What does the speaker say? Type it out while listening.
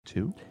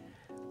2.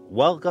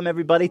 Welcome,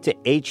 everybody, to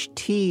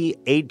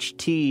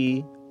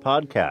HTHT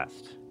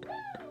Podcast.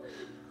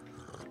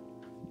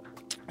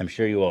 I'm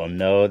sure you all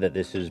know that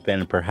this has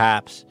been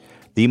perhaps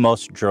the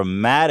most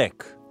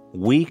dramatic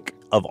week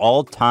of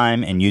all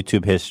time in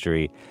YouTube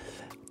history.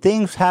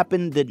 Things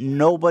happened that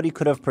nobody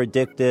could have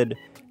predicted.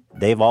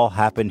 They've all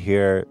happened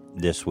here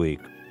this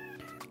week.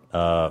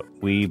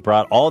 We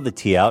brought all the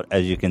tea out,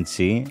 as you can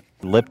see.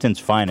 Lipton's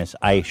finest.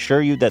 I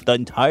assure you that the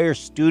entire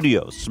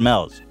studio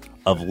smells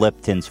of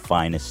Lipton's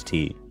finest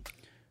tea,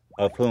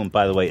 of whom,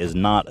 by the way, is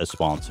not a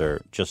sponsor,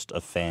 just a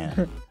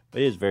fan.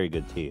 It is very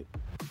good tea.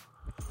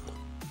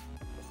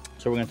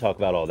 So we're going to talk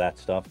about all that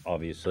stuff,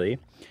 obviously.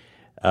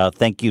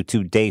 Thank you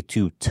to Day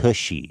 2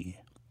 Tushy,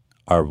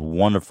 our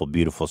wonderful,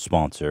 beautiful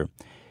sponsor.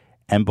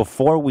 And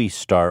before we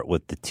start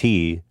with the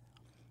tea,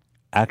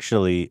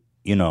 actually,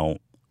 you know,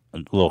 a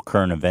little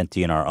current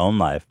eventy in our own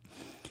life,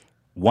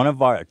 one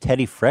of our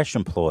Teddy Fresh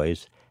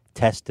employees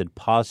tested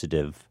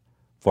positive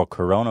for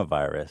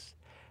coronavirus.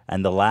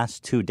 And the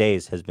last 2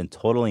 days has been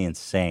totally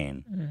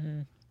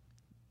insane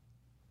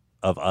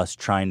of us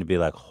trying to be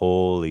like,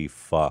 holy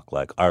fuck,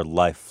 like our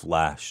life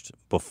flashed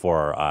before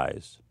our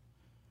eyes.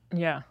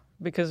 Yeah,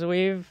 because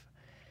when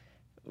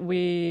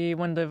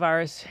the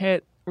virus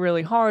hit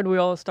really hard, we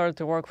all started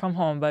to work from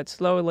home, but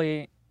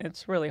slowly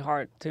it's really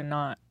hard to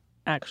not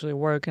actually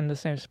work in the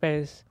same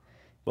space.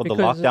 Well, the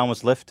lockdown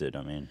was lifted,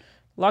 I mean.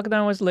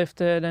 Lockdown was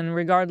lifted, and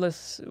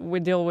regardless, we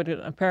deal with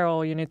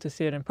apparel, you need to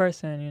see it in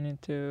person, you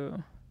need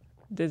to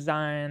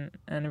design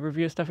and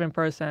review stuff in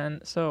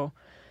person. So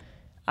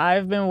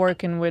I've been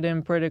working with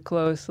him pretty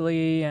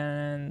closely,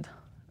 and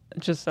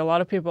just a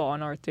lot of people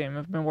on our team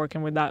have been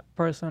working with that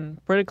person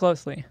pretty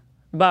closely.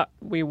 But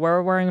we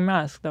were wearing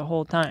masks the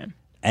whole time.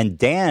 And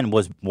Dan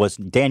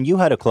Dan, you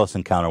had a close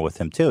encounter with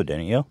him too,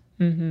 didn't you?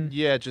 Mm-hmm.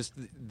 Yeah, just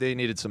they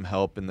needed some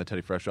help in the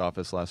Teddy Fresh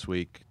office last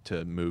week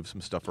to move some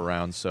stuff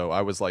around. So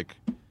I was like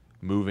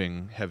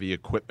moving heavy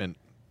equipment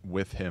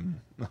with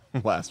him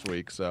last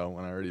week. So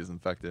when I heard he was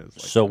infected, it was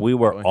like, so we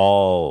were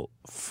all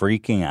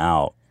freaking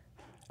out.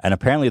 And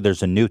apparently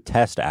there's a new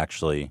test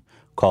actually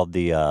called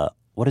the,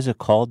 what is it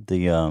called?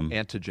 The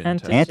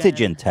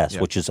antigen test,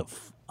 Yeah. which is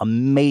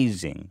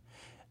amazing.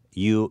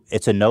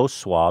 It's a nose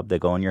swab. They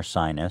go in your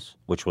sinus,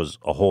 which was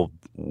a whole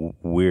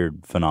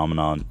weird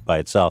phenomenon by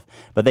itself.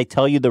 But they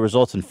tell you the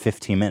results in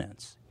 15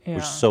 minutes, which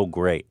is so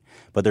great.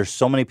 But there's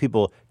so many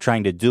people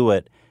trying to do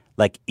it.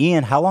 Like,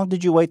 Ian, how long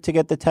did you wait to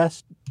get the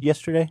test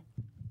yesterday?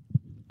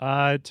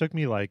 It took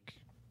me like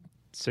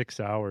 6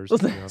 hours, to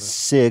be honest.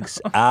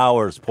 6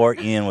 hours. Poor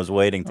Ian was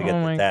waiting to get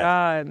the test. Oh,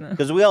 my God.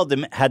 Because we all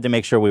had to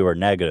make sure we were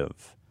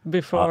negative.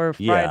 Before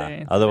Friday.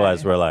 Yeah.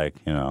 Otherwise, we're like,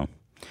 you know.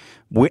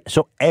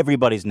 So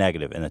everybody's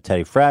negative in the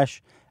Teddy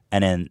Fresh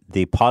and in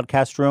the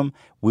podcast room.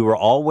 We were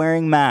all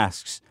wearing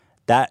masks.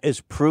 That is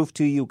proof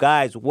to you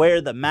guys.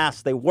 Wear the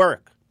masks. They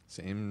work.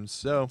 Seems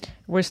so.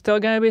 We're still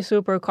going to be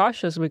super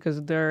cautious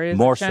because there is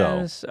More a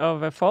chance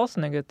of a false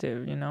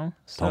negative, you know?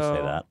 So, don't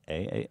say that.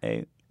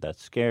 Hey.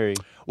 That's scary.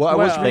 Well, I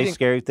was Say reading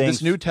scary things.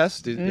 this new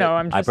test. No,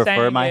 I'm just I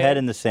prefer saying my it. head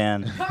in the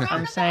sand.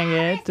 I'm saying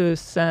it to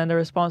send a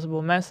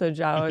responsible message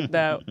out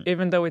that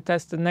even though we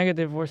tested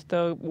negative, we're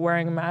still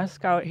wearing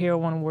masks out here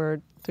when we're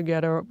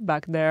together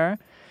back there.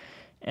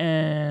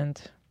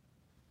 And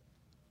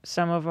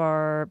some of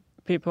our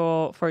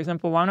people, for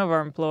example, one of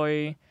our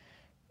employee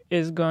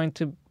is going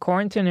to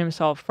quarantine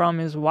himself from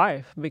his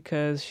wife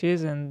because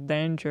she's in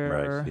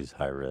danger. Right, she's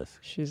high risk.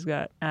 She's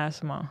got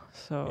asthma.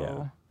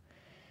 So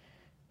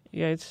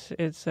yeah,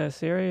 it's a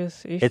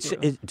serious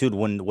issue. Dude,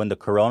 when the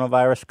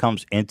coronavirus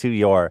comes into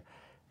your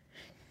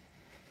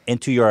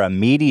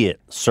immediate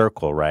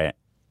circle, right?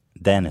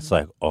 Then it's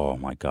like, oh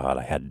my God,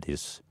 I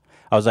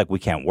was like, we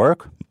can't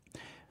work.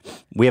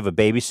 We have a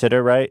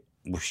babysitter, right?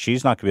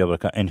 She's not gonna be able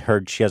to come, and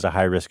she has a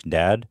high risk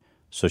dad,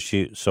 so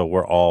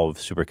we're all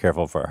super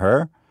careful for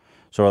her.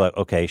 So we're like,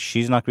 okay,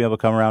 she's not gonna be able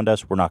to come around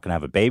us. We're not gonna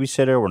have a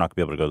babysitter. We're not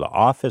gonna be able to go to the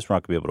office. We're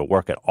not gonna be able to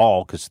work at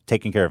all because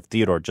taking care of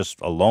Theodore just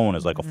alone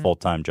is like a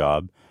full-time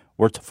job.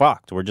 We're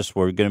fucked. We're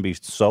going to be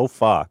so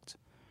fucked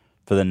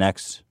for the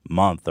next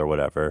month or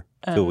whatever,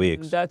 2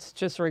 weeks. That's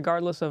just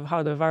regardless of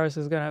how the virus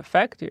is going to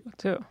affect you,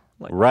 too.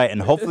 Like, right,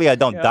 and hopefully I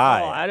don't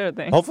die. I don't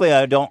think. Hopefully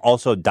I don't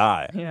also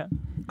die. Yeah.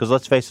 Because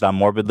let's face it, I'm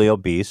morbidly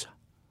obese.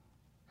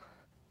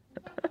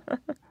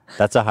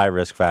 That's a high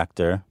risk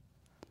factor.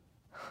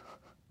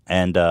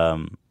 And I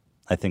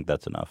think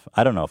that's enough.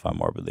 I don't know if I'm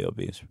morbidly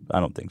obese. I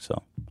don't think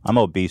so. I'm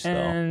obese, though.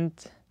 And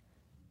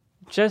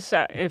just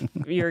if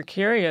you're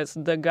curious,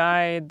 the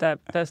guy that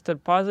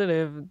tested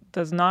positive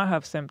does not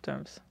have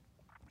symptoms.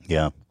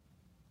 Yeah.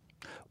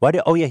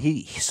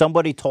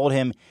 Somebody told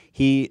him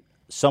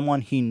someone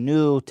he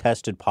knew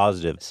tested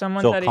positive.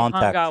 Someone so that a he hung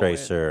contact out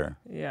tracer.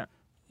 with. Yeah.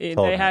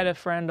 told They had him. a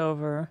friend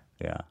over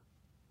Yeah.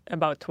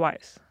 about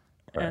twice.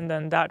 Right. And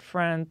then that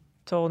friend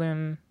told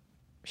him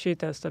she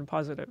tested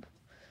positive.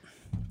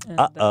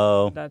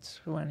 And that's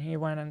when he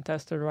went and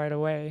tested right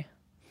away,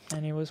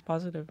 and he was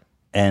positive.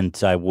 And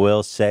I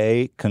will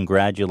say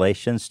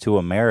congratulations to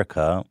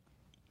America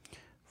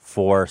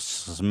for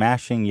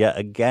smashing yet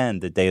again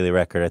the daily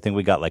record. I think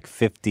we got like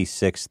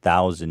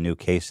 56,000 new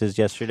cases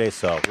yesterday.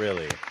 So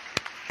really,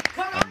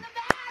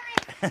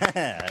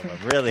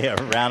 really a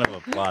round of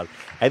applause.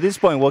 At this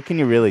point, what can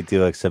you really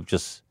do except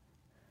just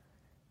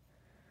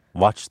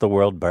watch the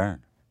world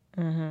burn?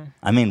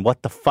 I mean,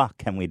 what the fuck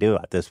can we do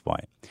at this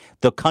point?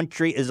 The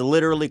country is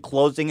literally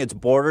closing its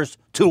borders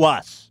to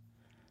us.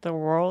 The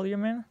world, you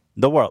mean?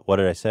 The world. What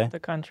did I say? The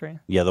country.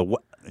 Yeah,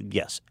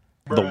 yes,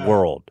 the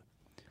world.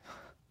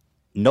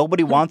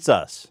 Nobody wants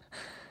us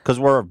because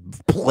we're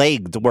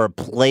plagued. We're a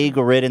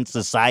plague-ridden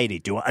society.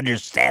 Do you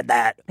understand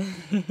that?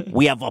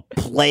 We have a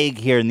plague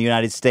here in the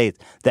United States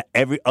that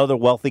every other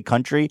wealthy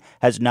country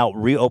has now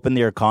reopened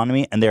their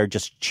economy and they're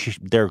just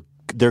they're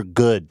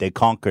good. They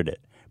conquered it.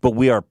 But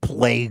we are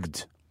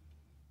plagued.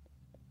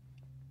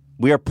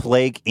 We are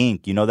Plague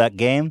Inc. You know that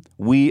game?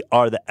 We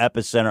are the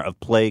epicenter of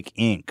Plague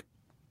Inc.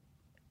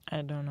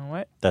 I don't know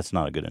what. That's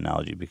not a good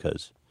analogy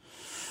because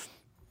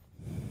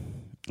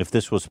if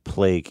this was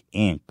Plague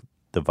Inc.,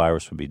 the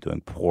virus would be doing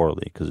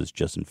poorly because it's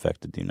just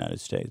infected the United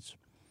States.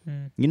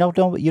 You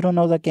don't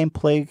know that game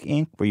Plague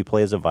Inc., where you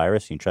play as a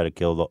virus and you try to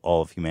kill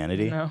all of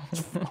humanity? No.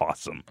 It's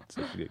awesome. It's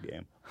such a good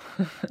game.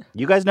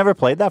 You guys never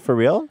played that for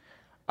real?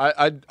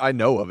 I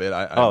know of it.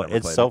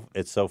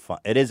 It's so fun.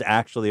 It is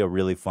actually a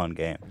really fun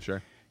game.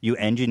 Sure. You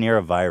engineer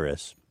a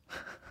virus,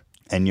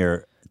 and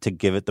you're to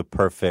give it the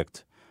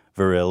perfect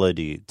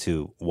virility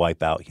to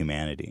wipe out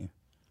humanity.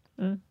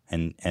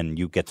 And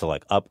you get to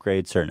like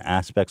upgrade certain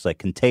aspects like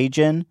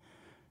contagion,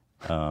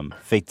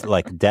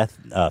 like death,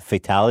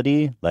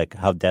 fatality, like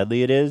how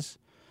deadly it is,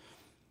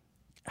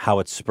 how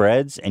it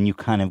spreads, and you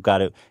kind of got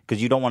to,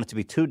 because you don't want it to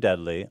be too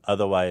deadly,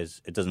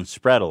 otherwise it doesn't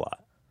spread a lot.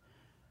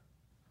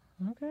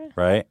 Okay.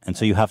 Right? And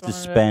so you have to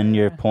spend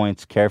your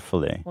points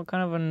carefully. What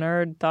kind of a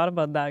nerd thought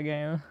about that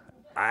game?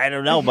 I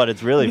don't know, but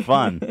it's really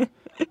fun.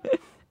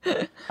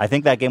 I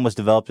think that game was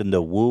developed in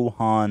the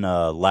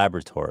Wuhan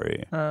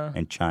laboratory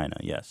in China,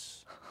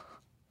 yes.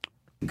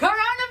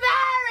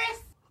 Coronavirus!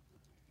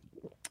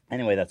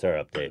 Anyway, that's our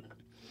update.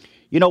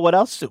 You know what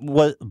else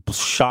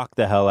shocked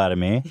the hell out of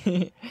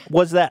me?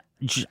 Was that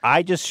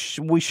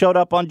we showed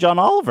up on John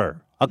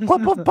Oliver. A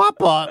clip of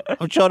Papa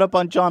showed up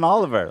on John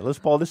Oliver. Let's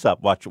pull this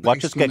up. Watch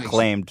us get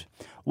claimed.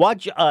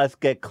 Watch us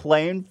get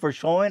claimed for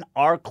showing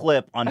our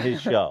clip on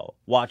his show.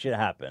 Watch it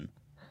happen.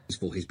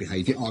 For his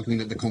behaviour, arguing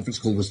that the conference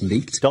call was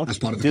leaked as part of a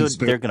dude,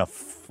 conspiracy. they're gonna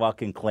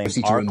fucking claim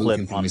our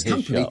clip on his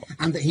show,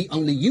 and that he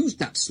only used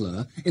that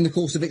slur in the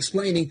course of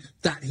explaining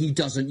that he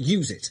doesn't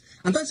use it.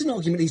 And that's an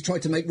argument he's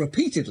tried to make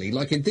repeatedly,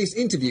 like in this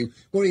interview,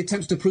 where he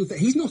attempts to prove that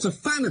he's not a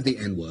fan of the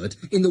N-word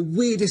in the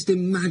weirdest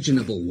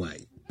imaginable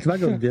way. If I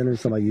go to dinner and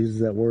somebody uses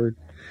that word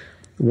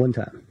one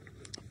time,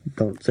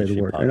 don't say the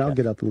word, and I'll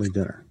get up and leave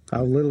dinner.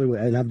 I'll literally,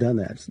 and I've done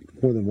that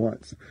more than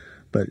once.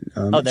 But it's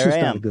there just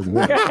I not am. a good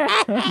word.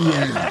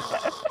 Yeah.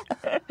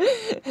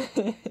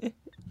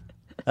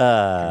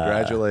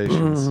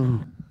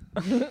 Congratulations.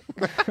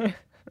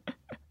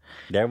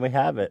 There we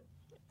have it.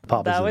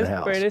 Papa's That in was the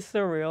house. pretty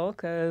surreal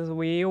because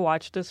we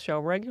watched this show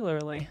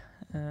regularly,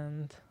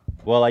 and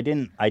Well, I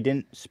didn't.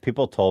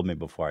 People told me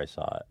before I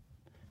saw it.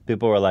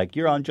 People were like,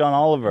 "You're on John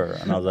Oliver,"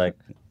 and I was like,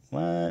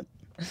 "What?"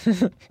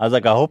 I was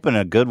like, "I hope in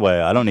a good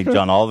way. I don't need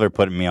John Oliver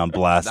putting me on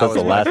blast." That's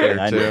the last thing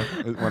I knew.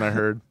 too. When I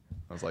heard,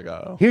 I was like,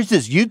 "Oh." Here's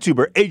this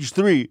YouTuber, age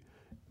 3,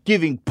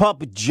 giving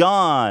Papa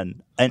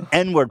John an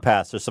N-word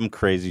pass or some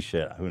crazy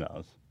shit. Who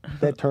knows?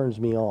 That turns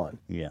me on.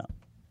 Yeah.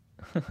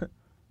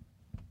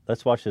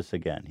 Let's watch this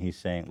again. He's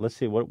saying, let's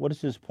see, what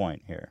is his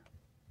point here?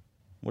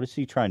 What is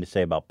he trying to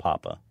say about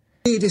Papa?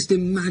 Weirdest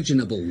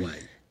imaginable way.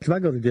 If I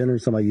go to dinner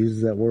and somebody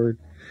uses that word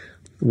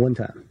one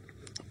time,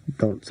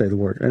 don't say the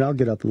word, and I'll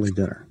get up and leave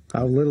dinner.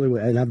 I'll literally,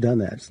 and I've done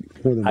that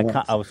more than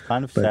once. I was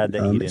kind of But, sad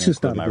that he it's didn't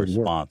just include not my a good word.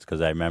 response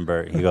because I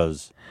remember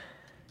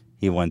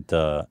he went,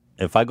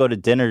 if I go to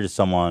dinner to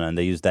someone and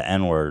they use the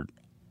N-word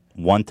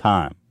one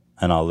time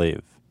and I'll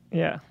leave.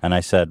 yeah, And I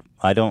said,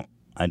 I don't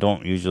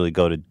usually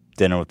go to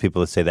dinner with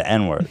people that say the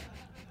N-word.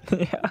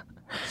 yeah.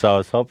 So I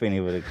was hoping he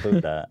would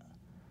include that.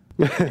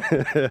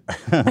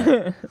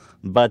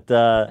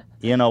 But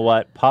you know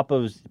what? Papa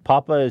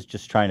is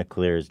just trying to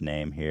clear his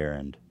name here,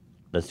 and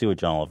let's see what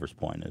John Oliver's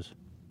point is.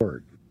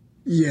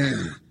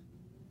 Yeah.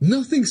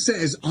 Nothing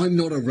says I'm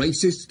not a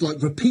racist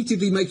like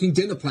repeatedly making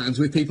dinner plans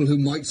with people who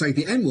might say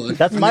the N-word.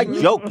 That's my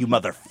joke, you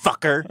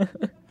motherfucker.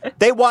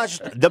 They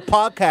watched the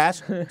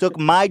podcast, took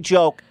my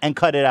joke, and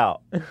cut it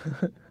out.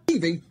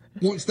 Leaving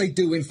once they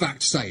do in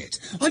fact say it.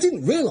 I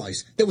didn't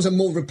realise there was a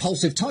more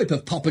repulsive type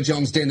of Papa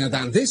John's dinner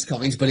than this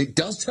kind, but it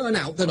does turn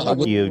out that I Fuck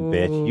would... you,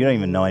 bitch. You don't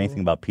even know anything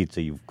about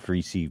pizza, you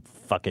greasy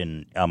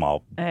fucking... I'm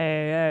all...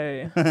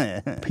 Hey,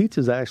 hey.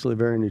 Pizza's actually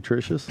very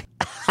nutritious.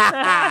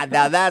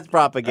 Now that's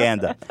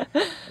propaganda.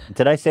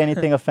 Did I say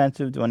anything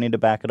offensive? Do I need to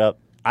back it up?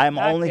 I'm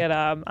Back only... it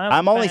up.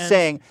 I'm a only fan.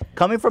 saying,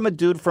 coming from a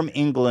dude from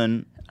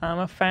England... I'm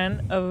a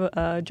fan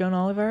of John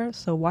Oliver,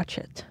 so watch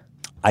it.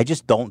 I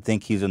just don't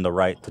think he's in the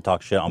right to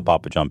talk shit on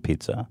Papa John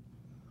pizza.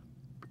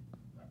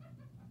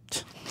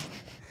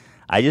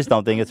 I just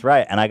don't think it's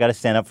right. And I got to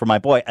stand up for my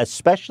boy,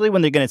 especially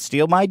when they're going to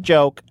steal my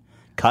joke,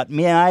 cut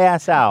my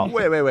ass out.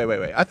 Wait.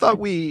 I thought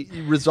we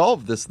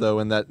resolved this, though,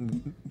 in that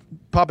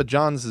Papa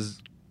John's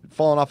has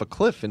fallen off a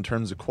cliff in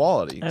terms of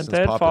quality since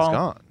Papa's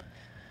gone.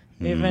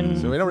 Even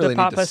So we don't really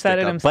the need to Papa said stick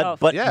it up. himself.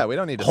 But Yeah, we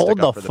don't need to hold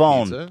stick up the for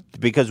phone the pizza.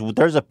 because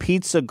there's a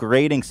pizza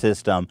grading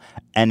system,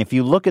 and if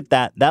you look at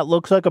that, that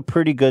looks like a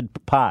pretty good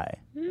pie.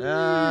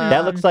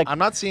 That looks like I'm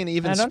not seeing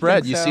even I don't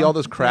spread. think You so. see all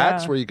those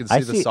cracks Yeah. where you can I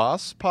see the see-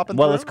 sauce popping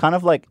well, through? it's kind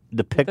of like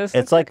the This it's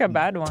looks like like a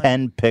bad one.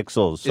 10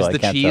 pixels. So Is I the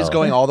can't cheese tell.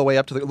 going all the way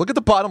up to the... Look at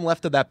the bottom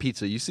left of that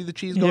pizza. You see the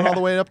cheese going all the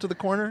way up to the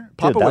corner? Dude,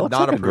 Papa that would looks not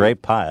like a approve.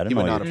 great pie. I don't He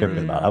know would what not you're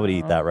tripping approve. about. I would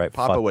eat that right.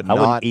 Papa fuck- would I not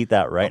wouldn't eat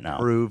that right now.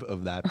 approve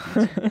of that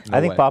pizza. No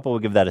I think way. Papa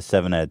would give that a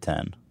 7 out of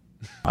 10.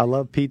 I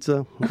love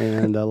pizza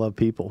and I love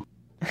people.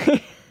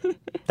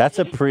 That's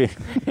a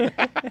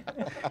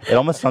It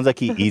almost sounds like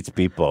he eats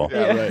people.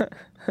 Yeah, right.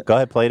 Go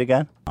ahead, play it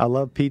again. I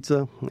love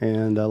pizza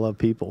and I love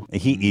people.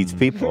 He eats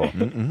people.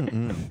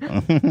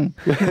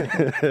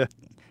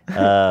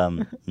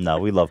 No,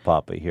 we love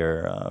Papa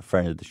here,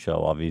 friend of the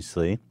show,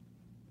 obviously.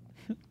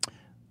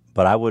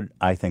 But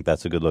I think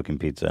that's a good looking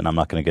pizza, and I'm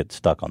not going to get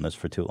stuck on this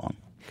for too long.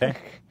 Okay,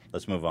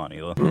 let's move on,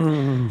 Hila.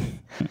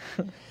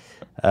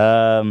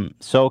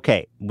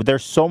 Okay,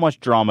 there's so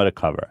much drama to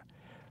cover.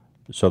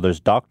 So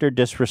there's Dr.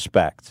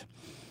 Disrespect,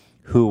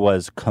 who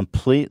was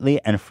completely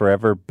and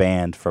forever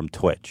banned from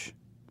Twitch.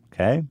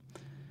 Okay,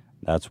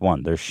 that's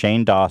one. There's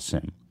Shane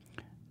Dawson,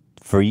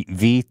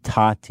 V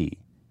Tati,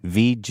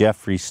 V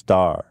Jeffree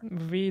Star,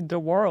 V the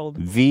world.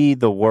 V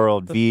the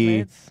world, The V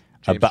Smiths.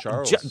 James about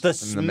Charles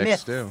the in the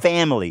mix, Smith too.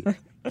 family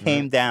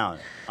came down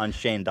on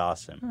Shane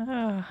Dawson,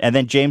 and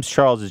then James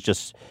Charles is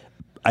just.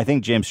 I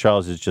think James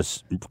Charles is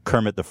just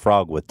Kermit the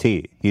Frog with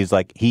T. He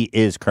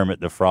is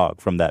Kermit the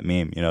Frog from that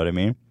meme. You know what I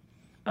mean?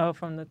 Oh,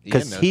 from the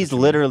Because knows he's what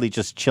you literally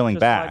just chilling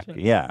Just back.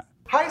 watching. Yeah.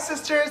 Hi,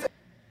 sisters.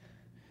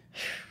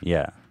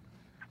 Yeah.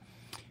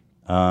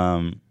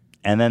 And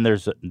then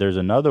there's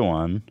another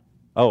one.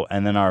 Oh,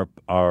 and then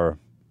our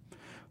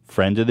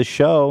friend of the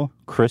show,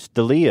 Chris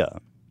D'Elia.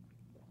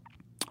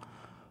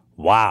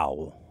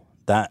 Wow.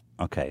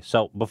 Okay.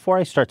 So before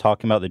I start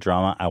talking about the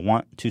drama, I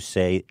want to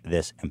say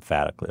this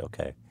emphatically,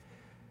 okay?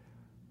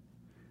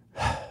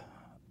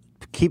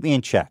 Keep me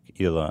in check,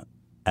 Hila,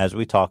 as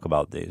we talk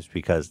about these,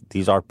 because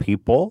these are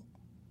people.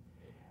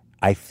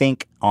 I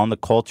think on the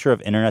culture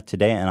of internet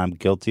today, and I'm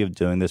guilty of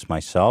doing this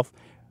myself,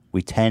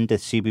 we tend to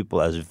see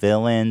people as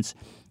villains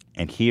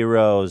and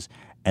heroes,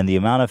 and the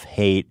amount of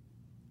hate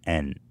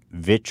and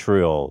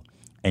vitriol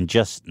and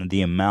just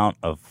the amount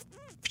of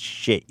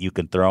shit you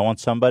can throw on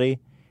somebody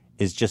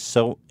is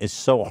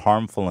so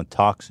harmful and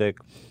toxic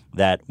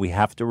that we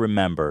have to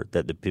remember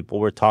that the people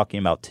we're talking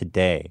about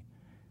today,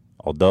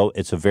 although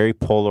it's a very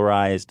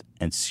polarized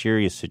and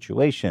serious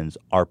situations,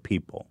 are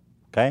people.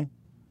 Okay?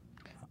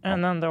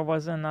 And then there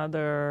was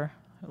another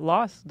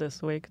loss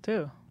this week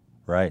too.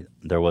 Right.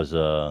 There was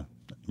right,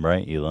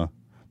 Hila.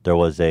 There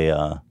was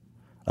a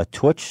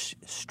Twitch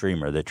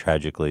streamer that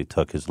tragically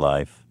took his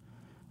life.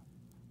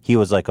 He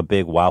was like a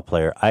big WoW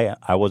player.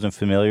 I wasn't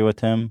familiar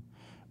with him,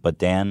 but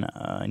Dan,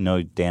 I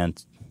know Dan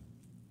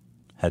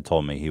had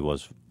told me he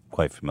was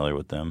quite familiar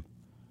with them.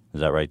 Is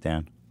that right,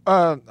 Dan?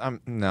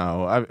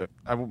 No,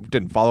 I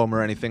didn't follow him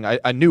or anything.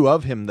 I knew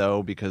of him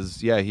though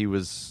because he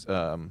was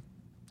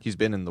he's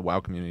been in the WoW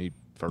community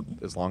for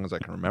as long as I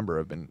can remember.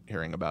 I've been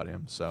hearing about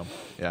him. So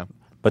yeah.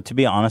 But to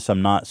be honest,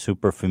 I'm not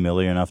super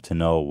familiar enough to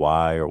know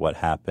why or what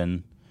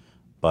happened.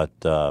 But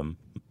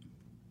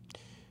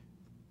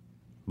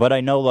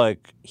I know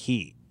like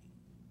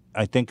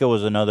I think it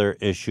was another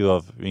issue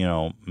of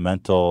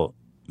mental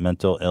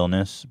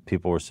illness.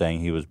 People were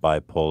saying he was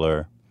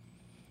bipolar,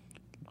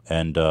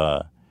 and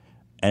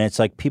it's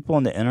like people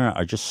on the internet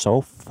are just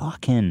so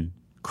fucking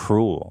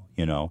cruel.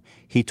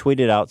 He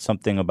tweeted out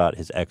something about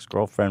his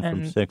ex-girlfriend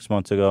from And 6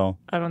 months ago.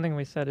 I don't think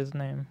we said his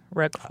name.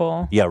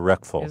 Rekful Yeah,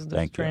 Rekful. is the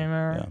Thank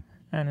streamer, you.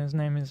 Yeah. and his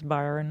name is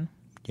Byron.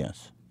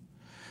 Yes.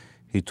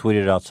 He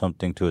tweeted out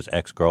something to his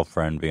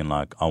ex-girlfriend being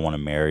like, I want to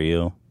marry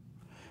you.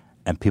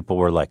 And people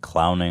were like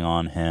clowning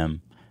on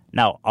him.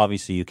 Now,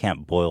 obviously, you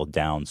can't boil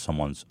down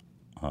someone's...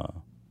 I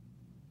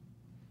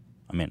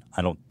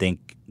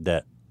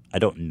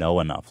don't know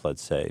enough,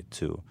 let's say,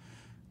 to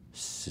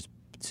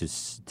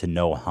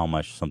know how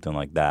much something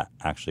like that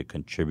actually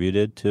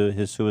contributed to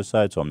his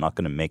suicide. So I'm not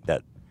going to make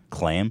that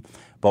claim.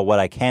 But what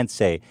I can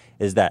say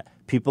is that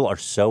people are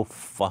so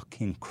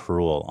fucking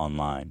cruel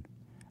online.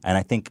 And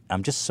I think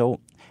I'm just so...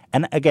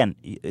 And again,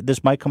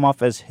 this might come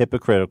off as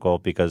hypocritical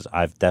because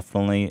I've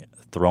definitely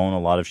thrown a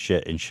lot of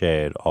shit and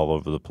shade all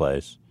over the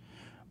place.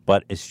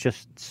 But it's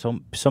just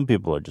some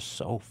people are just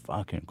so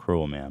fucking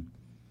cruel, man.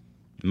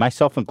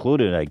 Myself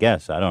included, I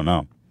guess. I don't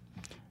know.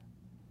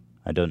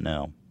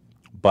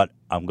 But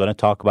I'm going to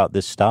talk about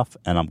this stuff,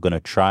 and I'm going to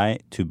try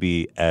to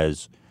be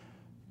as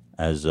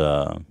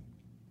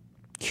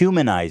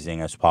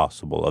humanizing as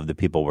possible of the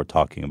people we're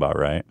talking about,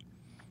 right?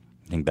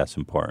 I think that's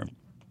important.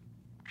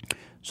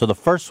 So the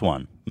first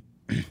one,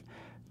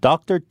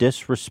 Dr.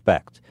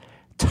 Disrespect,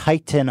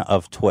 Titan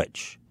of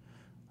Twitch.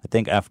 I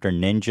think after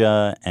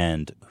Ninja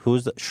and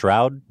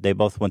Shroud, they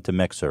both went to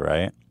Mixer,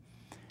 right?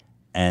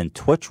 And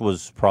Twitch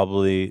was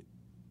probably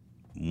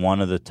one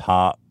of the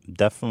top,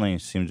 definitely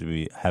seems to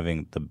be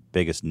having the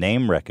biggest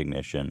name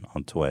recognition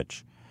on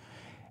Twitch.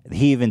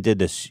 He even did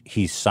this,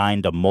 he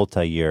signed a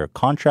multi-year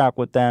contract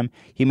with them.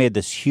 He made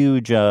this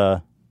huge,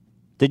 did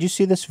you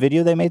see this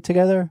video they made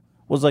together?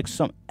 It was like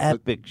some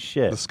epic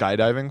shit. The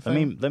skydiving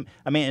thing?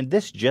 I mean, and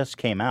this just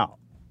came out,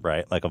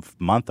 right? Like a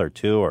month or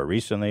two or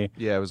recently.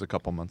 Yeah, it was a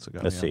couple months ago.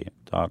 Let's see.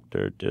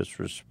 Dr.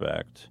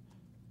 Disrespect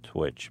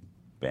Twitch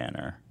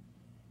banner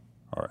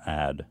or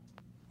ad.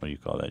 What do you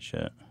call that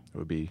shit? It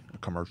would be a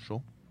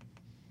commercial.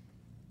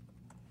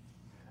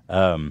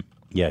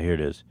 Yeah, here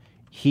it is.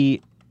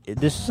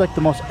 This is like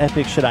the most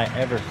epic shit I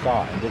ever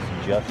saw, and this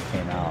just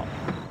came out.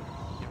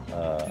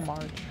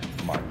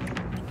 March.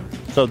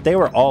 So they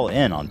were all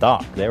in on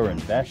Doc. They were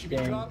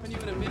investing. I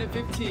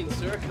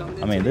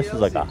mean, this is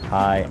like a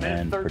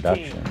high-end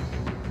production.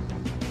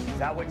 Is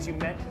that what you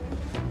meant?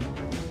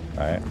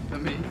 Right? I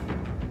mean,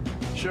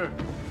 sure.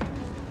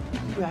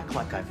 You act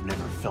like I've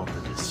never felt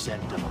the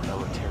descent of a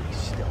military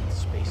stealth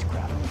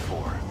spacecraft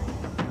before.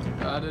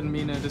 I didn't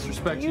mean to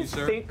disrespect you,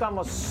 sir. You think I'm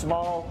a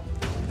small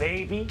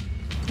baby?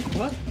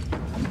 What?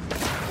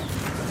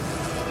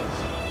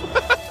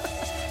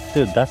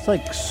 Dude, that's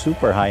like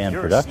super high-end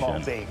You're production. A small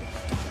baby.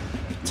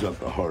 It's got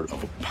the heart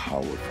of a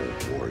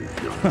powerful warrior.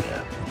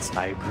 Yeah,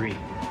 I agree.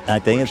 I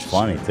think it's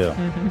funny, too.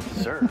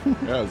 Sir.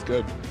 Yeah, it's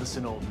good.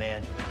 Listen, old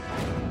man.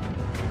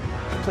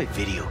 I play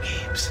video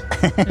games.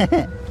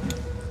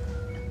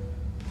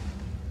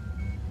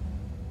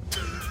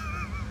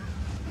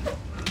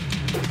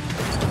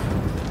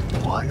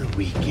 What are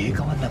we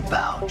giggling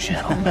about,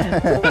 gentlemen?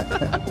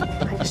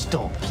 I just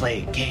don't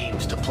play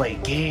games to play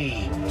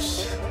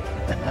games.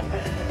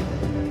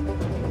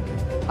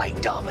 I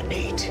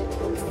dominate.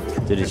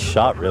 Dude, it's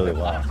shot really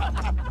well.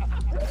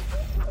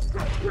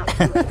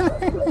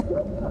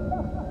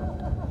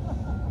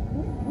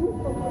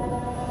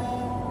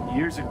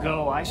 Years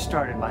ago, I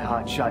started my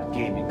hotshot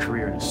gaming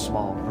career in a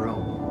small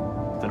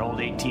room with an old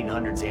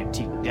 1800s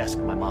antique desk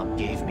my mom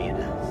gave me and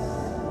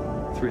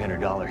a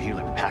 $300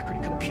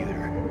 Hewlett-Packard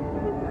computer.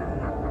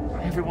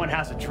 Everyone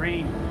has a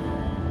dream,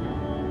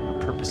 a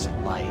purpose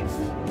in life.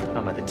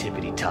 I'm at the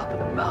tippity top of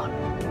the mountain,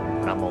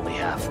 and I'm only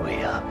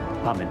halfway up.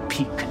 I'm in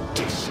peak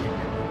condition,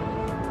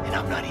 and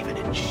I'm not even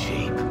in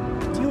shape.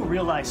 Do you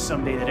realize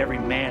someday that every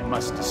man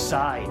must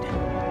decide?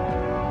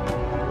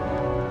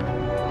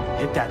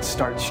 Hit that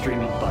start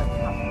streaming button.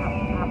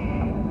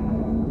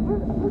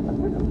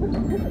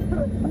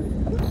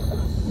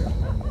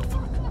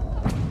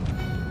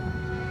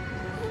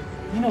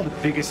 You know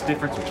the biggest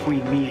difference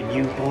between me and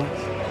you, boys?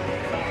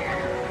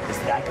 Is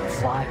that I can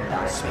fly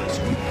without space.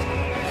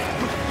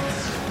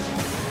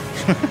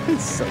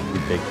 It's so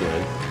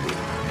ridiculous.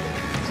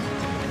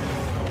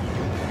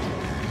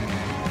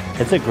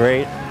 It's a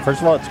great.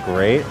 First of all, it's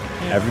great.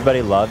 Yeah.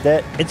 Everybody loved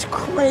it. It's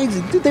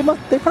crazy, dude.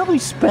 They probably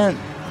spent.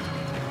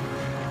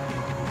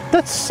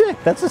 That's sick.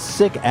 That's a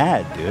sick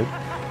ad, dude.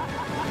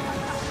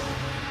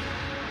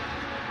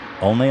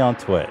 Only on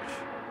Twitch.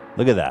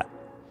 Look at that.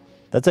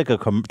 That's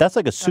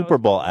like a Super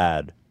Bowl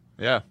ad.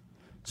 Yeah.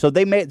 So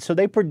they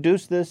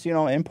produced this,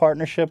 in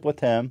partnership with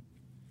him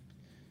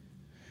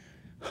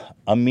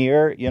a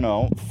mere,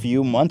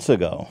 few months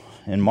ago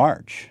in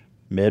March,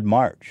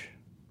 mid-March.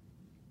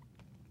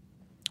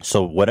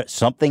 So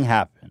something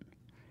happened,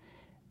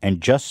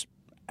 and just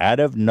out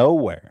of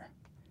nowhere,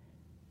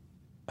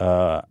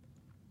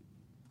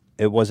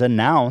 it was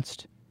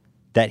announced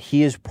that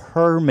he is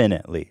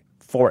permanently,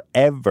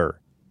 forever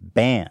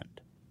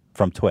banned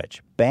from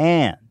Twitch.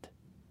 Banned.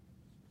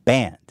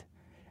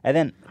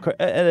 And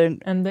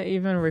they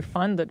even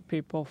refunded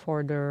people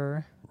for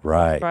their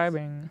right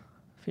subscribing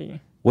fee.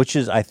 Which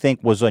I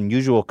think was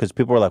unusual because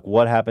people were like,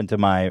 what happened to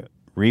my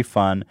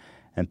refund?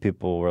 And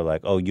people were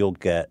like, oh, you'll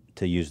get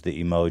to use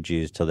the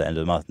emojis till the end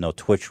of the month. No,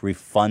 Twitch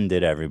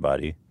refunded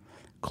everybody,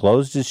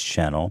 closed his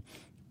channel.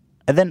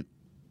 And then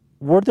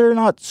were there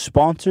not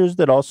sponsors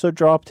that also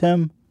dropped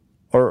him?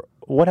 Or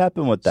what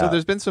happened with that? So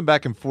there's been some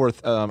back and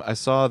forth. I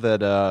saw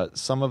that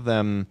some of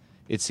them,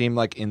 it seemed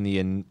like in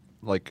the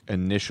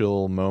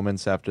initial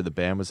moments after the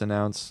ban was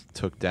announced,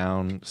 took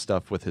down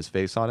stuff with his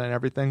face on it and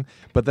everything.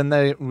 But then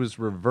it was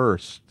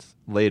reversed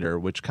later,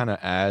 which kind of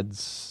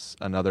adds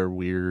another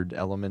weird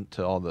element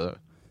to all the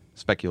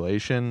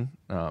speculation.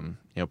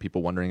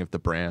 People wondering if the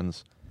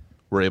brands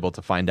were able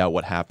to find out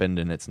what happened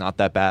and it's not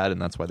that bad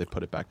and that's why they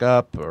put it back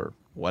up or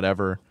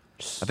whatever.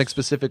 I think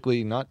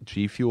specifically not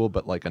G Fuel,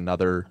 but like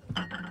another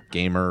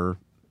gamer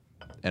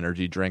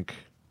energy drink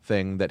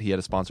thing that he had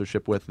a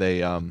sponsorship with. They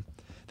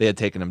had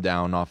taken him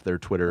down off their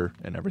Twitter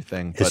and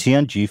everything. Is he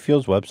on G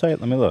Fuel's website?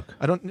 Let me look.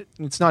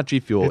 It's not G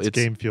Fuel. It's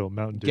Game Fuel,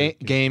 Mountain Dew.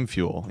 Game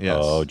Fuel, yes.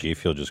 Oh, G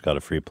Fuel just got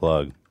a free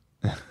plug.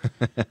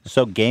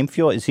 So Game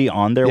Fuel, is he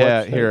on their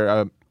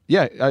website?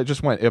 Yeah, I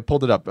just I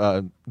pulled it up.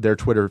 Their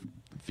Twitter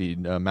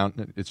feed,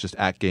 it's just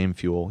at Game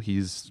Fuel.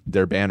 He's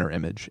their banner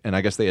image. And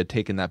I guess they had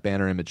taken that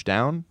banner image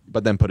down,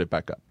 but then put it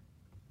back up.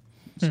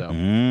 So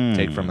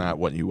take from that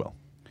what you will.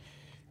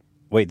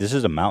 Wait, this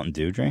is a Mountain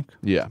Dew drink?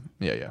 Yeah.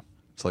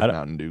 It's like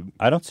Mountain Dew.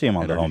 I don't see them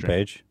on their energy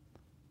drink. homepage.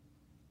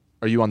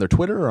 Are you on their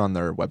Twitter or on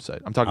their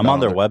website? I'm on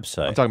their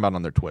website. I'm talking about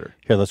on their Twitter.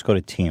 Here, let's go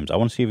to Teams. I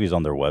want to see if he's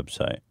on their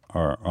website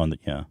or on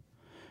the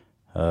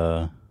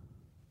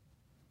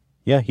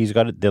yeah, he's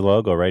got the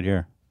logo right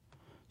here.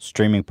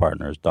 Streaming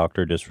partners,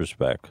 Dr.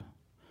 Disrespect.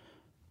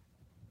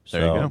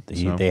 There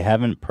you go. They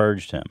haven't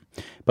purged him.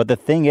 But the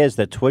thing is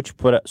that Twitch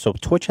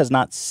Twitch has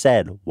not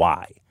said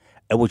why,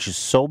 which is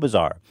so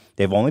bizarre.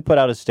 They've only put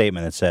out a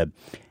statement that said,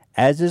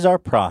 as is our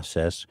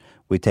process,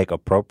 we take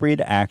appropriate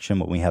action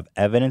when we have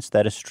evidence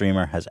that a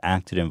streamer has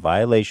acted in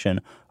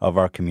violation of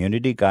our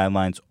community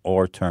guidelines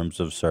or terms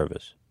of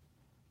service.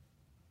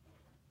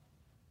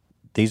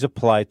 These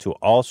apply to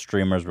all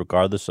streamers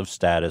regardless of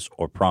status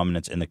or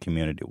prominence in the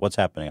community. What's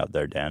happening out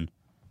there, Dan?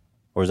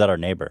 Or is that our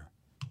neighbor?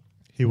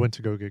 He went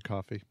to go get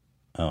coffee.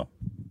 Oh.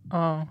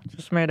 Oh,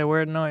 just made a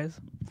weird noise.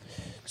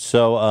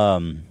 So,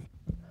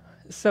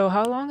 So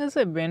how long has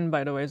it been,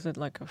 by the way? Is it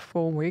like a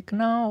full week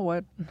now?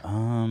 What?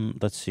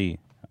 Let's see.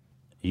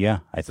 Yeah,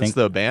 I think Since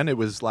the ban, it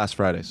was last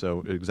Friday,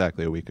 so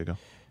exactly a week ago.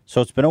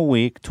 so. It's been a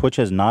week. Twitch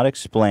has not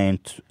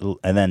explained,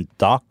 and then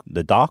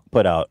the doc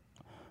put out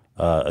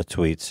a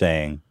tweet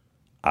saying,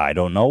 "I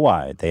don't know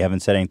why. They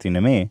haven't said anything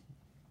to me."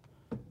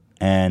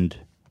 And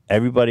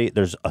everybody,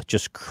 there's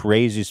just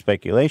crazy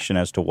speculation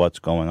as to what's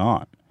going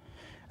on.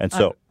 And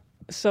so,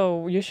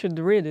 So you should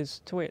read his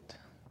tweet.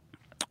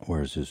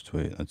 where's his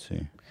tweet? Let's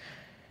see.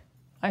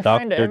 I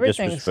find Dr.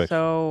 everything Disrespect.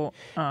 so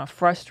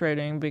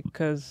frustrating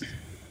because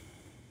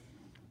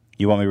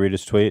You want me to read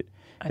his tweet?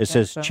 I It think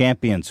says, so.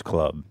 Champions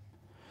Club.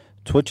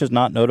 Twitch has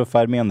not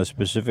notified me on the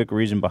specific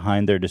reason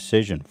behind their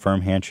decision.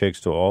 Firm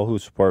handshakes to all who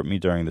support me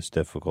during this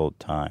difficult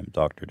time.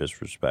 Dr.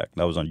 Disrespect.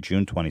 That was on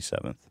June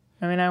 27th.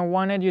 I mean, I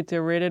wanted you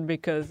to read it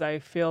because I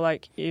feel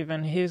like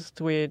even his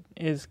tweet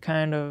is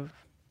kind of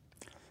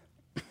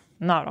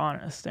not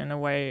honest in a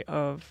way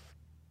of...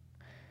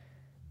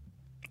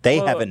 They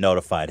Well, haven't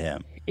notified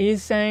him.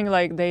 He's saying,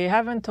 like, they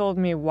haven't told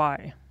me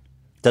why.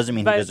 Doesn't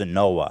mean But- he doesn't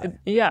know why.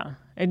 Yeah,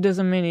 it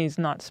doesn't mean he's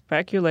not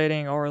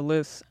speculating or at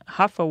least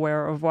half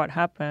aware of what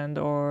happened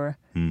or...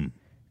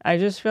 I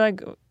just feel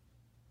like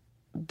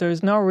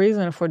there's no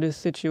reason for this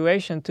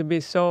situation to be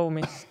so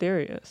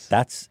mysterious.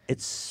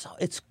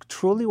 It's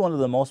truly one of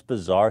the most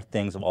bizarre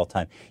things of all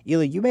time.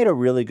 Eli, you made a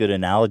really good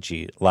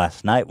analogy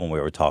last night when we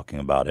were talking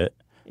about it,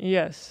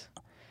 Yes,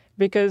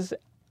 because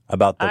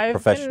about the I've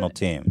professional been-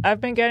 team.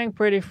 I've been getting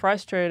pretty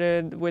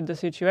frustrated with the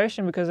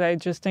situation because I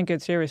just think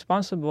it's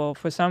irresponsible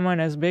for someone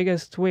as big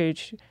as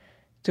Twitch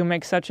to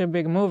make such a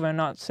big move and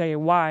not say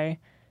why.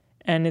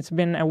 And it's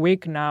been a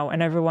week now,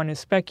 and everyone is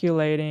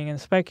speculating and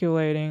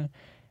speculating.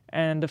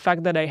 And the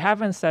fact that I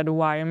haven't said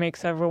why, it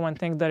makes everyone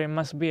think that it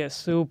must be a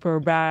super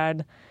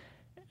bad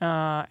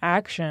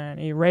action.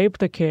 He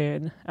raped a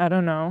kid. I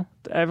don't know.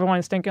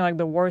 Everyone's thinking like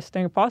the worst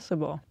thing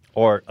possible.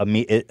 Or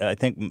I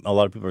think a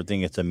lot of people are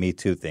thinking it's a Me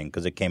Too thing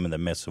because it came in the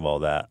midst of all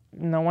that.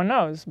 No one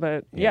knows,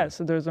 but yes,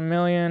 there's a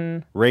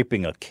million.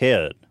 Raping a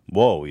kid.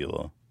 Whoa,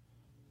 Eli.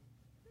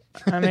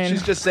 I mean,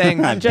 She's just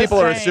saying I'm just people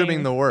are saying-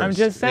 assuming the worst. I'm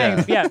just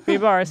saying, yeah,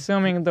 people are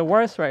assuming the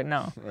worst right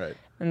now. Right.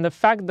 And the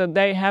fact that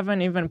they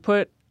haven't even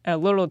put a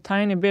little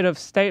tiny bit of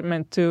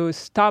statement to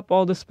stop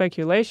all the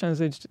speculations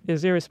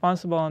is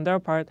irresponsible on their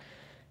part.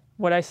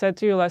 What I said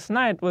to you last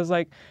night was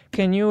like,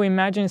 can you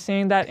imagine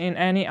seeing that in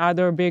any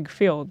other big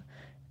field?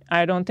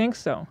 I don't think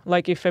so.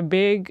 Like if a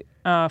big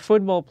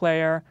football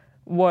player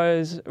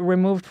was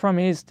removed from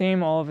his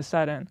team all of a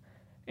sudden,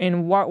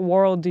 in what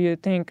world do you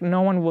think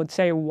no one would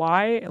say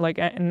why? Like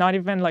not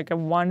even like a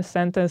one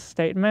sentence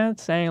statement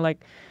saying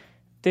like,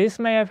 this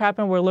may have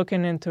happened, we're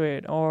looking into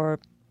it, or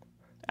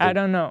I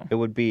don't know. It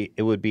would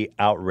be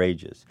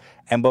outrageous,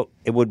 but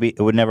it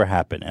would never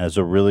happen. And it's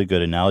a really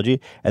good analogy.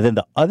 And then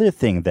the other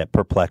thing that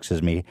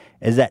perplexes me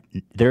is that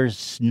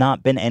there's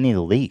not been any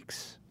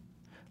leaks.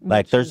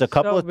 Like there's a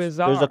couple of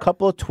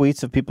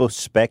tweets of people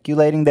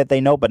speculating that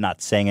they know, but not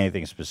saying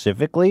anything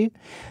specifically.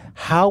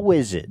 How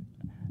is it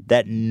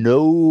that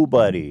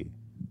nobody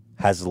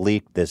has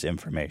leaked this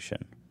information?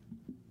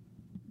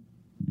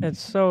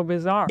 It's so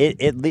bizarre.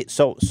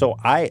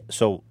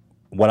 So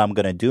what I'm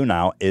going to do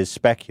now is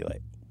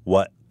speculate.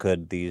 What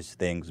could these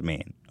things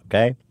mean?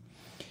 Okay?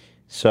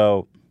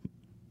 So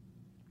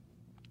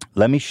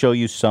let me show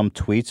you some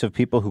tweets of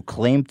people who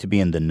claim to be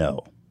in the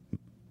know.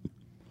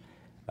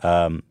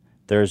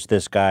 There's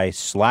this guy,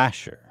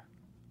 Slasher.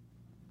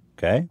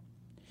 Okay?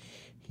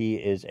 He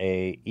is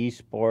a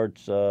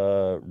esports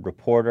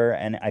reporter,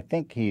 and I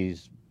think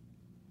he's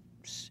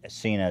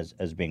seen as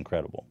being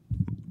credible.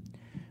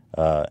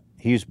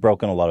 He's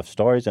broken a lot of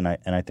stories, and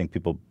I think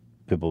people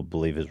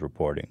believe his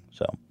reporting.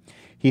 So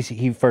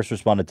he first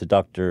responded to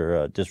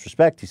Dr.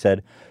 Disrespect. He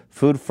said,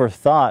 "Food for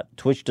thought.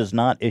 Twitch does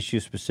not issue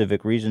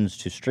specific reasons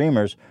to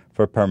streamers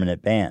for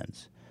permanent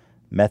bans.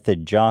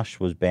 Method Josh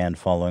was banned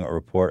following a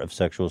report of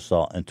sexual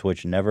assault, and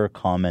Twitch never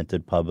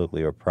commented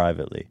publicly or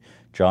privately.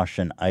 Josh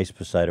and Ice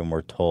Poseidon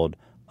were told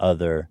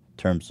other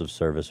terms of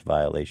service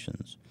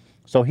violations."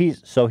 So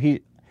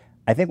he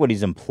I think what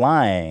he's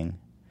implying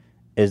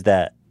is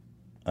that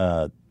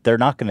they're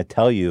not going to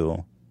tell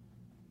you.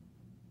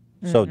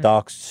 So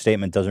Doc's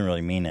statement doesn't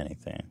really mean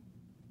anything.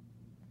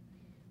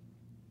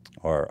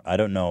 Or I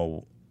don't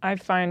know. I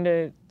find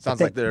it Sounds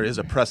like there is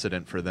a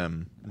precedent for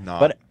them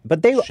not.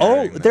 But they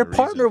sharing they're their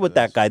partnered with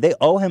that guy. They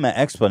owe him an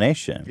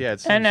explanation. Yeah,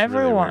 it seems and really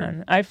everyone.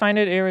 weird. I find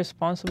it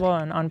irresponsible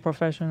and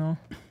unprofessional.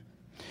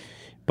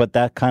 But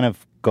that kind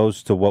of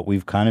goes to what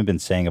we've kind of been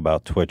saying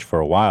about Twitch for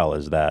a while,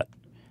 is that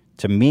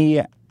to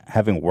me,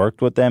 having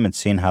worked with them and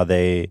seen how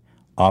they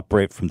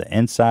operate from the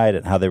inside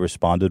and how they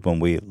responded when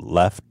we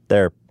left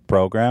their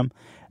program,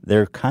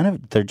 they're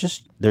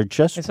just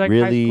It's like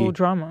really high school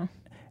drama.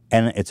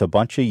 and it's a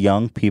bunch of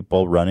young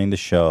people running the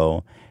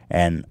show.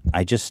 And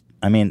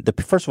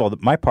first of all,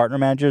 my partner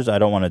managers, I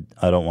don't want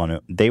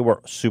to. They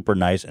were super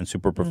nice and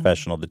super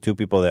professional. The two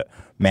people that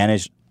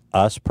managed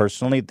us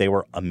personally, they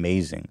were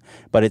amazing.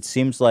 But it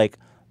seems like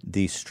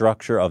the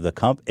structure of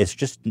the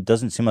it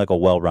doesn't seem like a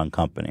well-run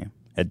company.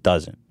 It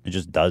doesn't. It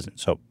just doesn't.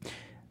 So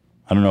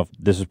I don't know if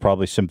this is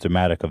probably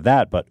symptomatic of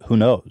that, but who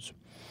knows?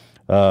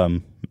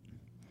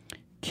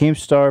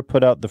 Keemstar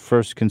put out the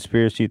first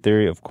conspiracy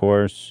theory, of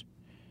course.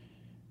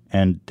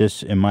 And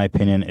this, in my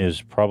opinion,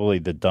 is probably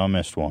the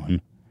dumbest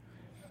one.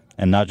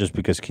 And not just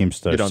because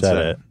Keemstar said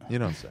it. You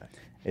don't say.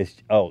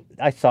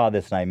 I saw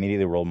this and I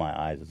immediately rolled my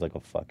eyes. It's like a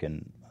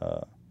fucking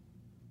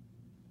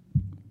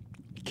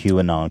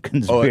QAnon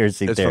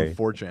conspiracy it's theory.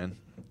 from 4chan.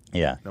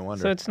 Yeah. No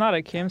wonder. So it's not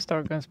a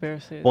Keemstar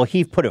conspiracy. Well,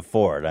 he put it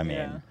forward. I mean,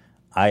 Yeah.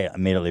 I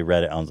immediately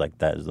read it. I was like,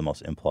 that is the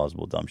most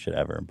implausible dumb shit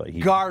ever. But he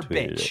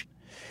Garbage.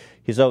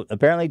 So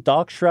apparently,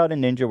 Doc, Shroud,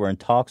 and Ninja were in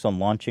talks on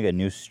launching a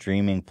new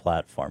streaming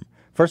platform.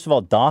 First of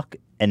all, Doc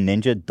and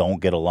Ninja don't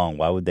get along.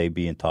 Why would they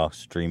be in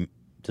talks to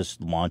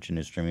launch a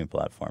new streaming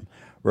platform?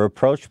 Were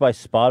approached by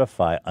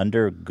Spotify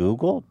under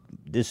Google.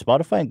 Is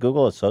Spotify and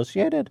Google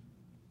associated?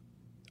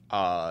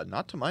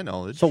 Not to my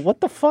knowledge. So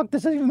what the fuck?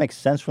 This doesn't even make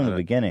sense from the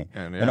beginning.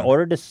 yeah. In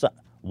order to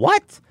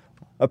what?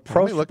 Let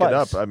Approached me look by it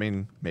up. I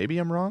mean, maybe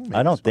I'm wrong. Maybe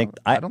I don't it's think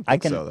wrong. I don't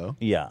think so, though.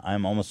 Yeah,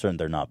 I'm almost certain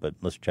they're not, but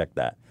let's check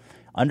that.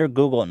 Under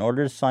Google, in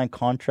order to sign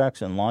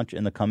contracts and launch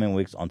in the coming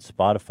weeks on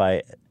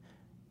Spotify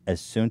as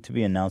soon to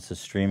be announced a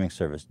streaming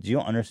service. Do you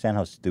understand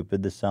how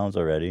stupid this sounds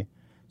already?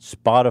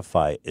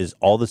 Spotify is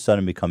all of a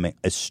sudden becoming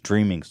a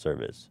streaming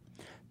service.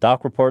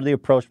 Doc reportedly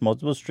approached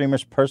multiple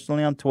streamers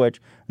personally on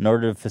Twitch in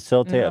order to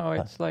facilitate No,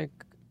 it's like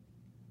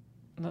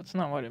that's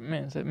not what it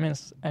means. It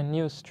means a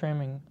new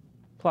streaming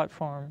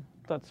platform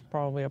that's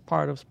probably a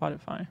part of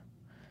Spotify.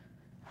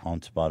 on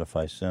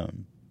Spotify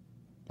soon.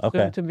 Okay.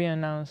 Soon to be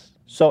announced.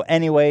 So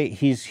anyway,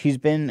 he's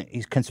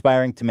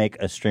conspiring to make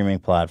a streaming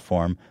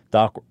platform.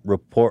 Doc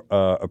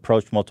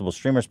approached multiple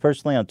streamers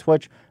personally on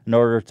Twitch in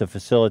order to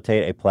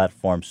facilitate a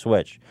platform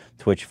switch.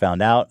 Twitch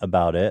found out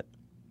about it.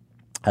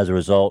 As a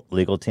result,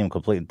 legal team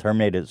completely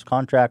terminated its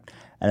contract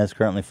and is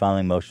currently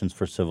filing motions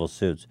for civil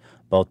suits.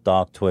 Both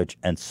Doc, Twitch,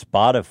 and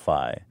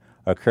Spotify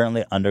are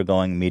currently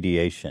undergoing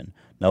mediation.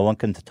 No one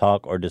can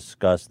talk or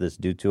discuss this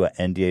due to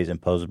NDAs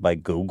imposed by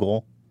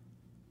Google.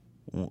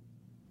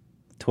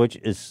 Twitch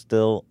is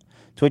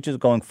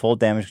going full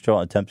damage control,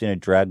 attempting to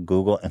drag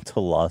Google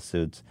into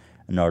lawsuits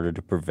in order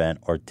to prevent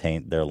or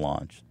taint their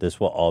launch. This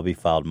will all be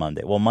filed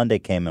Monday. Well, Monday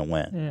came and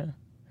went. Yeah.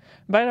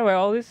 By the way,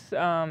 all these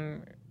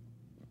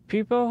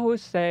people who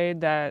say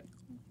that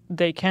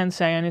they can't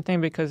say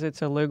anything because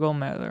it's a legal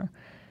matter,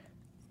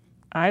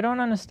 I don't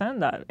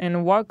understand that.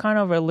 In what kind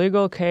of a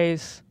legal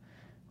case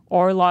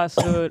or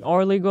lawsuit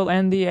or legal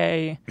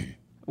NDA,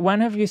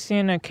 when have you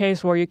seen a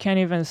case where you can't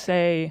even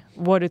say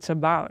what it's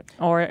about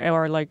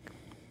or like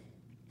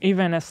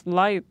even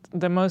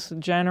the most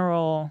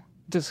general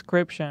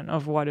description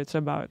of what it's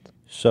about?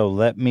 So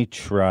let me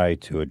try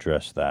to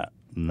address that.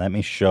 Let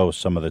me show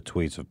some of the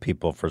tweets of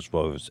people, first of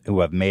all, who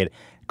have made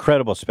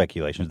credible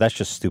speculations. That's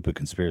just stupid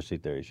conspiracy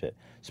theory shit.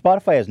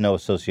 Spotify has no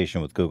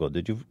association with Google.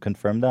 Did you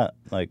confirm that?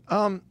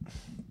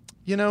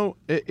 You know,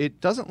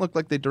 it doesn't look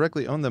like they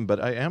directly own them, but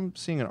I am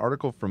seeing an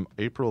article from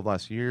April of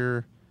last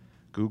year.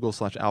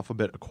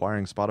 Google/Alphabet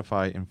acquiring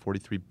Spotify in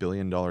 $43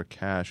 billion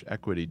cash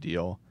equity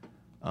deal.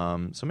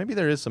 So maybe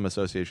there is some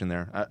association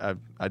there.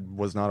 I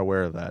was not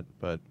aware of that,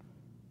 but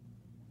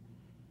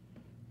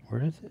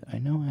where is it? I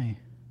know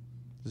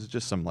this is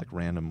just some like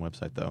random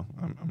website though.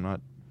 I'm not.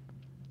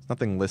 It's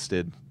nothing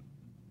listed.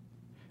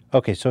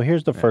 Okay, so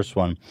here's the first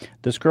one.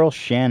 This girl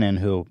Shannon,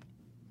 who,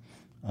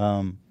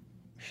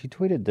 she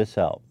tweeted this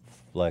out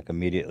like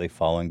immediately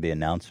following the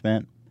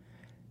announcement,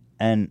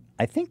 and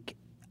I think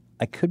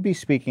I could be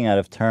speaking out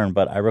of turn,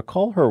 but I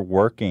recall her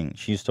working.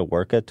 She used to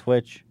work at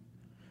Twitch,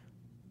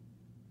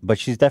 but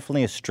she's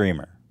definitely a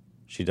streamer.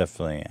 She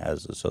definitely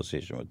has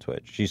association with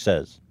Twitch. She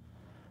says,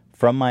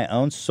 "From my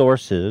own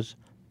sources,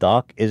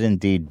 Doc is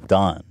indeed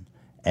done,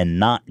 and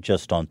not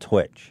just on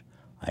Twitch.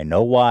 I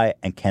know why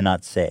and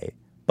cannot say,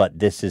 but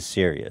this is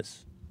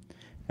serious."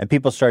 And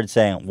people started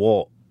saying,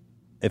 well,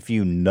 if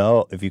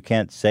you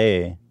can't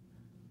say,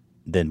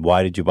 then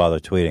why did you bother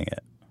tweeting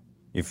it?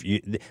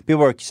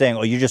 People were saying,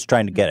 oh, you're just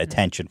trying to get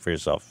attention for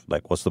yourself.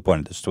 Like, what's the point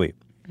of this tweet?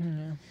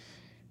 Mm-hmm.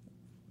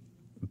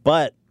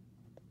 But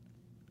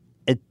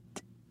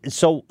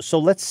So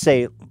let's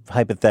say,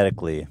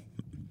 hypothetically,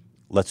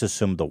 let's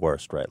assume the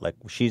worst, right? Like,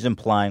 she's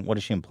implying, what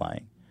is she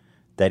implying?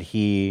 That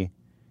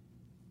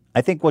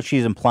I think what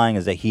she's implying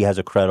is that he has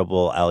a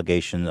credible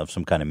allegation of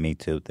some kind of Me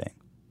Too thing.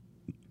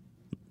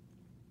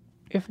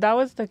 If that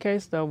was the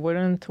case, though,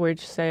 wouldn't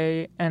Twitch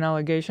say an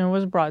allegation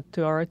was brought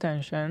to our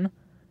attention?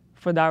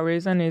 For that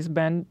reason, it's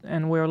banned,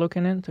 and we're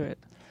looking into it.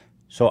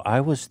 So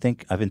I'm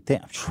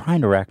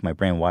trying to rack my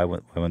brain. Why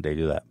wouldn't they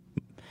do that?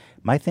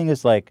 My thing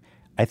is, like,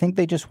 I think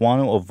they just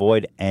want to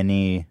avoid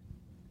any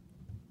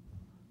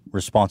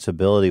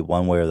responsibility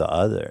one way or the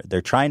other.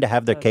 They're trying to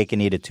have their cake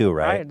and eat it too,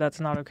 right? Right, that's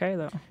not okay,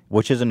 though.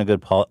 Which isn't a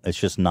good it's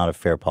just not a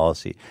fair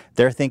policy.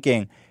 They're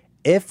thinking,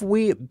 if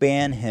we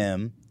ban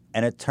him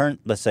and it turns,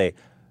 let's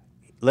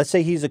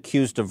say he's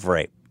accused of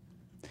rape,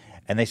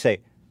 and they say,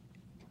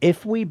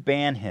 if we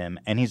ban him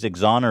and he's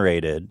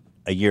exonerated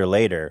a year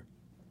later,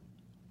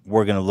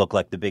 we're going to look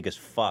like the biggest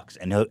fucks,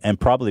 and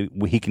probably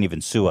he can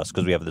even sue us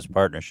because we have this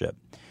partnership.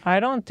 I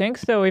don't think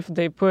so if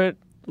they put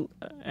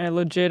a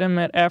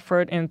legitimate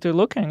effort into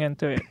looking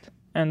into it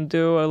and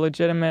do a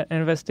legitimate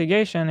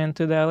investigation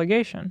into the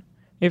allegation.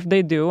 If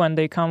they do and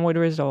they come with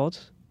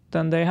results,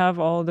 then they have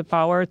all the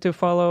power to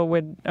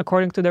follow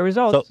according to the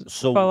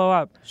results, follow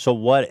up. So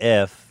what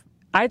if...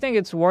 I think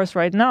it's worse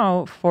right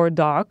now for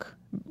Doc,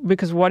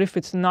 because what if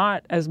it's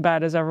not as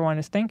bad as everyone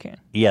is thinking?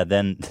 Yeah,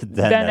 then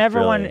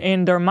everyone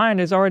in their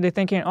mind is already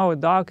thinking, oh,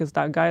 Doc is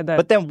that guy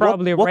that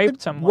probably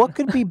raped someone. What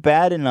could be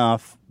bad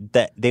enough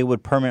that they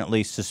would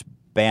permanently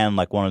ban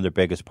like one of their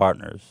biggest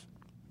partners?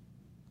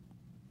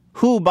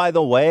 Who, by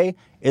the way,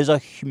 is a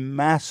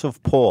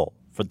massive pull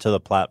to the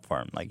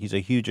platform. Like, he's a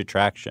huge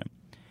attraction.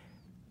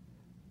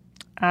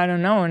 I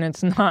don't know, and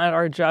it's not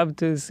our job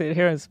to sit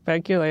here and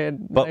speculate.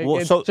 But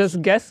it's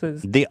just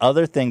guesses. The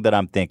other thing that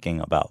I'm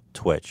thinking about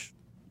Twitch,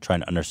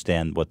 trying to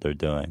understand what they're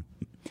doing,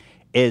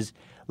 is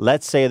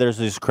let's say there's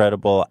these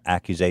credible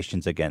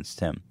accusations against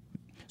him.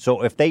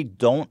 So if they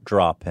don't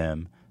drop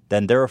him,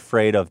 then they're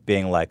afraid of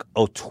being like,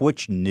 oh,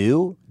 Twitch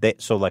knew?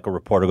 So like a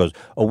reporter goes,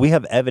 oh, we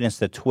have evidence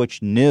that Twitch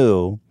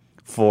knew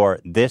for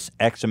this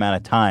X amount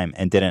of time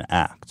and didn't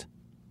act.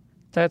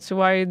 That's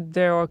why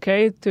they're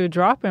okay to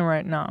drop him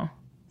right now.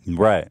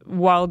 Right.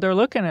 While they're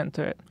looking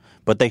into it.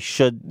 But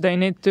they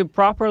need to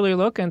properly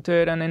look into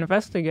it and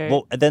investigate.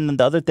 Well, then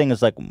the other thing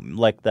is like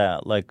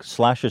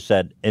Slasher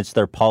said, it's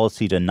their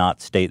policy to not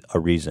state a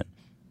reason.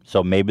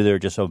 So maybe they're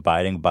just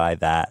abiding by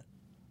that.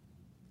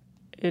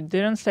 It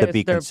didn't say it's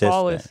their consistent.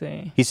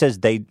 policy. He says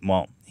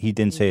he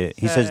didn't say it.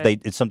 He says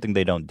it's something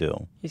they don't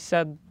do. He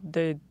said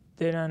they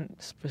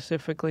didn't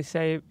specifically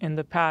say in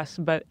the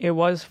past, but it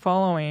was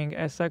following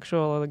a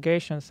sexual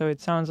allegation. So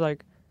it sounds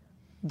like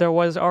there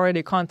was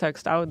already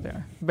context out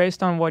there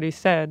based on what he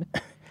said.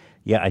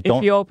 Yeah,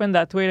 If you open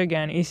that tweet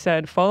again, he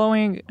said,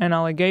 following an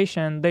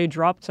allegation, they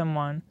dropped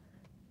someone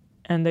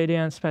and they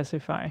didn't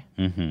specify.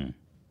 Mm-hmm.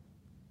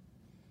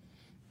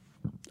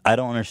 I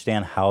don't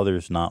understand how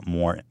there's not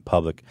more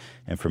public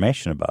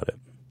information about it.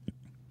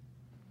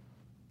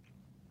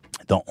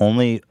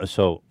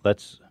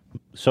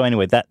 So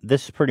anyway,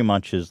 this pretty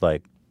much is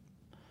like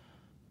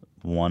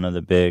one of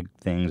the big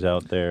things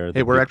out there.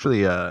 Hey, we're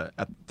actually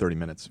at 30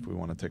 minutes if we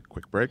want to take a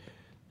quick break.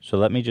 So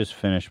let me just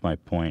finish my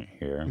point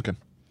here. Okay.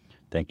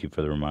 Thank you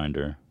for the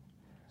reminder.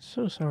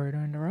 So sorry to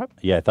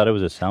interrupt. Yeah, I thought it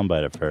was a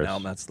soundbite at first. No,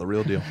 that's the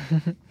real deal.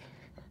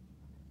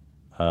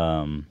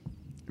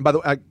 By the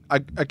way, I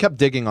kept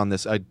digging on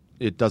this.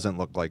 It doesn't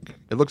look like...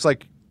 It looks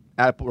like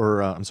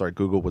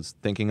Google was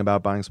thinking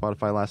about buying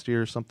Spotify last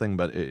year or something,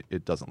 but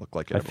it doesn't look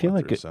like it. I feel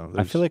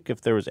like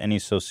if there was any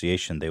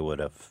association, they would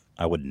have...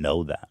 I would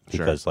know that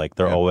because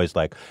they're always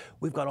like,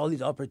 we've got all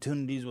these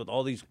opportunities with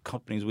all these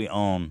companies we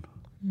own.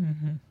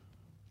 Mm-hmm.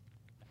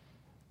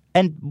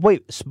 And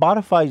wait,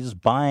 Spotify is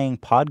buying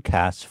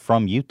podcasts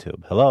from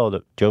YouTube. Hello,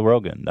 Joe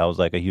Rogan. That was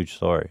like a huge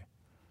story.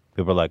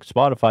 People are like,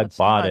 Spotify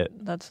bought it.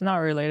 That's not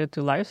related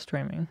to live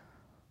streaming.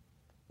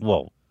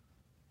 Well,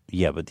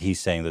 yeah, but he's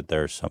saying that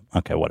there's some...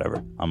 Okay,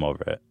 whatever. I'm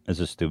over it.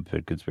 It's a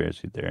stupid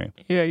conspiracy theory.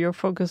 Yeah, you're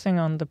focusing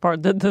on the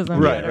part that doesn't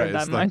matter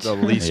that much. It's the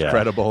least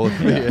credible.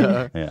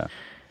 Yeah.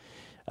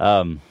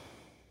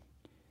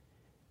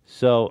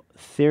 So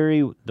theory,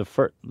 you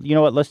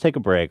know what? Let's take a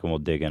break and we'll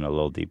dig in a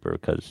little deeper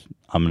because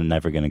I'm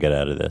never going to get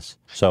out of this.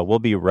 So we'll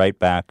be right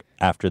back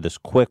after this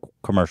quick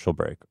commercial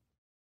break.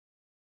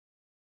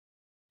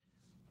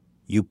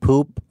 You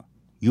poop,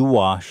 you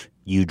wash,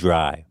 you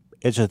dry.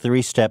 It's a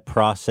 3-step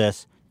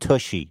process.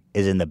 Tushy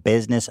is in the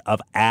business of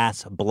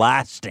ass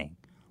blasting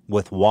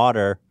with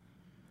water.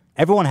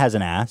 Everyone has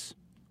an ass.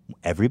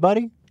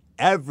 Everybody?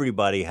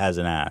 Everybody has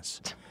an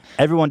ass.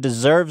 Everyone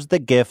deserves the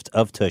gift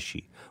of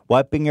Tushy.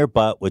 Wiping your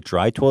butt with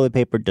dry toilet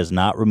paper does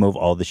not remove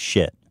all the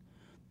shit.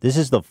 This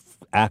is the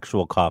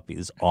actual copy.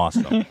 It's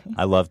awesome.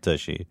 I love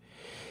Tushy.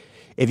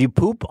 If you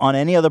poop on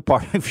any other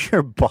part of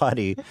your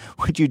body,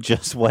 would you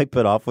just wipe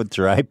it off with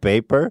dry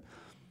paper?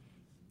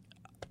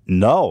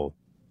 No.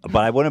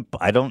 But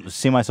I don't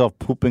see myself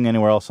pooping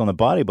anywhere else on the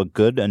body, but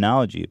good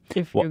analogy.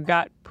 If you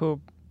got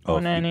poop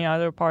on any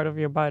other part of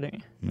your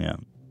body. Yeah.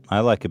 I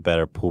like it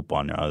better poop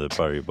on your other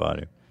part of your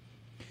body.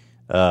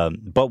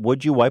 But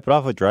would you wipe it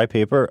off with dry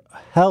paper?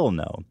 Hell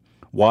no.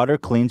 Water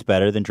cleans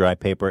better than dry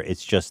paper.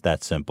 It's just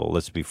that simple.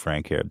 Let's be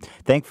frank here.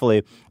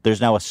 Thankfully, there's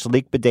now a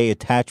sleek bidet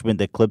attachment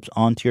that clips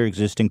onto your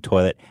existing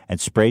toilet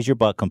and sprays your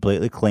butt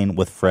completely clean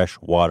with fresh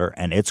water,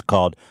 and it's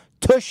called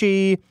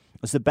Tushy.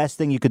 It's the best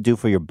thing you could do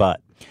for your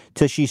butt.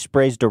 Tushy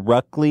sprays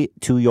directly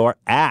to your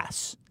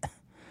ass.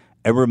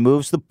 It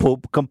removes the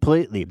poop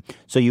completely,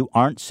 so you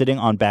aren't sitting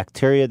on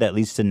bacteria that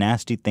leads to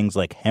nasty things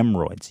like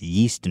hemorrhoids,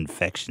 yeast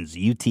infections,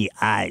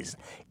 UTIs,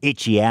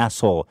 itchy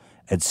asshole,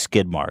 and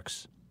skid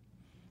marks.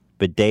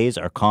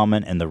 Bidets are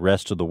common in the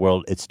rest of the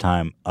world. It's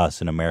time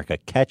us in America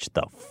catch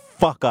the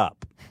fuck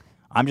up.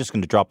 I'm just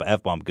going to drop an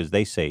F-bomb because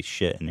they say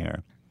shit in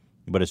here.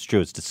 But it's true.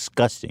 It's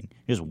disgusting.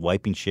 You're just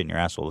wiping shit in your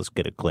asshole. Let's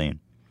get it clean.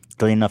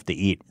 Clean enough to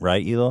eat,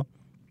 right, Elo?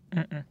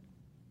 Mm-mm.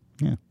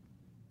 Yeah.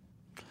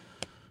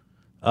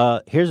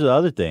 Here's the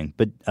other thing.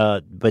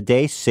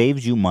 Bidet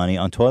saves you money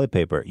on toilet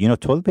paper. You know,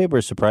 toilet paper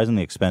is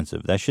surprisingly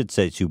expensive. That shit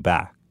sets you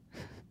back.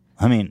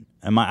 I mean,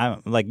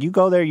 like you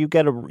go there, you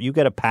get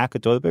a pack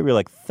of toilet paper, you're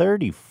like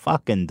 $30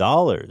 fucking.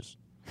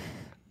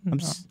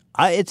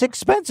 It's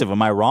expensive.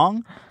 Am I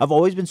wrong? I've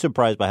always been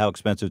surprised by how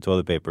expensive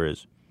toilet paper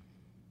is.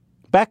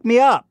 Back me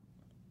up.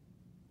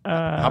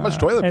 How much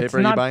toilet paper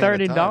are you buying?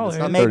 $30. It's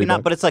not Maybe $30.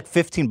 not, but it's like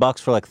 $15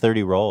 for like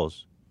 30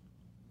 rolls.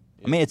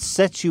 I mean, it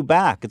sets you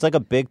back. It's like a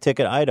big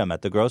ticket item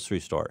at the grocery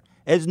store.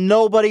 Is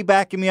nobody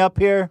backing me up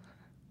here?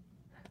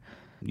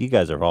 You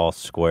guys are all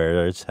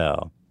square as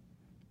hell.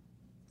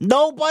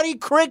 Nobody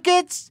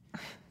crickets?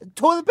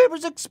 Toilet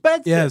paper's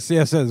expensive. Yes,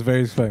 it's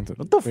very expensive.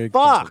 What the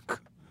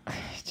fuck?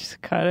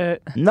 Just cut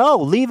it. No,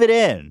 leave it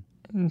in.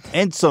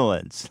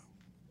 Insolence.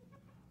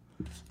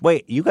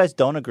 Wait, you guys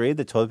don't agree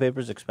that toilet paper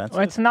is expensive?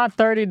 Well, it's not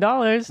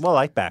 $30. Well,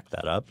 I back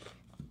that up.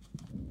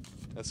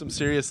 That's some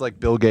serious, like,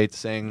 Bill Gates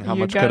saying how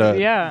You much got could a it,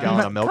 yeah.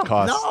 gallon of milk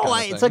cost. No,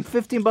 it's like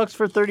 $15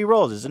 for 30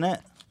 rolls, isn't it?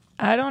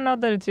 I don't know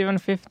that it's even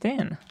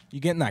 15. You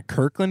getting that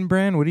Kirkland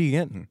brand? What are you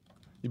getting?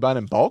 You buying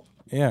in bulk?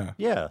 Yeah.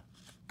 Yeah.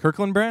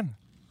 Kirkland brand?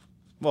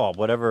 Well,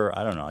 whatever.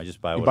 I don't know. I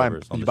just buy You whatever.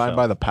 buying, is on you the buying shelf.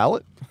 by the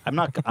pallet? I'm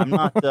not. I'm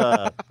not.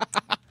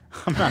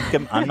 I'm not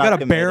You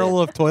got a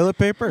barrel of toilet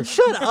paper?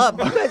 Shut up!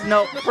 You guys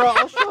know, bro.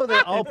 I'll show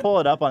that. I'll pull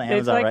it up on Amazon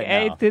It's like right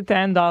 $8 now. to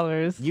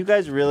 $10. You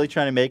guys really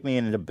trying to make me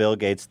into Bill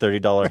Gates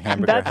 $30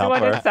 hamburger That's helper?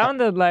 what it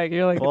sounded like.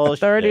 You're like,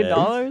 Bullshit.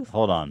 $30?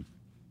 Hold on.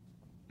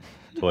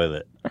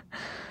 Toilet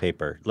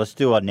paper. Let's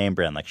do a name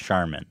brand like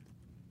Charmin.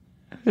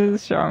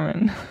 This is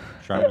Charmin.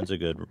 Charmin's a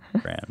good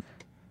brand.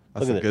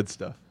 That's Look the at good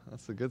stuff.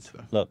 That's the good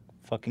stuff. Look,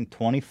 fucking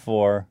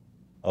 24.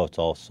 Oh, it's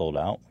all sold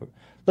out.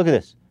 Look at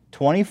this.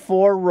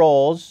 24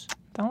 rolls.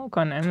 Don't look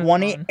on Amazon.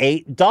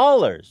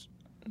 $28.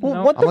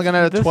 No, I'm looking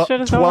at a this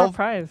shit is 12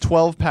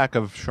 overpriced. pack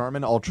of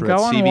Charmin Ultra Go at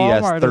on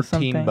CVS, Walmart or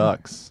something.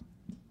 $13.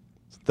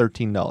 It's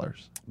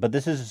 $13. But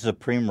this is a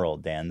Supreme roll,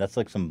 Dan. That's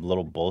like some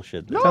little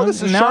bullshit. No,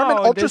 this is No, Charmin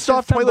Ultra this is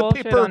Soft some Toilet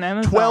bullshit Paper, on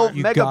Amazon. 12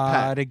 You mega pack.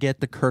 gotta get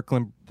the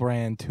Kirkland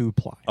brand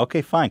 2-ply.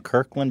 Okay, fine.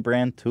 Kirkland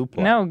brand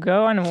 2-ply. No,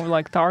 go on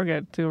like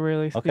Target to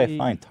really see. Okay,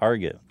 fine.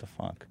 Target. What the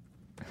fuck?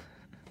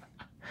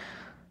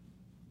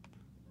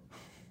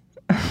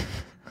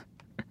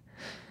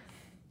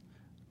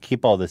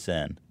 Keep all this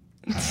in.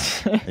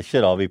 It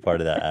should all be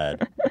part of that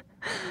ad.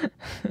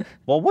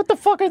 Well, what the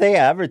fuck are they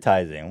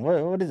advertising?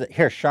 What is it?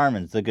 Here,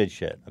 Charmin's the good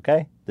shit,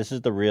 okay? This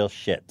is the real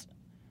shit.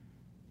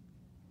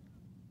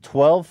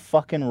 12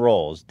 fucking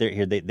rolls. They're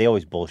here. They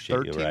always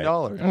bullshit you, right?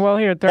 $13. Well,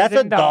 here, $13. That's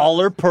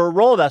 $1 per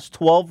roll. That's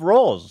 12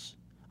 rolls.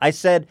 I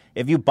said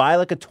if you buy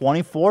like a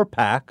 24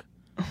 pack,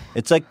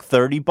 it's like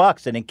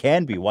 $30, and it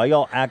can be. Why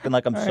y'all acting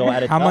like I'm so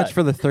out of How touch? much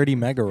for the 30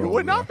 mega roll? It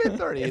would not be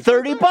 30.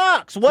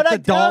 $30. What I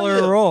It's a tell $1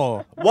 you? a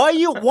roll. I'm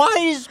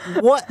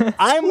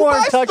Who more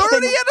in buys touch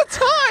 30 than at a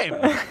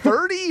time?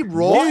 30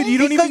 rolls? Dude, you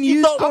don't Because even you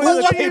use don't- toilet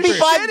Well, what paper. do you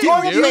buy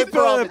toilet Dude, paper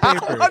all the toilet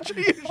time? How much are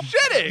you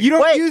shitting? You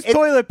don't Wait, use it-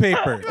 toilet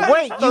paper.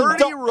 Wait, you 30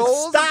 don't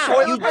rolls stop. of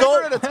toilet You paper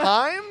don't at a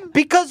time?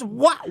 because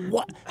what?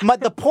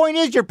 The point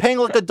is, you're paying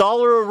like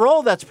 $1 a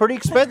roll. That's pretty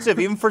expensive,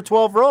 even for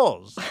 12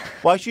 rolls.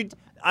 Why should?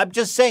 I'm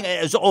just saying.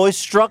 It's always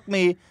struck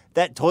me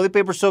that toilet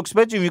paper's so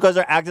expensive. You guys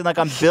are acting like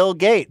I'm Bill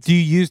Gates. Do you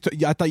use?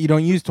 I thought you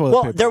don't use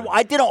toilet paper.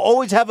 I didn't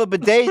always have a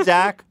bidet,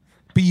 Zach.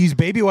 But you use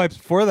baby wipes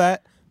before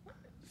that.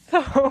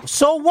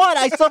 So what?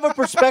 I still have a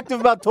perspective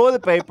about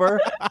toilet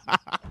paper.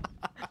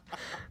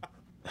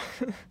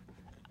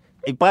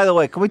 Hey, by the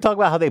way, can we talk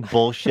about how they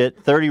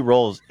bullshit? 30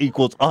 rolls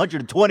equals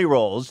 120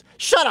 rolls.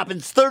 Shut up,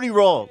 it's 30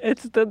 rolls.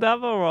 It's the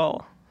double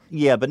roll.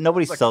 Yeah, but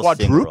nobody It's like sells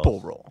quadruple single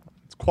rolls. roll.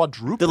 It's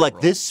quadruple They're like,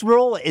 roll. this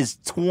roll is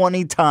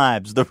 20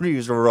 times the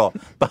usual roll.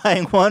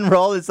 Buying one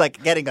roll is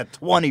like getting a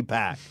 20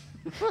 pack.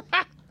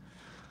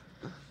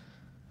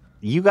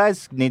 You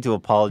guys need to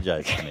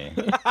apologize to me.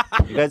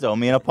 You guys owe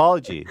me an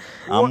apology.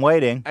 I'm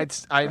waiting.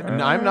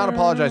 I'm not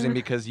apologizing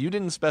because you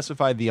didn't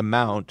specify the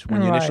amount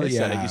when you initially Right.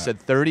 said it. Yeah. You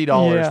said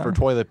 $30 Yeah. for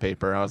toilet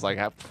paper. I was like,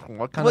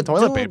 what kind But of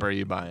toilet dude- paper are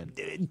you buying?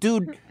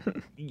 Dude,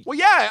 Well,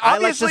 yeah, I like to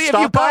obviously, if you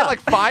stock buy up. like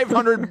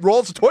 500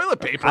 rolls of toilet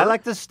paper, I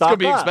like to stock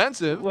it's gonna be up.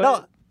 expensive.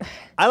 no,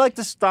 I like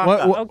to stock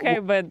up. Okay,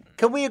 but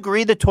can we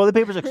agree that toilet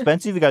paper is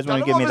expensive? You guys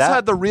want to give me None of us that?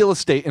 had the real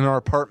estate in our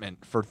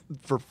apartment for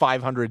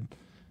 500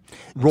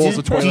 rolls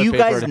of toilet do you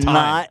paper guys at a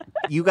time.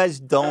 You guys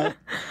don't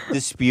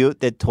dispute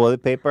that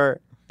toilet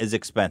paper is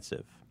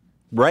expensive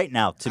right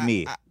now to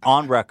me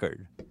on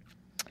record?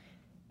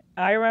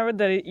 I remember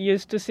that it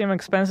used to seem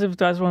expensive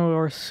to us when we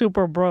were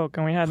super broke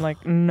and we had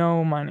like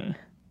no money.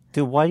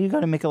 Dude, why do you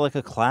got to make it like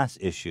a class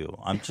issue?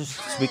 I'm just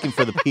speaking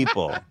for the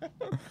people.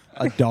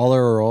 $1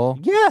 a roll?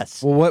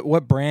 Yes. Well,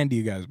 what brand do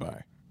you guys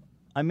buy?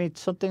 I mean,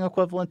 something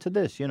equivalent to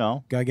this, you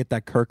know. Gotta get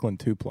that Kirkland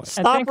 2-ply.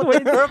 Stop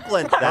with the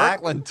Kirkland, Zach.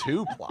 Kirkland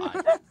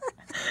 2-ply.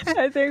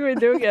 I think we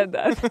do get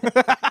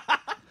that.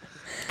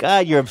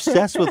 God, you're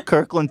obsessed with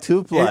Kirkland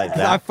 2-ply, Zach.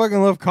 I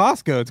fucking love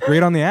Costco. It's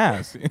great on the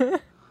ass.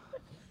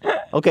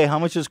 Okay, how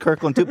much is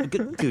Kirkland 2?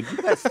 Dude, you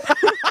guys...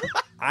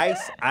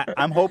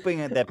 I'm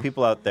hoping that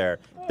people out there...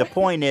 The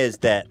point is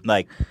that,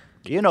 like,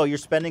 you know, you're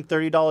spending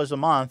 $30 a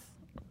month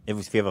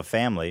if you have a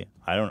family.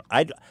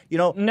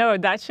 No,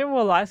 that shit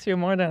will last you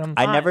more than a month.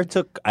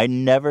 I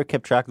never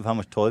kept track of how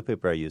much toilet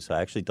paper I use, so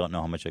I actually don't know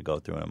how much I go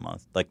through in a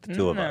month. Like the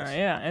two of us.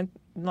 Yeah, it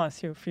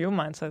lasts you a few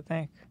months, I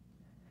think.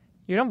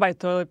 You don't buy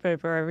toilet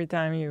paper every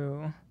time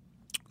you...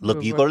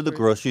 Look, you go to the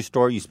grocery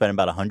store, you spend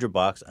about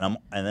 $100, and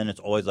then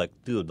it's always like,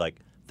 dude, like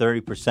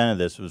 30% of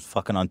this was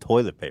fucking on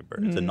toilet paper.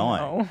 It's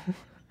annoying.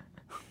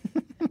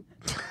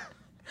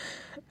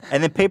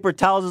 And then paper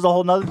towels is a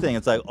whole nother thing.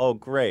 It's like, oh,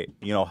 great.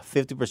 You know,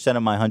 50%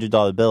 of my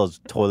 $100 bill is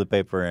toilet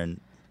paper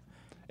and...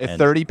 A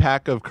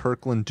 30-pack of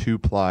Kirkland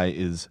 2-ply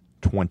is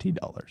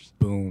 $20.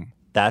 Boom.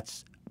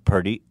 That's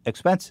pretty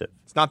expensive.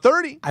 It's not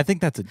 30. I think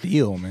that's a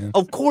deal, man.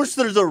 Of course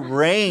there's a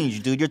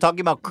range, dude. You're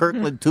talking about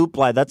Kirkland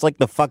 2-ply. That's like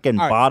the fucking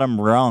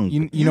bottom rung.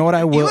 You know what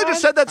I will... Eli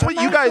just said that's what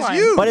you guys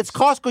use. But it's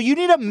Costco. You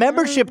need a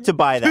membership to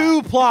buy that.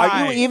 2-ply.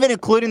 Are you even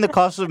including the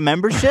cost of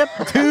membership?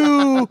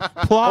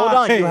 2-ply. Hold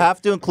on. You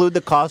have to include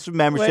the cost of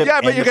membership.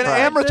 Yeah, but you're going to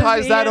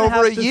amortize that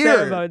over a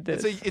year.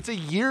 It's It's a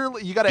year.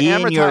 You got to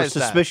Ian, amortize you're that.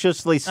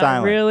 suspiciously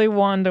silent. I really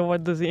wonder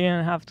what does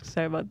Ian have to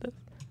say about this.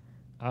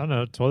 I don't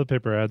know. Toilet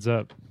paper adds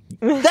up.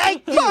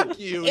 Thank you. Fuck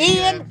you,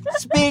 Ian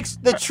speaks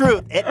the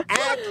truth. It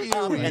adds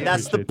up, and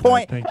that's the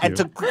point. Thank And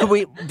you. can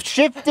we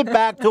shift it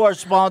back to our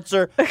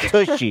sponsor,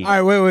 Tushy.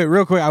 All right, wait,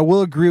 real quick. I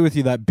will agree with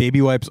you that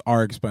baby wipes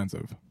are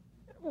expensive.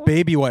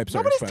 Baby wipes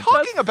Nobody's are expensive.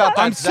 talking about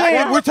that. I'm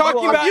saying we're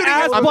talking about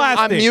ass I'm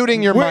plastic.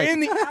 muting your We're mic. in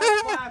the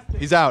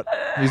He's out.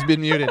 He's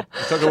been muted.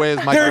 He took away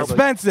his mic. They're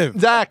expensive.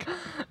 Zach.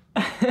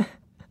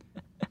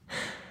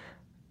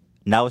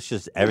 Now it's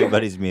just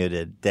everybody's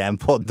muted. Dan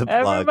pulled the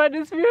plug.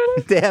 Everybody's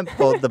muted? Dan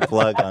pulled the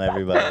plug on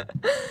everybody.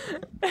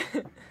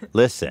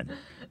 Listen,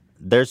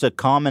 there's a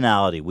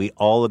commonality. We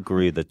all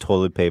agree that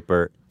toilet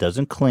paper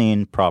doesn't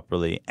clean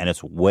properly and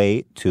it's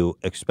way too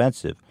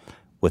expensive.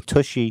 With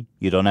Tushy,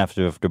 you don't have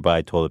to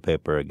buy toilet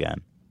paper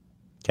again.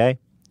 Okay?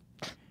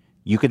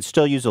 You can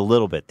still use a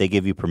little bit. They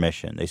give you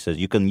permission. They says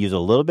you can use a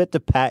little bit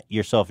to pat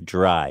yourself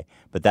dry,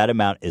 but that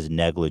amount is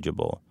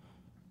negligible.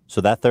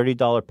 So that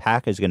 $30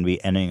 pack is going to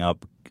be ending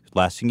up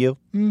lasting you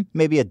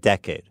maybe a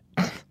decade.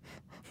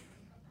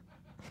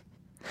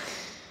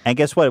 And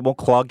guess what? It won't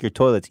clog your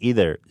toilets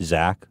either,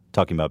 Zach.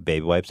 Talking about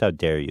baby wipes. How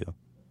dare you?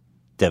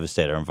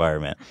 Devastate our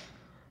environment.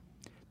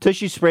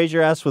 Tushy sprays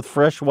your ass with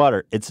fresh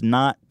water. It's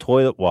not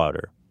toilet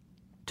water.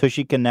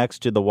 Tushy connects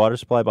to the water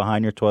supply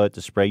behind your toilet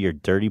to spray your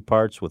dirty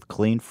parts with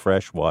clean,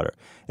 fresh water.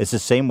 It's the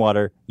same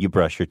water you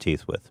brush your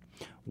teeth with.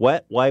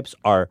 Wet wipes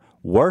are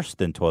worse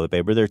than toilet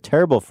paper. They're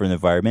terrible for the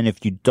environment.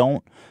 If you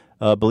don't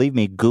believe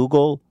me,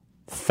 Google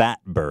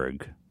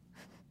Fatberg.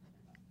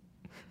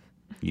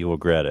 You will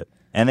regret it.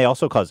 And they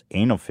also cause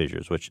anal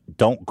fissures, which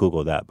don't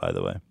Google that, by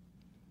the way.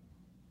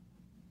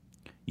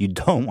 You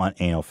don't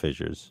want anal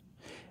fissures.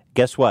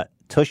 Guess what?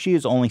 Tushy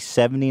is only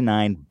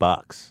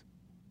 $79.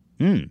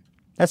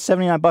 That's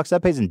 $79.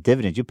 That pays in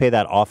dividends. You pay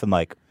that off in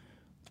like,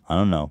 I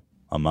don't know,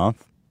 a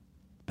month,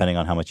 depending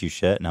on how much you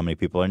shit and how many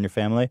people are in your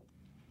family.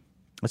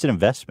 It's an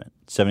investment.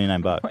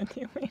 $79. What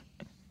do you mean?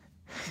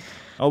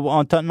 Oh, well,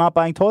 on not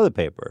buying toilet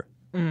paper.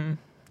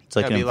 It's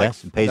like an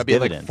investment. It pays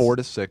dividends. Like 4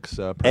 to 6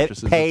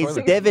 purchases. It pays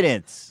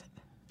dividends.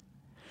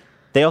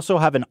 They also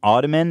have an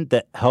ottoman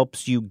that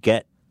helps you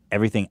get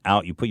everything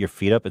out. You put your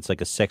feet up. It's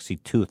like a sexy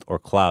tooth or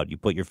cloud. You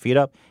put your feet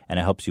up, and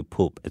it helps you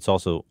poop. It's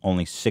also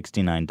only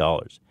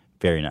 $69.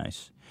 Very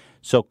nice.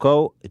 So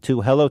go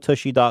to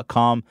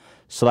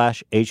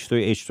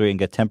hellotushy.com/H3H3 and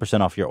get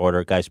 10% off your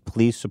order. Guys,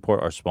 please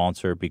support our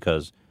sponsor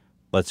because,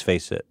 let's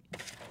face it,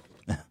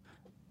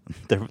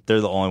 they're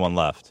the only one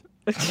left.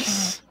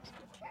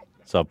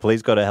 So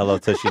please go to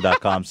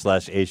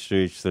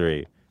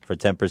hellotushy.com/H3H3 for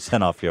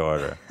 10% off your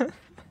order.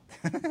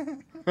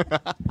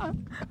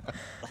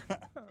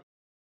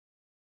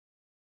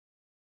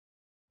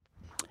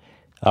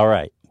 All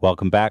right,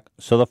 welcome back.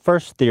 So the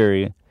first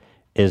theory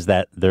is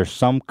that there's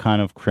some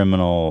kind of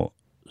criminal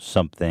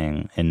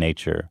something in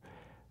nature,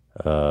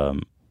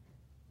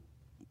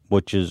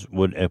 which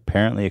would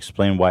apparently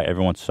explain why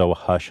everyone's so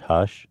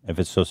hush-hush if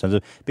it's so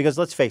sensitive. Because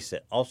let's face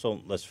it,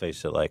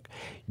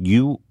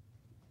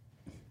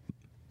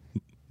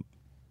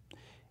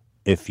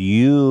 if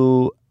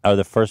you are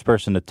the first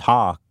person to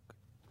talk,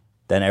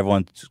 then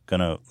everyone's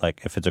gonna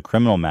like if it's a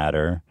criminal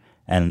matter,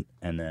 and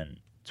then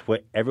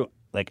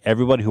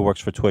everybody who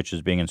works for Twitch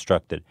is being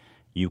instructed,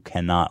 you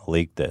cannot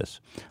leak this.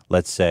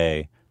 Let's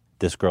say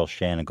this girl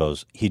Shannon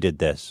goes, he did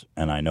this,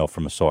 and I know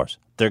from a source.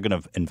 They're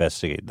gonna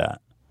investigate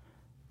that.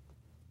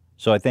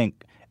 So I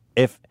think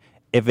if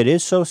it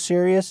is so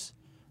serious,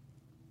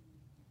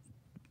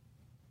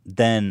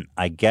 then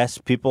I guess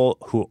people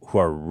who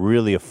are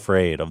really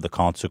afraid of the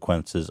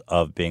consequences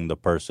of being the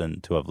person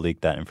to have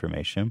leaked that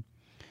information.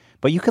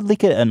 But you could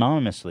leak it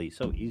anonymously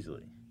so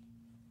easily.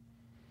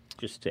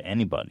 Just to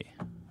anybody.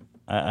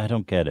 I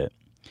don't get it.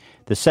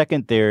 The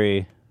second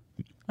theory...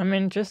 I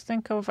mean, just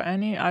think of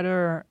any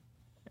other...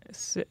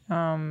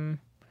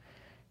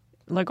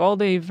 like all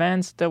the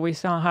events that we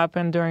saw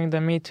happen during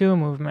the Me Too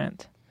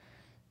movement.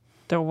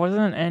 There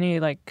wasn't any,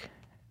 like...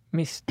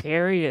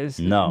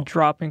 mysterious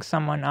dropping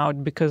someone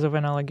out because of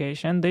an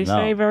allegation. They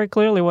say very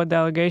clearly what the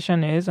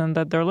allegation is and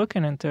that they're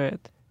looking into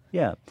it.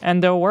 Yeah.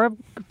 And there were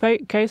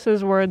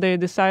cases where they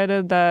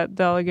decided that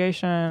the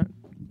allegation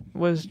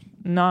was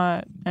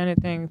not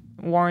anything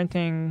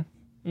warranting,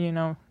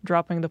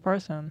 dropping the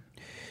person.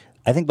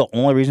 I think the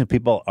only reason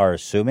people are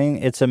assuming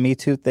it's a Me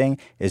Too thing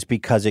is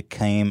because it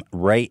came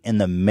right in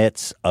the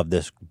midst of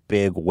this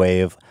big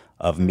wave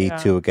of Me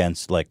Too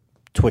against, like,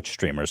 Twitch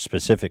streamers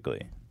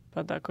specifically.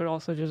 But that could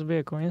also just be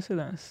a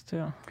coincidence,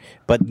 too.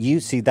 But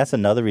you see, that's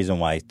another reason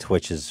why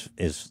Twitch is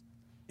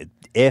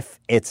if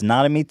it's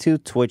not a Me Too,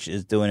 Twitch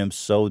is doing him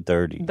so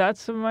dirty.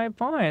 That's my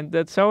point.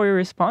 That's so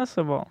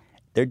irresponsible.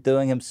 They're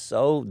doing him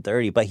so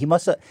dirty. But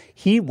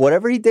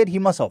whatever he did, he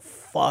must have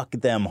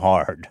fucked them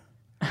hard.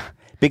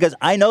 Because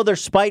I know they're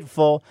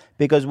spiteful.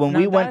 Because when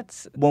we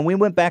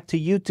went back to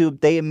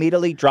YouTube, they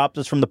immediately dropped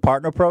us from the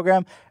partner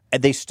program.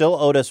 And they still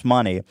owed us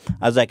money.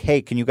 I was like,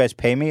 hey, can you guys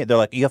pay me? They're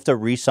like, you have to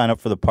re-sign up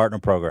for the partner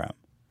program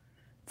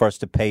for us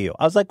to pay you.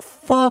 I was like,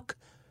 fuck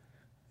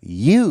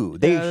you.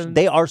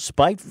 They are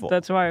spiteful.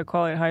 That's why I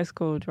call it high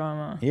school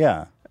drama.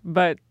 Yeah.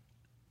 But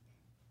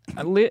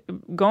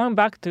going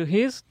back to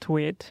his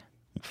tweet,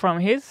 from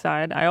his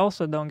side, I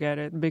also don't get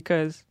it.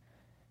 Because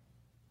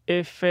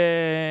if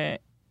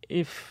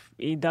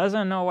he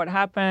doesn't know what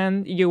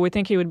happened, you would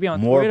think he would be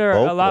on Twitter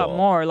a lot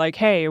more. Like,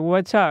 hey,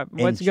 what's up?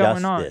 What's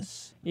going on?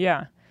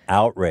 Yeah.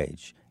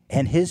 Outrage.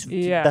 And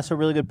that's a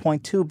really good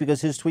point, too,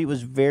 because his tweet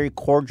was very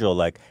cordial.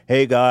 Like,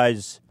 hey,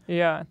 guys.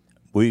 Yeah.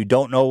 We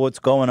don't know what's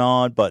going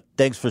on, but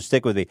thanks for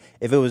sticking with me.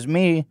 If it was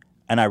me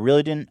and I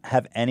really didn't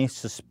have any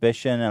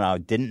suspicion and I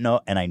didn't know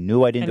and I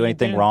knew I didn't do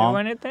anything wrong,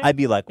 I'd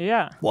be like,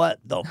 what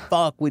the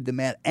fuck? We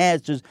demand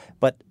answers.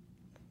 But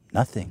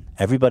nothing.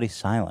 Everybody's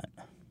silent.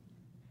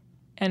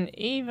 And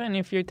even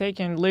if you're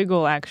taking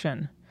legal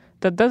action,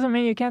 that doesn't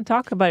mean you can't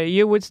talk about it.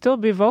 You would still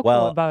be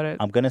vocal about it.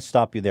 I'm going to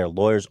stop you there.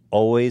 Lawyers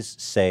always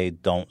say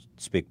don't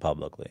speak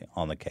publicly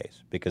on the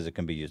case because it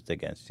can be used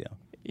against you.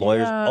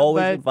 Lawyers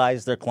always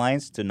advise their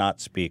clients to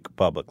not speak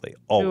publicly.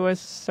 Always. To a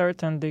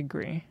certain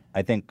degree.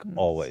 I think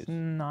always.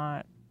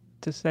 Not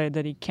to say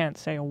that he can't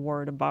say a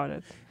word about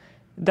it.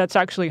 That's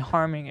actually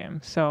harming him.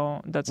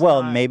 So that's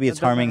maybe it's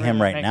harming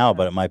him right now,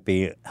 but it might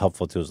be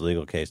helpful to his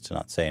legal case to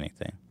not say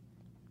anything.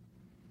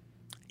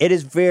 It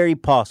is very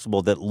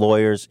possible that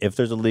lawyers, if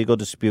there's a legal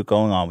dispute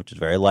going on, which is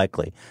very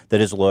likely,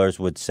 that his lawyers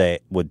would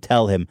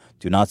tell him,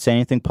 do not say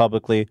anything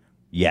publicly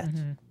yet.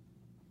 Mm-hmm.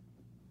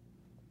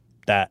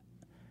 That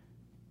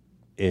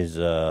is,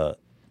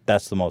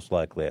 that's the most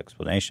likely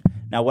explanation.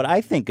 Now, what I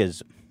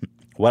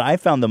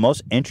found the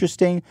most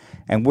interesting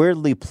and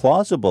weirdly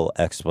plausible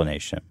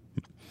explanation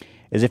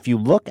is if you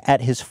look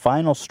at his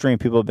final stream,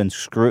 people have been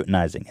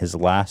scrutinizing his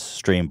last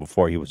stream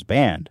before he was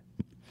banned.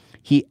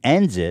 He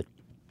ends it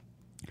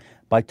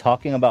by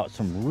talking about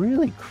some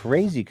really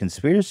crazy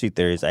conspiracy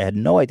theories I had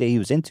no idea he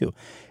was into.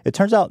 It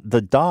turns out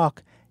the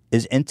doc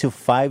is into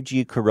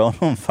 5G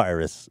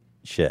coronavirus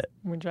shit.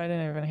 Which I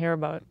didn't even hear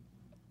about.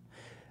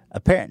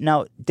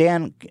 Now,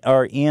 Dan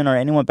or Ian or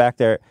anyone back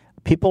there,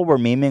 people were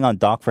memeing on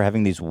Doc for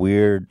having these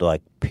weird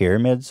like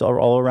pyramids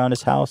all around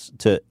his house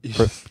to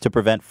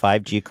prevent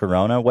 5G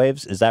corona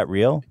waves. Is that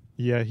real?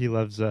 Yeah, he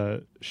loves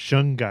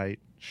shungite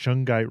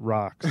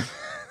rocks.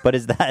 But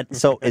is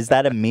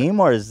that a meme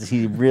or is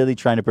he really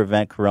trying to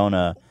prevent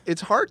corona?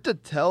 It's hard to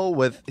tell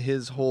with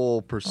his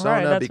whole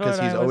persona because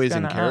he's always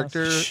in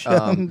character.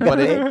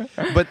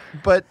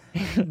 But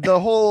the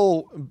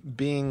whole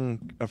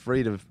being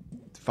afraid of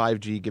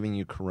 5G giving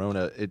you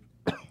corona, it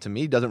to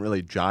me doesn't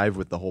really jive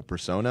with the whole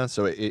persona.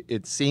 So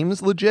it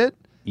seems legit.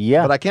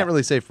 Yeah. But I can't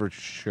really say for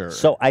sure.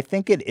 So I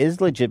think it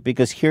is legit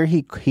because here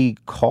he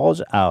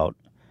calls out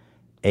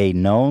a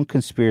known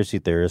conspiracy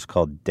theorist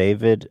called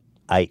David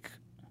Icke.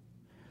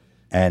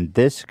 And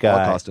this guy...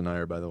 Holocaust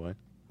denier, by the way.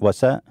 What's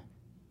that?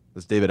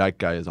 This David Icke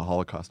guy is a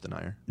Holocaust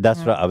denier.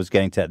 That's what I was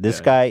getting to.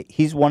 This guy,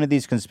 he's one of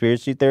these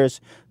conspiracy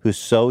theorists who's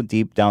so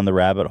deep down the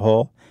rabbit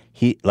hole.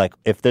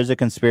 If there's a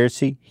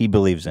conspiracy, he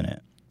believes in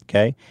it.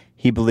 Okay?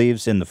 He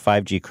believes in the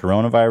 5G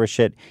coronavirus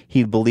shit.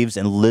 He believes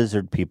in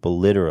lizard people,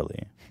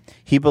 literally.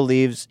 He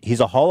believes he's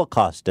a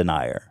Holocaust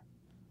denier.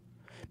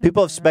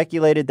 People have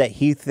speculated that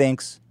he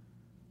thinks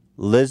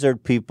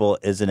lizard people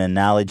is an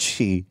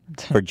analogy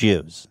for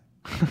Jews.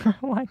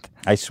 What?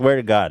 I swear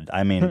to God.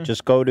 I mean,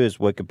 just go to his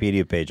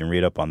Wikipedia page and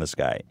read up on this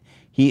guy.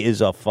 He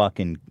is a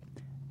fucking.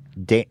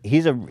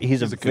 He's a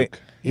kook.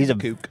 He's a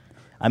kook.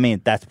 I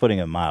mean, that's putting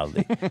it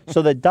mildly.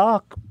 So the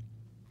doc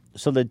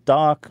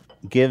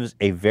gives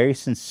a very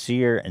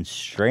sincere and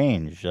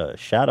strange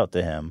shout out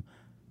to him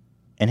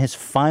in his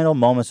final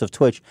moments of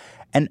Twitch.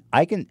 And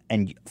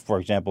for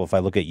example, if I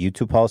look at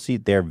YouTube policy,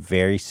 they're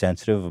very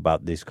sensitive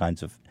about these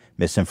kinds of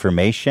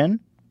misinformation.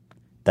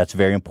 That's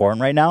very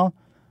important right now.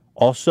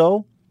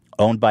 Also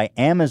owned by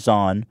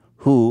Amazon,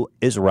 who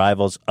is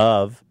rivals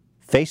of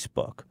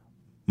Facebook.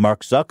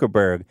 Mark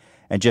Zuckerberg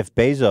and Jeff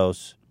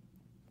Bezos.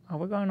 Are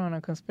we going on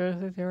a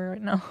conspiracy theory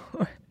right now?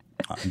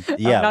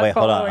 Yeah, I'm not wait,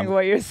 hold on. following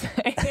what you're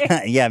saying.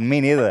 Yeah,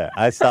 me neither.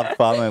 I stopped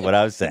following what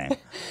I was saying.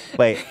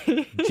 Wait,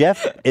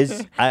 Jeff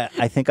is.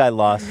 I think I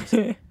lost.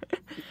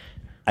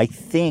 I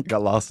think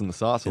got lost in the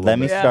sauce. Let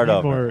me start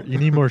over. You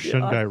need more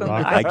Shungai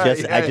rock.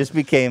 I just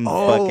became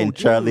fucking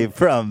Charlie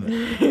from.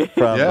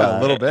 Yeah,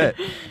 a little bit.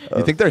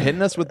 You think they're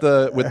hitting us with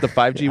the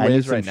 5G I need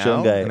waves some right now?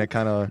 Shungai. And it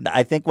kind of.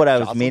 I think what I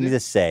was meaning to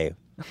say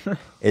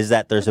is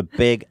that there's a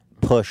big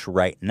push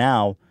right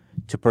now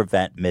to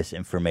prevent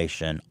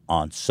misinformation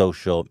on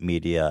social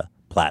media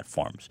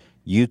platforms.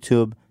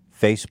 YouTube,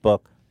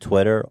 Facebook,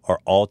 Twitter are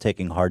all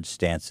taking hard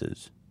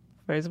stances.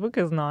 Facebook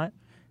is not.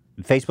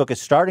 Facebook is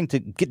starting to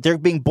they're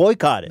being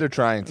boycotted. They're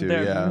trying to,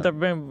 They're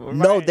being,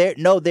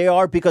 No, they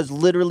are, because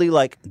literally,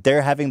 like,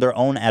 they're having their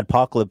own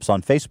adpocalypse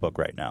on Facebook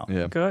right now.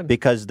 Yeah. Good.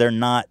 Because they're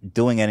not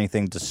doing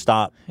anything to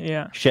stop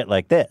Yeah. shit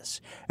like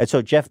this. And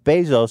so Jeff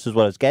Bezos is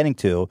what I was getting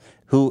to,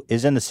 who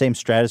is in the same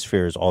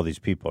stratosphere as all these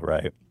people,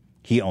 right?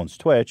 He owns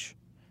Twitch.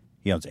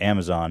 He owns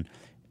Amazon.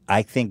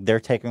 I think they're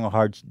taking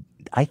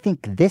I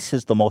think this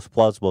is the most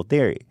plausible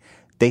theory.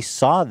 They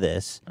saw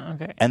this,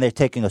 and they're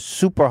taking a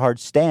super hard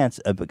stance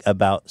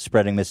about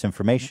spreading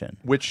misinformation.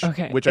 Which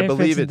I if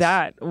believe it's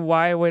that,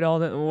 why with all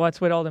the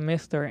what's with all the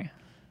mystery?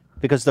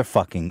 Because they're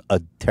fucking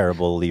a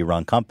terribly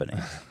run company.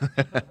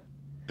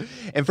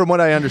 And from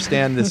what I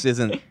understand, this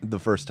isn't the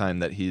first time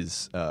that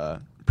he's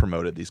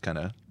promoted these kind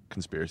of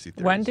conspiracy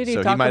theories. When did he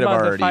So talk might have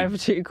about already, the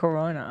 5G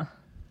corona?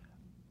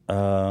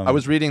 I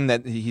was reading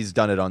that he's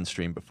done it on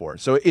stream before.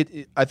 So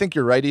I think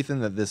you're right, Ethan,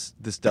 that this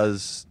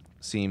does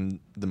seem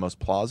the most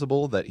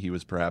plausible, that he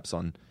was perhaps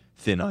on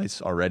thin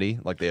ice already,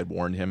 like they had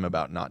warned him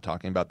about not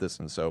talking about this,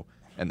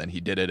 and then he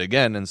did it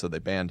again, and so they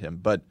banned him.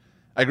 But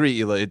I agree,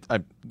 Eli,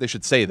 they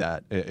should say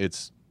that.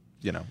 It's,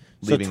 So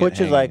leaving Twitch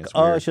is like,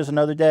 it's just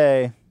another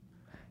day.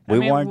 We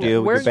warned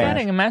you. We're you're banned.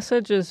 getting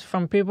messages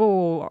from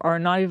people who are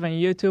not even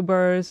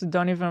YouTubers,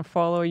 don't even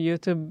follow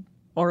YouTube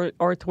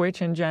or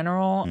Twitch in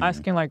general,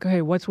 asking like,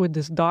 hey, what's with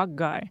this dog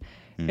guy?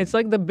 It's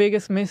like the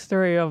biggest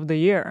mystery of the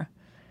year.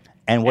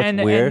 And what's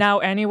weird? And now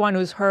anyone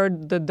who's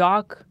heard the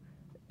doc,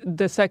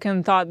 the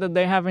second thought that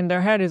they have in their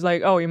head is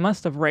like, oh, he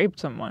must have raped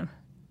someone.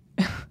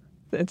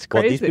 It's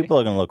crazy. Well, these people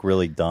are going to look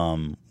really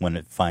dumb when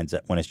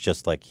it's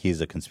just like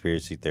he's a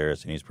conspiracy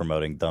theorist and he's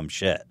promoting dumb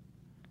shit.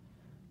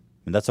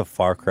 I mean, that's a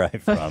far cry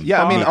from.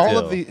 Yeah, I mean, all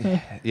of Me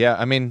the. Yeah,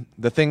 I mean,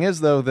 the thing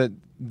is though that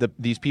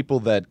these people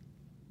that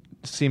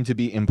seem to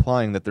be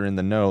implying that they're in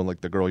the know,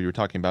 like the girl you were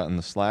talking about and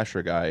the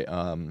slasher guy.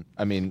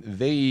 I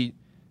mean,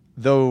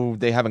 though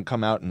they haven't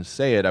come out and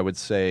say it, I would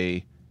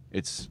say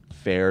it's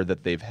fair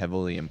that they've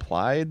heavily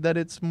implied that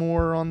it's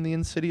more on the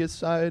insidious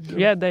side.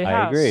 Yeah, they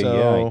have. I agree. So,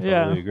 I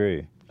totally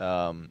agree.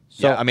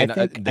 Yeah, I mean,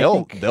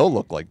 they'll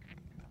look like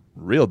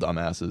real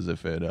dumbasses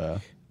if it.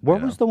 Where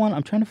was the one?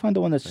 I'm trying to find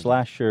the one that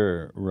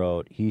Slasher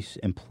wrote. He's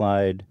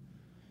implied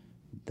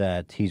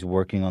that he's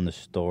working on the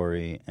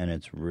story and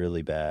it's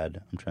really bad.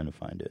 I'm trying to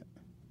find it.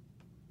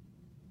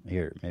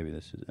 Here, maybe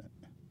this is it.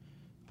 I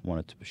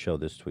wanted to show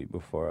this tweet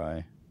before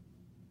I.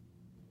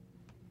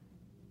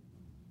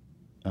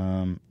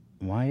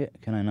 Why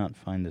can I not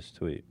find this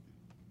tweet?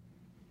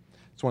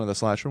 It's one of the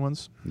slasher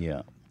ones.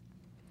 Yeah.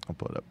 I'll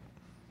pull it up.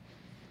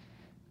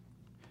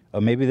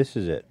 Oh, maybe this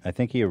is it. I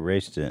think he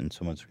erased it and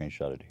someone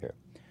screenshotted it here.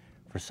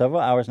 For several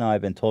hours now,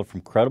 I've been told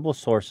from credible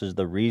sources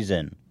the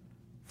reason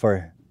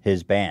for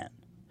his ban.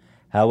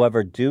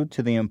 However, due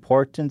to the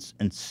importance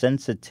and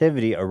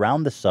sensitivity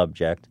around the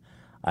subject,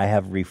 I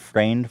have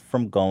refrained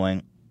from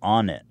going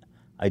on it.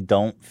 I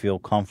don't feel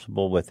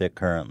comfortable with it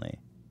currently.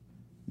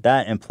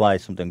 That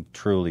implies something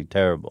truly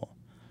terrible.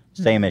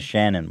 Same as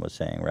Shannon was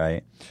saying,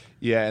 right?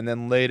 Yeah, and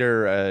then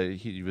later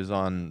he was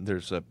on,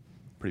 there's a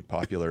pretty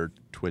popular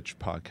Twitch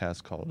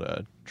podcast called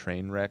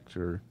Trainwrecked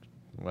or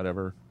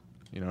whatever.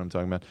 You know what I'm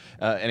talking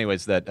about?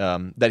 Anyways,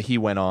 that he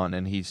went on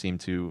and he seemed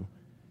to,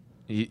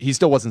 he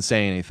still wasn't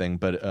saying anything,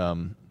 but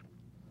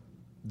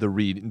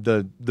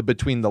the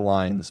between the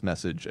lines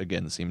message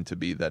again seemed to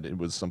be that it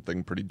was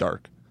something pretty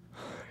dark.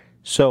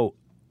 So,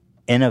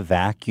 in a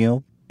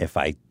vacuum, if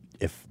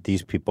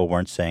these people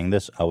weren't saying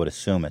this, I would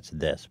assume it's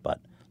this. But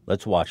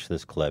let's watch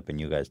this clip and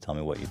you guys tell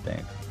me what you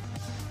think.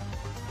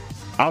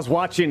 I was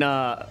watching.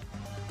 I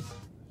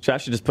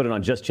should just put it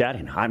on Just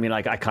Chatting. I mean,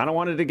 like I kind of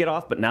wanted to get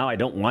off, but now I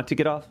don't want to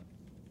get off.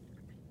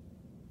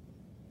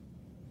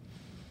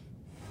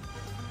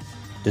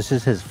 This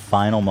is his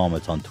final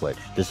moments on Twitch.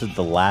 This is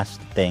the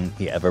last thing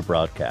he ever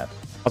broadcast.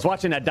 I was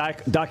watching that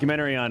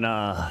documentary on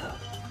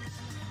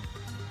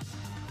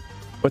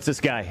what's this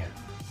guy?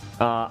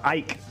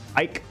 Ike,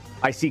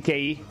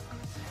 I-C-K-E.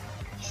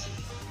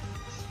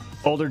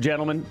 Older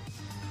gentleman.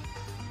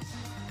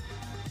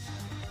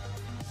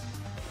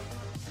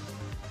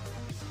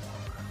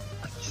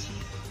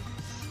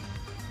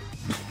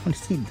 What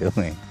is he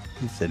doing?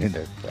 He's sitting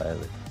there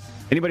quietly.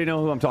 Anybody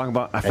know who I'm talking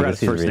about? I forgot guess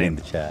his first he's reading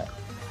name. the chat.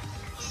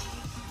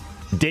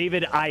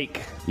 David Icke.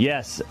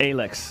 Yes,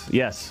 Alex.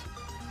 Yes.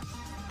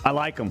 I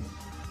like him.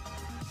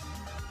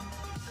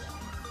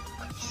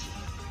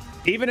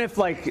 Even if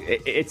like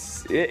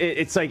it's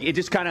like it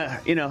just kind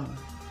of, you know,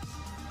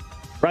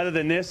 rather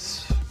than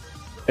this,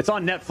 it's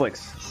on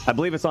Netflix. I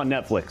believe it's on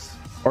Netflix.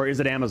 Or is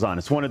it Amazon?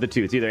 It's one of the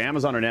two. It's either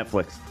Amazon or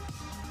Netflix.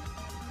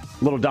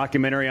 Little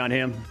documentary on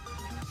him.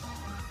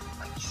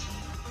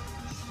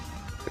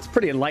 It's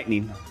pretty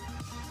enlightening.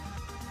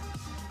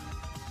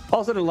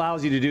 All it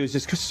allows you to do is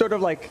just sort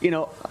of like, you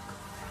know,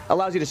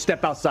 allows you to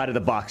step outside of the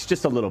box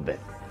just a little bit.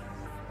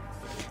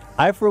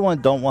 I, for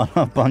one, don't want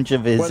a bunch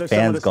of his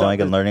fans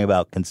going and learning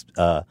about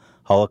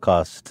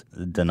Holocaust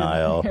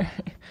denial.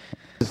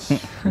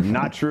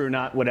 Not true,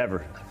 not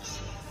whatever.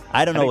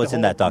 I don't know what's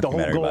in that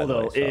documentary, the whole by goal,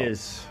 the way. though,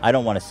 is... I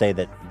don't want to say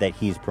that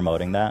he's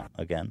promoting that.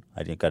 Again,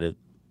 I think got to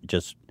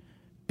just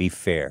be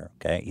fair,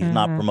 okay? He's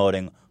not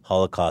promoting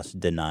Holocaust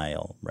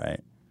denial, right?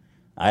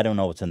 I don't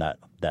know what's in that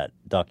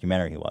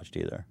documentary he watched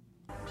either.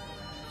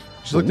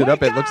 Just looked it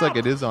up. It looks like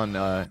it is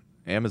on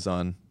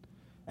Amazon.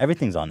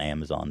 Everything's on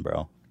Amazon,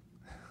 bro.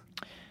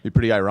 It'd be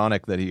pretty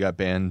ironic that he got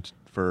banned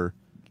for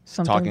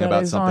Something talking that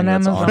about is something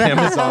on that's on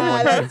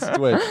Amazon when it's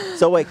Twitch.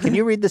 So wait, can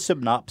you read the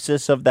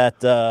synopsis of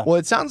that? Well,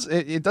 it sounds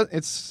it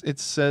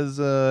says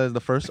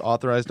the first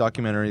authorized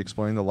documentary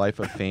exploring the life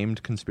of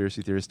famed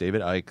conspiracy theorist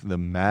David Icke, the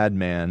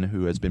madman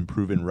who has been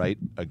proven right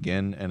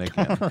again and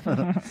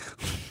again.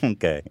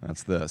 Okay,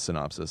 that's the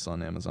synopsis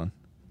on Amazon.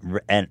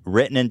 And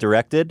written and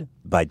directed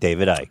by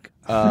David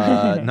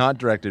Icke. Not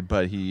directed,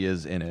 but he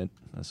is in it.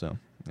 So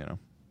you know,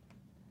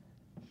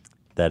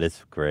 that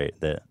is great.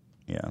 That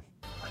yeah.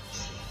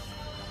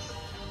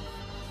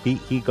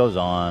 He goes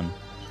on.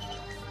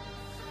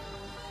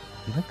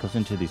 He like goes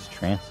into these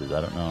trances.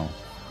 I don't know.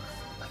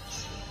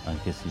 I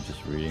guess he's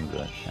just reading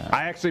the chat.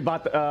 I actually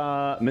bought the,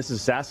 Mrs.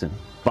 Assassin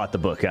bought the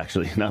book,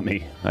 actually, not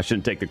me. I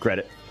shouldn't take the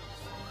credit.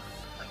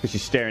 Because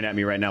she's staring at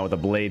me right now with a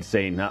blade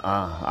saying,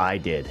 I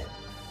did.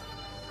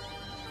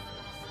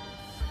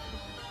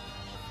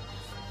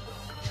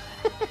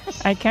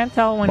 I can't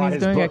tell when Bought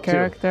he's his doing a book, too.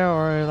 character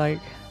or like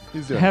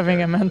He's doing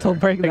having a mental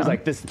breakdown. Things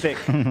like this thick.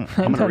 I I'm going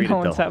to don't read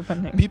know it, what's though.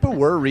 happening. People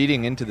were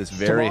reading into this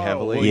very Tomorrow,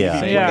 heavily, Yeah.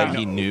 saying Yeah. that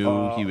he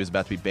knew he was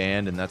about to be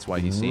banned, and that's why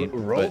he's seen.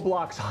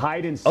 Roblox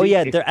hide and seek. Oh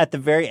yeah, they're at the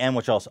very end,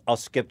 which I'll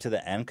skip to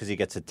the end because he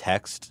gets a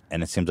text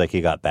and it seems like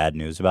he got bad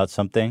news about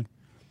something.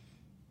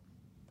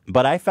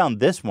 But I found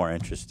this more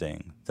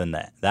interesting than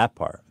that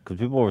part because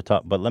people were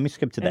talking. But let me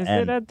skip to the Is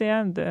end. it at the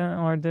end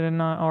or did it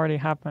not already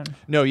happen?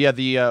 No, yeah,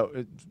 the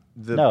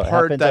no, it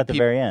part happens that at the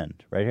very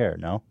end, right here.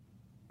 No.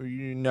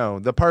 No,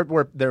 the part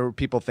where there were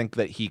people think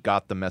that he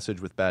got the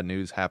message with bad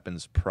news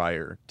happens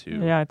prior to.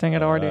 Yeah, I think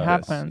it already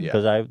happened.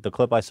 Because the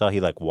clip I saw, he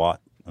like what?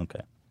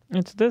 Okay.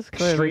 It's this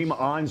clip. Stream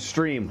on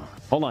stream.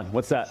 Hold on,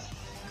 what's that?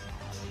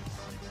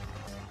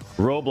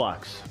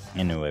 Roblox.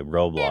 Anyway,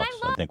 Roblox.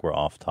 I think we're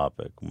off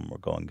topic when we're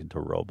going into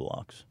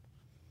Roblox.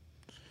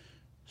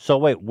 So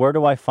wait, where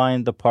do I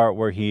find the part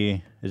where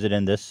is it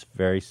in this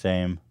very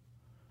same?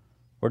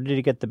 Where did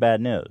he get the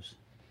bad news?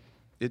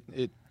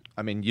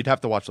 I mean, you'd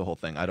have to watch the whole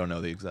thing. I don't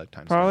know the exact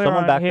time. Probably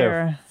Someone around back here.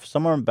 there.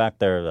 Someone back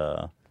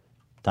there.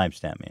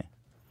 Timestamp me.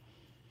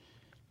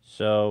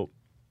 So.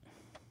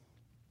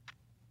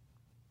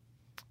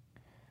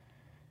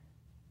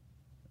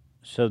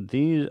 So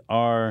these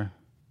are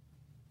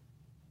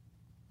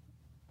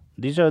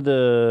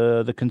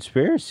the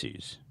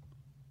conspiracies.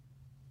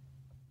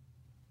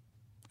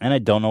 And I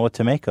don't know what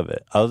to make of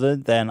it. Other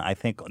than I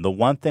think the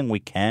one thing we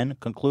can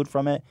conclude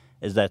from it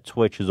is that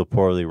Twitch is a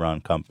poorly run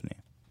company.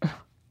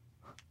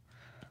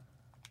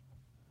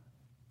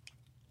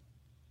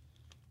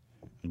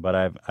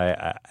 But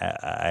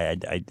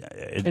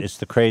it's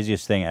the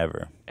craziest thing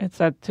ever.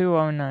 It's at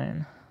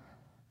 2:09.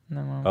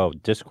 No, Oh,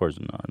 Discord's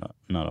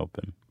not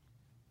open.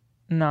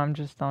 no, I'm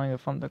just telling you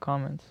from the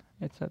comments.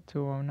 It's at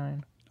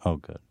 2:09. Oh,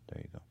 good.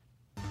 There you go.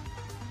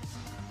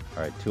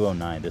 All right,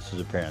 2:09. This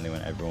is apparently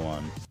when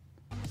everyone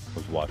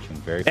was watching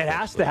very It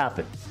has to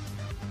happen.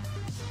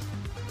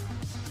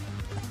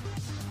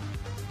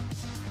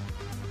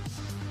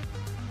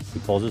 He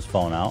pulls his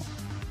phone out.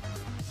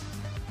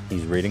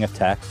 He's reading a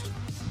text.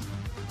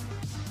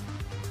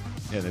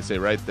 Yeah, they say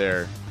right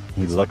there.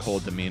 He his looks- whole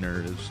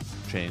demeanor has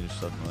changed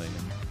suddenly.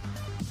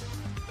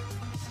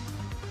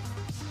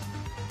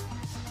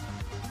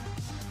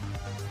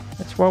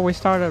 It's where we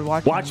started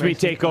watching. Watch me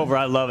take over.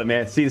 I love it,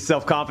 man. See the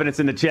self-confidence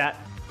in the chat?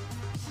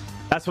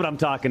 That's what I'm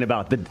talking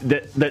about.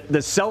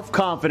 The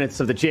self-confidence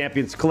of the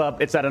Champions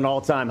Club, it's at an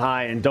all-time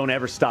high, and don't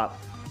ever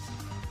stop.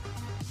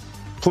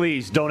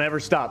 Please, don't ever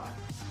stop.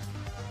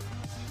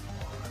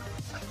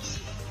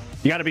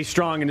 You got to be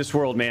strong in this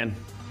world, man.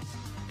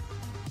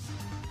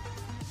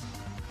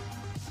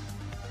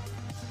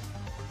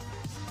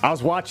 I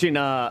was watching.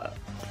 Yeah,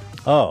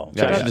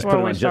 just put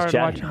it on Just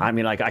Chatting. I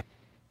mean, like I.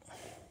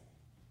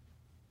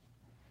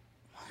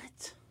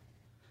 What?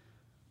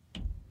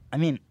 I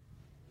mean,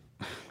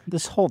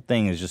 this whole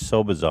thing is just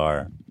so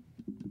bizarre.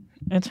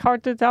 It's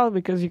hard to tell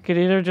because you could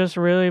either just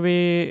really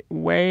be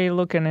way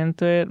looking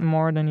into it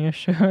more than you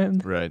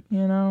should, right?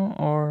 You know,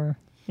 or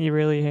he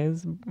really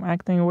is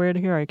acting weird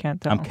here. I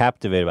can't tell. I'm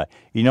captivated by it.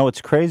 You know what's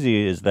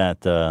crazy is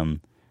that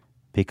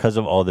because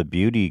of all the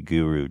beauty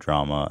guru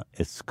drama,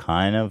 it's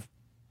kind of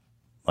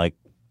like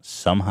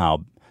somehow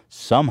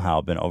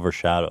been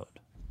overshadowed.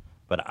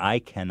 But I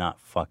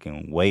cannot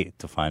fucking wait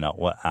to find out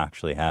what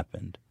actually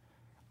happened.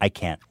 I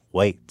can't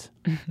wait.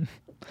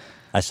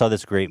 I saw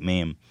this great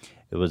meme.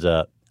 It was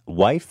a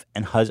wife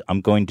and husband.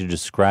 I'm going to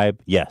describe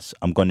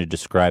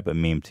a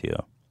meme to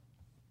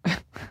you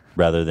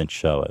rather than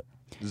show it.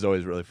 This is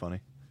always really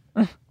funny.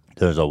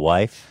 There's a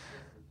wife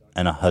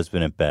and a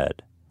husband in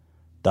bed.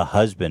 The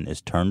husband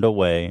is turned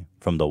away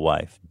from the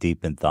wife,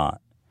 deep in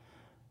thought.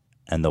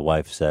 And the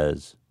wife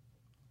says,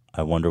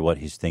 I wonder what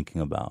he's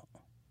thinking about.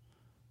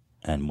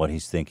 And what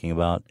he's thinking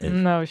about is...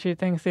 No, she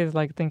thinks he's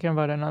like thinking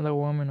about another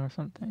woman or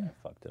something. I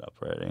fucked it up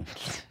already.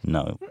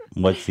 No,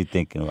 what's he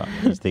thinking about?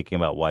 He's thinking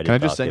about why did Can I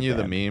just Doc send get you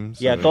the banned? meme?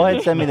 Yeah, go ahead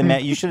and send me the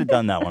meme. You should have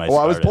done that when I started.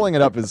 Well, I was pulling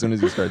it up as soon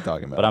as you started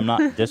talking about it. But I'm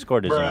not...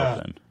 Discord isn't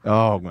open.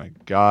 Oh, my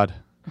God.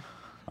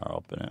 I'll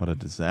open it. What a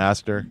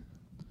disaster.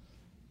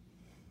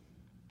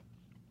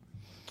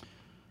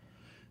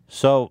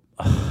 So,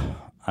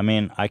 I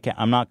mean,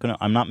 I'm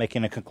not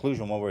making a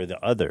conclusion one way or the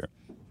other.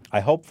 I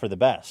hope for the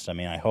best. I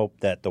mean, I hope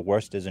that the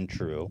worst isn't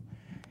true,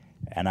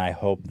 and I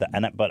hope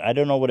that. But I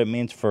don't know what it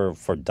means for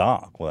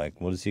Doc.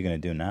 Like, what is he going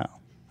to do now?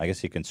 I guess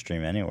he can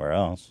stream anywhere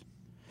else.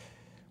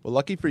 Well,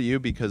 lucky for you,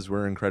 because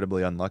we're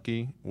incredibly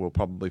unlucky. We'll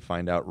probably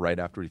find out right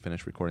after we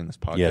finish recording this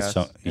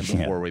podcast and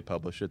before we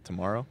publish it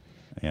tomorrow.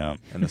 Yeah,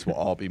 and this will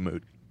all be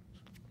moot.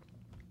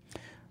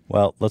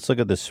 Well, let's look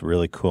at this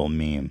really cool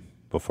meme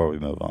before we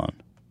move on.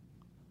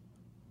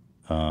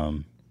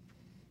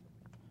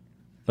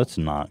 Let's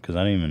not, because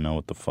I don't even know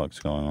what the fuck's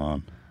going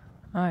on.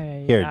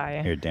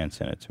 Here, Dan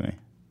sent it to me.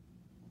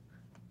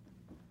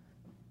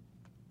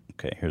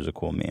 Okay, here's a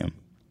cool meme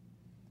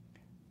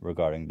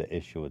regarding the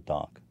issue with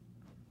Doc.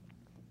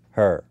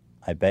 Her,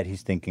 I bet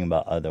he's thinking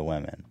about other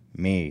women.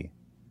 Me,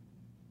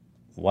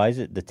 why is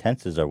it the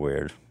tenses are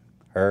weird?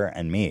 Her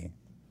and me.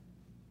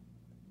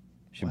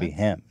 Should be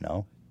him,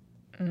 no?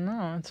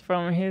 No, it's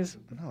from his...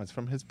 No, it's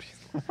from his...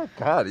 Oh, my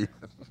God.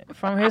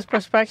 From his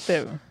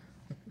perspective.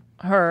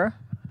 Her...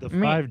 The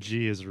me.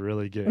 5G is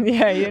really good.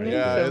 Yeah, you need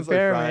some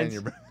pyramids.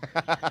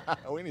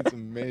 We need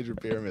some major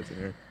pyramids in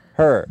here.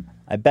 Her,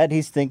 I bet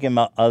he's thinking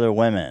about other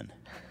women.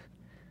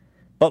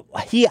 But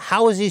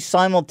how is he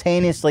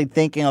simultaneously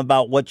thinking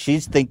about what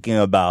she's thinking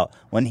about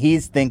when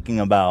he's thinking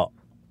about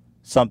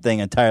something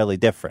entirely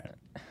different?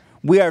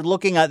 We are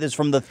looking at this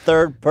from the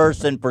third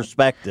person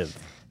perspective.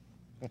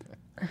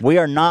 We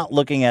are not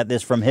looking at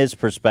this from his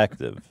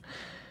perspective.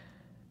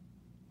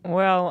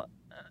 Well,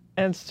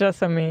 it's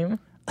just a meme.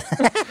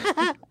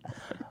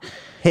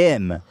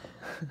 Him.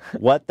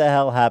 What the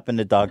hell happened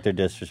to Dr.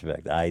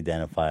 Disrespect? I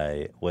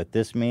identify with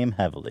this meme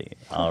heavily.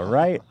 All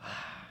right.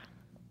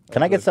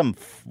 Can I get some...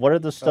 What are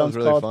the stones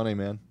called? That was really funny,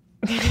 man.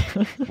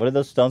 What are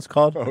those stones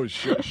called? Oh,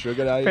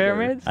 Sugarite.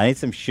 Pyramids? I need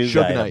some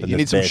Shugite. You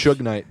need some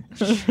Shugnite.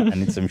 I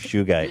need some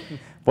Shugite.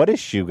 What is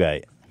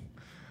Shugite?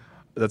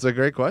 That's a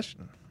great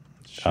question.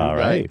 All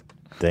right.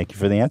 Thank you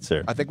for the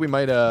answer. I think we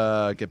might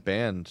get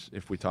banned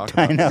if we talk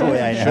about I know.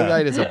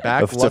 Shugite is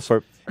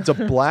it's a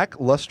black,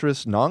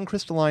 lustrous,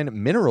 non-crystalline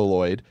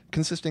mineraloid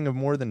consisting of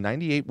more than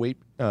 98 weight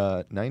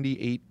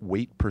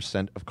 %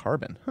 of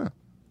carbon. Huh.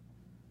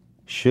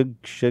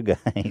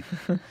 Shugite.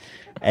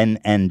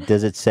 and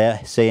does it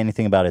say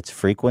anything about its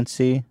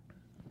frequency?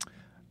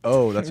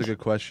 Oh, that's a good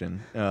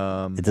question.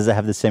 Does it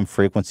have the same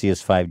frequency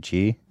as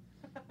 5G?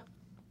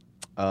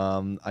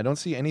 I don't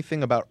see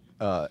anything about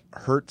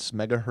hertz,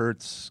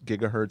 megahertz,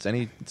 gigahertz,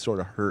 any sort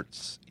of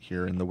hertz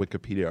here in the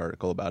Wikipedia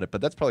article about it.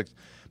 But that's probably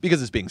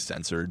because it's being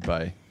censored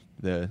by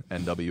the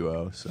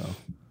NWO. So,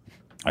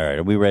 all right,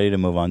 are we ready to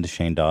move on to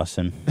Shane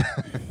Dawson?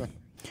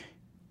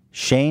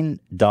 Shane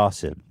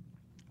Dawson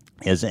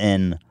is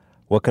in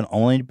what can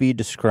only be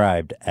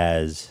described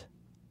as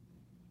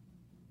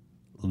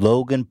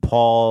Logan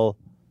Paul.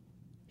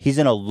 He's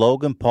in a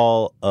Logan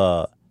Paul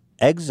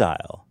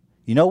exile.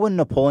 You know when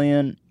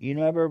Napoleon, you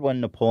remember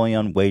when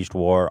Napoleon waged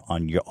war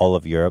on all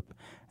of Europe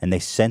and they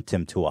sent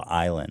him to an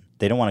island?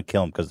 They didn't want to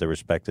kill him because they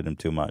respected him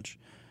too much.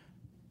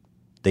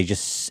 They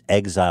just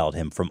exiled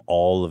him from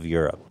all of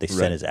Europe. They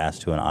sent his ass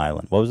to an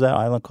island. What was that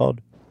island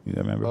called? You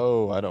remember?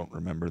 Oh, I don't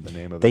remember the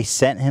name of it. They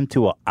sent him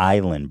to an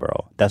island,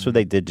 bro. That's what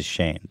they did to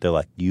Shane. They're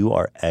like, you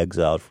are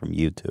exiled from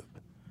YouTube.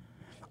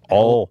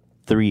 All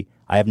three.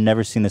 I have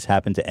never seen this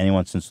happen to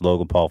anyone since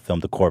Logan Paul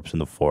filmed The Corpse in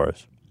the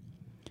Forest.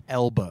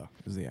 Elba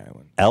is the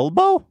island.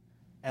 Elbow?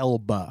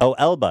 Elba. Oh,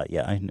 Elba.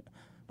 Yeah.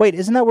 Wait,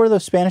 isn't that where the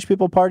Spanish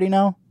people party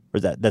now? Or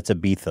is that's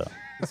Ibiza?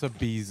 It's a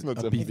bees.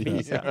 That's a bees.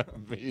 visa.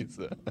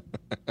 Visa.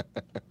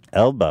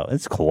 Elba.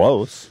 It's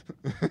close.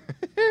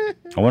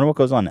 I wonder what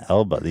goes on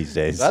Elba these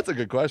days. That's a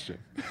good question.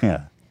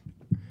 Yeah.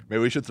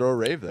 Maybe we should throw a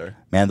rave there.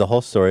 Man, the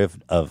whole story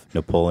of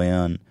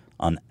Napoleon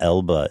on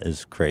Elba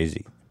is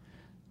crazy.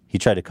 He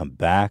tried to come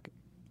back.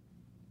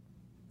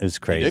 It was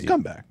crazy. He did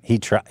come back. He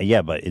tried.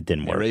 Yeah, but it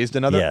didn't He work. raised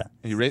another. Yeah.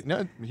 He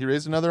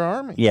raised another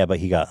army. Yeah, but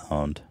he got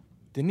owned.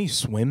 Didn't he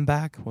swim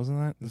back? Wasn't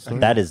that the story?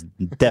 That is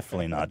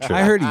definitely not true.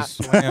 I heard he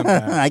swam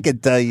back. I can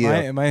tell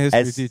you. My history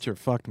as- teacher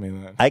fucked me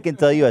then. I can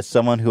tell you as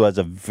someone who has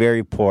a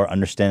very poor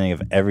understanding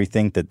of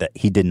everything that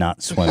he did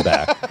not swim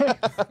back.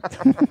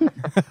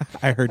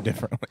 I heard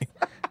differently.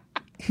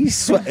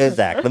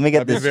 Zach, let me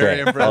get That'd be this very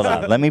straight. impressive.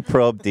 Hold on. Let me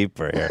probe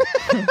deeper here.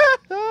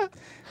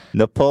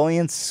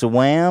 Napoleon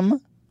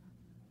swam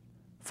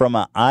from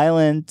an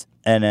island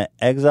and an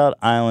exiled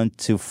island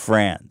to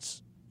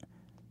France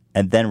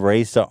and then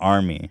raised an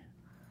army.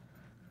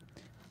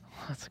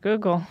 Let's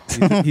Google.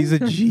 He's a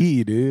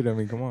G, dude. I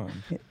mean, come on.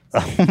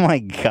 Oh my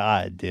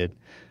God, dude.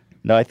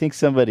 No, I think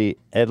somebody.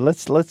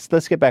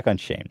 Let's get back on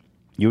Shane.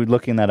 You were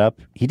looking that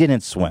up. He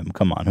didn't swim.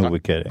 Come on, who are we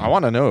kidding? I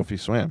want to know if he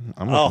swam.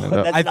 I'm looking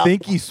it up. I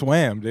think he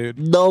swam, dude.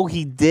 No,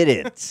 he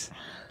didn't.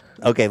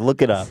 Okay,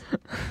 look it up.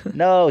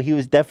 No, he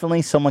was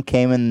definitely someone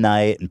came in the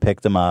night and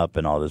picked him up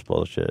and all this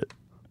bullshit.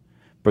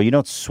 Bro, you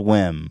don't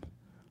swim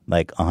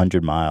like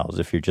 100 miles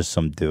if you're just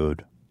some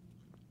dude.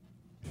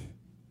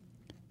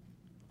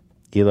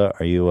 Gila,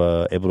 are you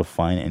able to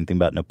find anything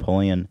about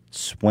Napoleon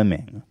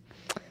swimming?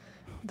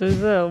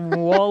 There's a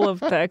wall of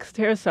text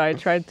here, so I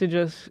tried to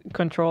just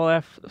Control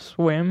F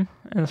swim,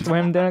 and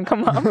swim didn't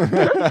come up.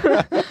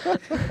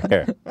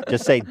 Here,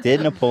 just say,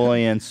 did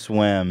Napoleon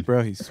swim?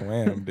 Bro, he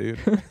swam, dude.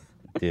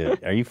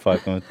 Dude, are you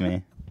fucking with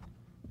me?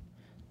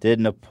 Did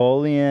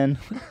Napoleon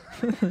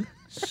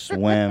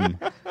swim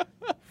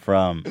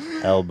from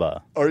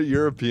Elba? Our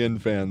European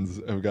fans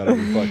have got to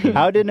be fucking.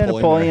 How did pulling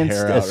Napoleon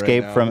their hair out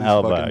escape right now. from These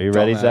Elba? fucking Are you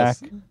ready, dumbass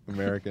Zach?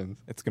 Americans.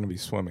 It's gonna be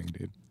swimming,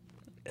 dude.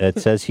 It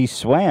says he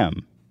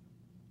swam.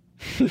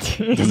 Is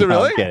it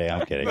really?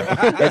 I'm kidding.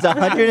 It's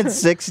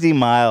 160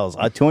 miles,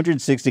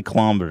 260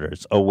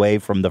 kilometers away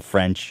from the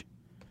French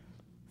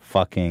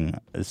fucking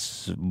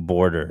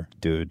border,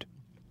 dude.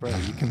 Bro,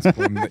 you can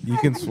swim. You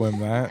can swim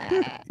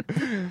that.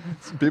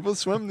 People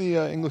swim the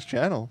English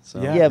Channel.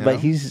 So, Yeah, you but know.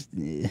 he's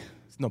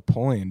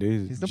Napoleon,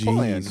 dude. He's G,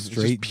 Napoleon. It's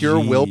straight just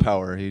pure G.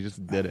 willpower. He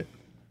just did it.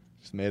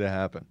 Just made it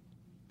happen.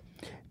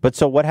 But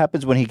so what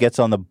happens when he gets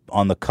on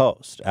the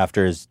coast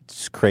after his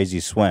crazy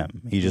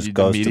swim? He just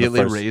goes immediately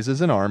to the first, raises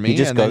an army. He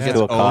just and goes then gets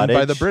to a owned cottage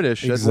by the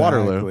British at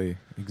Waterloo.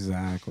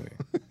 Exactly.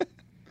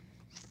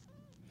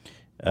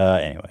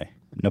 Anyway,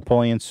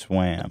 Napoleon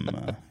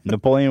swam.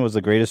 Napoleon was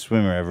the greatest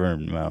swimmer ever.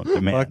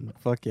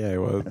 Fuck yeah, he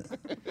was.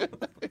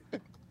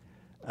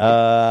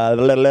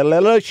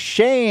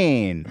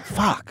 Shane.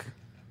 Fuck.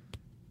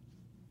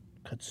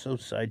 Got so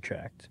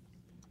sidetracked.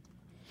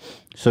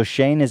 So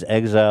Shane is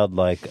exiled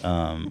like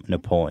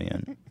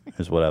Napoleon,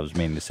 is what I was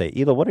meaning to say.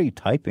 Ela, what are you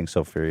typing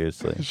so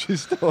furiously?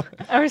 She's still.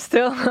 Are we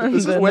still on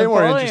This is the way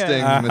more Napoleon?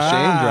 interesting than the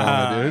Shane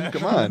drama, dude.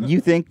 Come on. You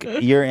think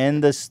you're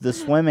in the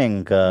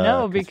swimming?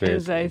 No,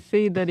 because conspiracy. I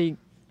see that he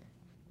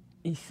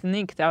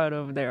sneaked out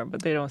of there,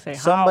 but they don't say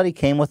Somebody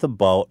came with a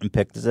boat and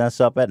picked his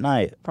ass up at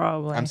night. how.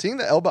 Probably. I'm seeing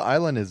that Elba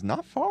Island is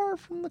not far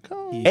from the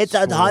coast. It's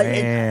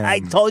I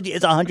told you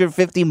it's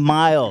 150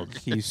 miles.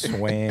 He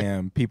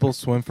swam. People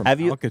swim from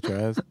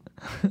Alcatraz.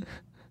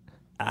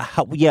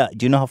 Yeah,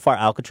 do you know how far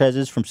Alcatraz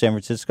is from San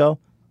Francisco?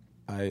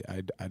 I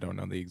don't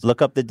know the exact.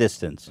 Look up the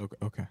distance.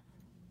 Okay.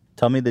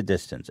 Tell me the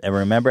distance. And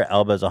remember,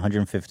 Elba is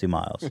 150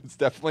 miles. It's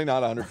definitely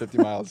not 150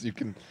 miles. You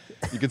can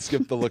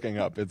skip the looking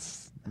up.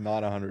 It's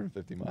not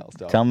 150 miles.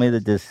 To Tell me the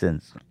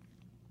distance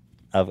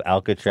of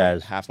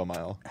Alcatraz. half a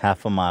mile.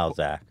 Half a mile,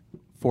 Zach.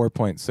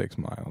 4.6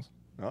 miles.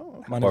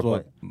 Oh,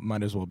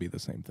 Might as well be the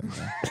same thing.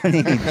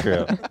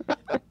 True.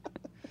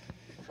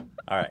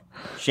 All right,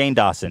 Shane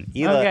Dawson.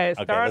 Ela, Okay,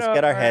 let's start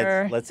get our over.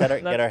 heads. Let's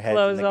get our heads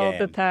close in the all game.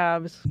 the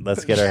tabs.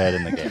 Let's get our head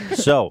in the game.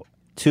 So,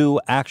 to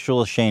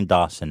actual Shane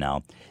Dawson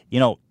now. You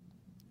know,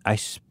 I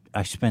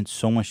spent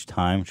so much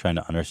time trying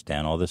to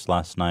understand all this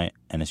last night,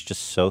 and it's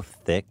just so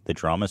thick. The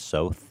drama's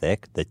so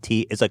thick. The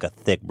tea is like a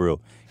thick brew.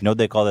 You know what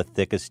they call the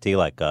thickest tea?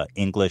 Like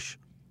English,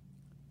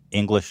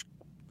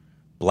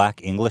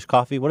 black English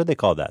coffee? What do they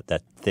call that?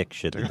 That thick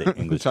shit that the You're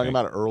English talking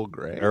drink? about Earl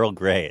Grey. Earl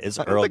Grey. It's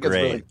I don't Earl think it's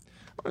Grey. really,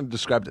 I wouldn't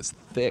describe it as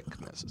thick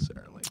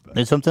necessarily. But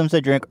And sometimes I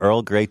drink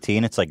Earl Grey tea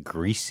and it's like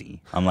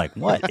greasy. I'm like,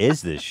 what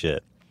is this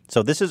shit?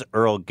 So this is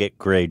Earl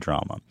Grey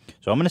drama.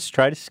 So I'm going to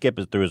try to skip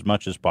it through as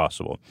much as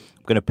possible.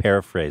 I'm going to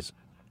paraphrase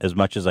as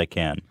much as I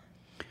can.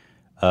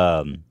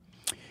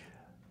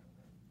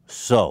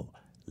 So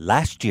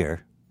last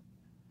year,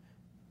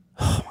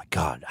 oh my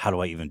God, how do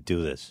I even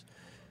do this?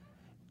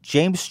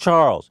 James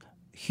Charles,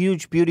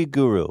 huge beauty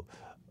guru.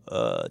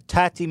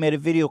 Tati made a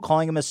video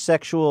calling him a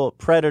sexual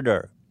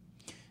predator.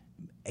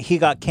 He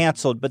got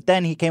canceled, but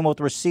then he came up with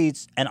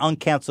receipts and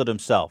uncanceled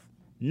himself.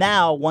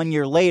 Now, 1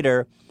 year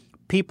later,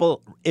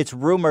 it's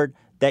rumored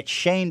that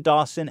Shane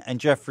Dawson and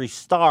Jeffree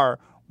Star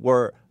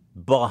were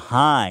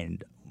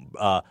behind,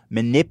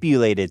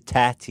 manipulated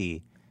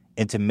Tati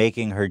into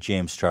making her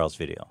James Charles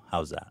video.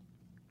 How's that?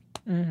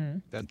 Mm-hmm.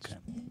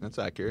 That's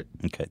accurate.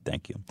 Okay,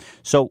 thank you.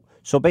 So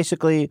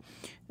basically,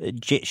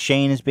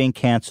 Shane is being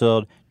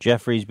canceled.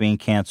 Jeffrey's being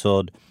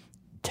canceled.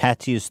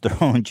 Tati is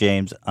throwing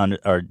James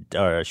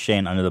or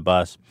Shane under the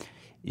bus.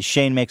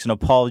 Shane makes an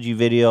apology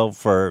video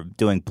for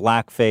doing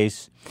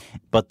blackface.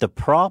 But the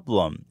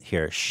problem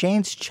here,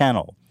 Shane's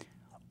channel,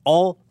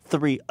 all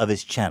 3 of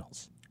his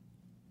channels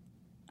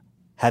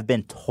have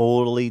been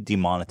totally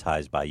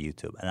demonetized by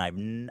YouTube.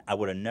 And I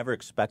would have never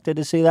expected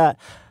to see that.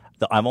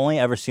 I've only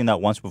ever seen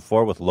that once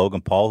before with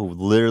Logan Paul, who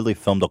literally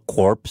filmed a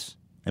corpse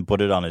and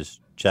put it on his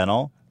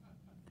channel.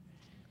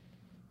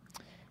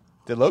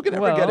 Did Logan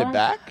ever get it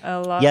back?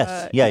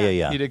 Yes.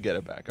 Yeah. He did get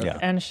it back. Okay. Yeah.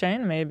 And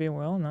Shane maybe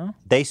will, no?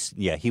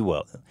 He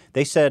will.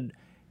 They said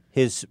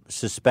his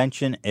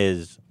suspension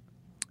is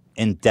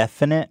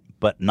indefinite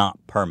but not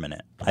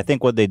permanent. I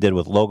think what they did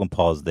with Logan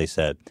Paul is they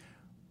said,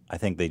 I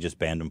think they just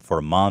banned him for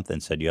a month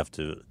and said you have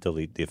to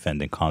delete the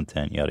offending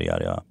content, yada,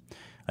 yada, yada.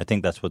 I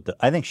think that's what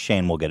I think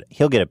Shane will get.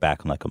 He'll get it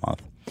back in like a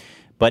month.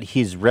 But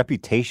his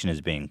reputation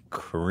is being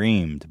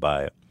creamed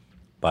by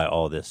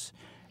all this.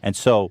 And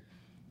so,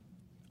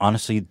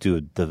 honestly,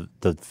 dude, the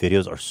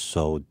videos are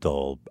so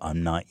dull.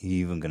 I'm not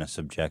even going to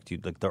subject you.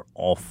 Like, they're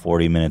all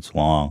 40 minutes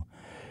long.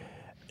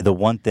 The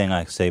one thing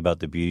I say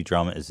about the beauty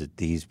drama is that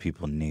these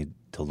people need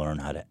to learn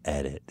how to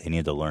edit. They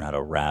need to learn how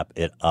to wrap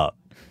it up.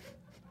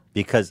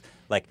 Because,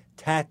 like,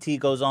 Tati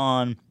goes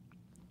on.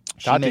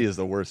 Tati is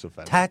the worst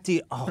offender.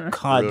 Tati, oh,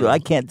 God, dude, I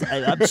can't.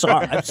 I'm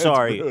sorry. I'm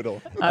sorry.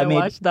 Brutal. I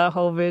watched that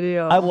whole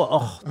video. I will.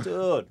 Oh,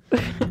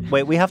 dude.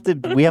 Wait, we have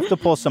to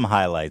pull some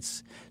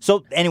highlights.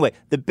 So anyway,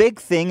 the big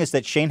thing is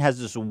that Shane has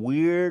this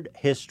weird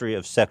history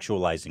of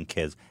sexualizing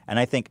kids, and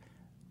I think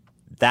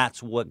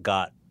that's what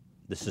got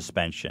the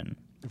suspension.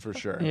 For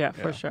sure. Yeah,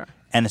 for sure.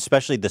 And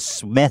especially the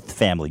Smith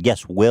family.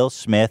 Yes, Will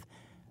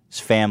Smith's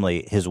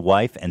family, his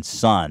wife and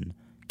son,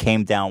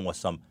 came down with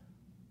some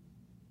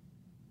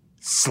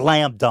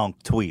slam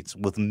dunk tweets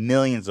with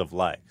millions of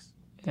likes.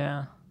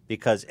 Yeah.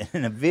 Because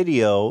in a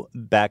video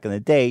back in the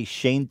day,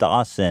 Shane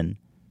Dawson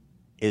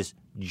is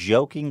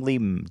jokingly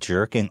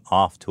jerking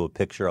off to a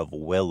picture of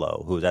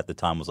Willow, who at the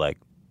time was like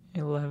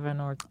 11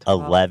 or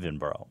 12. 11,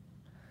 bro.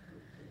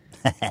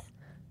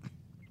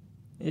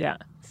 Yeah.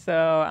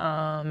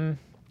 So,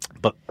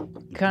 but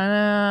kind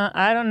of,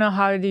 I don't know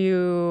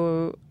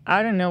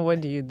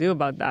what do you do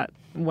about that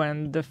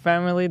when the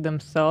family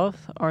themselves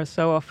are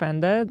so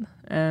offended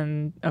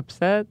and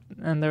upset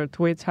and their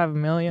tweets have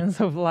millions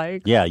of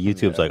likes. Yeah,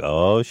 YouTube's like,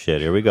 oh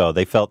shit, here we go.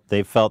 They felt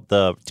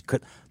the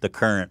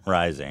current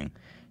rising.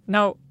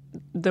 Now,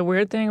 the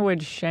weird thing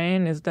with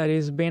Shane is that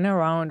he's been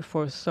around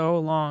for so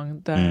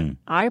long that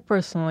I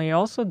personally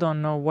also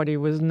don't know what he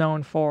was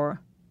known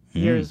for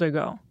years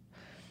ago.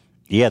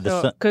 Yeah,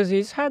 because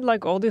he's had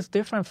like all these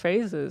different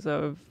phases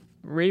of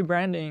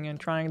rebranding and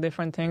trying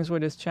different things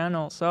with his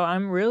channel. So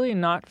I'm really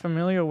not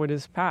familiar with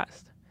his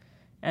past.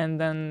 And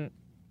then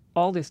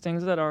all these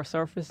things that are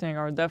surfacing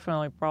are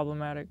definitely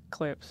problematic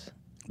clips.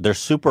 They're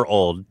super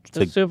old.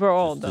 They're super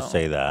old, to though.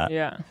 say that.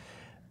 Yeah.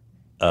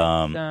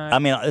 I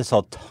mean, it's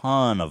a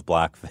ton of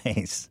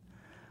blackface.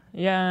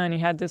 Yeah, and he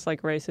had this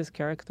like racist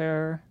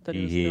character that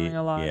he was doing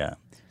a lot. Yeah.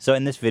 So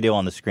in this video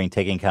on the screen,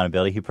 taking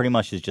accountability, he pretty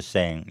much is just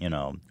saying,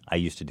 I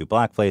used to do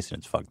blackface and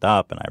it's fucked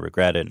up and I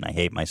regret it and I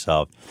hate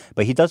myself.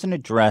 But he doesn't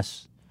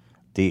address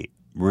the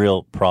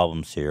real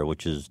problems here,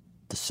 which is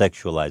the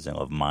sexualizing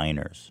of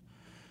minors,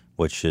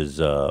 which is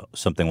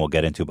something we'll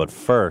get into. But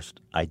first,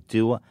 I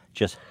do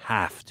just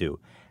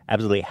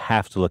absolutely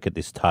have to look at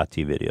this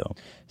Tati video.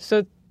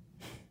 So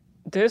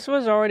this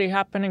was already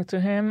happening to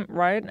him,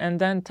 right? And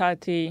then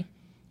Tati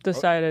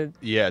decided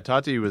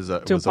Tati was a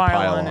pile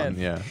pile on on. it.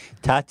 Yeah.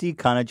 Tati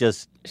kind of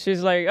just...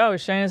 She's like, oh,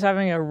 Shane is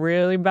having a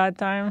really bad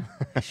time.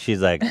 She's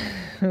like,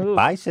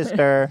 bye,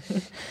 sister.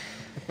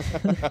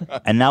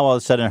 And now all of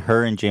a sudden,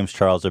 her and James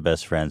Charles are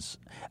best friends.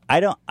 I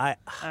don't know.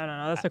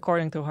 That's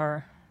according to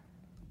her.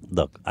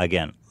 Look,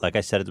 again, like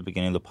I said at the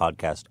beginning of the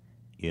podcast,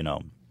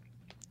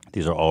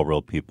 these are all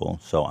real people.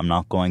 So I'm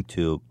not going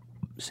to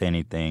say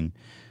anything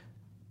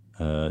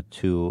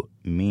too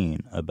mean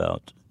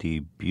about the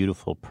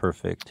beautiful,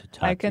 perfect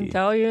Tati. I can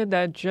tell you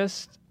that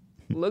just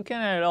looking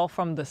at it all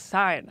from the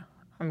side,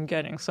 I'm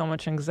getting so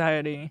much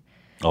anxiety.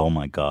 Oh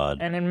my God.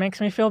 And it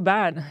makes me feel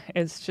bad.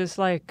 It's just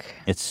like...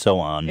 It's so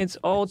on. It's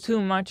all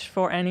too much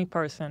for any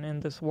person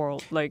in this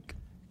world. Like,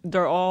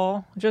 they're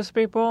all just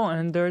people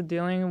and they're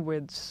dealing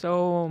with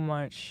so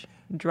much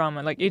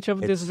drama. Like, each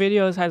of these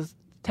videos has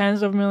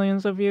tens of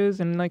millions of views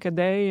in like a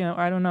day.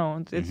 I don't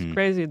know. It's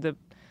crazy.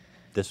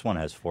 This one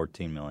has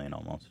 14 million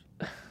almost.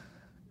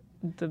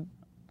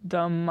 The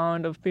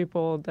amount of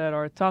people that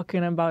are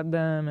talking about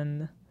them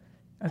and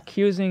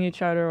accusing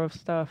each other of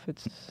stuff.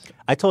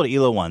 I told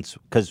Ela once,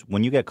 because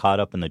when you get caught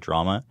up in the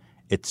drama,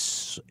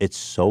 it's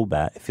so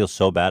bad. It feels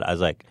so bad. I was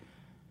like,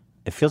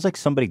 it feels like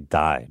somebody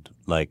died.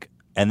 Like,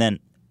 and then,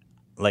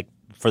 like,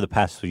 for the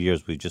past few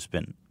years, we've just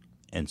been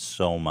in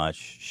so much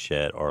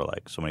shit, or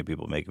like so many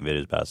people making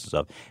videos about this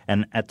stuff.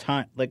 And at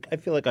times, like I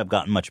feel like I've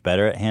gotten much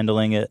better at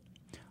handling it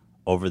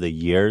over the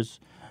years,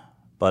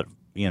 but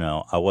you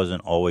know, I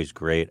wasn't always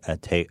great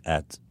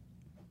at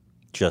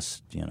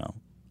just, you know,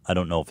 I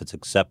don't know if it's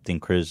accepting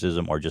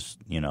criticism or just,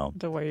 you know,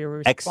 the way you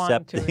respond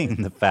accepting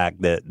to it. the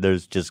fact that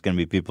there's just going to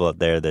be people out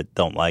there that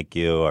don't like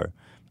you, or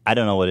I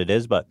don't know what it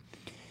is, but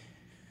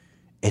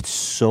it's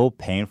so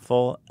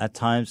painful at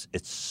times.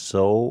 It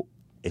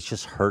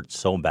just hurts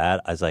so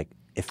bad. I was like,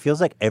 it feels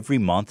like every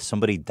month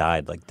somebody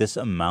died. Like this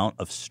amount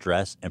of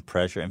stress and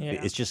pressure, and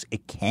it's just,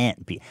 it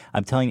can't be.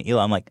 I'm telling you,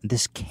 Eli, I'm like,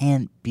 this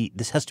can't be.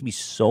 This has to be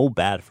so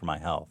bad for my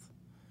health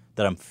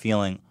that I'm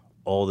feeling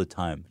all the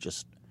time,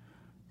 just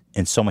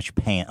in so much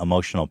pain,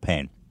 emotional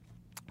pain.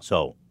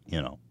 So,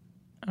 you know.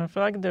 I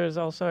feel like there's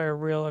also a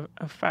real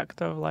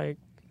effect of like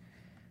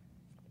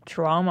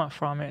trauma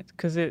from it,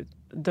 because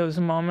those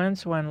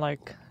moments when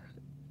like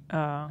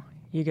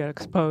you get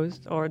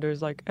exposed or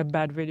there's like a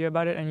bad video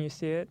about it and you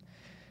see it,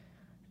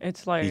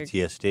 it's like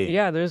PTSD.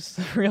 Yeah, there's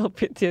real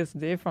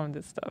PTSD from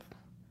this stuff.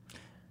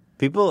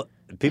 People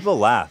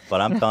laugh,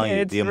 but I'm telling you,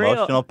 It's the real.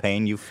 emotional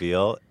pain you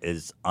feel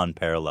is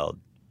unparalleled.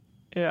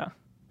 Yeah.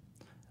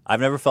 I've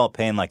never felt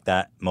pain like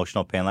that,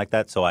 emotional pain like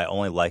that, so I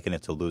only liken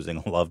it to losing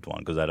a loved one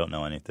because I don't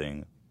know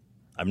anything.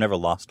 I've never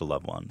lost a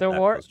loved one.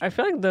 I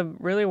feel like the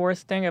really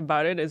worst thing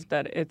about it is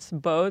that it's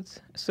both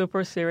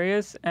super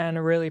serious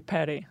and really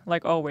petty,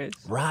 like always.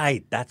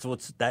 Right. That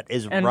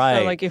is And right.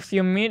 so, like, if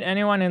you meet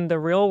anyone in the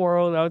real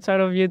world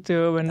outside of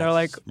YouTube and they're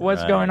like,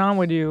 what's right. going on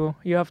with you?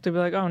 You have to be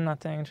like, oh,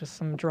 nothing, just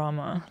some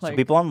drama. So Like,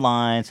 people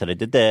online said I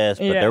did this,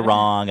 but Yeah. they're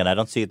wrong, and I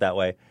don't see it that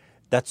way.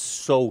 That's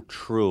so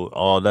true.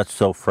 Oh, that's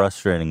so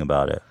frustrating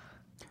about it.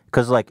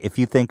 Because, like, if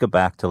you think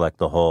back to, like,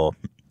 the whole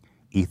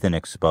Ethan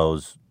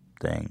exposed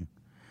thing,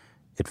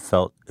 it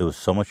was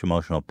so much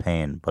emotional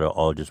pain, but it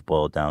all just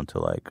boiled down to,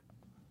 like,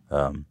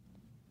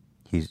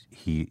 he's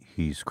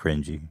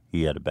cringy.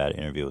 He had a bad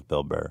interview with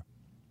Bill Burr.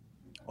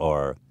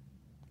 Or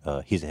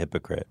he's a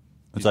hypocrite.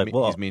 It's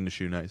he's mean to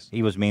Shoe Nice.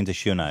 He was mean to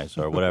Shoe Nice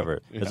or whatever.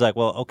 Yeah. It's like,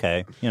 well,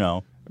 okay, you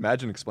know.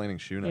 Imagine explaining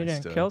Shoe Nice. you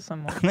didn't kill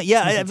someone.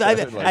 Yeah,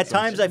 at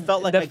times I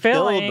felt like I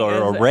killed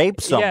or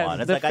raped someone. Yes,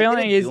 It's the like, I feeling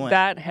didn't is do it.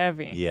 that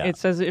heavy. Yeah.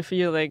 It's as if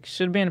you like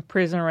should be in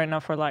prison right now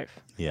for life.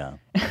 Yeah.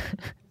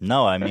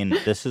 No, I mean,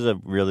 this is a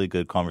really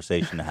good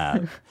conversation to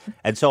have.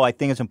 And so I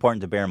think it's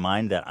important to bear in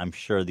mind that I'm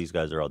sure these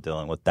guys are all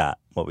dealing with that,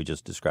 what we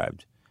just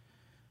described.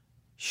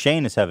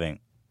 Shane is having,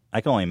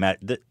 I can only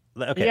imagine.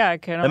 Okay, Yeah, I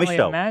can let me only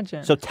show.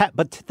 imagine. So,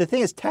 but the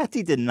thing is,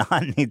 Tati did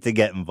not need to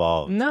get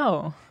involved.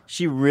 No.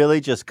 She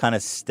really just kind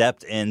of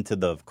stepped into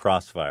the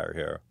crossfire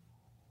here.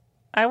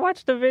 I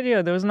watched the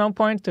video. There was no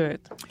point to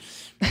it.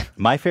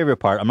 My favorite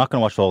part, I'm not going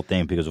to watch the whole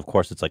thing because, of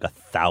course, it's like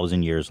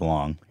 1,000 years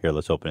long. Here,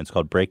 let's open it. It's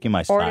called Breaking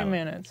My 40 Silence.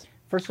 minutes.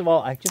 First of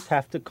all, I just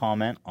have to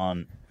comment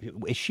on,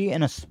 is she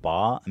in a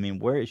spa? I mean,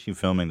 where is she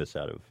filming this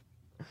out of?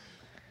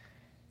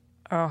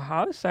 A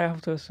house, I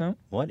have to assume.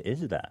 What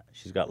is that?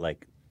 She's got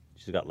like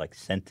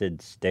scented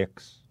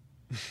sticks.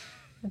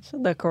 It's a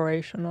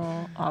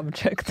decorational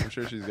object. I'm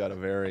sure she's got a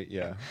very,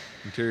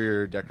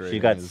 interior decorating. She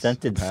got is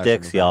scented a passion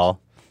sticks, of hers. y'all.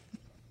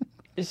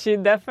 She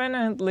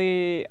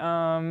definitely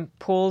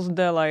pulls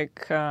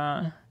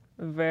the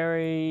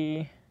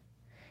very,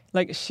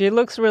 like, she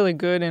looks really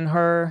good in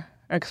her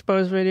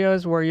exposed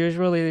videos where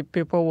usually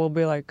people will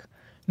be like,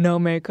 no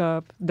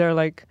makeup. They're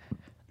like,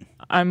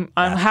 I'm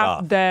Mask half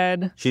off.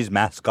 dead. She's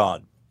mask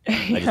on. I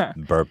Yeah.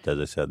 just burped as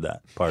I said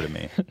that. Pardon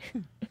me.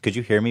 Could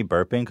you hear me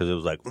burping? Because it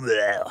was like,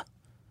 bleh.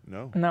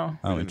 No. No.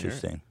 Oh,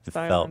 interesting. It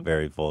Silent. felt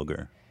very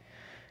vulgar.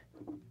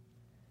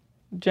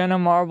 Jenna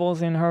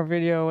Marbles in her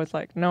video was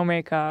like, no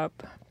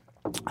makeup.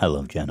 I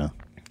love Jenna.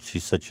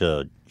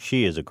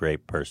 She is a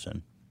great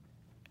person.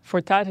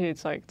 For Tati,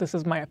 it's like, this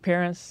is my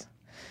appearance.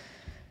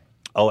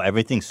 Oh,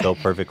 everything's so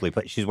perfectly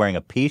put. She's wearing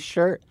a peace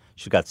shirt.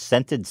 She's got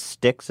scented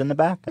sticks in the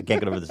back. I can't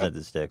get over the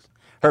scented sticks.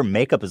 Her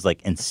makeup is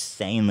like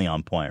insanely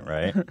on point,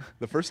 right?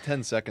 The first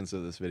 10 seconds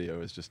of this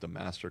video is just a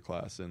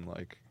masterclass in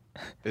like,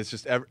 it's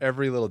just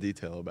every little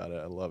detail about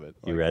it. I love it.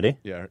 You Like, ready?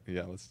 Yeah,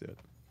 let's do it.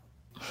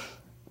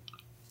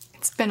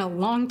 It's been a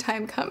long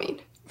time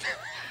coming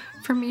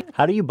for me.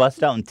 How do you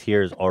bust out in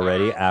tears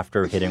already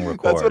after hitting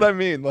record? That's what I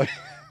mean.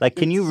 Like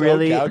can you it's so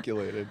really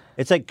calculated?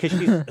 It's like, cause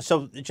she's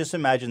so just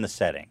imagine the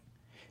setting.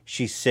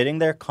 She's sitting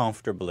there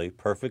comfortably,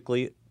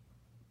 perfectly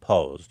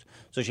posed.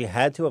 So she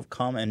had to have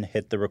come and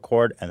hit the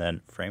record and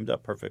then framed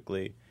up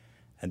perfectly.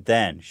 And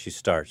then she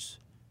starts.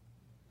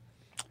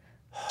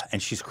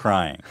 And she's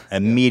crying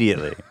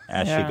immediately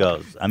as she Yeah.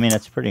 goes. I mean,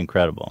 it's pretty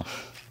incredible.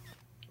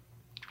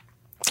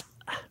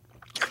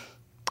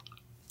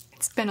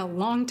 It's been a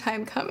long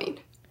time coming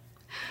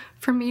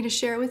for me to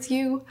share with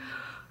you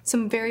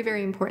some very,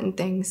 very important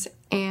things.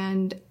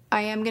 And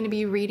I am going to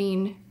be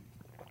reading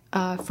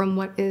from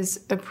what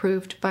is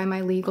approved by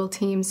my legal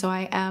team. So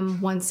I am,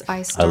 once I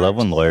I start. love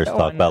when lawyers So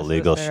talk about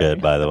legal unnecessary.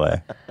 shit, by the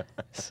way.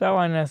 So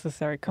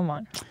unnecessary. Come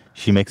on.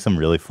 She makes some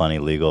really funny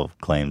legal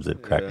claims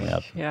that crack me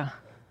up. Yeah.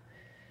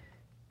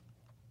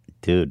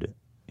 Dude,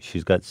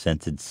 she's got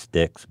scented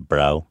sticks,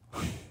 bro.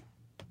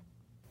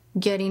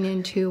 getting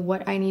into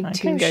what I need I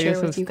to can get you share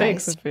some with you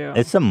steaks guys. if you.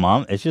 It's a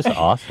mom. It's just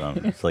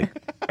awesome. It's like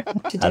I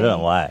don't know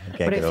why. I can't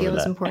What I get over feel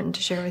is that. important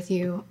to share with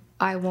you.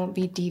 I won't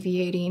be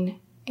deviating.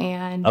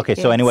 And Okay,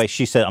 so it's- anyway,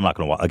 she said, I'm not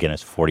going to, again,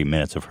 it's 40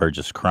 minutes of her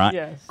just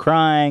Yes.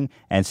 crying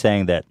and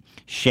saying that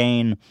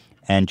Shane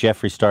and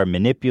Jeffree Star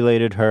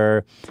manipulated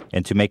her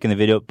into making the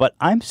video. But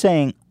I'm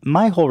saying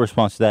my whole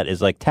response to that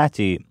is like,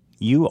 Tati,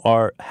 you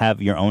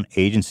have your own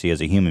agency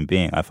as a human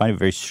being. I find it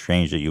very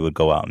strange that you would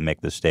go out and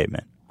make this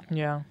statement.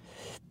 Yeah.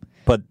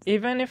 But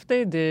even if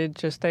they did,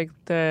 just take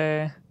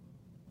the.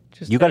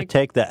 you got to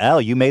take the L.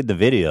 You made the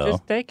video.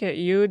 Just take it.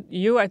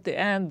 You at the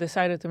end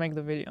decided to make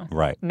the video.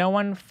 Right. No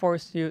one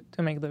forced you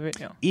to make the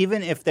video.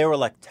 Even if they were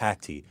like,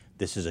 Tati,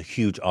 this is a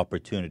huge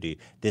opportunity.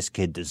 This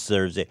kid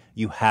deserves it.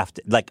 You have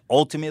to, like,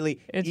 ultimately,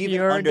 It's even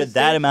your under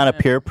that amount of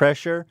decision. peer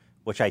pressure,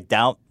 which I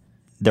doubt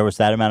there was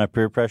that amount of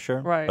peer pressure,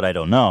 Right. but I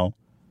don't know,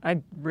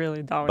 I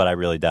really doubt but it. I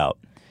really doubt,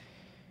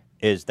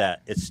 is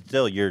that it's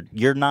still,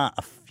 you're not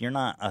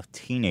a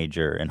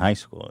teenager in high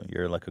school.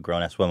 You're like a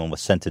grown-ass woman with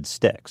scented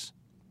sticks.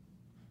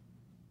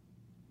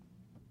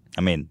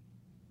 I mean,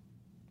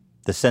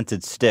 the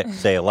scented sticks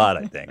say a lot,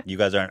 I think. You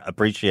guys aren't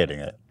appreciating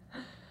it.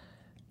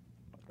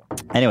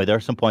 Anyway, there are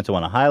some points I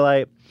want to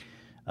highlight.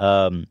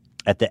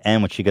 At the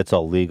end, when she gets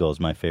all legal, is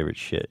my favorite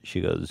shit. She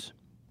goes,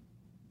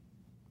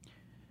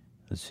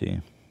 let's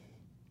see.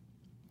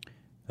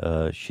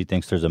 She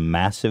thinks there's a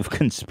massive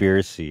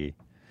conspiracy.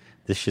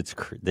 This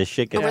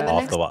shit gets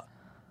off the wall.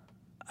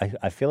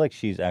 I feel like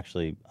she's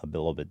actually a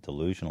little bit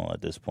delusional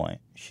at this point.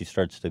 She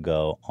starts to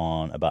go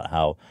on about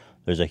how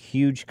there's a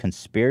huge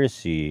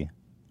conspiracy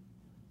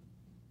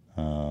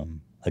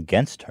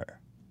against her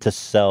to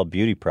sell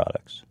beauty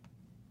products.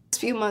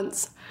 Few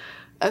months,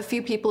 a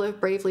few people have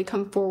bravely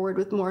come forward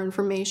with more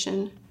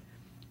information,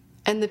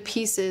 and the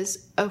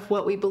pieces of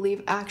what we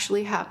believe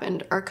actually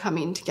happened are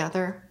coming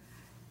together.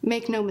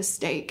 Make no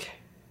mistake,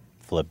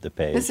 Flip the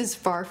page. this is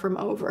far from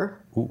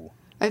over. Ooh.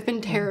 I've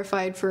been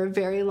terrified for a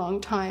very long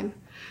time,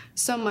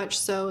 so much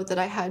so that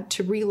I had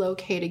to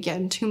relocate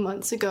again 2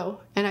 months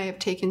ago, and I have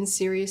taken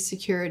serious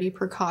security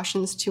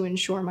precautions to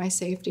ensure my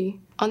safety.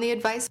 On the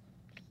advice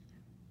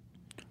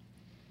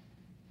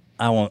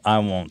I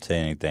won't say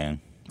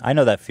anything. I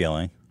know that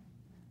feeling.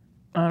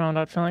 I know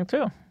that feeling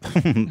too.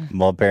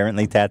 Well,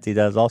 apparently Tati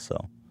does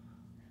also.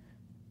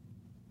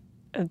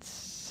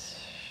 It's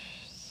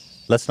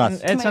Let's not.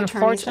 it's my attorneys, I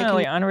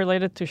unfortunately can-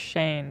 unrelated to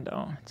Shane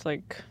though. It's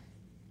like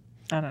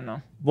I don't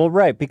know. Well,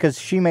 right, because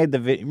she made the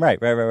video.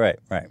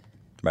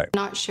 Right.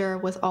 not share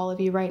with all of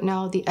you right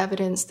now the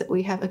evidence that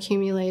we have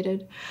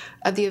accumulated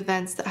of the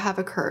events that have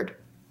occurred.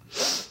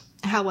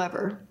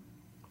 However,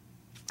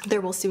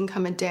 there will soon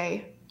come a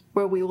day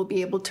where we will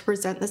be able to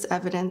present this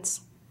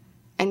evidence,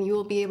 and you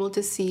will be able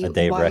to see A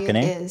day of why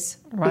reckoning? it is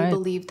Right. we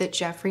believe that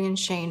Jeffree and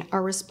Shane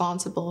are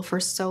responsible for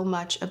so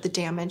much of the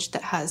damage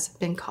that has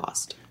been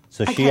caused.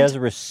 So I she can't- has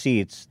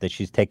receipts that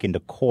she's taken to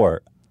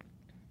court.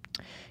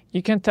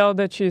 You can tell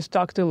that she's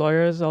talked to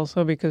lawyers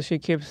also because she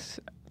keeps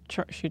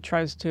she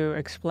tries to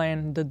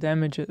explain the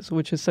damages,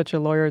 which is such a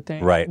lawyer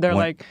thing. Right. They're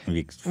When- like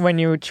when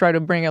you try to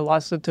bring a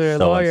lawsuit to a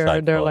So lawyer,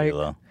 they're insightful, like,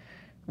 Hila.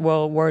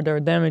 well, where are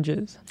their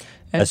damages?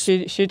 And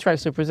That's- she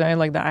tries to present it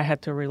like that. I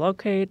had to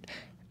relocate.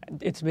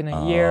 It's been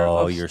a year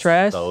Oh, of you're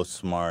stress. so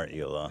smart,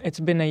 Hila. It's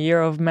been a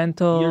year of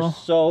mental. You're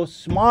so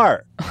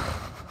smart.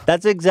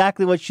 That's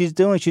exactly what she's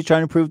doing. She's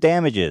trying to prove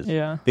damages.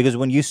 Yeah. Because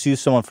when you sue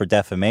someone for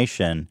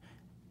defamation,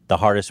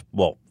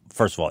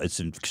 first of all, it's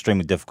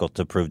extremely difficult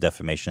to prove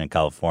defamation in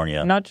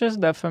California. Not just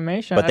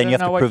defamation. But I then you don't have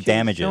to know what prove she's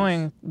damages.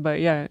 Doing, but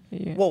yeah.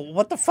 Well,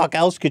 what the fuck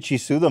else could she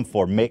sue them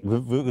for?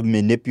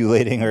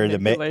 Manipulating her to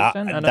make.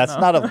 Manipulation? I don't That's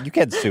know. not you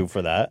can't sue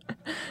for that.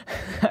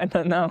 I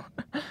don't know.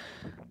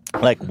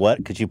 Like,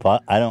 what could you?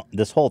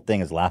 This whole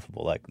thing is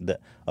laughable. Like,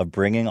 of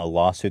bringing a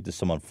lawsuit to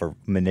someone for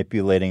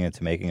manipulating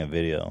into making a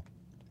video.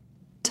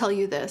 Tell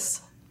you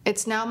this.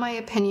 It's now my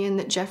opinion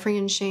that Jeffree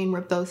and Shane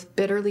were both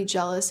bitterly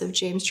jealous of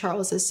James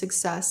Charles's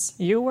success.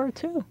 You were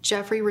too.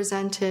 Jeffree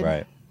resented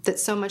Right. that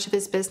so much of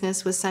his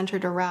business was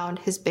centered around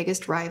his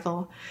biggest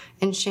rival,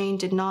 and Shane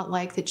did not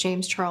like that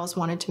James Charles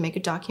wanted to make a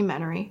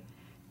documentary.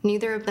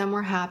 Neither of them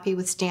were happy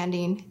with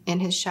standing in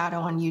his shadow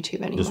on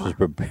YouTube anymore. This was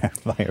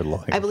prepared by your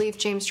lawyer. I believe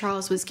James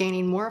Charles was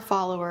gaining more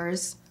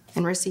followers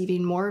and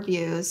receiving more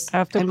views. I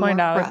have to and point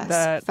more out press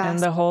that in fast.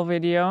 the whole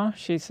video,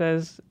 she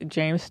says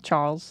James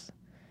Charles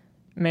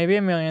maybe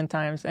 1,000,000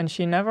 times, and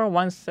she never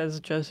once says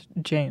just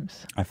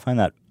James. I find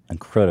that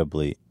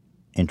incredibly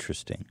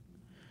interesting.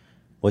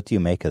 What do you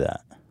make of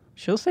that?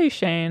 She'll say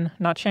Shane,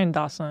 not Shane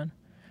Dawson,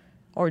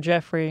 or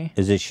Jeffree.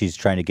 Is it she's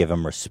trying to give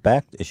him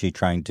respect? Is she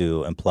trying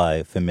to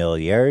imply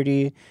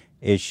familiarity?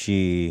 Is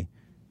she?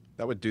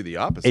 That would do the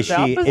opposite. Is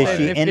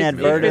she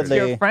inadvertently?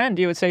 If it's your friend,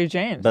 you would say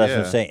James. But that's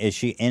what I'm saying. Is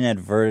she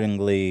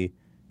inadvertently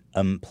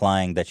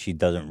implying that she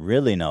doesn't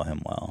really know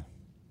him well?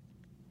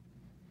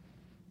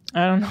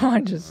 I don't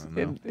know.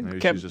 Maybe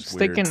It kept she's just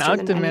sticking weird.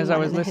 out to me as I anyone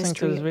was in the listening to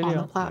history this video. on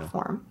the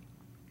platform.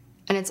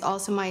 And it's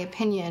also my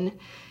opinion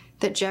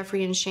that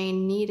Jeffree and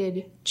Shane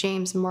needed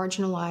James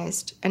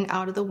marginalized and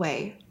out of the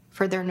way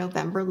for their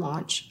November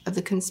launch of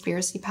the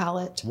Conspiracy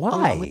Palette.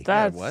 Why?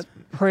 That's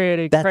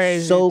pretty That's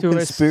crazy. so to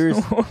conspiracy.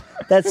 assume.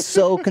 That's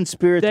so They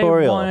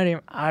conspiratorial. wanted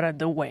him out of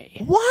the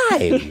way.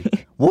 Why?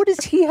 What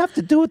does he have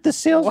to do with the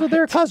sales of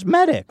their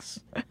cosmetics?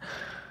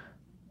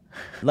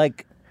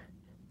 Like,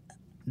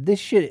 this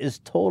shit is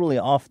totally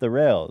off the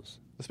rails.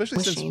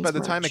 Especially since by the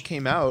time it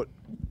came out,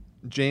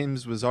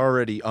 James was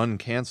already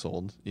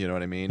uncanceled. You know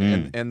what I mean?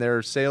 And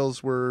their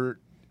sales were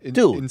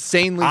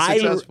insanely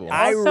successful.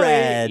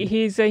 Also,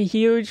 he's a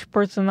huge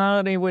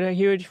personality with a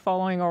huge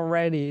following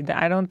already.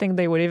 I don't think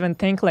they would even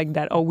think like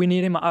that. Oh, we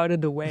need him out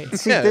of the way.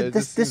 See,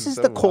 this is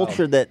the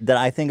culture that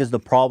I think is the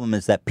problem,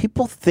 is that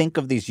people think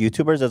of these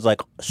YouTubers as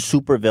like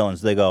super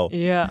villains. They go,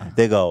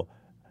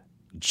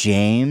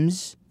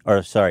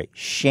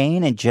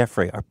 Shane and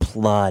Jeffrey are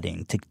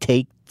plotting to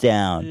take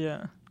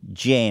down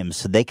James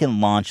so they can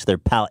launch their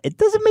palette. It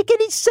doesn't make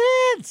any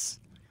sense.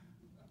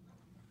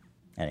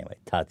 Anyway,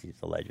 Tati's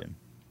a legend.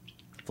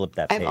 Flip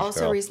that page, I've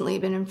also girl. recently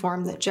been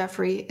informed that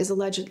Jeffrey is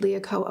allegedly a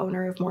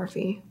co-owner of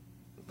Morphe.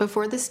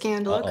 Before the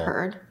scandal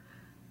occurred,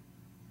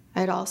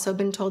 I had also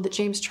been told that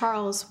James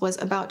Charles was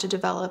about to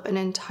develop an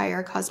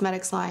entire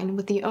cosmetics line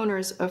with the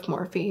owners of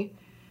Morphe.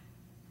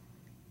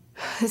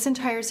 This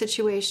entire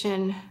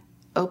situation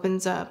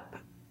opens up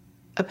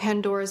a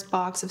Pandora's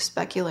box of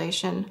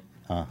speculation.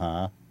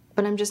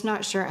 But I'm just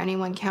not sure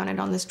anyone counted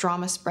on this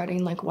drama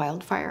spreading like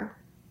wildfire.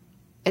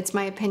 It's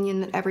my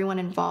opinion that everyone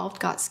involved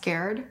got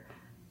scared,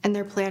 and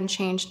their plan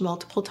changed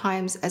multiple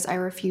times as I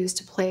refused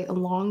to play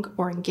along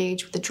or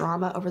engage with the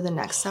drama over the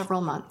next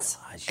several months.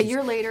 A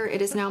year later,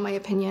 it is now my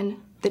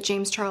opinion that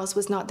James Charles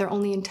was not their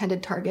only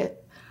intended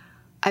target.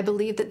 I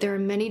believe that there are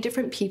many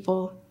different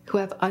people who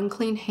have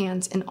unclean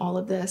hands in all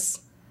of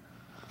this,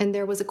 and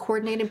there was a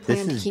coordinated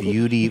plan This is to keep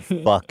beauty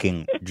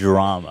fucking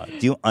drama.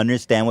 Do you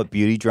understand what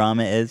beauty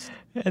drama is?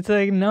 It's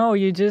like, no,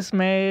 you just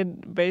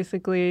made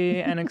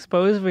basically an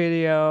exposed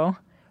video.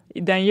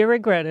 Then you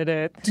regretted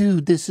it.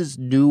 Dude, this is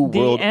New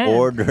World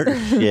Order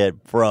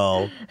shit,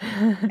 bro.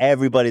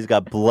 Everybody's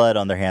got blood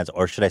on their hands,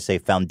 or should I say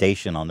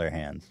foundation on their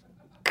hands.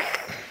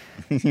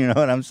 You know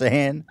what I'm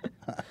saying?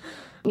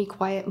 me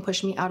quiet and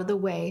push me out of the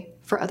way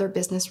for other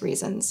business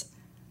reasons.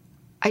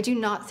 I do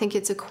not think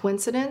it's a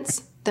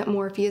coincidence that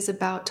Morphe is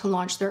about to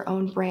launch their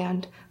own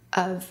brand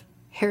of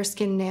hair,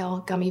 skin, nail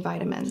gummy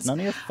vitamins. None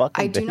of your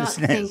fucking I do not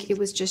business. think it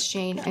was just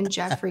Shane and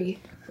Jeffrey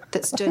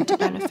that stood to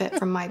benefit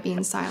from my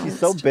being silenced. She's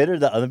so bitter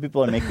that other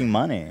people are making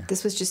money.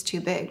 This was just too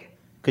big.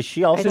 Because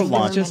she I also think there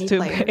were launched. many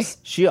players.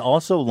 She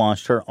also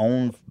launched her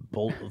own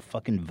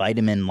fucking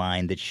vitamin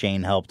line that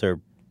Shane helped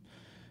her.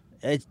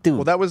 Dude,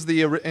 Well, that was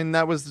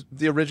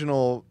the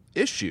original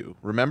issue.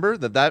 Remember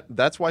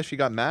that's why she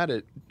got mad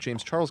at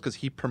James Charles, because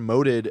he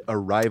promoted a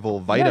rival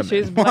vitamin.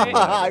 she's blaming.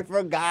 I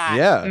forgot.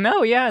 Yeah.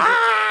 No, yeah.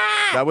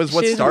 That was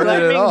what She's started it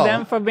blaming all.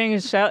 them for being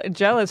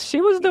jealous. She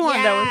was the one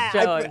that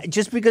was jealous.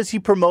 Just because he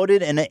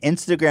promoted in an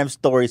Instagram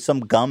story some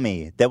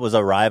gummy that was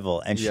a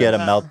rival, and she had a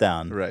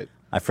meltdown. Right.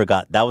 I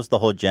forgot. That was the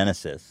whole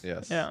genesis.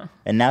 Yes. Yeah.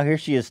 And now here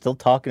she is still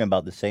talking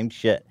about the same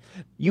shit.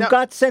 You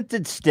got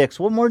scented sticks.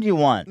 What more do you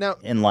want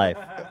in life?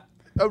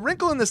 A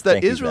wrinkle in this that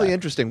Thank you, is really Zach.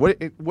 interesting. What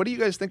do you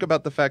guys think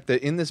about the fact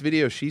that in this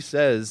video she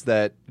says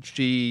that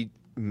she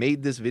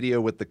made this video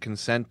with the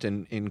consent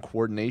and in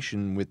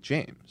coordination with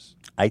James?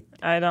 I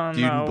don't Do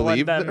you know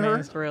believe what that her?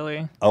 means,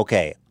 really.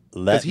 Okay.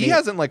 Because he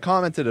hasn't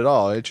commented at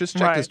all. I just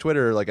checked Right. his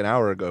Twitter like an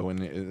hour ago, and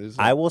it is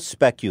I will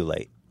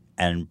speculate,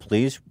 and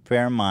please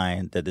bear in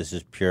mind that this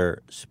is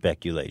pure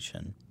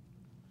speculation.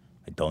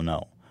 I don't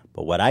know.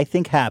 But what I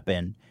think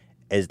happened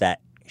is that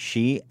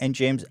she and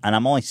James, and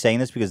I'm only saying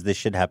this because this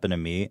should happen to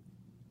me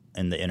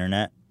in the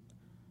internet.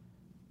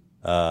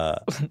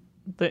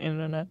 The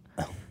internet.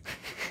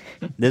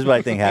 This is what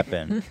I think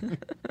happened.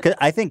 'Cause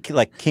I think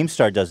like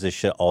Keemstar does this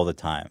shit all the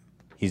time.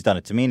 He's done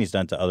it to me and he's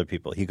done it to other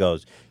people. He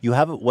goes, you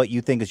have what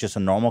you think is just a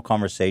normal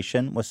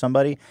conversation with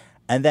somebody,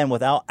 and then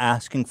without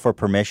asking for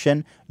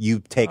permission, you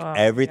take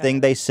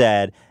everything they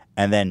said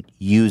and then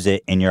use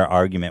it in your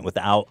argument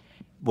without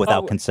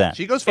consent.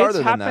 It's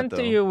happened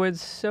to you with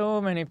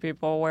so many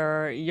people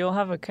where you'll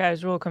have a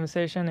casual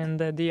conversation in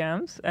the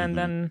DMs, and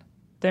then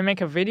they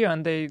make a video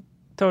and they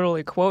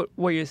totally quote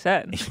what you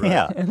said.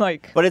 Yeah.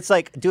 Like, but it's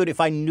like, dude, if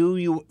I knew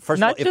you first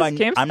not of all,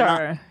 just I'm not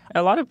Keemstar,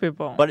 a lot of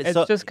people. But it's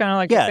so- just kind of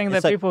like yeah, a thing it's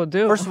that like, people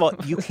do. First of all,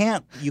 you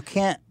can't.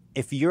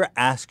 If you're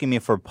asking me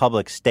for a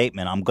public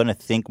statement, I'm going to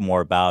think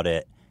more about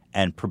it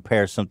and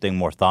prepare something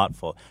more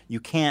thoughtful. You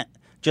can't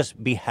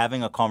just be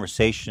having a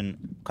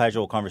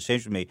casual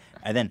conversation with me,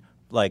 and then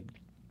like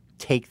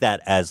take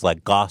that as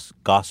like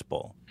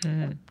gospel.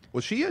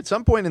 Well, she at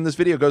some point in this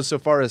video goes so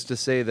far as to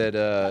say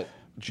that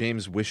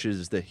James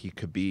wishes that he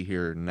could be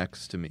here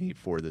next to me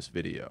for this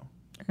video.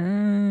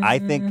 I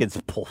think it's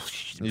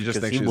bullshit. You just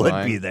because think he she's would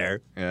lying? be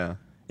there. Yeah.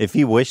 If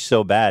he wished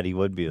so bad, he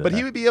would be there. But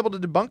he would be able to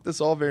debunk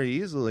this all very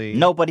easily.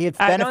 No, but it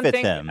I don't benefits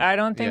think him. I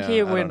don't think Yeah, he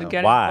I don't would know.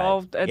 get Why?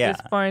 involved at Yeah.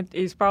 this point.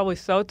 He's probably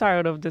so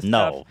tired of this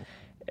No. stuff.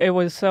 It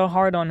was so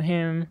hard on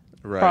him.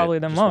 Right. Probably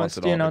the Just wants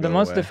most. it all to The go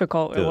most away.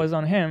 difficult it Dude, was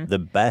on him. The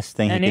best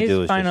thing and he he's could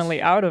do is finally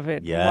just, out of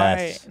it.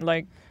 Yes. Why?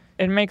 Like,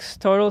 it makes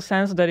total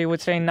sense that he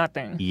would say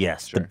nothing.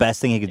 Yes, the best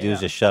thing he could do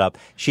is just shut up.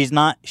 She's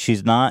not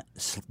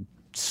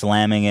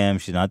slamming him.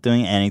 She's not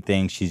doing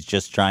anything. She's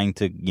just trying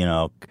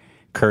to,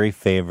 curry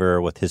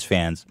favor with his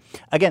fans.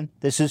 Again,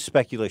 this is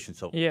speculation,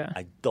 so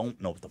I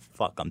don't know what the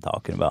fuck I'm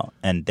talking about.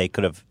 And they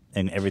could have,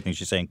 and everything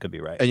she's saying could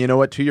be right. And you know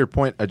what? To your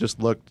point, I just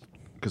looked,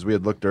 because we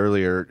had looked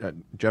earlier,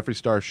 Jeffree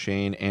Star,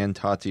 Shane, and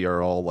Tati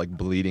are all like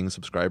bleeding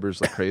subscribers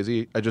like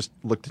crazy. I just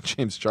looked at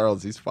James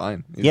Charles. He's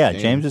fine. He's game.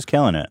 James is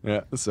killing it.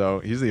 Yeah, so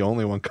he's the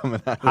only one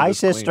coming out of Hi, this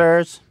clean.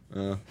 sisters.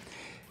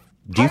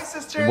 Hi,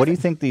 sisters. What do you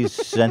think these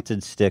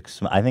scented sticks?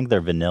 I think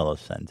they're vanilla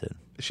scented.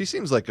 She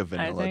seems like a I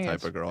vanilla think type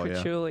it's of girl,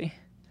 patchouli.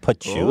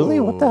 Patchouli?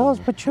 What the hell is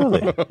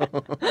patchouli?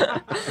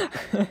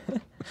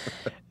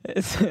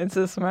 It's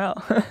a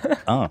smell.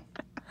 Oh.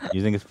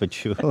 You think it's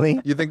patchouli?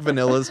 You think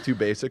vanilla's too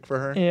basic for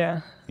her?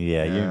 Yeah.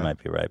 Yeah, you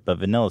might be right. But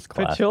vanilla's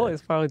classic. Patchouli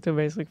is probably too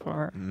basic for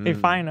her.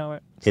 If I know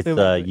it. It's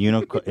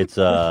unicorn. It's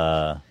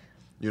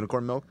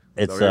unicorn milk.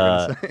 It's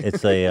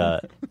a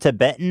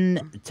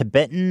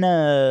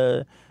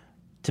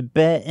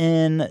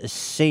Tibetan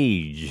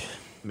sage.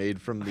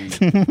 Made from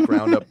the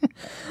ground up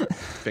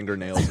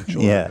fingernails of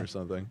children or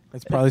something.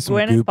 That's probably some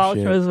Gwyneth goop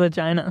Paltrow's shit.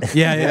 vagina.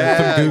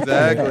 Yeah, some goop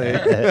exactly.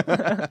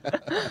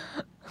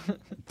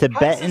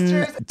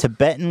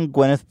 Tibetan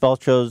Gwyneth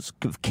Paltrow's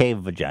cave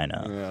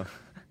vagina. Yeah.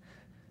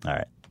 All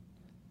right.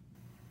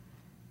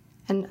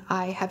 And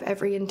I have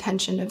every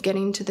intention of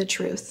getting to the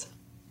truth.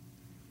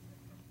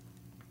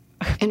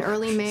 In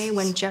early May,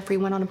 when Jeffree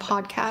went on a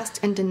podcast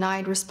and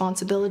denied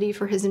responsibility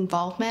for his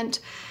involvement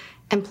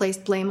and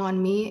placed blame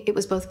on me, it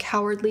was both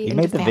cowardly You and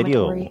made the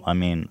defamatory. video. I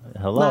mean,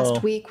 hello.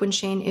 Last week, when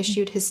Shane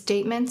issued his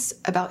statements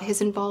about his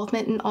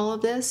involvement in all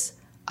of this,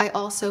 I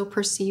also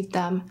perceived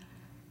them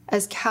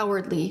as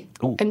cowardly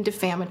and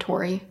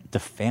defamatory.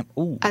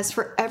 As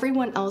for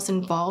everyone else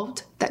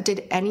involved that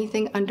did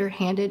anything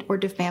underhanded or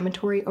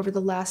defamatory over the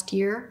last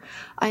year,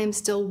 I am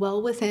still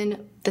well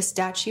within the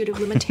statute of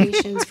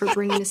limitations for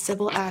bringing a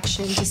civil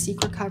action to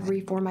seek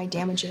recovery for my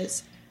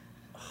damages.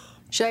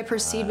 Should I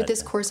proceed with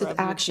this course of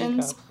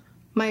actions?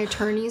 My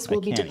attorneys will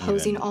be can't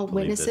deposing even all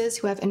believe witnesses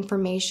who have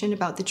information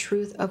about the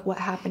truth of what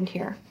happened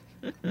here.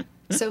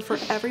 So for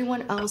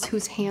everyone else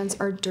whose hands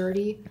are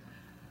dirty,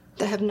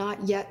 that have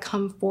not yet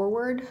come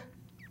forward,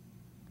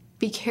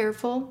 be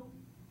careful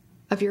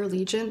of your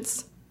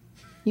allegiance.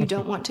 You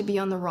don't want to be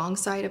on the wrong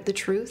side of the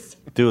truth.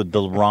 Dude,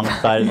 the wrong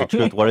side of the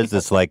truth. What is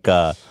this, like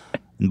World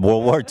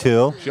War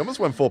II? She almost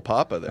went full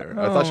Papa there.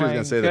 I Oh thought she was my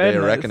going to say the day of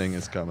goodness. reckoning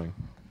is coming.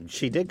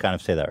 She did kind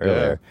of say that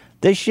earlier.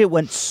 This shit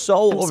went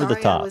so I'm over sorry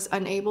the top. I was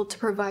unable to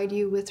provide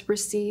you with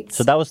receipts.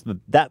 So that was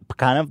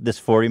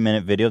this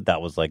 40-minute video.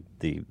 That was like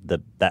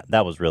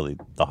that was really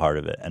the heart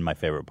of it and my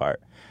favorite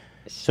part.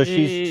 So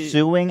she's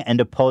suing and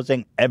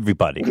deposing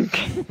everybody.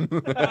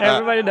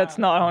 Everybody that's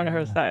not on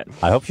her side.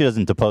 I hope she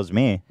doesn't depose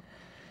me.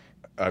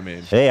 I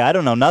mean, hey, I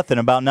don't know nothing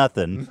about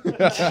nothing.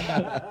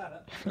 I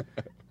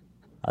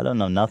don't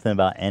know nothing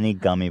about any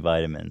gummy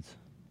vitamins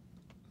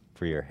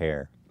for your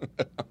hair.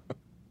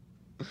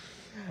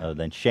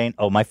 Then Shane.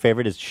 Oh, my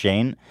favorite is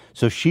Shane.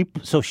 So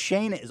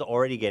Shane is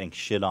already getting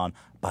shit on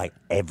by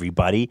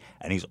everybody,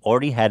 and he's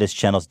already had his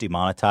channels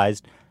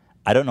demonetized.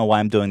 I don't know why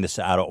I'm doing this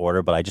out of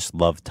order, but I just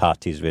love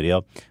Tati's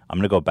video. I'm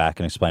going to go back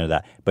and explain to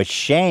that. But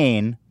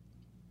Shane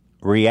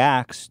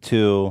reacts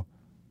to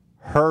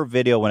her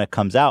video when it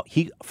comes out.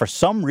 For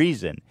some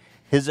reason,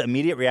 his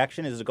immediate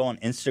reaction is to go on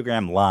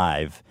Instagram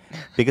Live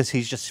because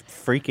he's just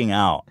freaking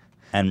out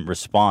and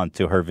respond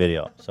to her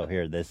video. So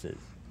here, this is.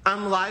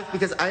 I'm live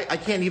because I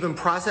can't even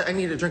process. I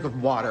need a drink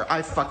of water.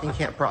 I fucking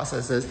can't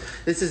process this.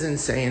 This is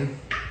insane.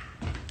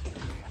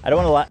 I don't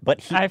want to lie,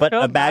 but feel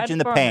imagine bad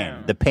the for pain.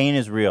 him. The pain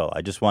is real.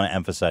 I just want to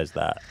emphasize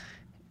that.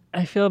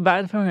 I feel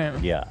bad for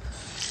him. Yeah.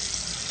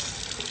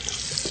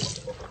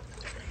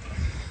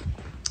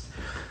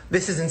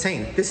 This is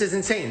insane. This is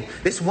insane.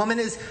 This woman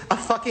is a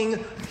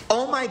fucking.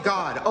 Oh my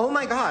god. Oh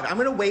my god. I'm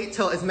gonna wait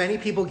till as many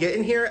people get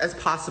in here as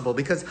possible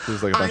because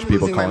There's like a bunch I'm of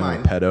people losing my calling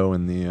him mind. a pedo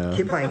in the.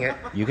 Keep playing it.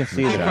 You can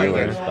see the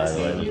viewers, by the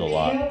way. There's a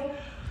lot.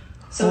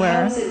 So Where?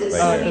 how is it that Right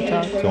so here. many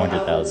editorial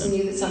 200,000. outlets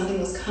knew that something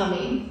was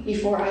coming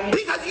before I...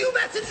 Because you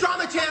message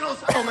drama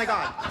channels. Oh my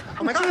god.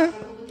 Oh my god.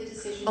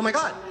 Oh my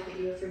god.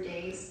 video for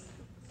days.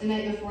 The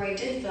night before I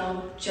did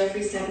film,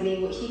 Jeffree sent me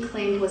what he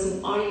claimed was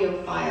an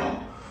audio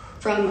file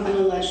from an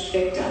alleged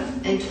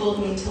victim and told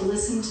me to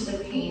listen to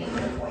the pain in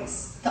their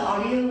voice. The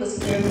audio was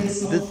clearly a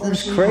small This is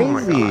portion crazy.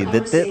 of the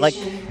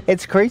conversation.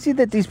 It's crazy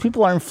that these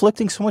people are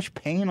inflicting so much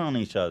pain on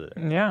each other.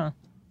 Yeah.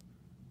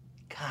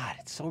 God,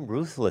 it's so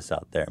ruthless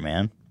out there,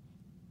 man.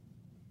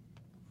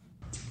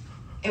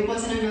 It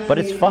wasn't enough. But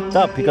for it's me to fucked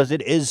up contact because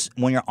it is,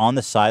 when you're on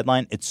the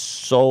sideline,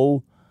 it's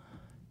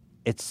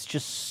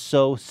just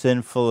so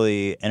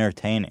sinfully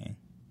entertaining.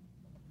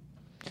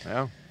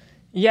 Yeah.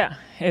 Yeah,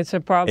 it's a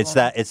problem. It's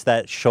that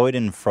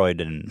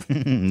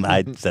Schadenfreude.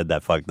 I said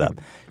that fucked up.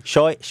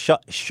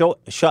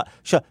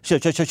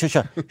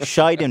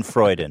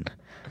 Schadenfreude.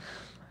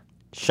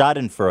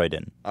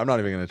 Schadenfreude. I'm not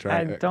even going to try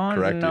I and don't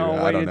correct know you.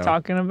 what I don't you're know.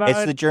 talking about.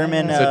 It's the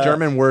German. It's a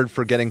German word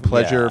for getting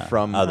pleasure yeah,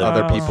 from other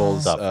other people's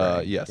people's.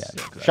 suffering. Yes.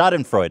 Yeah. Exactly.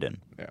 Schadenfreude.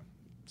 Yeah,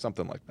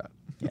 something like that.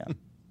 Yeah.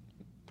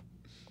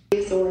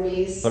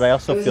 Authorities. But I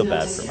also It was feel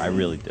bad for him. I necessary.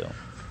 really do.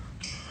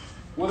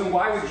 Well, then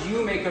why would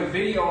you make a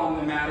video on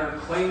the matter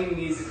claiming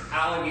these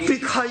allegations?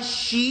 Because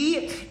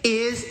she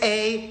is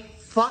a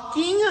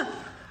fucking.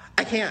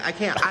 I can't.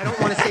 I don't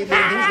want to say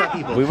bad things about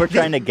people. We were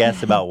trying to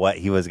guess about what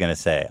he was going to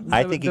say.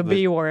 I think the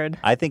B word.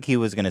 I think he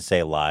was going to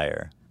say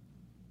liar.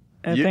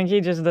 I think he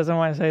just doesn't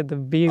want to say the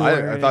B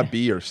word. I thought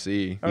B or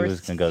C. He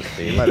was going to go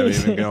C. He might have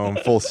even gone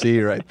full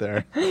C right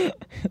there.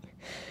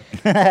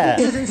 This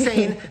is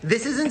insane.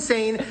 This is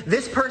insane.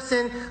 This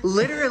person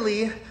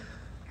literally.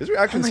 His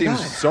reaction Oh my seems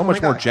God. so Oh my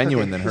much more God.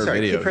 genuine Okay, than her sorry,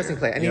 video. keep pressing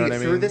play. I need You know to what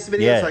get through this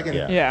video Yeah, so I can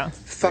yeah.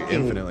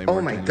 fucking. infinitely more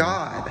Oh my genuine.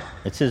 God.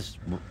 It's his.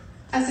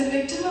 As a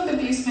victim of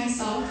abuse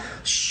myself,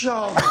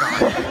 Oh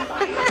my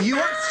God. You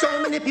are so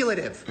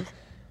manipulative. to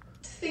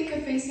think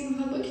of facing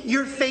public.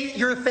 You're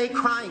fake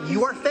crying.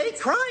 You are fake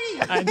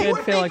crying. I did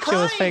feel like she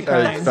was fake It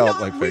crying. felt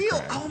like fake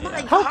crying. Oh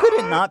my How God. could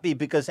it not be?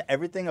 Because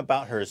everything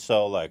about her is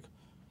so like.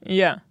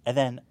 Yeah. And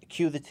then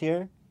cue the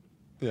tear.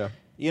 Yeah.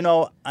 You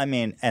know, I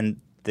mean, and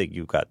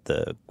you got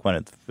the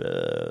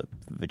Gwyneth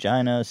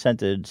vagina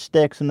scented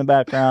sticks in the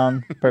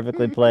background,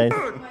 perfectly placed.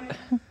 Oh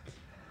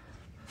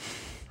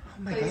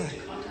my God.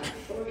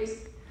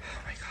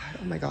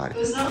 Oh my God.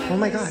 Oh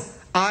my God.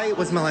 I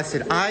was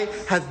molested. I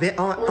have been.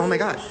 Oh my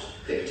God.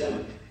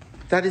 Victim.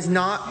 That is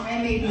not.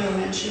 I made no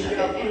mention of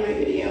it in my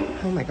video.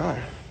 Oh my God.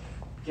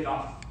 Get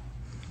off.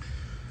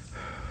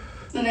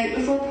 The night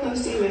before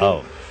posting my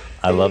Oh,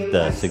 I love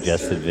the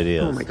suggested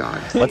videos. Oh my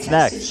God. What's I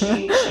next? texted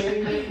Shane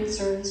sharing my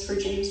concerns for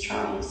James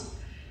Charles,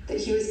 that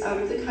he was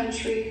out of the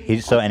country.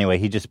 So anyway,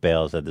 he just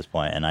bails at this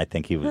point, and I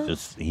think he was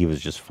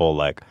just full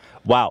like,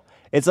 wow.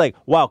 It's like,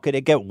 wow, could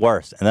it get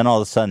worse? And then all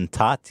of a sudden,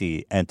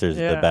 Tati enters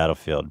the Yeah.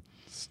 battlefield.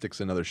 Sticks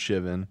another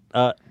shiv in.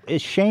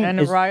 Is Shane? And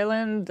is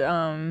Ryland,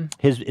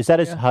 is that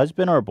his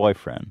husband or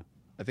boyfriend?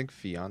 I think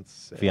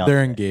fiance.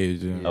 They're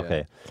engaged. Yeah.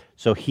 Okay,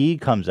 so he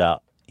comes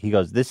out. He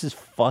goes, "This is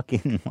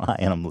fucking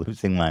lying. I'm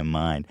losing my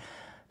mind."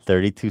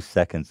 32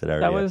 seconds that I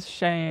that already. was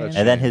Shane.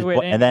 And then his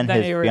Wait, and then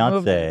his he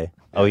removed it. fiance.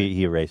 Oh,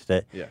 he erased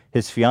it. Yeah.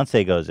 His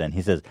fiance goes in.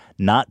 He says,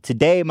 "Not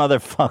today,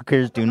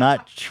 motherfuckers. Do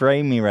not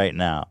tray me right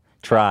now.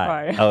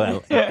 Try."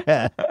 Oh,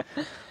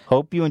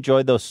 hope you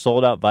enjoyed those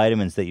sold out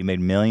vitamins that you made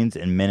millions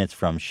in minutes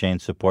from. Shane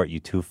support, you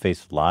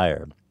two-faced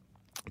liar.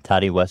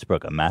 Tati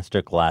Westbrook, a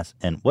master class.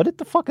 And what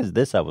the fuck is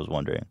this? I was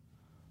wondering.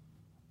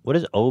 What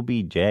is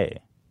OBJ?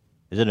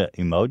 Is it an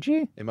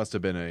emoji? It must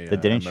have been a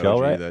that didn't emoji show,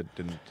 right? That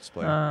didn't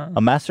display. A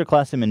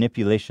masterclass in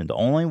manipulation. The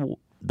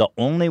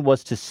only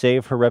was to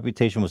save her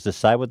reputation was to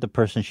side with the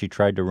person she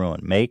tried to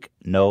ruin. Make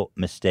no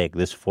mistake,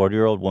 this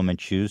 40-year-old woman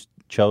chose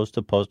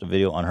to post a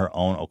video on her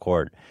own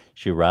accord.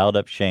 She riled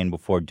up Shane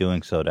before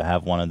doing so to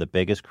have one of the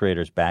biggest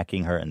creators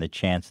backing her, and the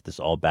chance this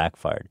all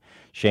backfired.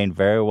 Shane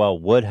very well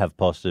would have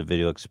posted a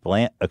video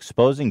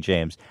exposing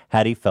James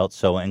had he felt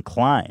so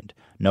inclined.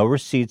 No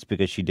receipts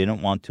because she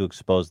didn't want to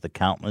expose the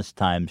countless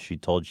times she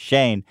told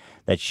Shane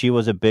that she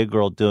was a big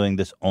girl doing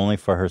this only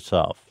for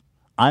herself.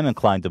 I'm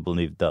inclined to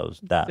believe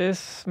that.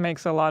 This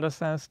makes a lot of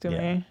sense to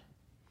me.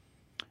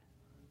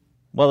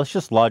 Well, it's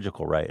just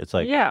logical, right? It's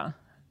like Yeah,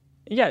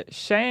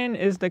 Shane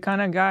is the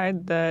kind of guy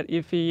that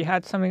if he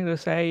had something to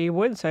say, he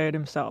would say it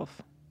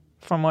himself.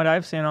 From what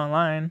I've seen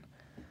online,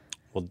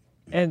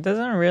 it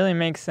doesn't really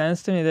make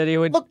sense to me that he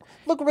would. Look.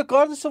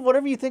 Regardless of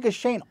whatever you think of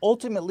Shane,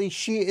 ultimately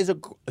she's a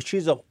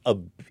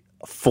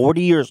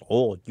 40 years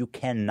old. You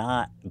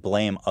cannot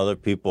blame other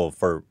people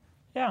for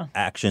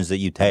actions that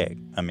you take.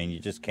 I mean, you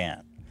just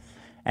can't.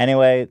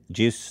 Anyway,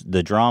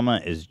 the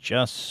drama is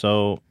just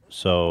so.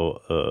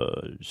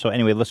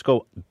 Anyway, let's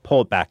go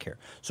pull it back here.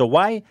 So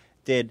why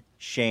did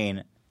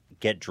Shane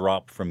get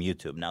dropped from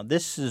YouTube? Now,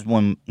 this is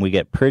when we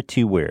get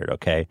pretty weird,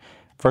 okay?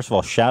 First of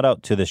all, shout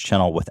out to this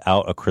channel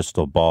Without a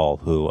Crystal Ball,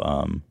 who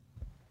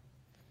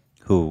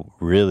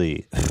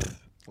really...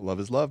 Love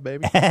is love,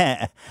 baby.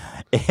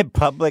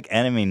 Public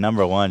enemy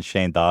number one,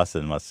 Shane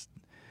Dawson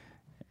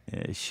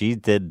she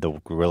did the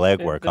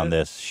legwork on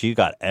this. She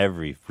got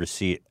every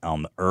receipt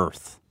on the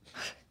earth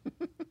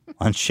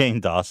on Shane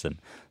Dawson.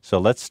 So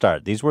let's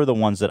start. These were the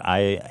ones that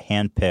I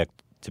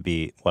handpicked to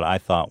be what I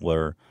thought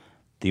were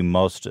the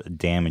most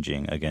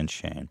damaging against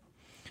Shane.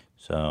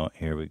 So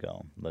here we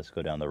go. Let's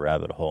go down the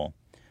rabbit hole.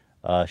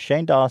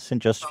 Shane Dawson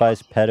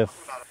justifies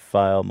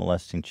pedophile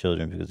molesting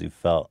children because he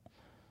felt...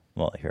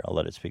 Well, here, I'll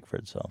let it speak for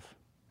itself.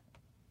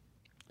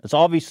 It's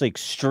obviously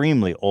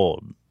extremely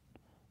old,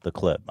 the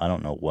clip. I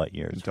don't know what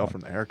year it's from. You can tell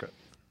from the haircut.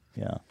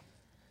 Yeah.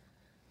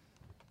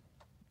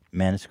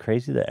 Man, it's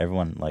crazy that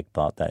everyone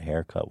thought that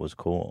haircut was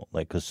cool.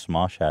 Because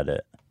Smosh had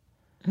it.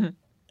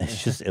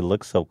 It's just, it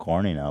looks so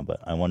corny now, but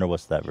I wonder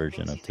what's that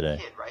version of today.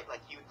 Kid, right?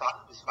 Like, you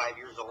thought he was 5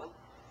 years old?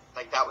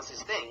 Like, that was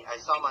his thing. I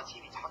saw him on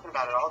TV talking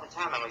about it all the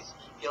time. I'm like,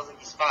 he feels like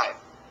he's 5.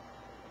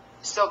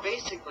 So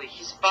basically,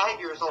 he's 5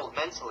 years old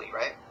mentally,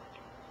 right?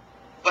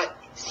 But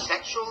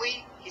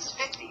sexually, he's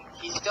 50.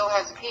 He still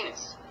has a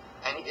penis.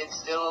 and it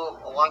still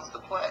wants to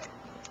play.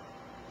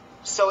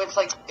 So it's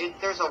like,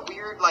 there's a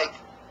weird, like,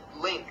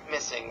 link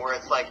missing where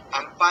it's like,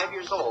 I'm 5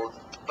 years old,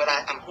 but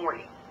I'm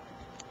horny.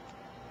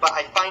 But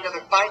I find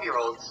other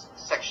 5-year-olds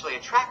sexually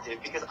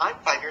attractive because I'm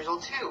 5 years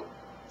old too.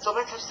 So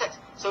let's have sex.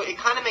 So it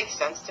kind of makes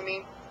sense to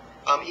me,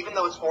 even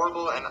though it's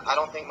horrible and I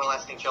don't think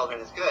molesting children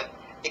is good,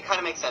 it kind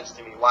of makes sense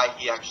to me why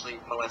he actually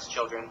molests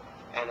children,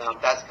 and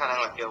that's kind of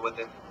how I feel with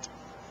it.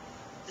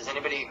 Does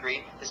anybody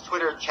agree? This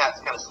Twitter chat's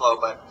kind of slow,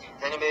 but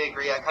does anybody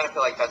agree? I kind of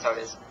feel like that's how it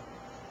is.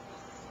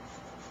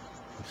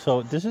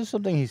 So this is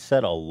something he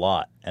said a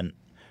lot. And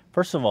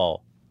first of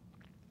all,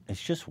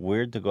 it's just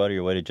weird to go out of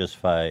your way to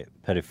justify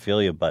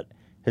pedophilia, but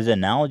his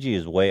analogy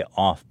is way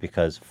off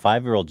because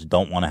 5-year-olds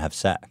don't want to have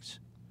sex.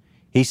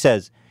 He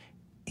says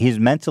he's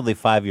mentally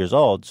 5 years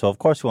old, so of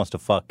course he wants to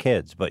fuck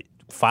kids, but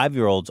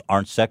 5-year-olds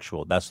aren't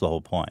sexual. That's the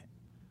whole point.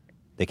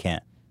 They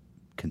can't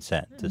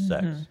consent to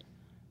sex.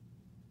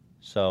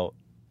 So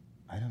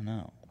I don't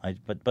know.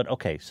 But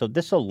okay, so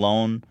this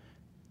alone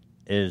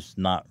is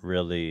not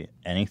really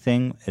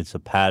anything. It's a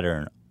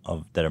pattern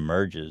that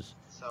emerges.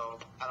 So,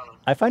 I don't know.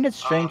 I find it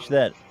strange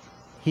that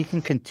he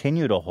can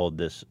continue to hold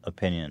this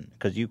opinion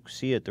because you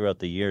see it throughout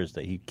the years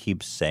that he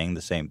keeps saying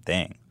the same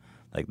thing.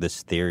 Like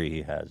this theory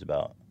he has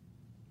about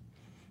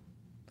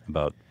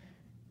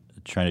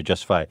trying to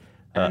justify.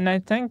 And I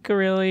think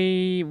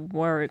really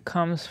where it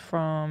comes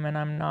from, and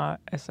I'm not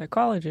a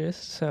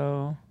psychologist,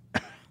 so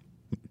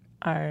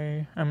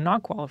I am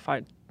not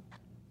qualified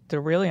to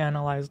really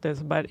analyze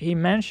this, but he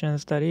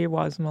mentions that he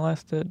was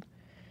molested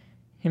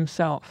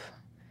himself.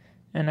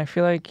 And I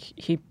feel like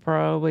he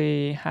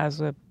probably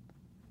has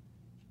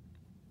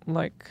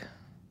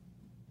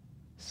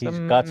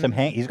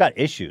he's got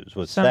issues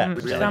with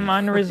sex. Some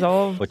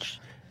unresolved which,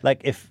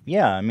 like,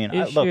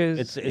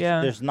 issues,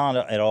 there's not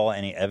at all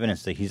any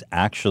evidence that he's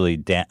actually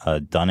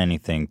done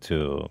anything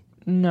to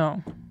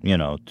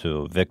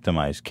to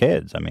victimize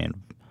kids. I mean,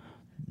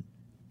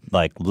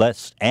 like,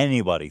 lest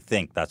anybody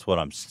think that's what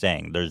I'm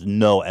saying. There's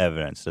no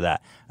evidence to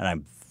that,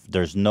 and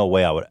there's no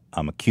way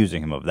I'm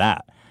accusing him of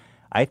that.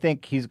 I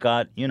think he's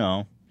got,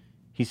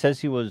 he says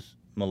he was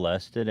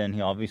molested, and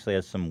he obviously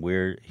has some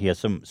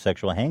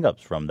sexual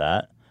hangups from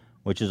that,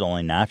 which is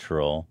only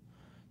natural.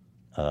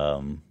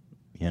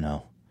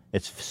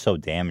 It's so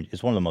damaging.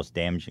 It's one of the most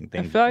damaging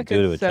things you can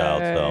do to a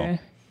child. So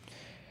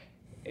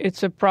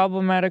it's a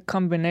problematic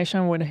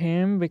combination with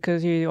him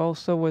because he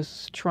also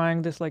was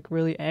trying this like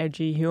really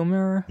edgy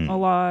humor a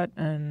lot,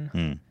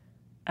 and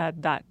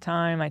at that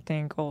time, I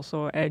think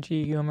also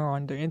edgy humor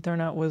on the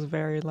internet was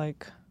very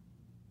like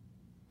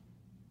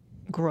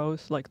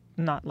gross, like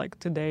not like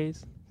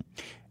today's.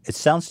 It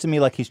sounds to me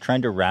like he's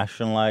trying to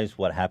rationalize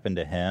what happened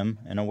to him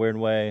in a weird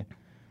way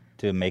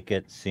to make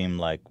it seem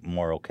like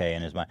more okay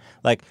in his mind.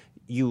 Like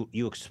you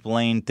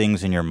explain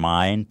things in your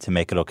mind to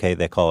make it okay.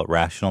 They call it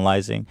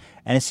rationalizing.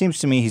 And it seems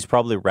to me he's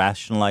probably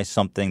rationalized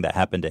something that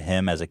happened to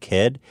him as a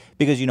kid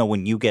because,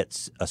 when you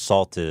get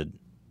assaulted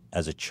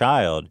as a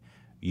child,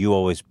 you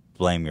always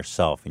blame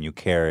yourself and you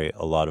carry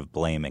a lot of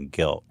blame and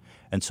guilt.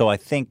 And so I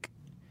think,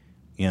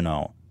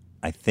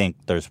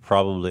 there's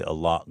probably a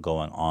lot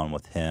going on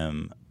with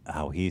him,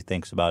 how he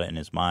thinks about it in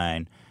his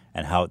mind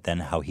and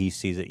how he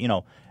sees it,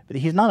 but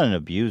he's not an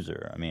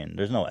abuser. I mean,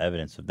 there's no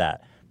evidence of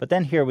that. But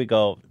then here we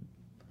go.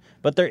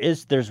 But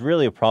there's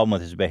really a problem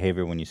with his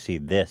behavior when you see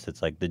this.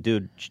 It's like the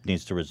dude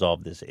needs to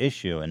resolve this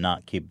issue and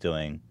not keep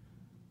doing,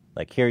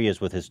 like here he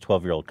is with his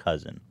 12-year-old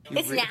cousin.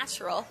 It's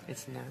natural.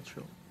 It's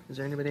natural. Is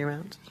there anybody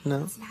around?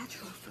 No. It's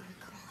natural for a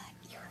girl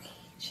at your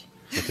age.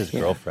 With his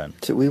girlfriend.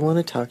 So we want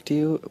to talk to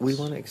you. We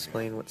want to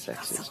explain what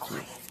sex is to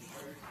you.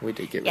 We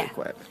did get really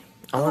quiet.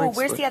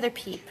 Where's the other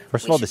peep?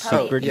 First of all, the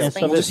secretness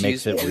of it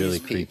makes it really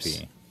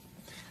creepy.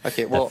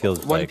 Okay, well,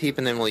 feels one like peep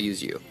and then we'll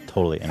use you.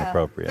 Totally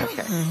inappropriate.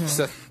 Okay,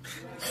 so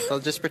I'll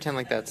just pretend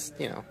like that's,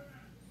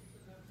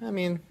 I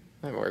mean,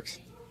 that works.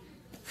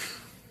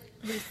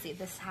 Lucy,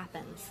 this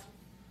happens.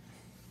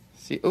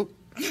 See,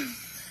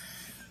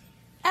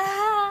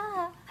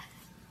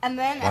 And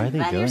then, Why are they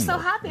you're doing so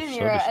this? happy It's when so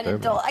you're an disturbing.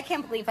 adult. I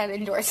can't believe I'm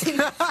endorsing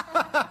this.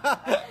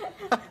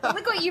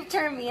 Look what you've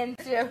turned me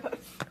into.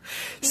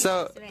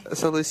 So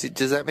Lucy,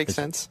 does that make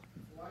sense?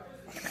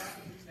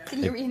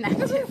 Can you reenact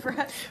it for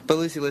us? But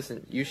Lucy,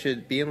 listen, you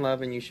should be in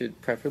love and you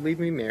should preferably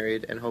be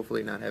married and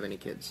hopefully not have any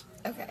kids.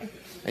 Okay.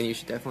 And you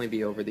should definitely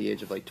be over the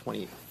age of like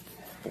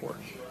 24,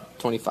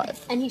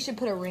 25. And he should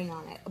put a ring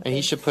on it. And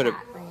he should put a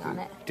ring on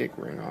it. dick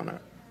ring on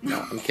it.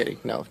 No, I'm kidding.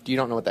 No, you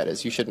don't know what that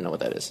is. You shouldn't know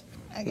what that is.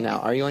 Okay. Now,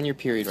 are you on your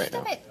period right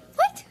now? Stop it.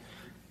 What?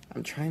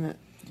 I'm trying to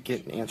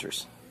get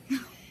answers.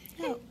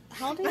 No.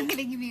 How old are you? I'm not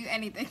going to give you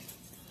anything.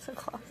 So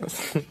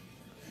close.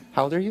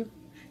 How old are you?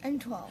 I'm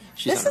 12.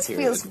 She's on a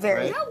period, feels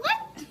very... right? No,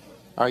 what?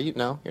 Are you?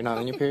 No, you're not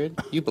on your period?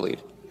 You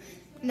bleed.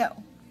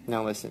 No.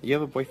 Now listen, you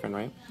have a boyfriend,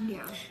 right?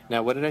 Yeah.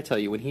 Now, what did I tell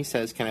you? When he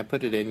says, can I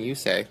put it in, you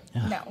say...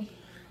 No.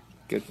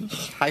 Good.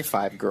 High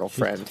five,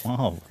 girlfriend.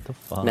 Oh, what the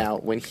fuck? Now,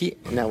 when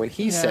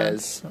he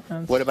says,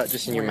 what about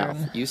just in your mouth?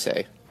 You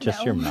say...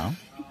 Just your mouth?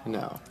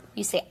 No.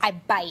 You say, I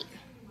bite.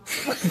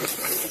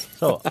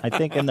 So I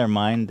think in their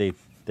mind,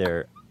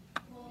 they're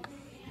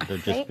they're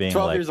just being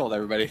 12 like, years old,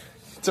 everybody.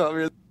 12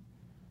 years.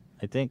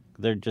 I think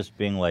they're just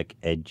being like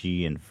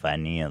edgy and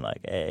funny and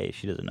like, hey,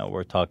 she doesn't know what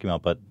we're talking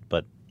about.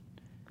 But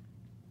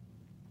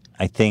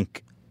I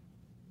think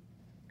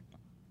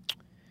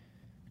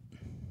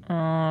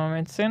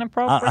it's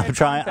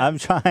inappropriate. I'm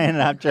trying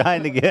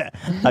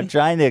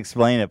to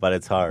explain it, but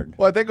it's hard.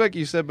 Well, I think like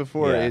you said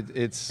before, Yeah.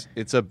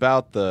 it's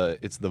about the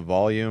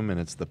volume and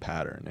it's the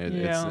pattern.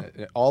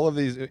 It's all of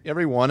these,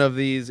 every one of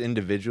these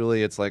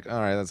individually, it's like, all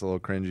right, that's a little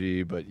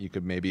cringy, but you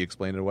could maybe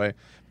explain it away.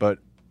 But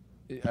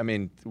I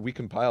mean, we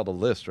compiled a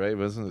list, right?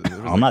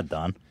 I'm not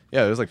done.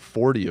 Yeah, there's like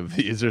 40 of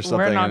these or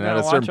something, not and at gonna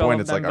a certain watch all point,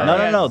 of it's like, them, all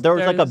but right. No. There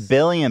was like a There's-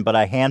 billion, but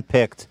I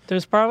handpicked.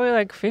 There's probably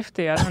like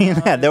 50. I don't know.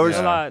 Yeah, there was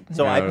There's a lot.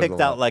 So I picked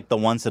out like the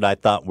ones that I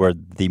thought were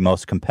the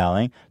most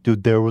compelling.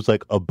 Dude, there was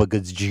like a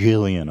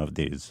bajillion of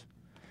these.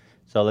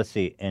 So let's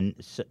see.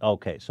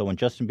 So when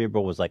Justin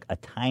Bieber was like a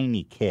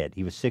tiny kid,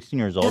 he was 16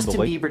 years old. Justin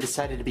but wait, Bieber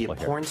decided to be a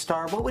porn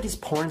star. What would his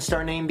porn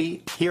star name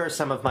be? Here are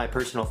some of my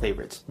personal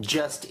favorites.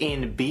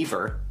 Justin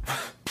Bieber,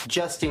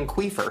 Justin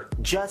Queefer,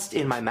 Just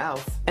in My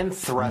Mouth, and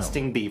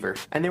Thrusting Beaver.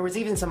 And there was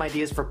even some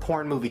ideas for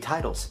porn movie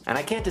titles. And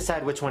I can't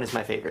decide which one is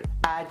my favorite.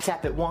 I'd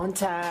tap it one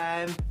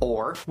time,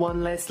 or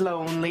One Less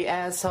Lonely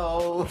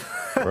Asshole.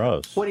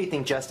 Gross. What do you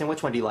think, Justin?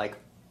 Which one do you like?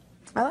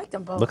 I like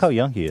them both. Look how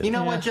young he is. You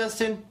know what,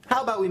 Justin?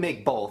 How about we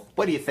make both?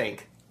 What do you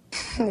think?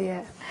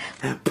 Yeah.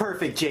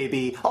 Perfect,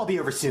 JB. I'll be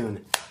over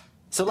soon.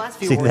 So last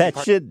few See,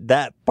 words-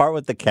 that part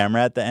with the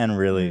camera at the end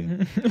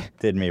really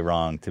did me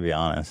wrong, to be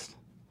honest.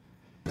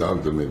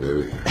 Talk to me,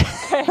 baby.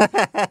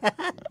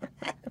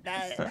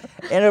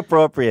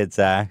 Inappropriate,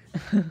 Zach.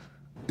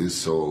 It's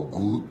so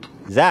good.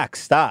 Zach,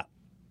 stop.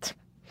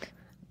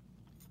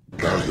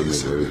 Talk to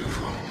me, baby.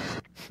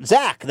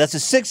 Zach, that's a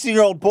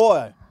 16-year-old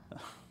boy.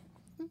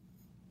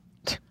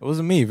 It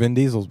wasn't me. Vin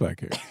Diesel's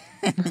back here.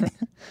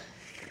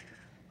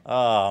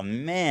 Oh,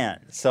 man.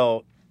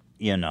 So,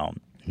 you know.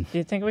 Do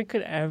you think we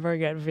could ever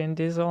get Vin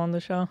Diesel on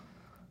the show?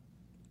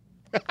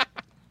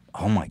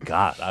 Oh, my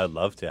God. I'd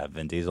love to have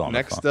Vin Diesel on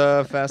Next,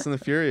 the phone. Fast and the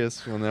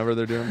Furious, whenever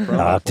they're doing promo.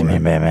 Talk to for me,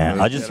 it. baby. I'll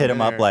Let's just get hit him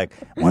in up there. like,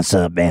 what's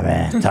up,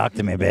 baby? Talk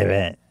to me,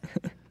 baby.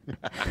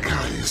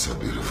 God, you're so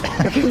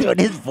beautiful. Dude,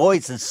 his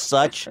voice is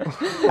such.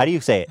 How do you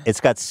say it? It's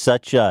got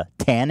such a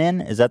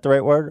tannin. Is that the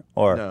right word?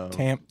 Or No.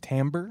 Timbre?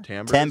 Timbre.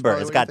 is timbre.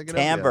 probably It's what got you're thinking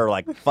of, timbre yeah.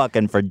 like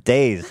fucking for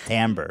days.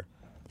 Timbre.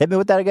 Hit me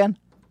with that again.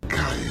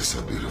 God, you're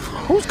so beautiful.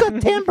 Who's got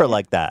timbre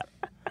like that?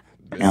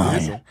 Oh,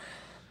 yeah.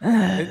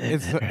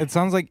 It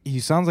sounds like he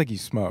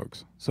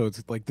smokes. So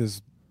it's like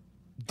this.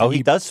 Oh,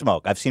 he does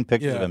smoke. I've seen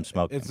pictures of him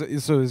smoking.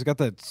 So he's got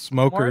that More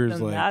smoker's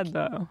than like that,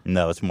 though.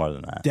 No, it's more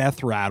than that.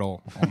 death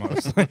rattle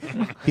almost.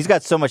 He's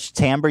got so much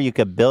timbre you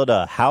could build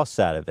a house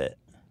out of it.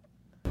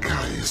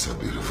 God, you're so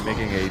beautiful.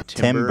 Making a Timber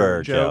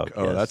timber joke. joke,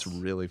 Oh, yes. that's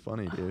really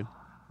funny, dude.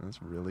 That's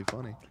really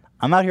funny.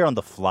 I'm out here on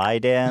the fly,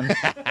 Dan.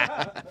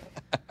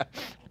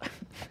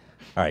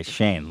 All right,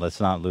 Shane, let's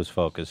not lose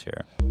focus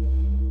here.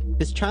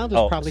 This child is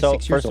probably 6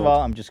 years first old. of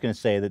all, I'm just going to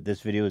say that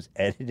this video is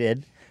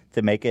edited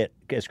to make it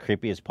as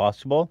creepy as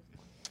possible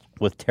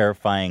with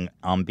terrifying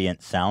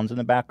ambient sounds in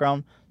the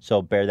background.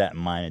 So bear that in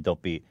mind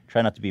and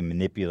try not to be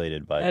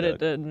manipulated by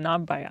Edited,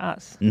 not by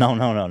us. No,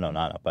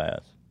 not by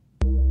us.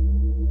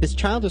 This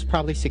child was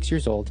probably 6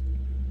 years old,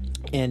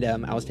 and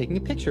I was taking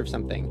a picture of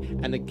something,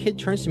 and the kid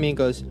turns to me and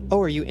goes,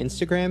 "Oh, are you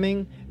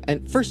Instagramming?"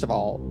 And first of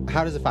all,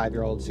 how does a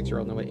 5-year-old,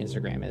 6-year-old know what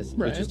Instagram is?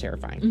 Which is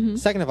terrifying. Mhm.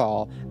 Second of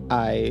all,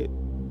 I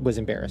was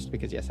embarrassed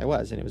because yes, I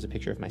was, and it was a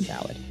picture of my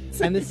salad.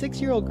 And the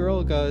 6-year-old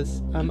girl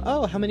goes,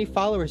 "Oh, how many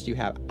followers do you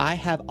have?" I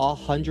have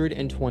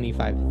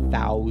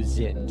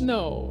 125,000.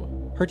 No.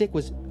 Her dick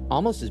was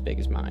almost as big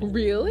as mine.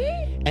 Really?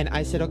 And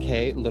I said,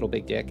 "Okay, little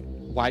big dick,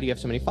 why do you have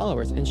so many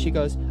followers?" And she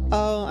goes,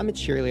 "Oh, I'm a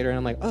cheerleader." And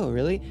I'm like, "Oh,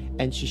 really?"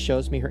 And she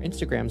shows me her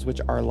Instagrams, which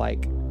are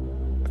like,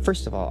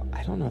 first of all,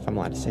 I don't know if I'm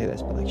allowed to say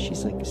this, but like,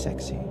 she's like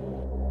sexy.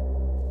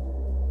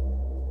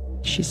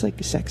 She's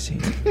like sexy.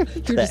 You're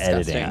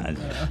disgusting.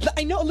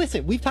 I know.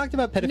 Listen, we've talked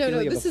about pedophilia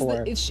No, this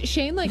before. is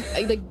Shane. Like,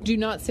 do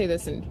not say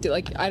this, and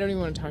I don't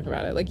even want to talk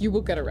about it. Like, you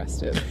will get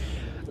arrested.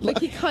 Like,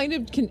 he kind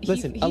of can.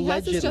 Listen, he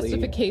has this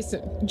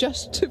allegedly-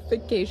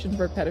 justification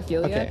for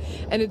pedophilia, Okay.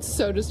 and it's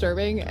so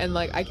disturbing. And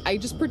like, I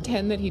just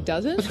pretend that he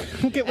doesn't.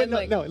 Okay, wait,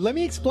 no. Let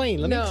me explain.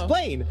 Let me No.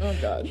 explain. Oh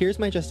God. Here's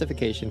my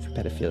justification for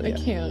pedophilia.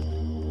 I can't.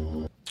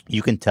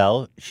 You can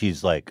tell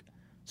she's like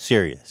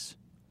serious.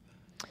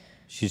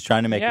 She's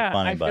trying to make yeah, it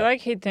funny, I but feel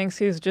like he thinks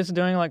he's just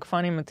doing like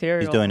funny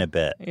material. he's doing a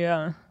bit.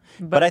 Yeah.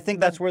 But I think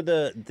that's where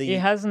the He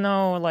has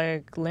no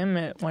like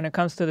limit when it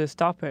comes to these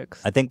topics.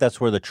 I think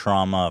that's where the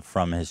trauma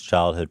from his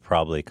childhood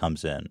probably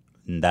comes in.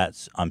 And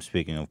I'm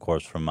speaking, of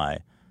course, from my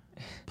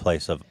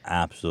place of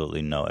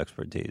absolutely no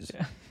expertise.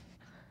 Yeah.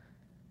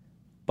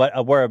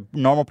 But where a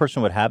normal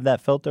person would have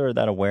that filter or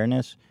that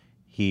awareness,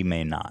 he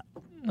may not.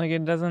 Like,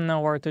 it doesn't know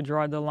where to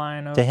draw the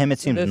line. Of, To him, it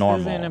seems this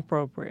normal. is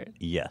inappropriate.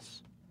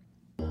 Yes.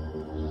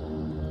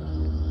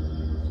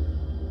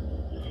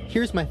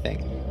 Here's my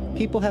thing.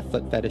 People have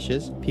foot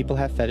fetishes. People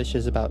have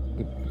fetishes about,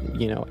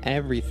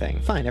 everything.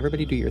 Fine,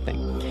 everybody do your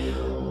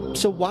thing.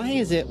 So why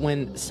is it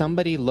when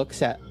somebody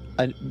looks at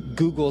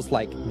Google's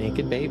like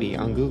naked baby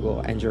on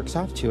Google and jerks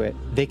off to it,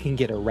 they can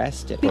get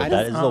arrested. Bro,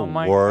 that is the Oh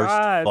my worst.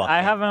 God, I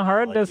fucking haven't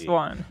heard this analogy.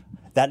 one.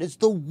 That is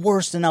the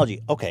worst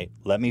analogy. Okay,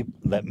 let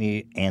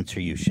me answer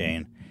you,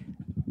 Shane.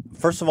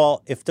 First of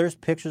all, if there's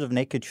pictures of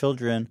naked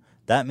children,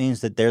 that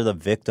means that they're the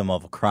victim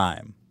of a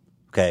crime.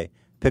 Okay,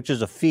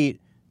 pictures of feet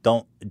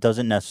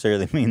doesn't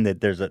necessarily mean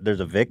that there's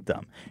a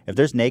victim. If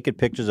there's naked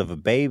pictures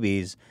of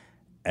babies,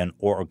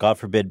 or God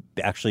forbid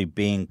actually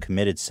being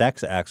committed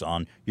sex acts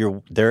on,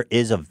 there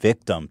is a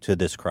victim to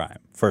this crime.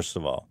 First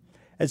of all,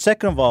 and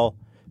second of all,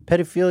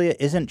 pedophilia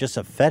isn't just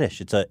a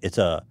fetish.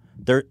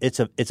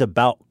 It's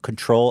about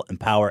control and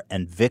power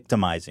and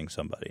victimizing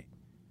somebody.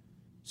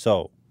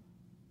 So,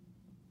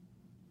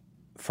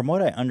 from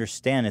what I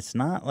understand, it's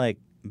not like.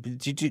 Do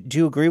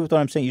you agree with what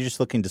I'm saying? You're just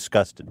looking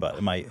disgusted. But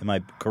am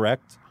I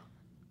correct?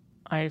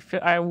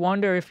 I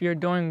wonder if you're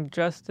doing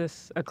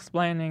justice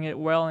explaining it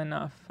well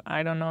enough.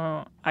 I don't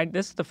know.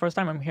 This is the first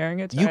time I'm hearing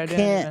it. So You I didn't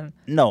can't. even-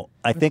 No,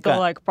 I I'm think still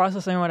like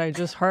processing what I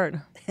just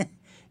heard.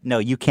 no.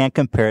 You can't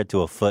compare it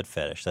to a foot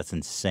fetish. That's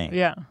insane.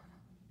 Yeah.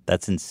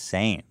 That's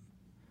insane.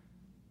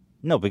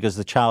 No, because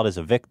the child is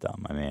a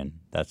victim. I mean,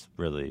 that's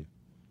really.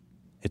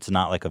 It's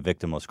not like a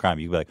victimless crime.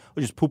 You can be like,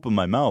 "Oh, just poop in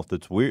my mouth.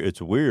 It's weird.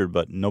 It's weird,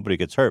 but nobody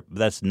gets hurt." But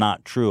that's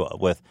not true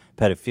with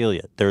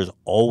pedophilia. There's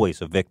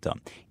always a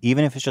victim,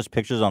 even if it's just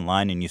pictures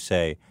online, and you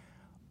say,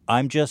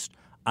 "I'm just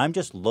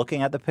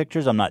looking at the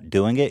pictures. I'm not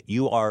doing it."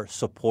 You are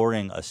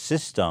supporting a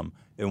system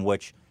in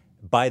which,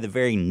 by the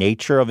very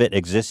nature of it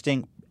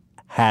existing,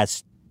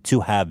 has to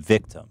have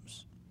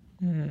victims,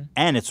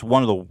 and it's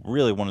one of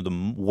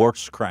the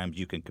worst crimes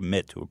you can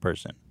commit to a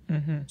person.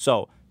 Mm-hmm.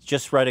 So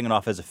just writing it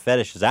off as a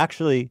fetish is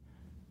actually.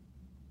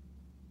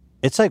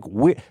 It's like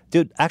weird,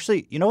 dude.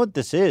 Actually, you know what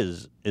this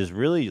is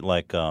really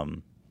like. I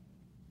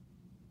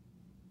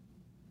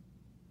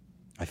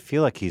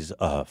feel like he's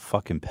a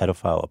fucking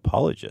pedophile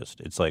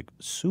apologist. It's like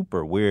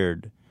super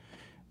weird.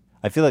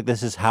 I feel like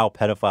this is how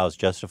pedophiles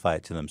justify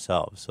it to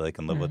themselves, so they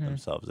can live with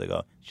themselves. They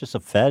go, "It's just a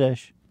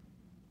fetish."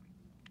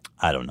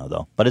 I don't know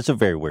though, but it's a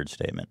very weird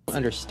statement.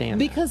 Understand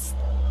because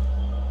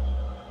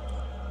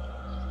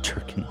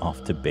jerking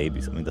off to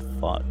babies. I mean, the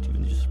thought,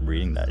 even just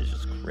reading that is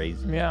just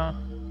crazy. Yeah.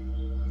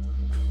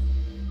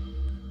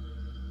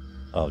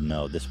 Oh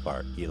no, this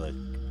part. You like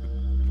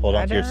hold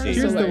on to your seat.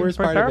 Here's the worst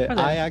part of it. Prepare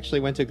for I this. actually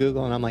went to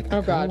Google and I'm like,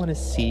 I God. want to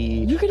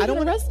see. You could I don't get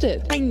wanna-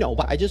 arrested. I know,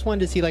 but I just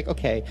wanted to see, like,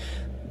 okay,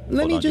 let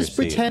Hold me on to your just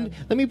seat. pretend.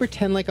 Let me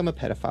pretend like I'm a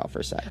pedophile for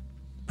a sec.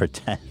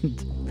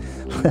 Pretend.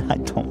 I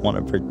don't want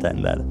to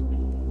pretend that.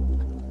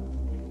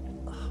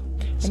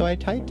 So I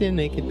typed in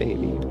naked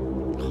baby.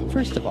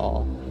 First of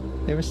all,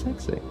 they were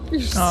sexy.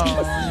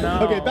 Oh, no.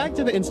 Okay, back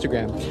to the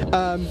Instagram.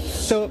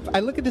 So I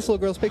look at this little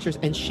girl's pictures,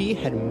 and she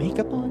had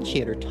makeup on. She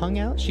had her tongue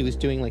out. She was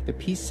doing like the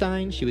peace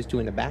sign. She was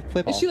doing a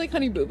backflip. is she like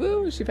Honey Boo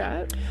Boo? Is she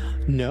fat?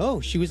 No,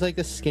 she was like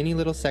a skinny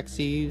little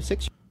sexy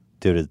 6.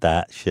 Dude,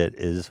 that shit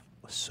is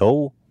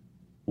so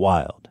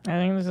wild. I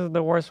think this is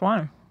the worst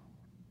one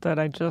that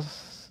I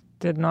just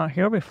did not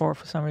hear before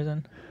for some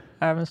reason.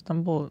 I haven't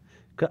stumbled.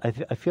 I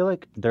feel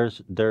like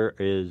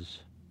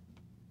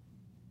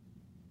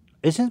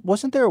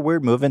wasn't there a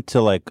weird movement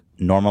to like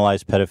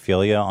normalize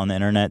pedophilia on the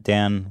internet,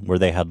 Dan, where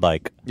they had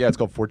like Yeah, it's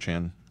called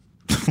 4chan.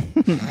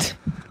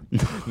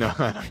 No,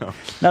 I don't know.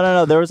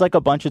 No. There was like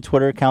a bunch of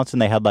Twitter accounts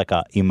and they had like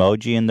a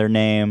emoji in their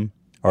name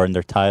or in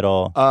their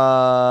title.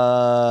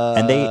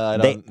 And I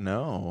they don't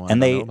know.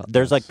 and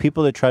there's like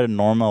people that try to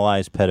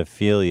normalize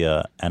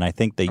pedophilia, and I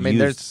think they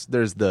use.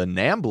 There's the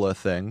NAMBLA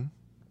thing.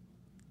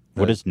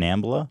 What is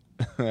NAMBLA?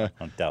 I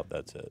doubt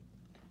that's it.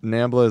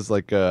 NAMBLA is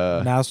like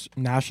a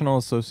National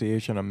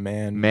Association of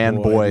Man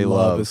boy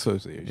love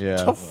Association.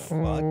 Yeah.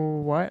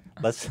 What?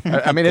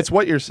 I mean, it's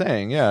what you're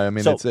saying. Yeah. I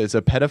mean, So- it's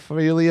a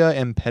pedophilia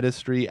and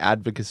pedestry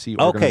advocacy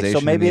Okay, organization.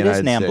 so maybe in it the is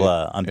United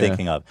NAMBLA States. I'm Yeah.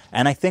 thinking of.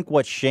 And I think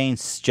what Shane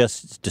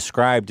just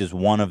described is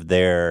one of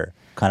their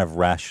kind of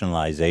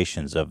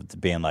rationalizations of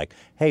being like,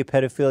 hey,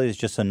 pedophilia is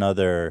just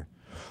another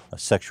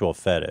sexual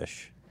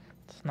fetish.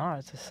 It's not.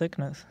 It's a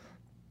sickness.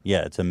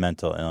 Yeah, it's a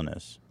mental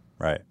illness.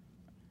 Right.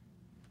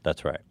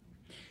 That's right.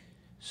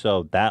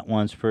 So that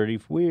one's pretty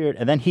weird.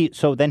 And then he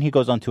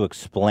goes on to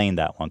explain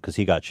that one because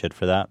he got shit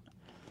for that.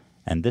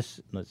 And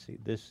this, let's see,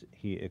 this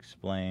he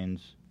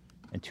explains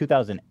in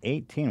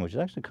 2018, which is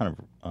actually kind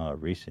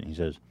of recent. He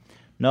says,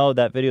 no,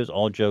 that video is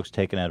all jokes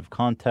taken out of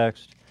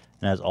context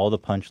and has all the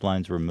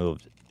punchlines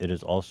removed. It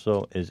is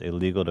also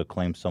illegal to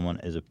claim someone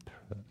is a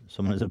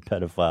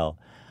pedophile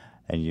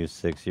and use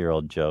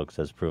 6-year-old jokes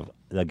as proof.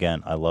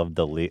 Again, I love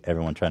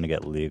everyone trying to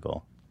get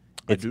legal.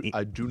 I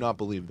do not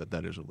believe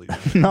that is illegal.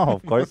 No,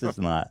 of course it's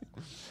not.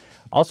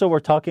 Also, we're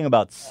talking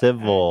about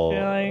civil.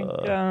 I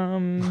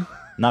feel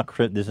like,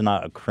 this is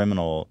not a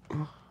criminal.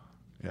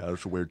 Yeah,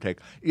 that's a weird take.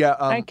 Yeah,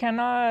 I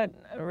cannot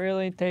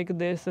really take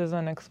this as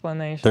an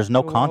explanation. There's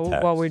no to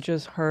context. What we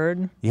just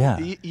heard. Yeah.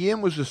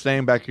 Ian was just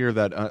saying back here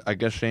that I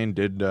guess Shane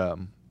did at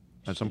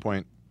some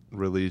point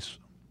release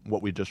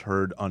what we just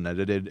heard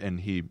unedited, and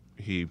he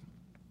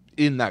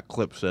in that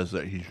clip says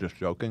that he's just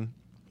joking.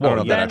 I don't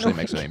know if that actually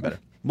makes it any better.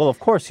 Well, of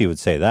course he would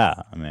say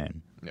that. I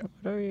mean, Yeah.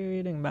 What are you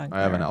eating back there?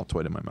 I have an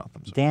Altoid in my mouth.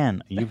 I'm sorry.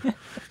 Dan, you.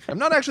 I'm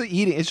not actually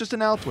eating. It's just an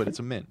Altoid. It's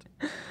a mint.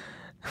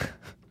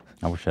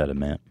 I wish I had a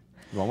mint.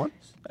 You want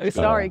one?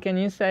 Sorry, can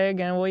you say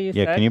again what you said?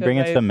 Yeah, can you bring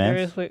in 'Cause I some mints?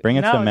 seriously- Bring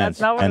in no, some mints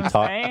that's not what and I'm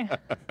talk. saying.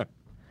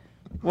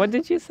 What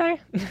did you say?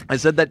 I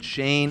said that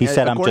Shane. He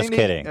said, "I'm according just to-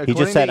 kidding." He according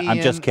just said, to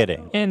 "I'm just Ian-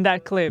 kidding." In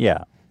that clip.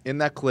 Yeah. In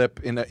that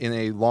clip, in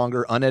a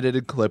longer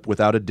unedited clip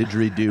without a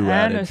didgeridoo I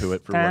added to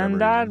it for whatever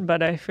understand that,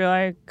 but I feel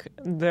like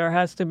there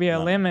has to be a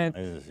limit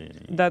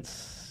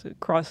that's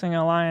crossing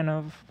a line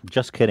of...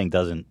 Just kidding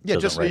doesn't. Yeah,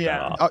 doesn't just rate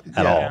yeah, that off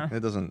at all. It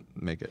doesn't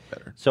make it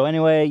better. So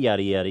anyway,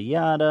 yada yada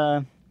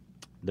yada.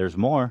 There's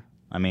more.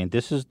 I mean,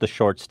 this is the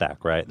short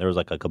stack, right? There was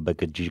like a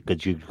gajillion.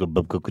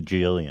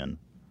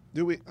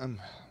 Do we?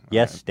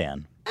 Yes,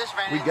 Stan.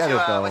 We get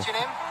it though. What's your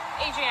name?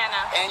 Adriana.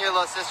 And your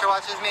little sister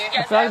watches me?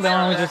 I feel like the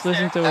one we just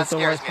listened to was the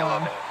worst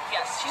one.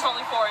 Yes, she's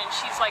only 4 and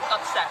she's like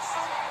obsessed.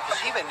 Does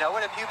she even know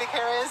what a pubic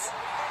hair is?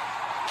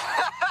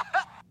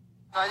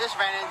 I just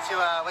ran into,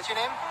 what's your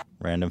name?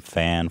 Random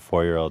fan,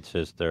 4-year-old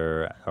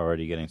sister,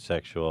 already getting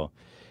sexual.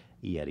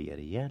 Yada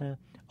yada yada.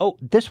 Oh,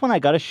 this one I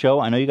got to show.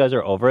 I know you guys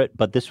are over it,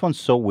 but this one's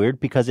so weird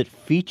because it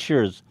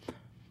features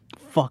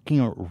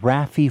fucking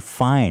Raffi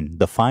Fine,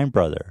 the Fine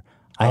brother.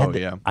 I had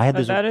But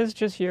this. that is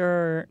just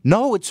your...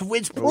 No, it's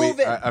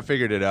proven. I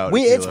figured it out.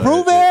 It's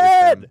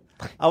proven.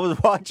 I was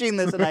watching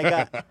this and I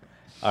got.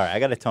 All right, I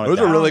got to tone it It was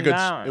down. a really good.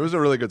 It was a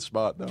really good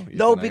spot though.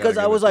 No, Ethan, because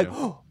gotta I give was it like, to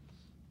you.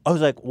 I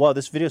was like, wow,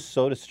 this video is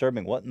so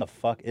disturbing. What in the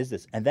fuck is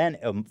this? And then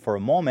for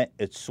a moment,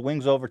 it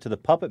swings over to the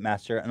Puppet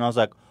Master, and I was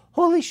like,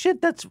 holy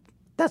shit, that's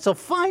a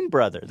Fine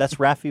brother. That's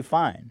Raffi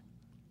Fine.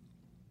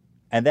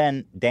 And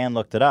then Dan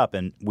looked it up,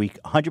 and we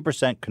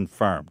 100%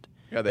 confirmed.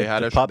 Yeah, they The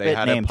had a puppet they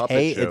had named a puppet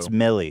Hey, show. It's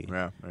Millie.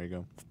 Yeah, there you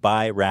go.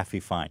 By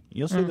Raffi Fine.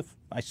 You'll see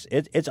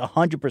it's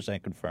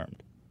 100%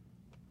 confirmed.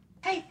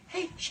 Hey,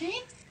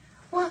 Shane?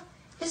 Well,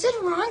 is it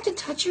wrong to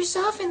touch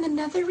yourself in the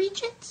nether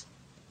regions?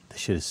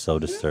 This shit is so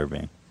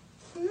disturbing.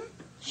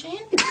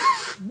 Shane?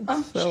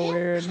 So Shane?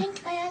 weird. Shane,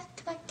 can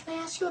I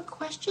ask you a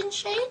question,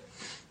 Shane?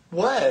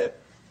 What?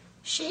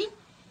 Shane,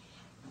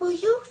 will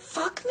you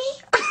fuck me?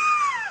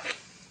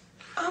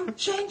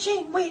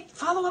 Shane, wait,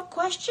 follow-up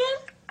question?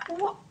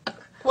 What?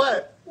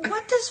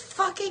 What does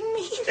fucking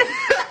mean?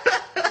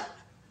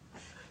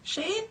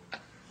 Shane?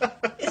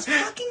 Is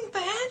fucking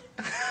bad?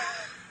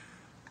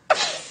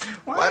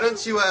 Why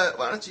don't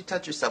you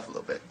touch yourself a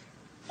little bit?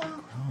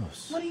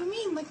 What do you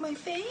mean, like my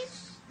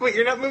face? Wait,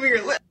 you're not moving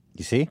your lips.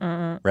 You see?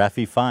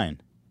 Raffi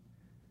Fine.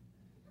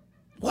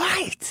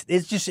 What?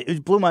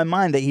 It blew my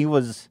mind that he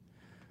was...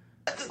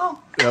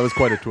 Oh. That was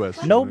quite a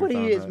twist. Nobody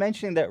when we is found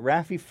mentioning that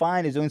Raffi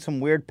Fine is doing some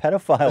weird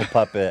pedophile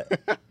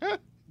puppet.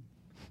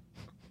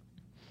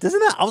 Doesn't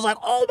that? I was like,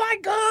 oh my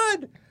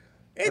god,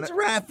 it's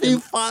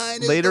Raffi Fine.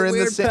 It's later the in the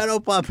weird same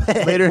pedo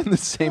puppet. later in the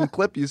same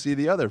clip, you see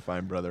the other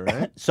Fine brother,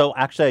 right? So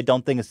actually, I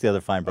don't think it's the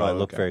other Fine brother. Oh, I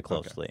looked okay, very okay.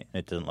 closely.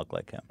 It doesn't look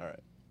like him. All right.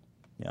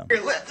 Yeah.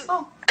 Your lips.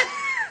 Oh,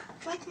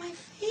 like my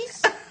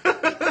face?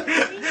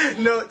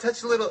 No,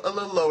 touch a little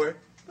lower.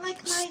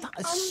 Like my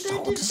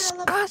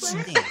underdeveloped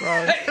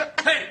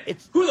Hey,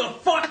 who the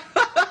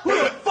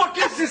fuck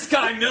is this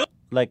guy, Mill?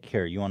 Like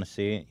here, you want to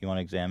see it? You want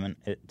to examine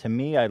it? To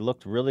me, I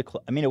looked really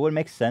close. I mean, it would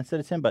make sense that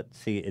it's him, but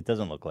see, it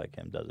doesn't look like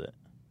him, does it?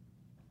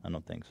 I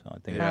don't think so. I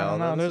think I don't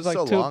know. this There's is like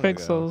so 2 long ago.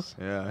 pixels.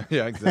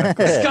 Yeah,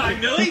 exactly. This guy,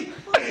 Millie?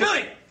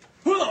 Millie,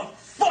 who the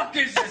fuck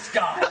is this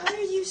guy? Why are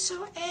you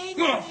so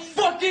angry? I'm gonna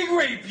fucking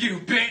rape you,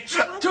 bitch!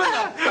 Turn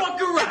the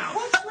fuck around!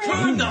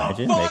 Turn the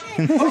Imagine fuck...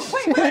 making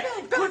Wait, Billy,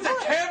 Put the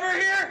camera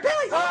here!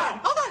 Billy,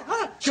 hold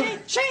on.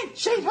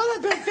 Shane,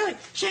 hold on, Billy.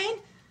 Shane,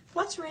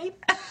 what's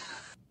rape?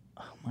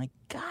 Oh my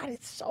god,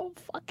 it's so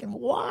fucking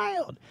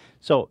wild.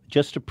 So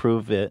just to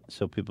prove it,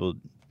 so people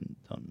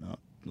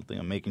don't think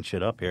I'm making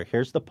shit up here.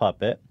 Here's the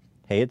puppet.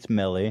 Hey, it's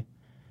Millie.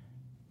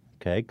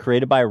 Okay,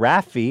 created by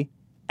Raffi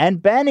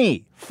and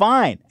Benny.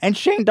 Fine, and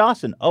Shane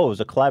Dawson. Oh, it was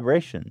a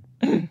collaboration.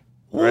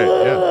 Right.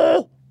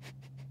 Yeah.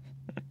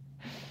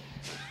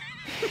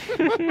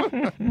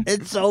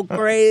 It's so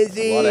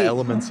crazy. A lot of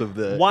elements of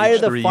the Why are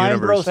the H3 Fine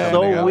Bros universe coming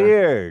so together.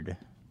 weird?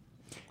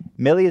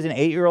 Millie is an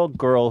 8-year-old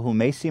girl who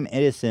may seem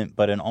innocent,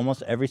 but in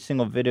almost every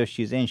single video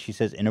she's in, she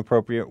says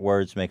inappropriate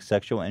words, makes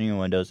sexual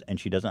innuendos, and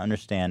she doesn't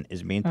understand,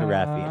 is mean to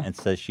Raffi, and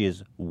says she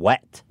is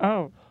wet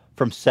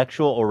from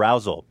sexual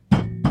arousal.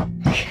 Can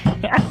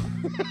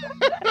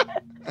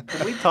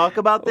we talk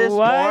about this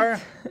more?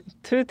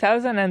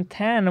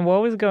 2010.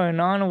 What was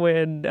going on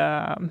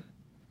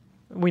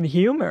with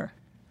humor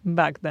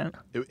back then?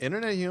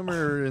 Internet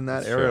humor in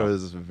that era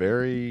is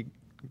very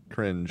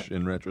cringe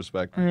in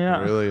retrospect. Yeah.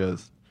 It really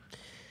is.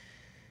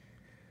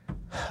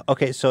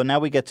 Okay, so now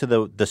we get to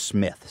the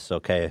Smiths.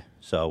 Okay,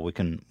 so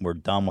we're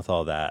done with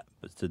all that.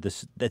 So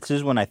this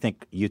is when I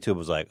think YouTube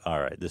was like, all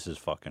right, this is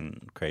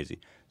fucking crazy.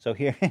 So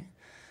here, I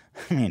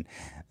mean,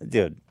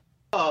 dude,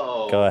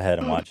 go ahead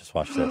and watch this.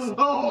 Watch this.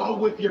 Oh,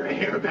 whip your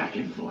hair back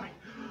and forth.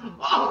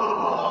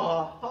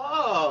 Oh,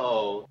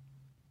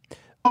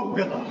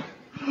 Willow.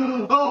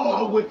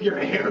 Oh, whip your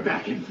hair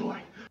back and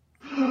forth.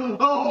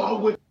 Oh,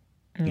 whip.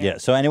 Yeah.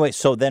 So anyway,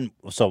 so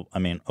I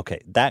mean,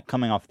 okay, that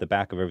coming off the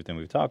back of everything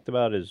we've talked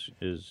about is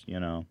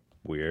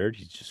weird.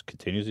 He just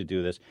continues to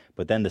do this,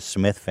 but then the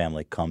Smith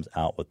family comes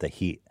out with the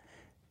heat.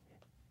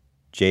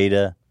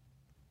 Jada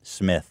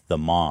Smith, the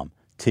mom,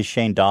 to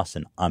Shane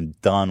Dawson, I'm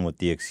done with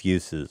the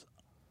excuses.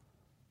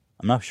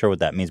 I'm not sure what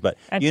that means, but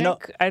I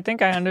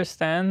think I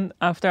understand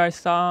after I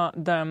saw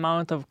the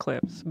amount of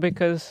clips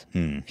because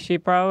she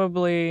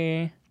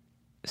probably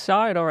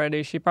saw it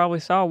already. She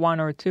probably saw one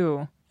or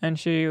two, and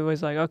she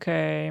was like,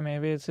 "Okay,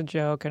 maybe it's a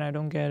joke, and I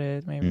don't get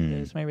it. Maybe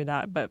this, maybe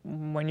that." But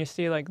when you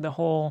see like the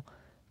whole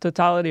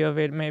totality of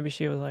it, maybe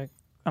she was like,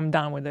 "I'm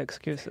done with the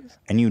excuses."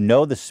 And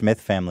the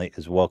Smith family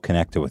is well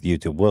connected with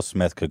YouTube. Will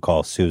Smith could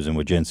call Susan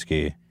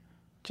Wojcinski.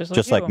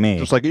 Just like me.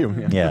 Just like you.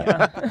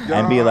 Yeah.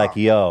 And be like,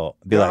 yo.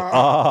 Be like,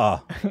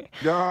 oh.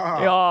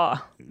 Yeah.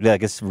 Be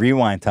like, it's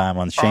rewind time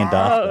on Shane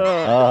Dawson.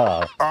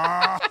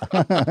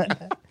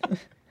 Oh.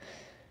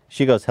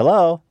 She goes,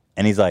 hello.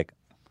 And he's like,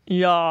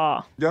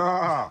 yeah.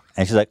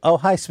 And she's like, oh,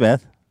 hi,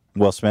 Smith.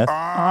 Will Smith.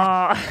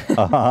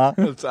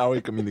 That's how he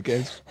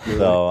communicates.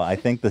 So I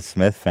think the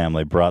Smith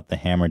family brought the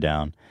hammer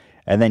down.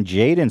 And then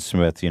Jaden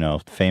Smith,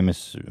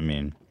 famous,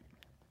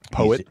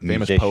 poet,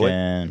 famous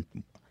musician,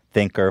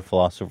 thinker,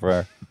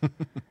 philosopher.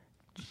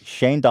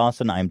 Shane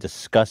Dawson, I'm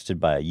disgusted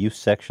by you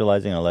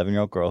sexualizing an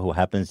 11-year-old girl who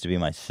happens to be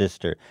my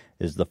sister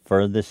is the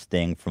furthest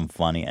thing from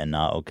funny and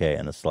not okay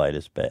in the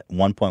slightest bit.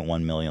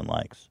 1.1 million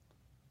likes.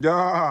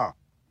 Yeah.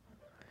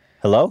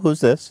 Hello,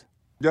 who's this?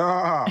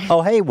 Yeah.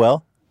 Oh, hey,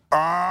 Will.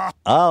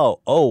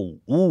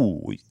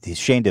 Ooh.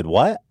 Shane did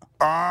what?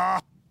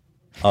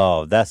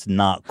 Oh, that's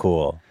not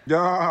cool.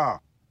 Yeah.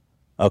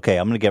 Okay,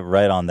 I'm going to get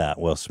right on that,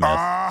 Will Smith.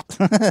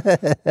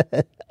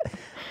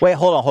 Wait,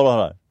 hold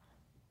on.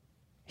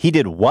 He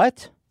did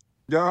what?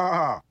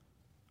 Yeah.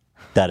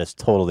 That is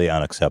totally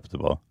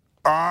unacceptable.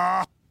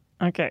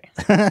 Okay.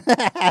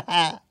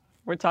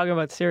 We're talking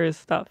about serious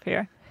stuff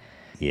here.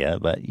 Yeah,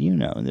 but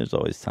there's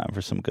always time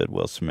for some good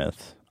Will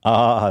Smith.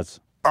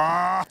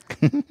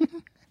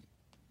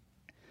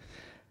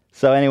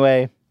 So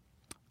anyway,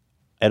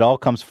 it all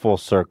comes full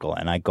circle,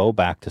 and I go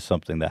back to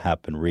something that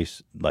happened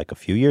like a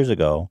few years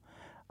ago,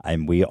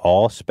 and we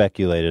all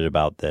speculated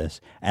about this,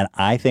 and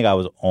I think I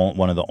was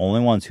one of the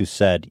only ones who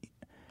said,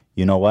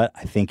 you know what,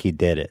 I think he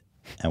did it.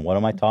 And what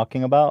am I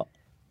talking about?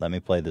 Let me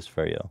play this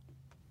for you.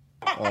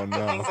 Oh, no.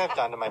 The things I've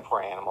done to my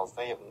poor animals,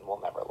 they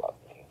will never love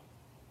me.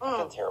 I've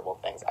done terrible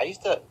things. I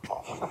used to...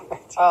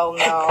 Oh,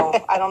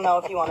 no. I don't know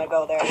if you want to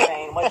go there,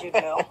 Shane. What'd you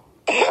do?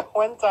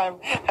 One time,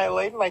 I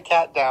laid my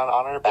cat down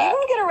on her back. Are you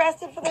going to get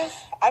arrested for this?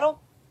 I don't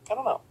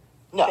know.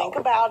 No. Think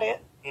about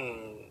it.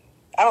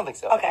 I don't think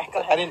so. Okay, go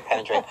ahead. I didn't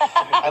penetrate.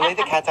 I laid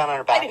the cat down on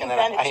her back, and then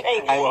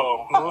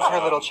I moved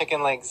her little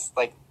chicken legs,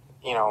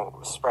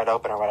 spread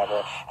open or whatever.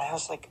 And I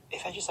was like,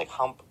 if I just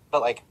hump,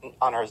 but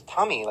on her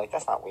tummy,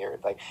 that's not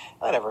weird.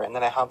 Whatever. And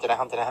then I humped it,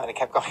 and it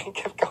kept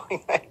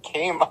going. I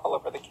came all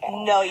over the cat.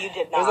 No, you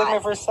did not. It was my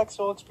first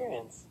sexual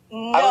experience.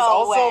 No I was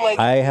also way.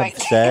 I have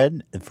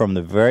said from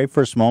the very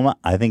first moment,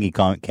 I think he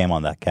came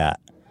on that cat.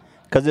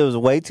 Because it was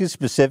way too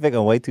specific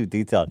and way too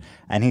detailed.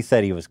 And he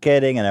said he was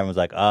kidding, and everyone's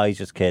like, oh, he's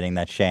just kidding.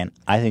 That's Shane.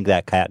 I think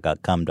that cat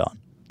got cummed on.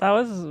 That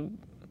was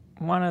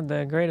one of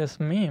the greatest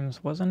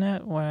memes, wasn't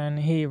it? When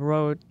he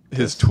wrote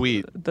his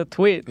tweet. The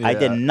tweet. Yeah. I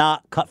did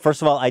not.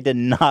 First of all, I did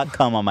not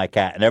come on my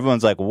cat, and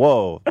everyone's like,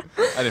 "Whoa!"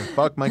 I didn't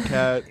fuck my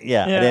cat.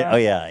 Yeah.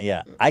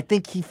 Yeah. I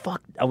think he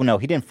fucked. Oh no,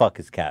 he didn't fuck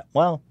his cat.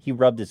 Well, he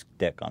rubbed his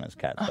dick on his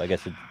cat. So I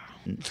guess it.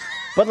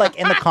 But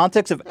in the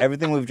context of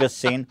everything we've just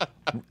seen,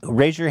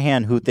 raise your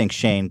hand who thinks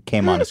Shane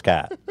came on his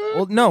cat.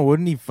 Well, no,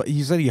 wouldn't he?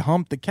 He said he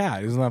humped the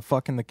cat. Isn't that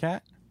fucking the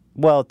cat?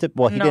 Well, he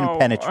didn't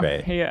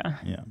penetrate. Yeah.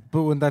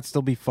 But wouldn't that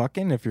still be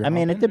fucking if you're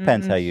it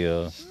depends how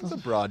you... It's a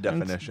broad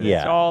definition.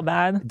 Yeah. It's all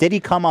bad. Did he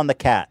come on the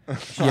cat?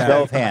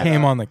 Show of hands.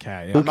 Came on the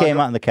cat. Yeah. Who came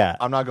on the cat?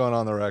 I'm not going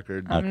on the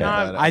record. Okay.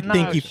 I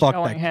think he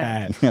fucked that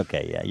cat.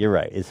 Okay, yeah, you're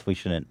right. We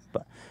shouldn't...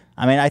 But,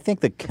 I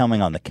think the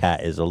coming on the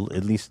cat is at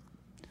least...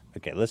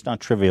 Okay, let's not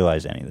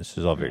trivialize any of this. This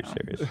is all very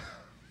serious.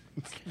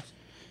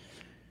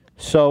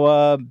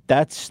 So,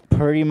 that's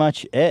pretty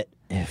much it.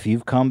 If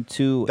you've come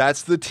to...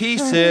 That's the T,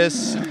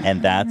 sis.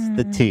 And that's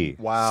the T,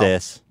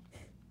 sis.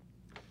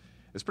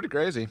 It's pretty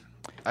crazy.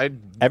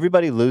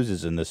 Everybody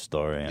loses in this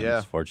story, Yeah.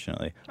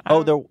 unfortunately.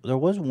 Oh, there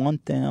was one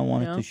thing I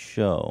wanted to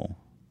show.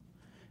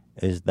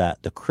 Is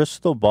that the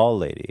crystal ball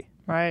lady...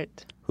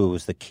 Right. Who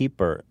was the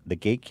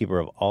gatekeeper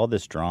of all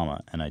this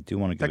drama, and I do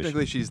want to give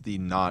Technically, she's the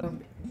not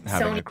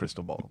having a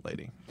crystal ball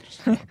lady.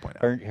 Just want to point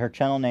out. Her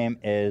channel name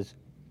is...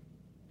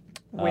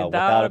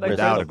 Without a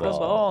crystal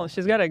ball.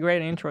 She's got a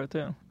great intro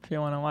too. If you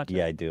want to watch it.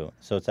 Yeah, I do.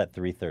 So it's at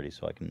 3:30,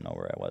 so I can know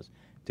where I was.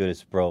 Dude,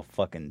 it's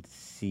fucking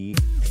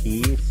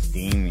CP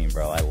steaming,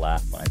 bro. I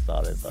laughed when I saw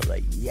this. I was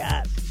like,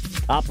 yes,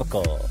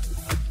 topical,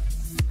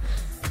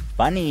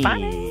 funny,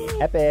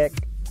 epic,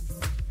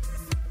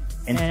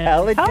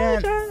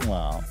 intelligent.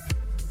 Well,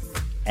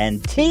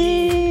 and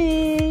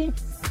T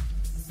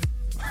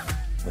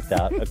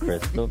without a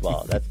crystal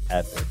ball. That's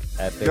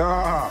epic.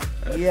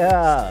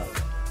 Yeah.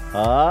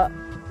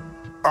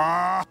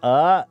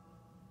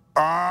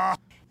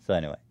 So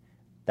anyway,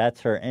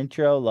 that's her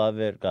intro. Love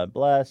it. God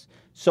bless.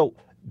 So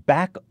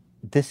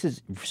this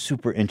is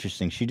super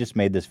interesting. She just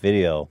made this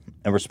video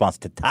in response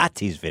to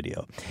Tati's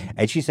video.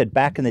 And she said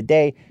back in the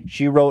day,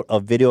 she wrote a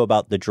video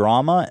about the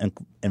drama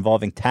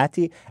involving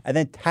Tati. And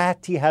then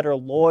Tati had her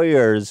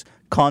lawyers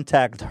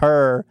contact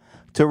her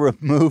to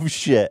remove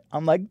shit.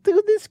 I'm like,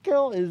 dude, this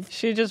girl is...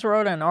 She just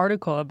wrote an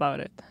article about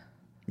it.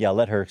 Yeah,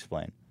 let her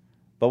explain.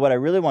 But what I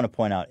really want to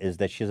point out is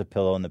that she has a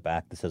pillow in the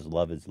back that says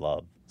love is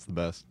love. It's the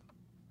best.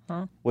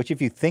 Huh? Which,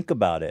 if you think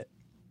about it...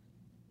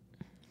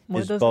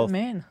 What does it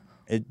mean?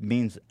 It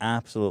means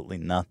absolutely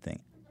nothing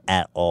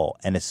at all.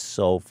 And it's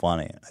so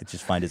funny. I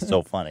just find it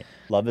so funny.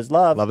 Love is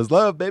love. Love is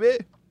love, baby.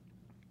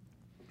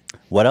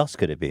 What else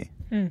could it be?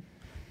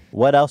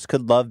 What else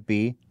could love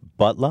be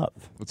but love?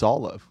 It's all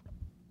love.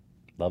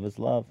 Love is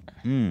love.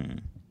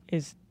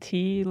 Is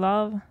tea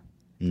love?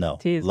 No.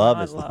 Tea is love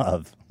not is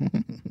love.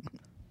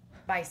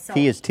 By Sony.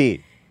 Tea is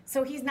tea.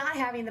 So he's not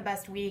having the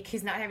best week.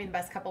 He's not having the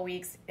best couple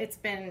weeks. It's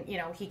been,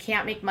 he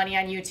can't make money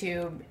on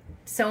YouTube.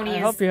 Sony I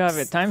is hope you have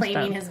it claiming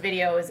timestamped. his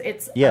videos.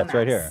 It's Yeah, a it's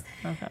right mess.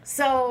 here. Okay.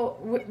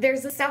 So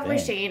there's this stuff with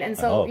Dang. Shane, and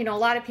I so hope. a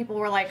lot of people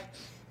were like,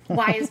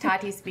 "Why is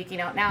Tati speaking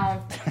out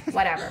now?"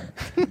 Whatever.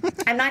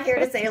 I'm not here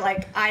to say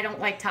I don't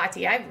like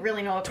Tati. I have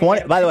really no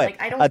opinion. By the way,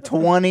 I don't. a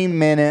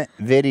 20-minute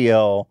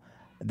video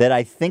that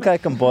I think I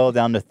can boil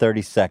down to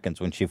 30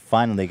 seconds when she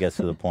finally gets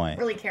to the point.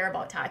 really care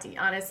about Tati,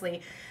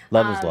 honestly.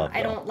 Love is love,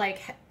 I though. don't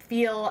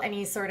feel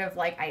any sort of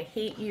I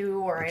hate you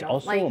or It's I don't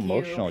also like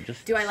emotional. you.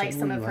 Just Do I like say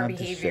some what of you her have to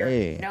behavior?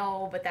 say.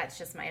 No, but that's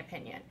just my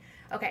opinion.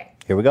 Okay.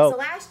 Here we go. So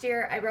last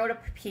year I wrote a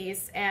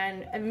piece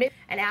and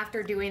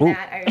after doing Ooh.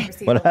 that I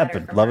received What a letter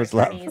happened? from Love her is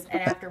love. attorneys,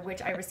 and after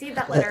which I received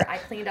that letter, I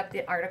cleaned up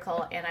the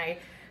article and I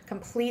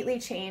completely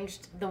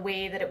changed the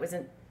way that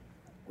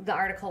the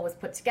article was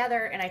put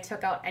together, and I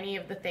took out any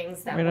of the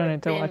things that We don't would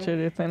need to watch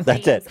anything.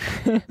 That's it.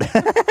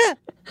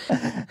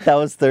 That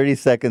was 30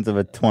 seconds of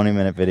a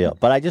 20-minute video.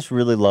 But I just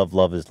really love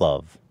Love is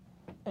Love.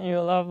 You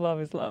love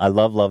is love. I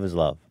love Love is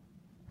Love.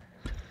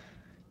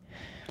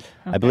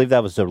 I believe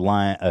that was the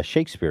line.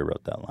 Shakespeare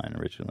wrote that line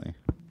originally.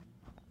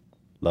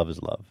 Love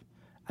is love.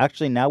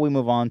 Actually, now we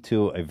move on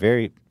to a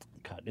very...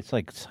 God, it's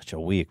such a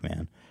week,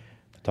 man.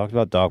 We talked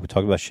about Doc. We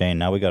talked about Shane.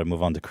 Now we got to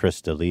move on to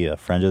Chris D'Elia,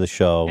 friend of the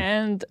show.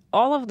 And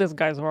all of these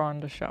guys were on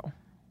the show.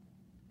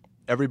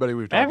 Everybody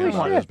we've talked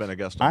about has been a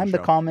guest on I'm the the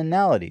show.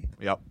 commonality.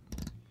 Yep.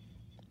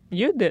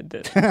 You did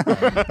this.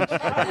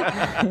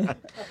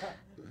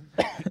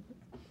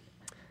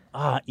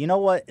 You know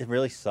what? It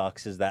really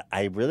sucks is that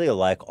I really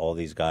like all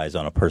these guys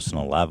on a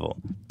personal level.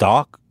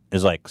 Doc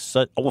is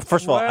such. Well,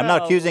 first of all, I'm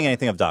not Well- accusing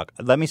anything of Doc.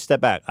 Let me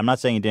step back. I'm not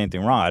saying he did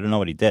anything wrong. I don't know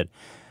what he did.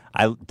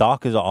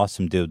 Doc is an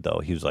awesome dude, though.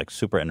 He was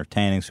super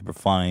entertaining, super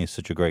funny,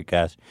 such a great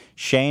guest.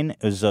 Shane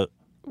is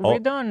We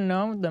don't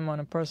know them on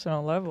a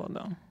personal level,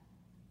 though.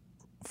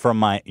 from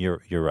my. You're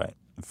right.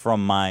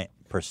 From my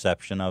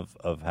perception of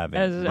having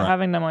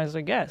Having them as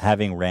a guest.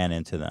 having ran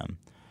into them.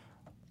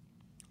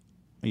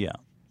 Yeah.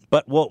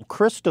 But,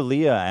 Chris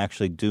D'Elia I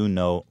actually do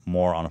know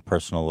more on a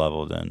personal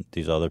level than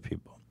these other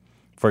people.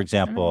 For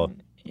example,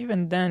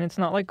 Even then, it's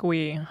not like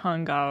we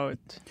hung out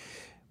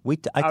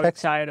I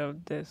outside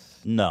of this.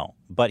 No,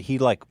 but he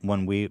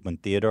when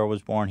Theodore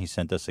was born, he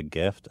sent us a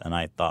gift, and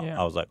I thought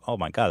Yeah. I was like, oh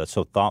my god, that's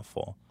so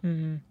thoughtful.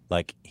 Mhm.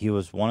 He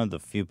was one of the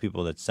few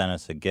people that sent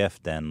us a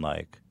gift, and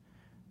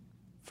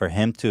for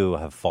him to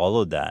have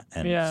followed that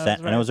and Yeah, sent,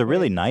 that's and it was a very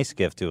really nice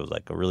gift too. It was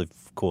a really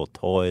cool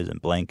toys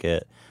and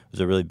blanket. It was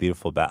a really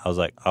beautiful I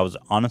was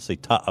honestly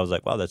I was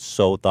like, wow, that's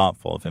so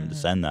thoughtful of him to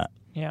send that.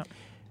 Yeah.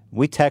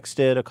 We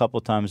texted a couple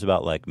times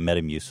about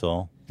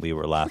Metamucil. We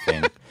were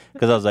laughing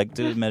because I was like,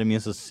 dude,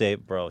 Metamucil's safe,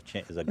 bro.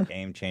 Is a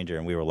game changer.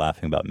 And we were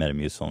laughing about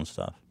Metamucil and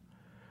stuff.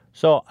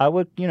 So I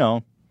would,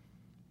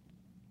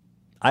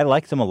 I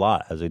liked him a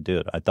lot as a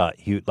dude. I thought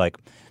he,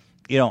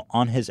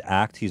 on his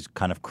act, he's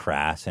kind of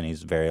crass and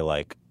he's very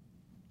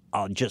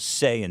I'll just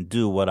say and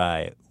do what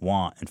I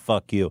want and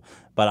fuck you.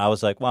 But I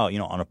was like, wow,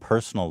 on a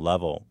personal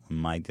level,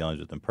 my dealings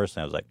with him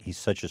personally, I was like, he's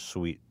such a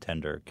sweet,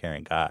 tender,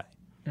 caring guy.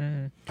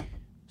 Mhm.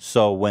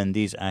 So when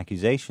these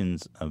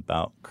accusations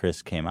about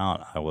Chris came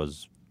out, I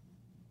was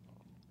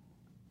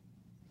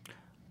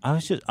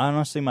just,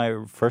 honestly,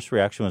 my first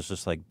reaction was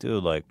just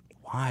dude, why?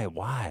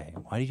 Why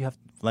did you have,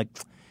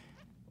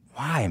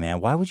 why,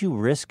 man? Why would you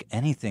risk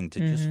anything to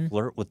just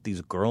flirt with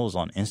these girls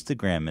on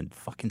Instagram and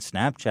fucking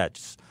Snapchat?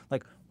 Just,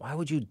 why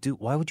would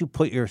you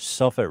put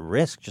yourself at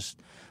risk? Just,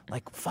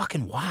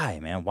 fucking why,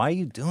 man? Why are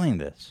you doing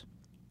this?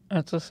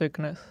 It's a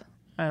sickness.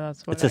 And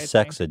that's what It's a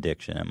sex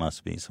addiction. It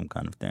must be some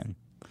kind of thing.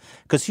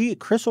 Because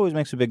Chris always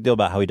makes a big deal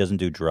about how he doesn't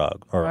do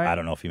drug, or Right. I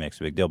don't know if he makes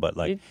a big deal, but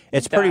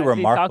it's He pretty does.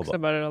 remarkable. He talks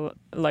about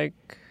it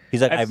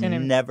He's like, I've seen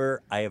him-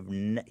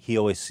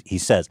 he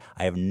says,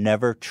 I have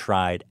never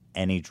tried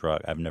any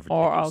drug. I've never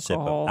Or taken a sip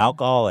alcohol. of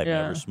alcohol. I've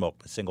Yeah. never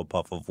smoked a single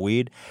puff of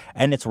weed.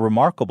 And it's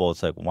remarkable. It's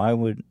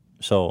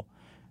so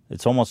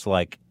it's almost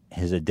like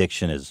his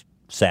addiction is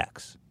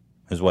sex,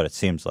 is what it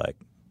seems like.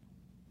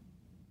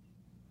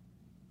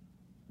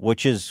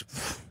 Which is,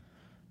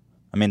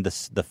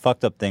 the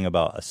fucked up thing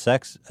about a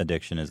sex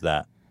addiction is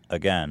that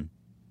again,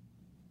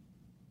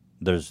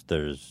 there's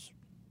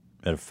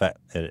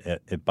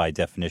it by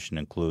definition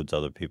includes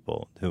other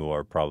people who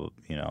are probably,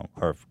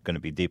 are going to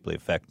be deeply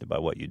affected by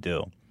what you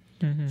do.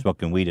 Mhm.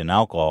 Smoking weed and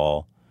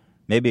alcohol,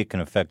 maybe it can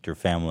affect your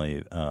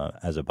family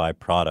as a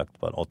byproduct,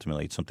 but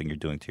ultimately it's something you're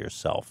doing to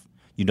yourself.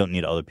 You don't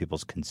need other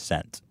people's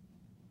consent.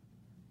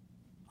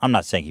 I'm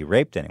not saying he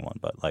raped anyone,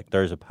 but like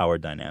there's a power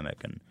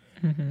dynamic, and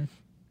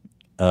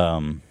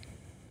Mhm.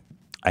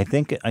 I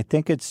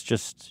think it's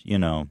just,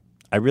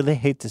 I really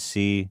hate to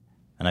see,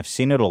 and I've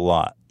seen it a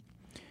lot,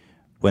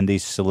 when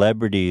these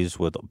celebrities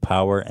with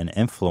power and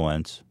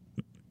influence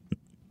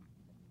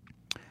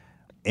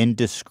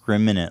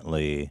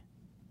indiscriminately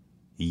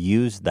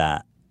use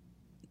that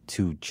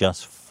to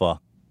just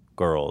fuck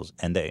girls,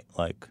 and they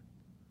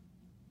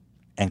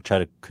and try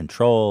to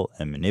control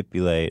and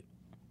manipulate.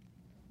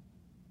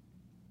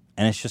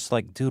 And it's just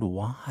like, dude,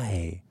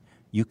 why?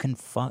 You can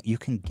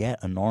get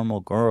a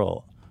normal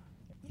girl.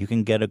 You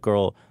can get a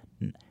girl,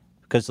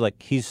 because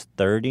like he's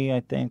 30, I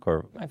think,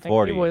 or I think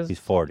 40. he was, He's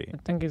 40. I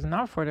think he's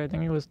not 40. I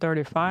think he was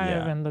 35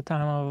 Yeah. in the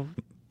time of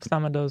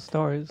some of those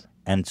stories.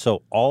 And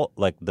so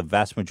the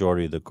vast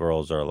majority of the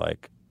girls are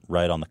like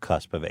right on the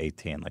cusp of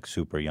 18, like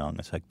super young.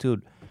 It's like,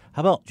 dude,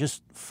 how about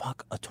just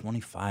fuck a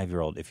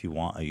 25-year-old if you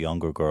want a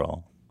younger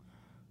girl?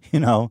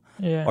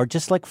 Yeah. Or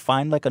just like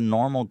find like a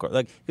normal girl.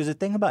 Like, because the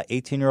thing about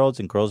 18-year-olds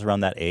and girls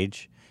around that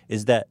age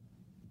is that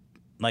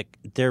like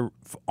they're,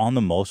 on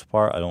the most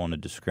part, I don't want to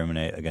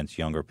discriminate against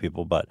younger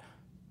people, but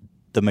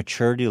the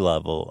maturity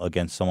level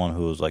against someone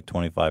who's like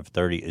 25,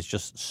 30 is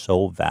just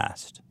so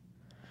vast.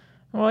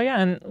 Well, yeah,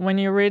 and when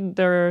you read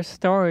their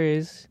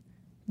stories,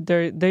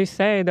 they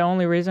say the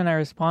only reason I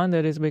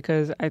responded is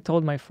because I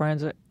told my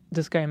friends that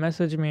this guy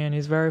messaged me and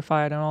he's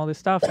verified and all this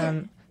stuff,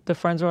 and the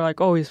friends were like,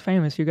 "Oh, he's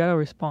famous. You gotta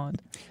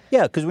respond."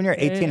 Yeah, because when you're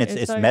 18,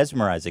 it's like-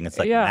 mesmerizing. It's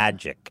like Yeah.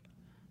 magic.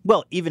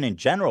 Well, even in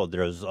general,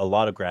 there's a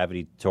lot of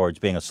gravity towards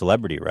being a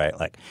celebrity, right?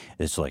 Like,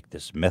 it's like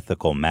this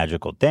mythical,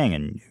 magical thing,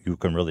 and you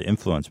can really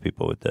influence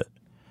people with it.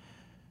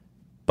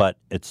 But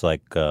it's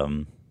like,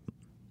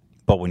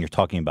 but when you're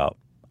talking about,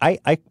 I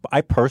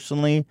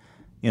personally,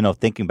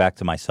 thinking back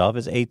to myself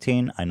as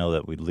 18, I know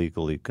that we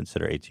legally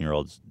consider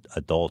 18-year-olds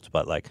adults,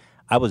 but like,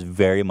 I was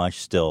very much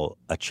still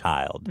a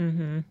child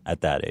Mhm.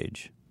 at that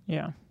age.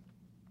 Yeah.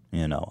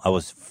 I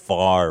was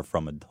far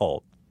from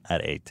adult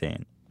at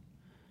 18.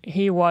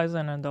 He was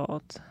an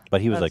adult. But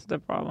he was That's like- the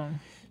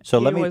problem. So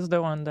he let me- was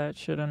the one that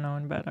should have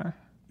known better.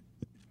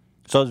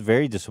 So I was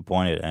very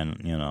disappointed, and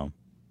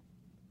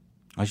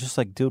I was just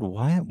like, dude,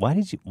 why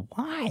would you do?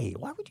 Why?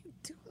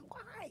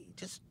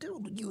 Just,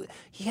 dude,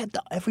 he had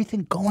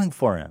everything going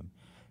for him.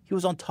 He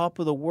was on top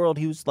of the world.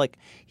 He was like,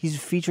 he's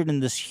featured in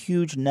this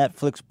huge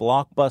Netflix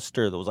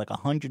blockbuster that was like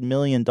 $100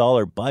 million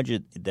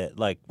budget. That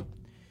like,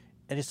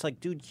 and it's like,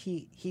 dude,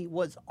 he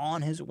was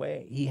on his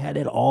way. He had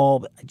it all,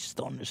 but I just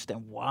don't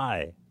understand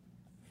why.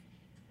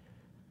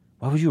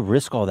 Why would you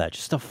risk all that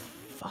just to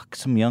fuck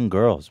some young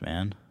girls,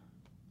 man?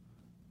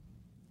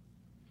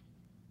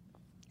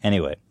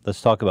 Anyway,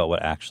 let's talk about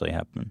what actually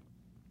happened.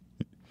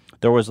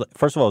 There was,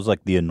 first of all, it was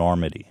like the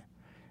enormity.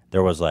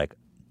 There was like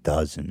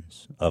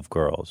dozens of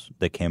girls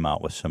that came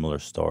out with similar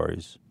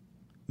stories.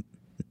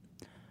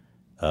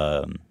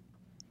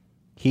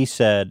 He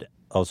said,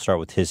 I'll start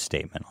with his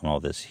statement on all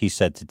this. He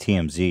said to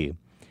TMZ,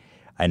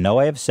 "I know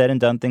I have said and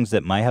done things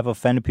that might have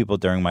offended people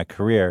during my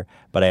career,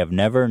 but I have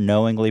never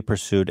knowingly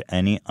pursued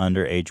any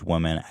underage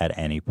woman at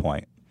any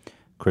point."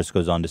 Chris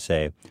goes on to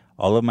say,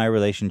 "All of my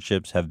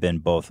relationships have been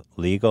both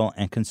legal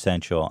and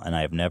consensual, and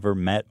I have never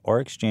met or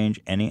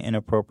exchanged any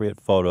inappropriate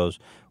photos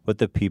with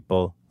the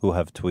people who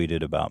have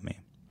tweeted about me."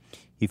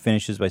 He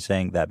finishes by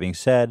saying, "That being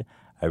said,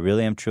 I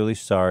really am truly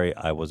sorry.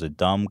 I was a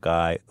dumb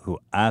guy who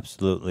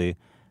absolutely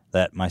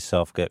let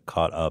myself get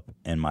caught up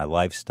in my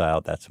lifestyle.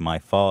 That's my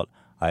fault.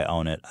 I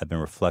own it. I've been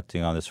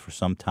reflecting on this for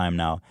some time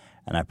now,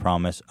 and I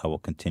promise I will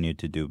continue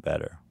to do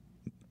better."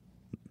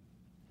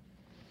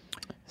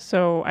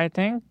 So I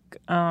think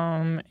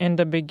in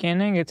the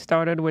beginning it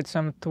started with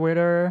some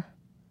Twitter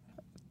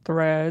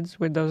threads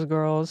with those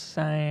girls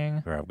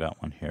saying, Here, I've got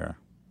one here.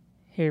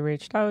 he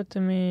reached out to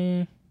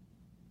me.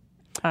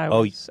 I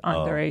was Oh,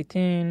 under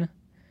 18.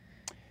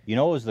 You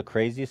know what was the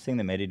craziest thing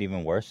that made it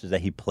even worse is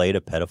that he played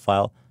a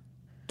pedophile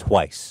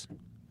twice.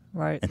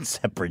 Right. In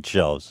separate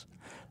shows.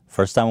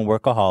 First time in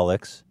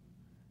Workaholics.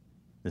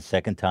 The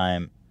second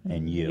time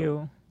in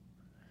You.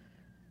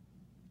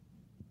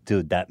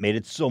 Dude, that made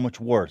it so much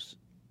worse.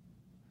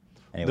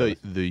 Anyway.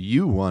 The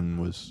You one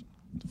was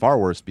far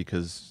worse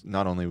because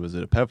not only was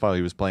it a pedophile,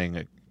 he was playing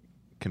a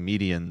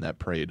comedian that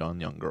preyed on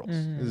young girls.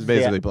 Mhm. He was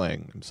basically Yeah.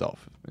 playing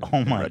himself. Oh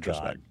in my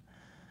retrospect. God.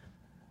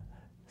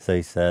 So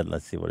he said,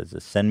 let's see, what is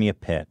this? Send me a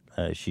pic.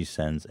 She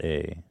sends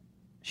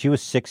she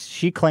was 6,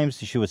 she claims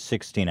she was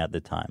 16 at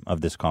the time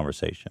of this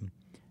conversation.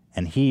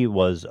 And he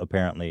was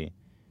apparently,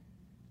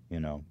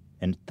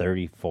 in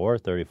 34,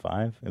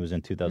 35. It was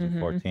in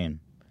 2014.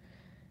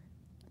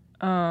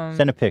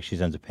 Send a pic. She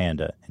sends a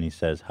panda. And he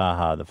says,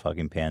 haha, the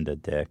fucking panda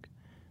dick.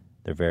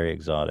 They're very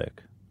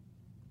exotic.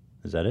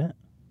 Is that it?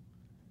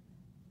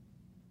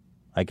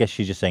 I guess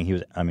she's just saying he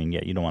was. I mean,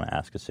 yeah, you don't want to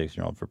ask a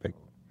 16-year-old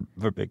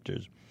for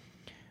pictures.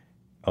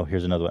 Oh,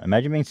 here's another one.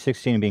 Imagine being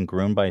 16 and being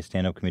groomed by a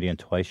stand-up comedian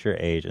twice your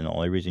age, and the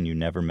only reason you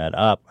never met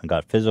up and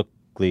got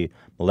physically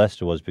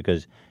molested was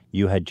because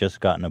you had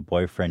just gotten a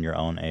boyfriend your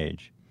own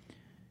age.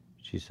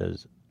 He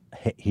says,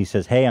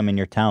 hey, I'm in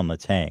your town.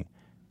 Let's hang.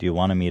 Do you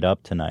want to meet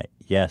up tonight?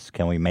 Yes.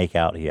 Can we make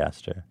out? He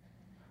asked her.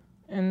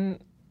 And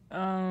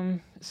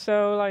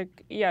so,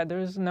 like, yeah,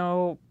 there's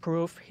no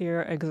proof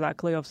here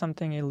exactly of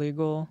something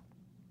illegal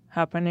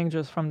happening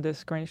just from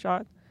this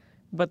screenshot.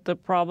 But the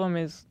problem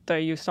is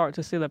that you start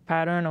to see the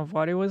pattern of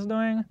what he was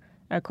doing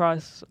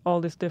across all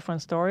these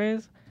different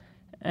stories.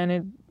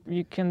 And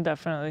you can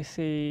definitely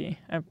see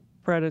a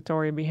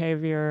predatory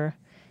behavior.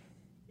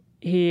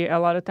 He a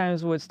lot of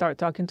times would start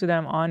talking to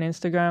them on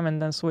Instagram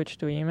and then switch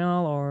to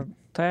email or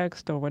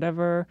text or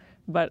whatever.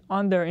 But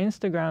on their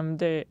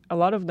Instagram, a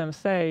lot of them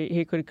say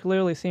he could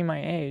clearly see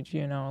my age,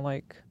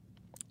 like.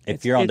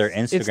 If you're on their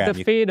Instagram, it's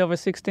the feed of a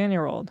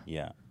 16-year-old.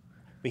 Yeah.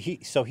 But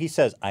he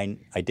says, I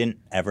didn't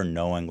ever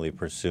knowingly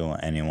pursue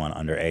anyone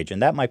underage.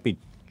 And that might be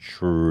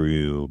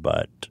true,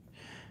 but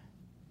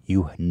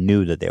you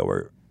knew that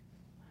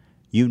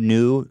you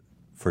knew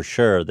for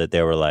sure that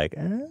they were like,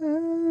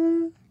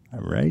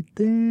 right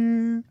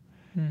there.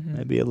 Mm-hmm.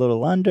 Maybe a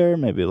little under,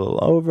 maybe a little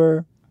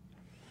over.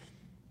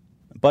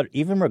 But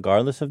even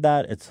regardless of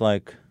that, it's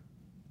like,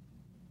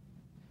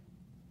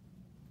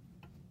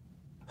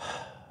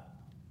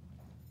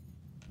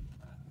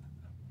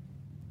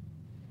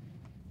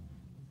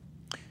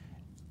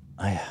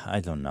 I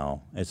don't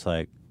know. It's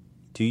like,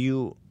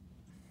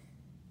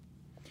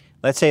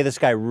 let's say this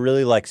guy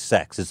really likes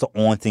sex. It's the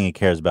only thing he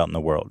cares about in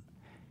the world.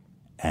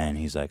 And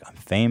he's like, I'm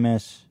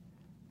famous.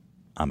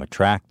 I'm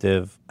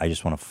attractive. I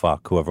just want to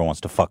fuck whoever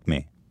wants to fuck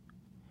me.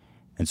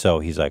 And so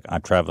he's like,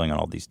 I'm traveling in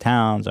all these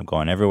towns. I'm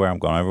going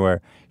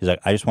everywhere. He's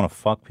like, I just want to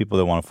fuck people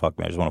that want to fuck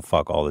me. I just want to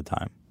fuck all the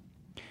time.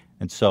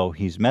 And so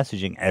he's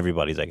messaging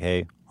everybody. He's like,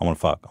 hey, I want to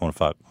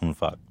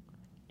fuck.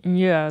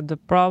 Yeah, the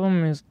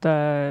problem is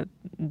that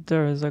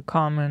there is a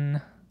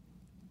common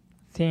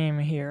theme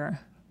here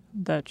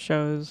that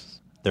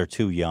shows... They're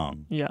too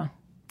young. Yeah.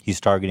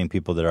 He's targeting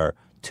people that are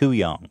too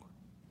young.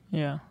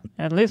 Yeah,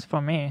 at least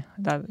for me,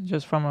 that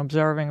just from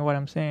observing what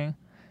I'm seeing.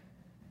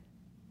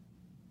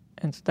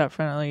 It's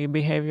definitely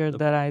behavior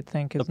that I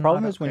think is not okay. The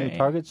problem is when you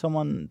target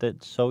someone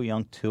that's so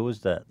young too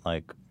is that,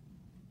 like,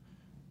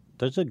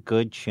 there's a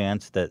good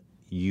chance that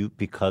you,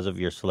 because of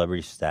your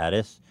celebrity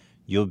status,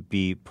 you'll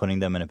be putting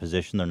them in a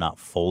position they're not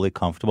fully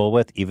comfortable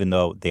with, even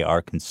though they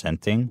are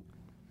consenting.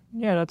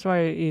 Yeah, that's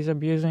why he's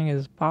abusing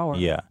his power.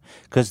 Yeah,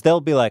 because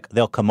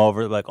they'll come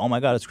over like, oh my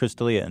God, it's Chris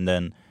D'Elia, and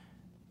then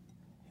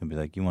he'll be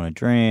like, you want a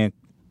drink?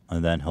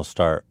 And then he'll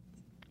start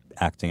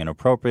acting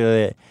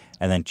inappropriately.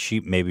 And then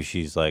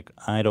she's like,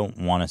 I don't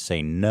want to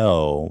say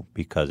no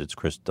because it's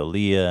Chris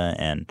D'Elia.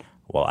 And,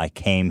 well, I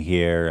came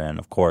here. And,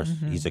 of course,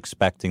 he's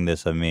expecting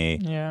this of me.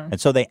 Yeah. And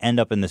so they end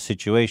up in the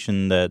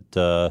situation that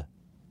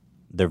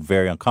they're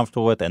very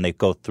uncomfortable with. And they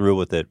go through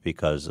with it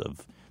because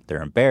of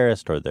they're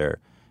embarrassed or they're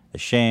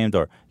ashamed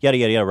or yada,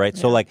 yada, yada, right?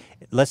 Yeah. So, like,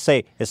 let's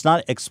say it's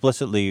not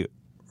explicitly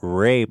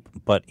rape,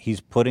 but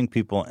he's putting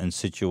people in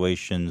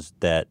situations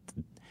that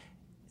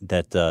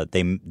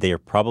they are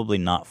probably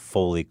not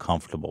fully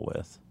comfortable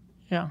with.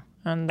 Yeah,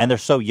 and they're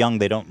so young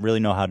they don't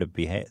really know how to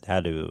behave, how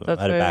to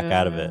back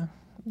out of it.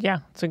 Yeah,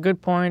 it's a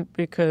good point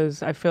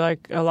because I feel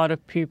like a lot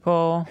of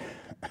people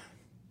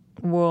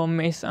will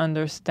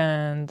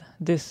misunderstand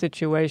these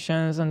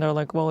situations and they're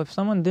like, well, if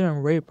someone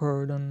didn't rape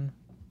her, then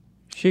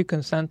she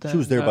consented. She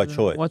was there by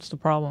choice. What's the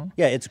problem?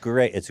 Yeah, it's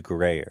gray. It's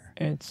grayer.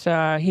 It's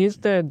he's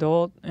the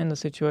adult in the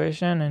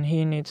situation and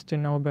he needs to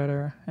know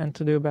better and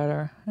to do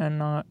better and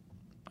not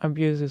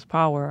abuse his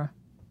power.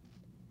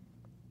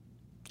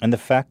 And the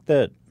fact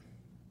that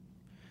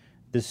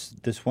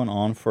this went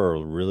on for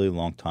a really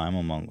long time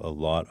among a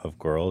lot of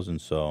girls,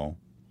 and so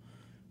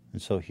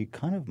he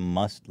kind of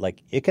must,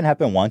 like, it can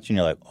happen once and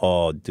you're like,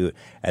 oh, dude,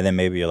 and then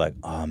maybe you're like,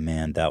 oh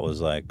man, that was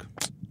like,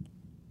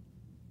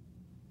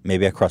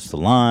 maybe I crossed the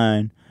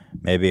line.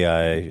 Maybe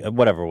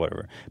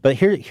whatever. But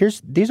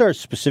these are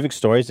specific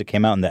stories that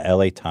came out in the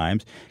LA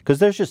Times because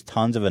there's just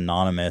tons of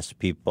anonymous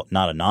people,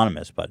 not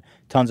anonymous, but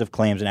tons of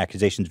claims and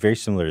accusations very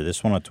similar to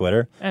this one on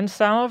Twitter. And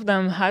some of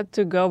them had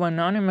to go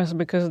anonymous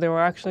because they were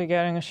actually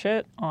getting a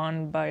shit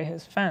on by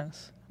his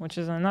fans, which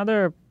is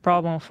another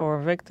problem for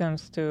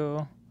victims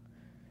to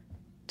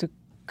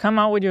come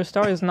out with your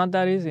story is not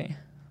that easy.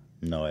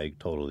 No, I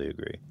totally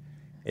agree.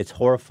 It's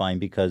horrifying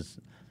because,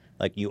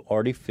 like, you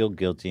already feel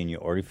guilty and you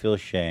already feel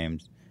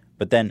ashamed.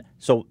 But then,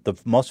 so the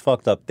most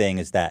fucked up thing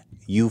is that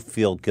you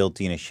feel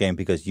guilty and ashamed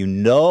because you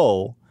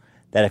know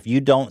that if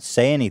you don't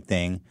say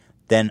anything,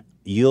 then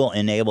you'll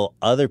enable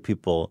other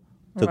people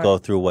to go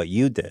through what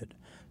you did.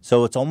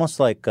 So it's almost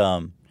like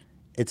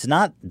it's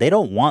not, they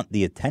don't want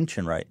the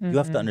attention, right? Mm-hmm. You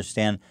have to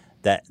understand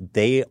that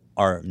they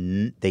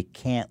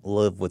can't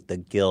live with the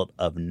guilt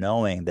of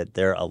knowing that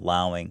they're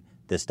allowing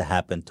this to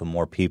happen to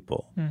more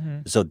people.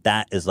 Mm-hmm. So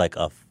that is like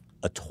a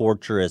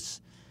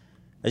torturous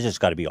It's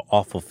just got to be an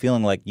awful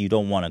feeling like you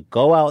don't want to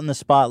go out in the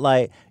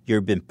spotlight.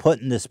 You've been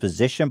put in this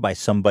position by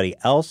somebody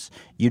else.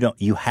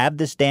 You have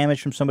this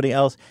damage from somebody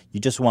else. You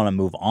just want to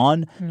move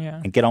on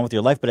and get on with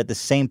your life. But at the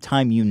same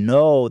time, you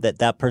know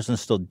that person's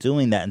still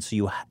doing that. And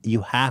so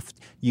you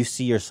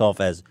see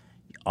yourself as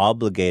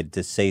obligated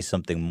to say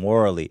something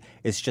morally.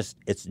 It's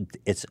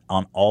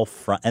on all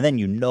front. And then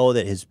you know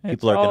that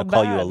people are going to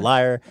call you a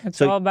liar.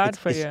 It's all bad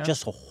for you. It's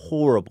just a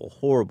horrible,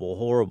 horrible,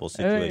 horrible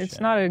situation. It's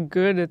not a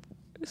good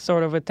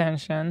sort of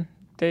attention.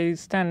 They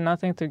stand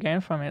nothing to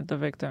gain from it, the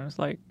victims.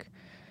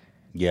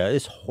 Yeah,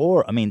 it's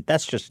horrible. I mean,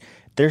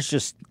 there's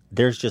just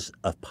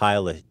a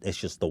pile of, it's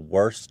just the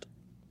worst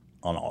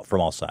from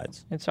all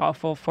sides. It's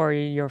awful for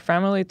your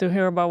family to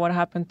hear about what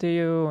happened to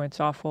you. It's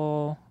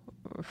awful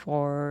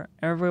for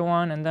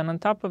everyone. And then on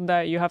top of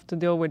that, you have to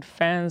deal with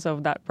fans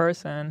of that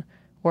person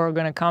who are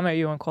going to come at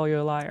you and call you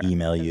a liar.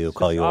 Email you,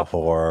 call you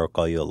awful. A whore,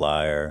 call you a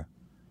liar.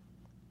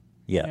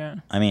 Yeah.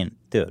 I mean,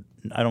 dude,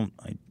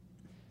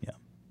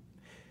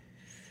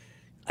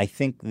 I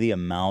think,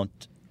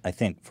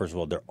 first of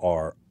all, there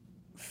are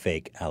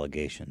fake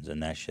allegations,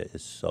 and that shit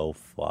is so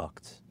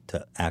fucked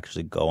to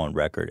actually go on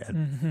record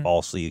and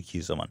falsely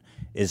accuse someone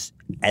is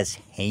as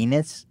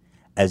heinous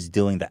as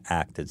doing the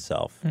act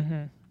itself.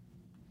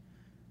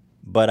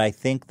 But I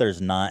think there's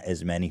not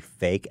as many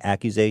fake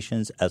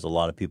accusations as a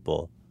lot of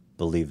people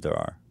believe there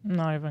are.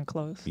 Not even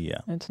close. Yeah.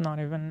 It's not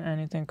even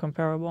anything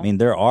comparable. I mean,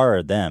 there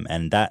are them,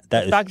 and the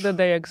fact that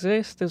they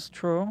exist is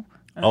true.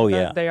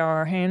 That they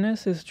are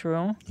heinous is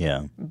true.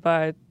 Yeah.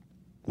 But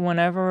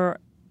whenever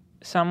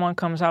someone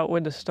comes out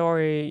with a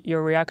story,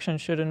 your reaction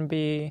shouldn't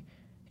be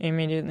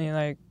immediately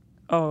like,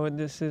 oh,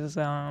 this is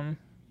a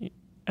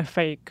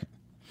fake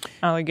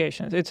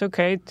allegations. It's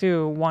okay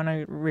to want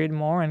to read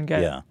more and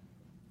get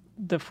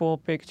the full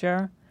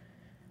picture,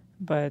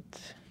 but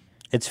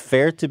it's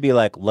fair to be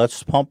like,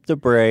 let's pump the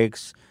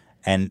brakes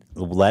and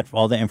let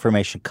all the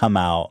information come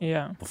out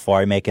before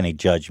I make any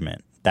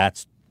judgment.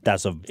 That's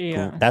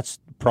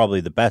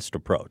probably the best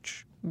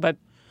approach. But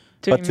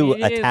to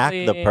attack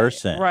the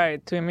person,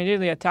 right? To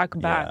immediately attack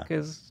back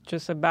is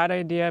just a bad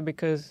idea,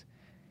 because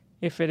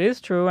if it is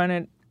true, and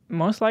it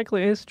most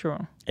likely is true,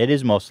 it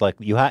is most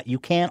likely. You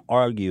can't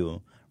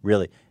argue,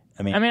 really.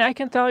 I mean, I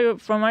can tell you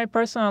from my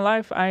personal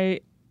life,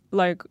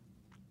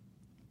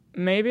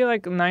 maybe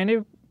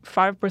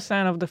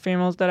 95% of the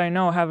females that I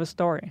know have a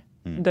story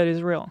that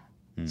is real.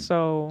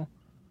 So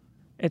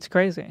it's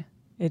crazy.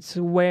 It's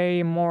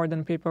way more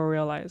than people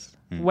realize.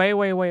 Way,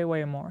 way, way,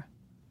 way more.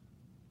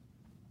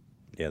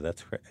 Yeah,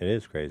 it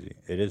is crazy.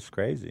 It is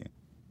crazy.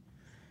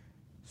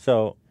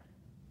 So,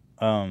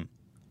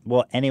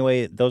 well,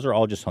 anyway, those are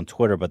all just on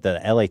Twitter, but the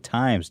LA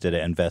Times did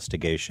an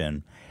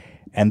investigation,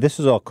 and this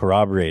is all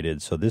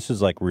corroborated. So this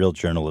is like real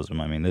journalism.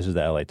 I mean, this is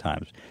the LA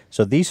Times.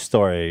 So these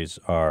stories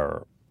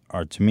are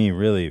to me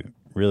really,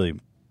 really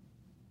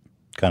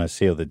kind of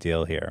seal the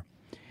deal here.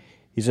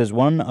 He says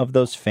one of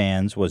those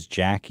fans was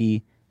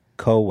Jackie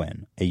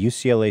Cohen, a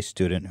UCLA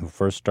student who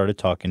first started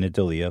talking to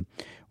D'Elia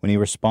when he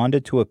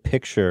responded to a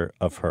picture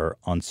of her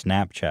on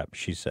Snapchat,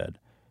 she said.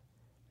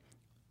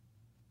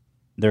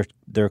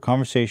 Their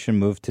conversation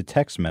moved to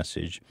text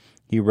message.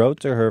 He wrote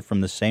to her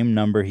from the same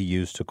number he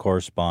used to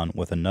correspond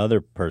with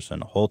another person,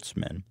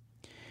 Holtzman,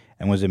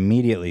 and was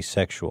immediately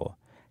sexual.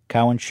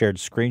 Cohen shared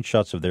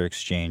screenshots of their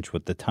exchange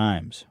with the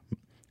Times.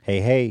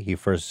 Hey, he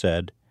first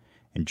said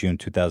in June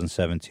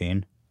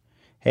 2017.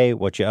 Hey,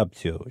 what you up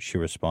to? She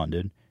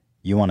responded.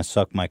 You want to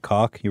suck my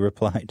cock? He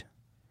replied.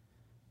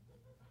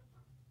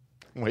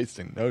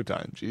 Wasting no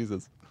time,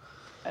 Jesus.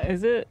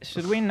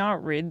 Should we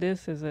not read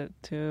this? Is it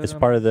too? It's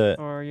part of the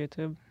or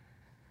YouTube.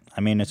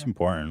 I mean, it's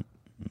important.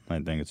 I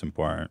think it's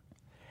important.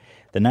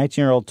 The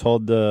 19-year-old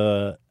told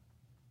the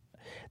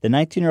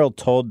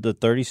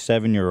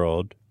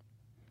 37-year-old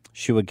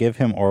she would give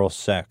him oral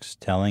sex,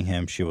 telling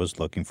him she was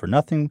looking for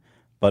nothing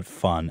but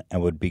fun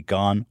and would be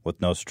gone with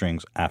no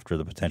strings after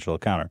the potential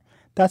encounter.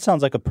 That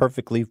sounds like a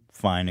perfectly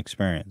fine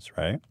experience,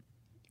 right?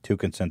 Two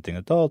consenting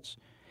adults.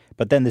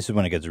 But then this is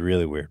when it gets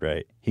really weird,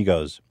 right? He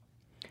goes,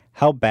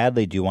 how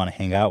badly do you want to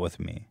hang out with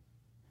me?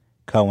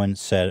 Cohen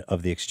said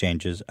of the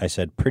exchanges, I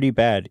said, pretty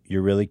bad.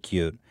 You're really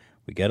cute.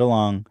 We get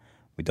along.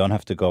 We don't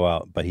have to go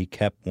out. But he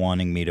kept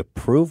wanting me to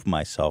prove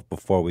myself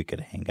before we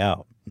could hang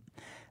out.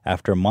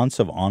 After months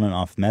of on and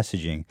off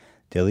messaging,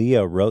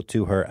 D'Elia wrote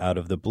to her out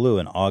of the blue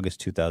in August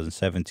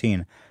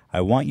 2017,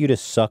 I want you to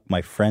suck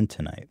my friend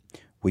tonight.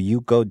 Will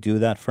you go do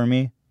that for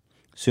me?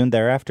 Soon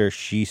thereafter,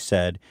 she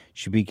said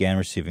she began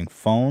receiving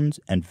phones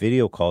and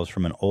video calls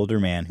from an older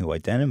man who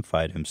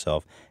identified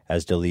himself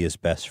as D'Elia's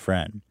best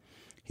friend.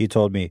 He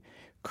told me,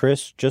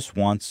 Chris just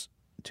wants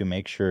to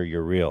make sure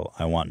you're real.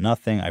 I want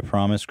nothing. I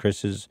promise.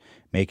 Chris is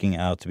making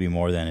out to be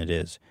more than it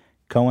is.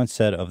 Cohen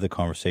said of the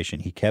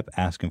conversation, he kept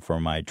asking for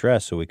my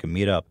address so we could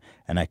meet up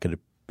and I could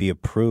be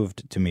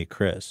approved to meet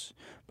Chris.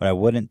 But I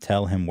wouldn't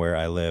tell him where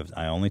I lived.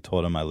 I only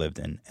told him I lived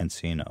in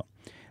Encino.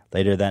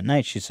 Later that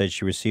night, she said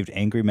she received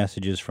angry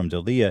messages from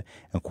D'Elia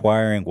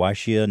inquiring why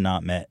she had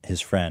not met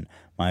his friend.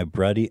 My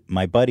buddy,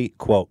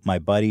 quote, my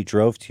buddy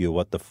drove to you,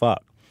 what the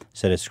fuck?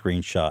 said a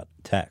screenshot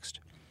text.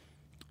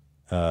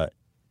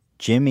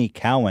 Jimmy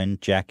Cowan,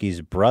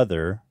 Jackie's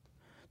brother,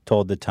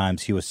 told the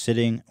Times he was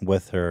sitting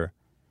with her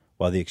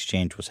while the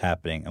exchange was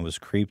happening and was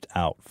creeped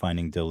out,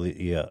 finding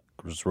Delia's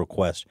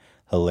request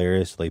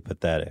hilariously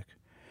pathetic.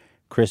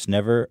 Chris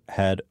never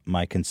had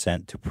my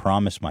consent to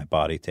promise my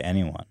body to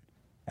anyone,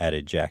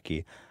 added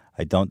Jackie.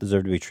 I don't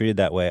deserve to be treated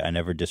that way. I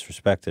never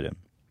disrespected him.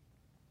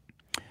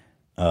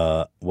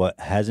 What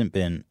hasn't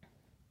been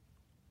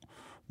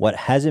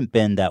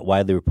that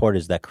widely reported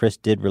is that Chris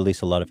did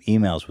release a lot of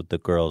emails with the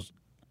girls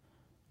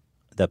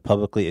that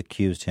publicly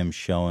accused him,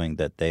 showing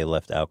that they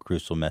left out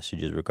crucial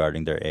messages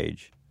regarding their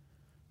age.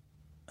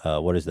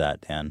 What is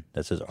that, Dan?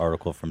 That's his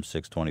article from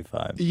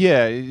 625.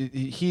 Yeah,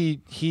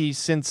 he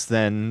since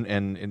then,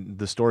 and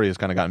the story has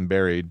kind of gotten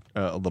buried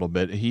a little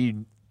bit.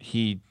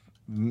 He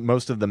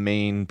most of the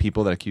main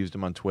people that accused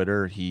him on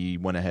Twitter, he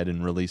went ahead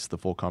and released the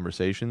full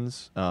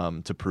conversations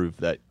to prove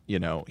that, you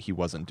know, he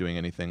wasn't doing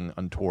anything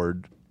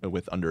untoward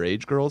with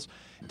underage girls.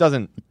 It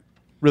doesn't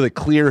really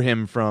clear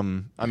him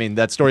from, I mean,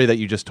 that story that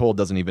you just told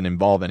doesn't even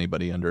involve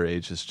anybody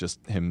underage. It's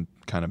just him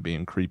kind of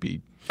being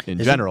creepy in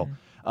general.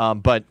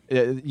 But,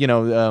 you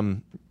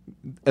know,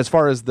 as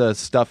far as the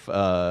stuff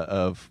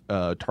of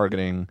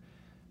targeting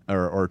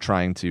or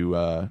trying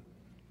to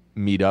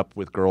meet up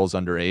with girls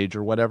underage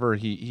or whatever,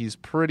 he's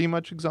pretty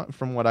much,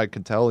 from what I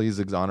could tell, he's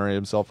exonerated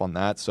himself on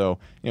that. So,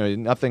 you know,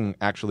 nothing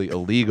actually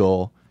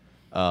illegal.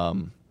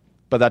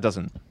 But that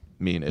doesn't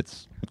mean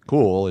it's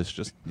cool. It's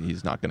just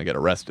he's not going to get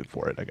arrested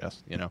for it, I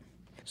guess, you know.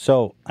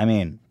 So, I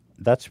mean,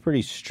 that's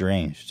pretty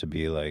strange to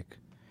be like,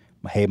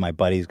 hey, my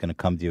buddy's going to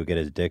come to you and get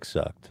his dick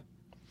sucked.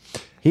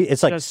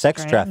 It's like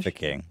sex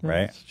trafficking,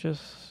 right? It's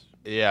just,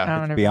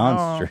 yeah, it's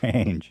beyond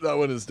strange. That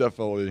one is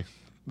definitely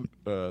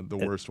the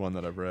worst one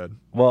that I've read.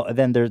 Well,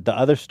 then there's the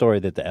other story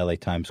that the LA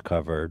Times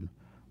covered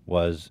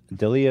was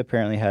Delia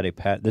apparently had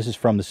this is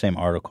from the same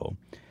article.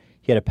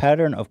 He had a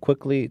pattern of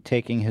quickly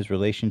taking his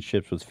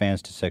relationships with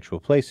fans to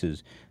sexual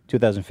places.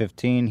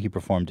 2015, he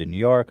performed in New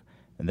York,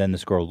 and then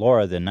this girl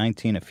Laura, then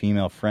 19, a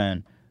female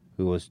friend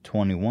who was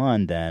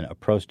 21 then,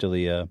 approached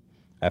Delia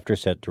after a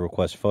set to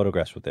request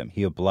photographs with him.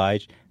 He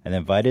obliged and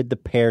invited the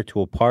pair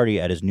to a party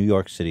at his New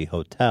York City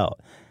hotel.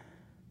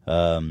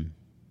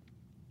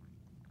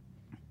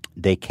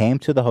 They came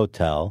to the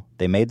hotel.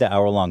 They made the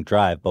hour-long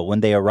drive, but when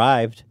they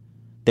arrived,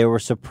 they were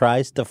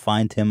surprised to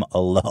find him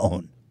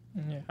alone.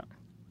 Yeah.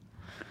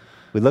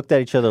 We looked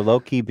at each other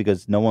low-key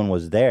because no one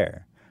was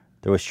there.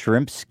 There was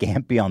shrimp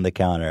scampi on the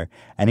counter,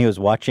 and he was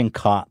watching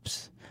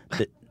Cops.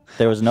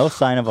 There was no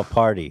sign of a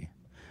party.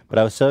 But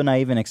I was so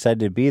naive and excited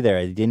to be there,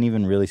 I didn't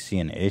even really see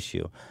an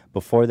issue.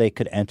 Before they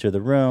could enter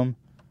the room,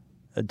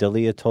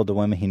 Delia told the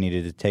women he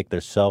needed to take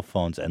their cell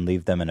phones and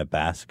leave them in a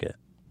basket.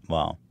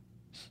 Wow.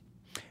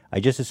 I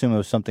just assumed it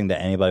was something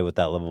that anybody with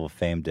that level of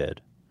fame did.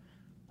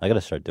 I got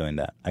to start doing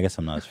that. I guess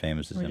I'm not as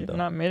famous as him, though. You're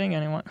not meeting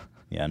anyone.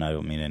 Yeah, and I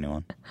don't meet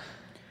anyone.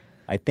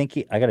 I think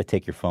I got to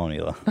take your phone,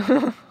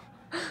 Hila.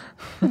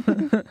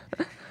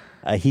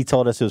 He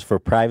told us it was for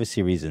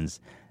privacy reasons.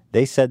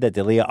 They said that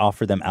Delia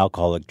offered them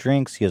alcoholic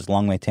drinks. He has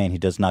long maintained he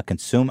does not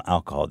consume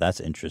alcohol. That's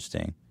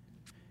interesting.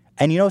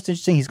 And you know what's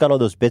interesting? He's got all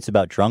those bits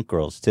about drunk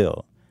girls,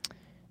 too.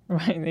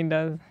 Right, he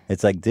does.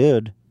 It's like,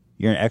 dude,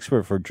 you're an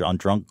expert on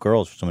drunk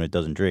girls for someone who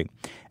doesn't drink.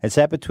 It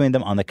sat between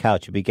them on the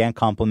couch. He began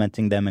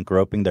complimenting them and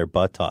groping their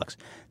buttocks,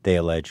 they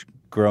allege,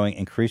 growing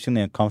increasingly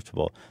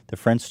uncomfortable. The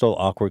friends stole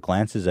awkward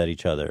glances at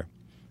each other.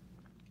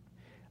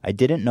 I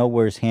didn't know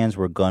where his hands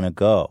were going to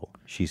go,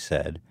 she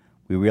said.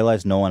 We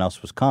realized no one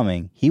else was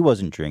coming. He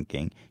wasn't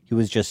drinking. He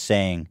was just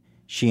saying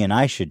she and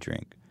I should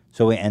drink.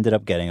 So we ended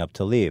up getting up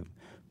to leave.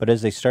 But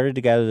as they started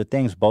to gather the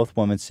things, both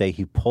women say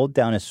he pulled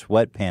down his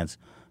sweatpants,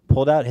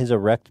 pulled out his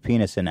erect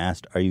penis, and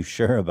asked, "Are you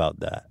sure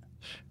about that?"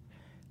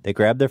 They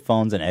grabbed their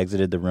phones and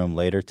exited the room,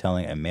 later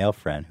telling a male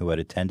friend who had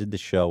attended the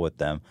show with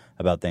them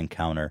about the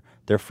encounter.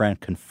 Their friend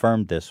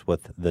confirmed this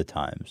with the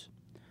Times.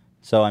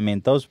 So, I mean,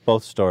 those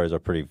both stories are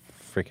pretty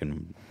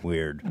freaking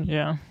weird.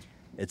 Yeah.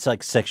 It's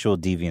like sexual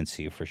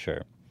deviancy for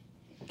sure.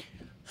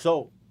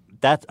 So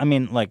that's,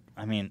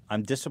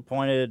 I'm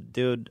disappointed,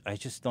 dude. I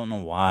just don't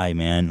know why,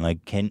 man.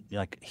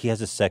 He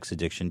has a sex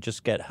addiction.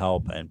 Just get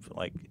help. And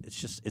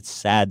it's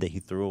sad that he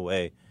threw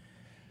away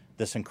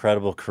this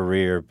incredible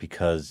career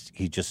because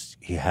he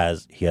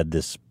had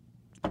this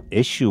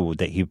issue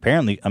that he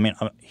apparently,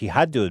 he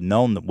had to have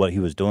known that what he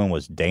was doing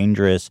was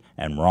dangerous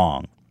and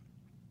wrong.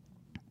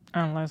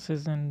 Unless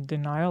he's in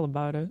denial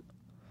about it.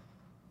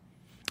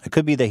 It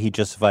could be that he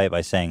justified it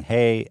by saying,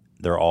 hey,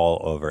 they're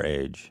all over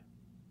age.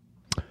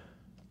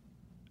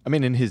 I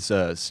mean, in his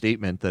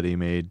statement that he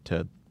made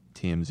to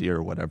TMZ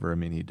or whatever,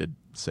 he did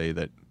say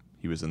that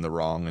he was in the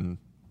wrong and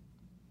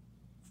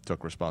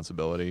took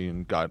responsibility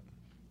and got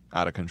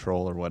out of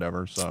control or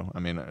whatever. So,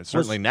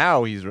 certainly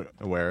now he's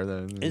aware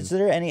that... Is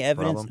there any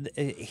evidence?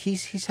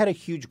 He's had a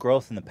huge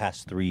growth in the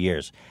past 3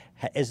 years.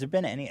 Has there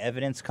been any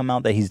evidence come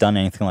out that he's done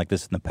anything like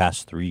this in the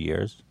past 3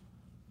 years?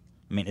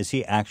 Is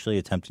he actually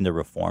attempting to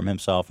reform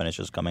himself and it's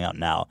just coming out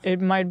now? It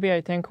might be.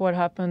 I think what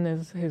happened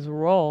is his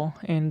role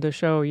in the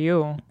show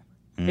You.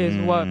 is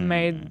what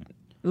made,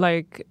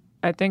 like,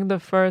 I think the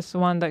first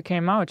one that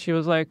came out, she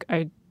was like,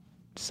 I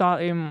saw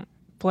him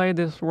play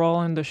this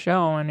role in the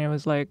show, and it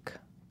was like,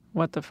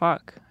 what the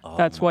fuck?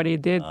 That's what he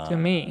did to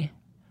me.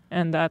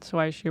 And that's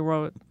why she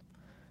wrote.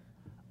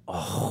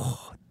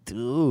 Oh,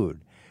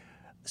 dude.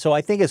 So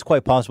I think it's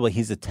quite possible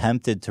he's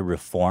attempted to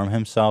reform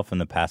himself in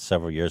the past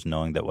several years,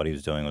 knowing that what he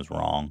was doing was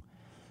wrong.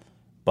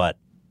 But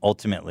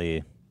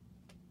ultimately...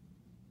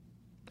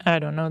 I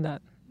don't know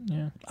that.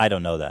 Yeah. I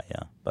don't know that,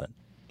 yeah. But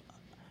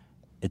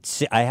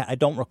it's I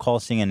don't recall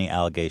seeing any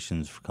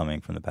allegations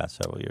coming from the past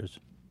several years.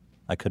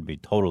 I could be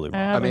totally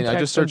wrong. I mean, I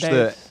just searched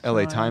the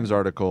LA Times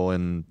article,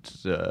 and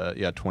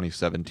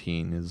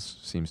 2017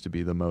 seems to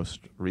be the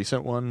most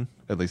recent one,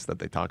 at least that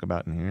they talk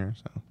about in here.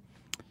 So,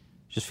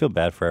 just feel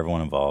bad for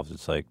everyone involved.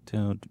 It's like,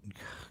 dude,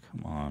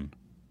 come on.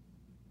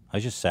 I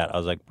just sat. I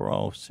was like,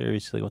 bro,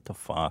 seriously, what the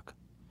fuck?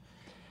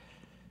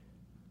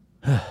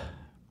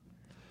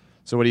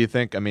 So, what do you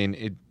think? I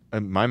mean,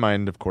 my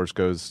mind, of course,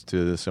 goes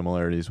to the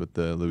similarities with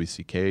the Louis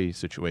C.K.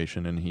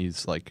 situation, and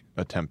he's like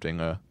attempting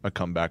a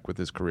comeback with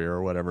his career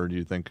or whatever. Do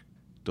you think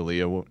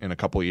D'Elia in a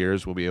couple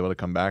years will be able to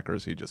come back, or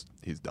is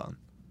he's done?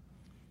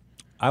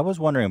 I was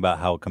wondering about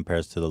how it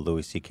compares to the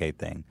Louis C.K.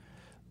 thing.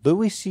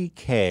 Louis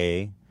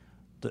C.K.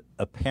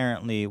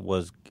 apparently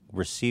was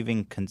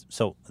receiving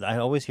so I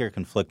always hear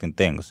conflicting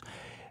things.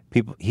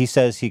 He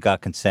says he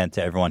got consent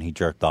to everyone he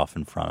jerked off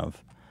in front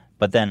of,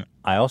 but then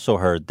I also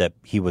heard that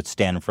he would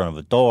stand in front of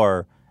a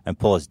door and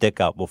pull his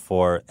dick out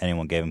before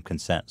anyone gave him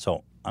consent.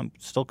 So I'm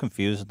still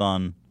confused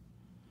on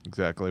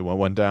exactly what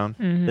went down.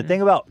 Mm-hmm. The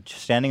thing about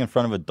standing in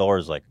front of a door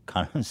is like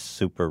kind of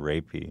super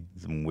rapey.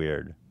 It's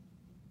weird.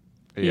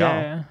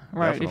 Yeah,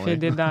 right. definitely.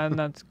 If he did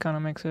that kind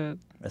of makes it.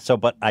 So,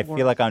 but I worse.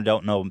 feel like I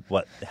don't know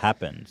what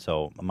happened.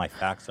 So my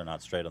facts are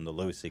not straight on the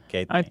Louis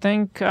C.K.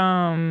 thing.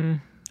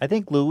 I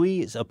think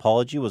Louis'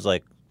 apology was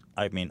like,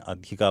 I mean,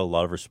 he got a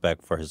lot of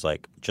respect for his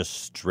like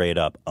just straight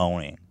up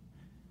owning.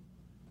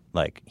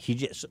 Like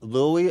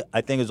Louis,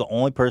 I think, is the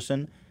only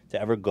person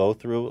to ever go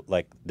through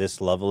like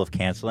this level of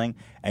canceling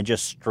and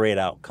just straight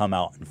out come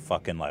out and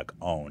fucking like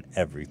own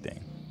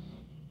everything.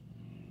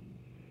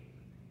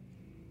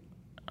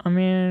 I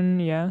mean,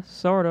 yeah,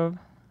 sort of.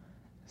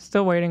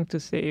 Still waiting to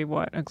see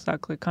what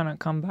exactly kind of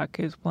comeback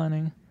he's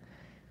planning.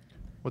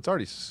 What's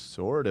already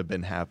sort of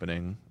been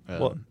happening.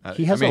 Well,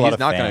 he has a lot of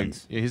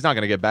fans. He's not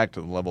going to get back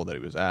to the level that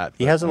he was at.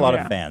 He has a lot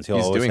of fans.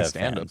 He's doing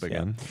stand-up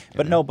again.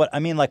 But no, but I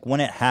mean, like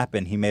when it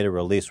happened, he made a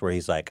release where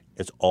he's like,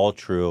 "It's all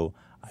true.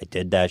 I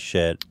did that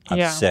shit.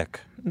 I'm sick,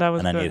 that was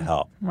and I good. need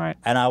help." Right.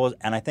 And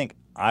I think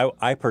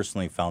I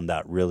personally found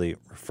that really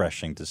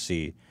refreshing to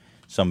see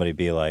somebody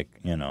be like,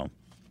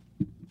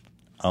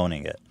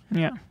 owning it.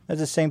 Yeah. At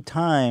the same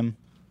time,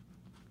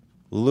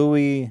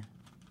 Louis.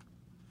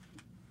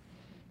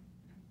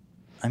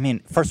 I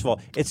mean, first of all,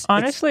 it's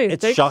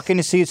shocking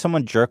to see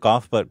someone jerk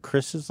off, but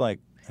Chris is like,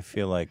 I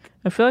feel like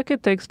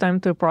it takes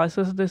time to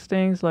process these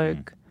things.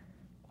 Like,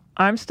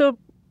 I'm still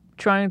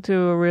trying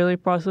to really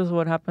process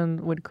what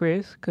happened with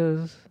Chris,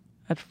 because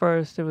at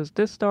first it was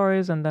these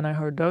stories, and then I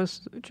heard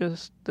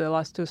just the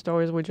last two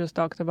stories we just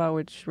talked about,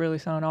 which really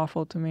sound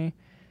awful to me.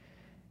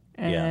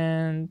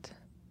 And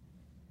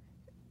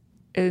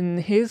in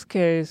his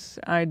case,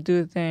 I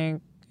do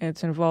think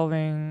it's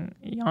involving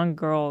young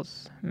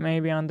girls,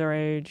 maybe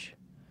underage.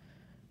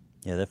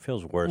 Yeah, that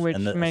feels worse. Which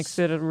makes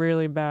it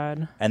really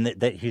bad. And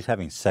that he's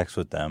having sex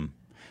with them.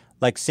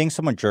 Like, seeing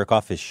someone jerk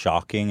off is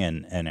shocking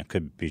and it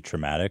could be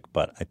traumatic,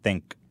 but I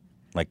think,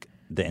 like,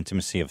 the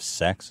intimacy of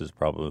sex is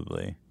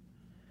probably...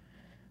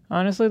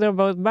 Honestly, they're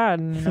both bad.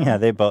 Yeah,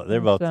 they're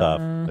both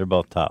tough. They're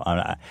both tough.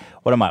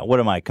 What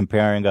am I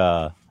comparing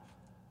the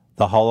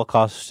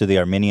Holocaust to the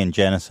Armenian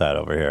genocide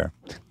over here?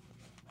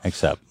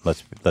 Except,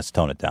 let's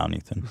tone it down,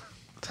 Ethan.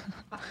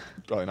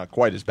 Probably not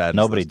quite as bad.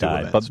 Nobody as those two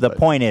died, events, but the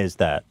point is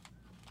that,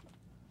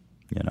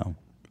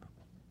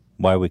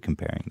 why are we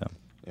comparing them?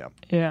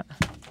 Yeah.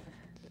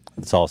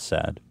 It's all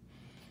sad.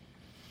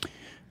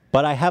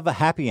 But I have a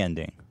happy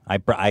ending. I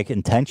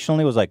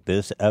intentionally was like,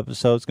 this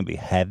episode's gonna be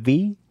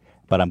heavy,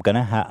 but I'm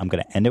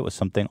gonna end it with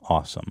something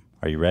awesome.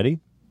 Are you ready?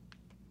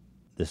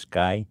 This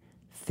guy,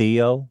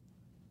 Theo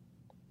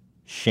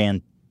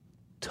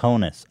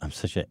Shantonis. I'm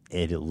such an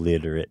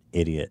illiterate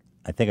idiot.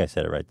 I think I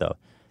said it right though.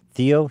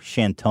 Theo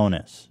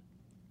Shantonis.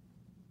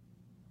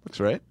 Looks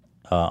right.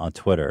 On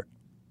Twitter.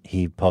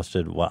 He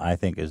posted what I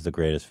think is the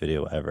greatest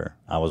video ever.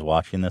 I was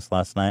watching this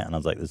last night, and I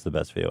was like, this is the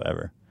best video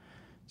ever.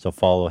 So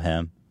follow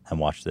him and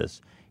watch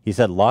this. He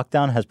said,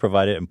 lockdown has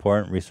provided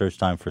important research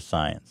time for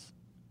science.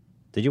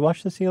 Did you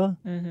watch this, Hila?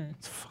 Mm-hmm.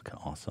 It's fucking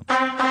awesome.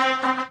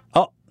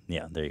 Oh,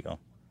 yeah, there you go.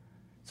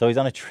 So he's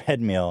on a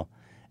treadmill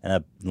and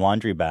a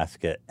laundry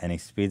basket, and he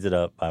speeds it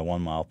up by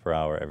 1 mile per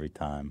hour every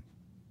time.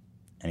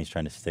 And he's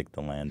trying to stick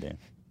the landing.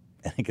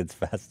 And it gets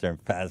faster and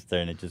faster,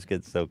 and it just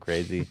gets so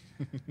crazy.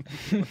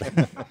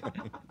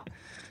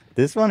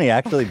 This one he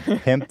actually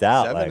pimped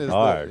out like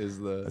hard.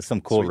 That's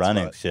some cool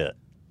running spot. shit.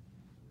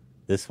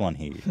 This one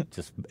he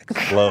just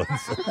explodes.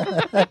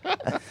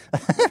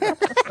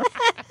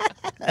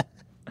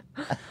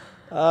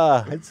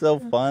 It's so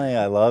funny.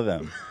 I love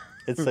him.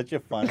 It's such a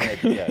funny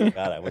idea.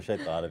 God, I wish I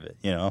thought of it,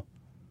 you know?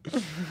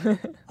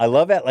 I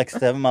love at like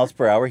 7 miles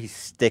per hour, he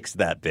sticks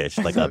that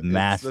bitch like a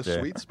master. It's the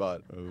sweet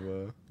spot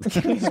of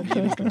speed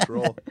and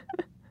control.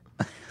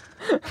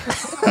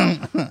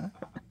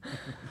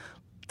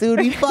 Dude,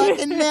 he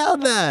fucking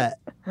nailed that.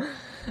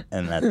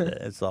 And that's it.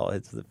 It's all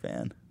hits the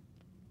fan.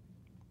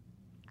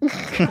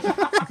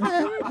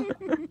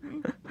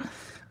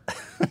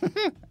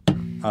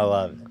 I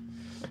love it.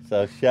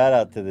 So shout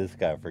out to this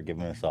guy for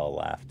giving us all a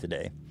laugh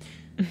today.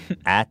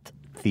 At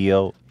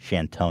Theo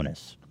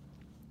Shantonis.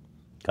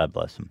 God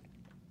bless him.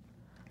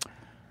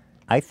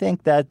 I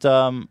think that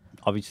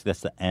obviously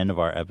that's the end of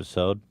our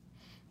episode.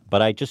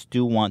 But I just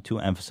do want to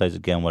emphasize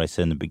again what I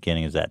said in the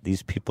beginning is that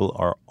these people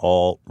are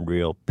all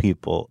real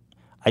people.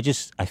 I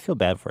feel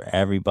bad for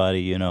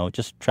everybody, you know.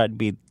 Just try to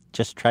be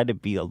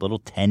a little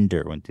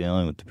tender when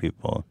dealing with the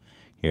people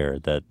here.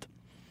 That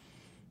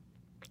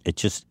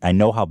I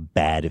know how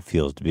bad it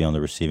feels to be on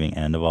the receiving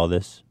end of all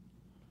this.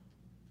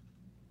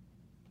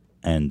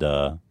 And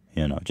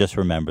you know, just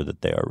remember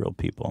that they are real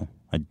people.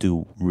 I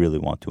do really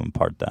want to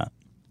impart that.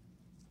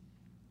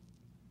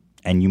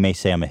 And you may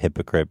say I'm a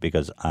hypocrite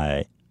because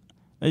and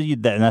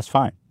that's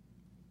fine.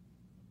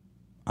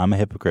 I'm a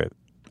hypocrite.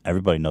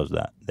 Everybody knows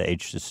that. The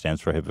H just stands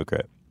for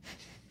hypocrite.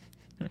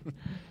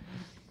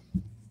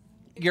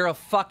 You're a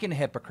fucking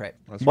hypocrite.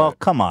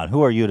 Come on.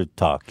 Who are you to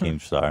talk,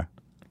 Keemstar?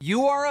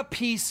 You are a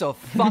piece of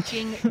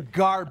fucking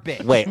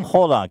garbage. Wait,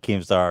 hold on,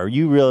 Keemstar. Are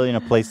you really in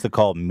a place to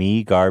call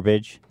me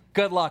garbage?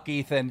 Good luck,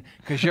 Ethan,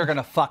 because you're going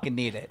to fucking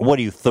need it. What,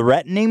 are you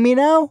threatening me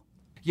now?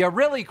 You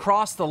really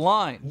crossed the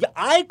line. Yeah,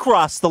 I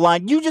crossed the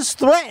line. You just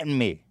threatened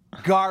me.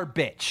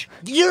 Garbage.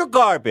 You're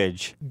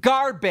garbage.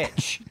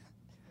 Garbage.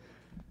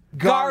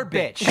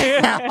 Garbage.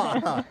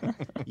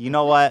 You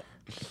know what,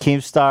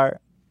 Keemstar?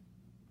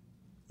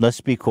 Let's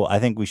be cool. I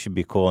think we should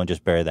be cool and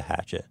just bury the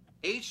hatchet.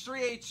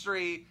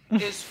 H3H3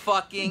 is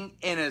fucking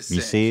innocent.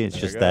 You see, it's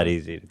just that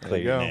easy to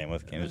clear your name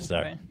with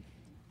Keemstar.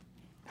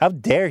 How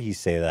dare he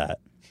say that?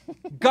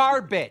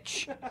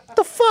 Garbage. What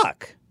the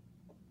fuck?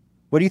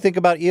 What do you think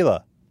about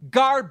Hila?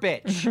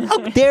 Garbage. How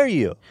dare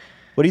you?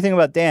 What do you think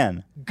about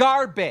Dan?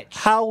 Garbage.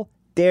 How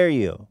dare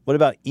you? What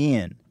about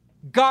Ian?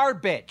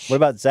 Garbage. What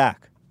about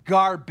Zach?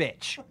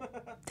 Garbage.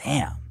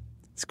 Damn.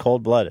 It's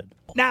cold-blooded.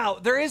 Now,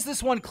 there is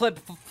this one clip.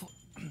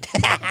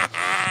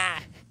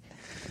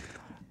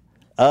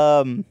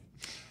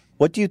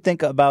 What do you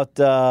think about,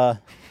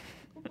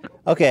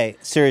 okay,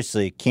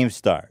 seriously,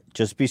 Keemstar,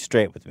 just be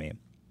straight with me.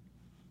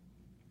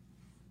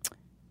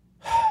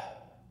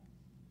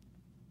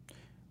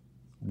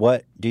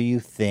 What do you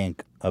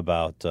think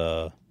about,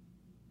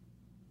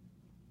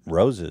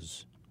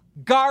 roses?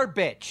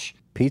 Garbage.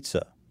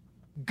 Pizza?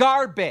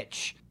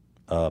 Garbage.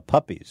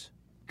 Puppies?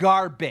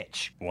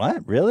 Garbage.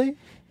 What? Really?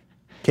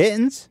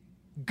 Kittens?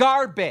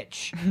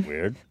 Garbage.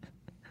 Weird.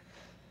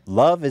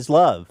 Love is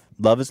love.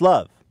 Love is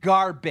love.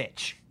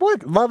 Garbage.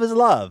 What? Love is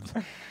love.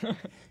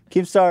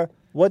 Keemstar,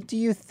 what do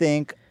you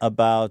think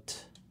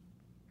about...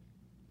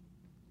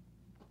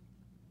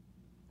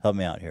 Help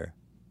me out here.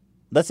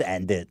 Let's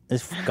end it.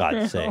 For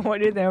God's sake. What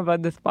do you think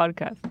about this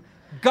podcast?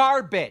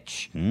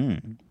 Garbage.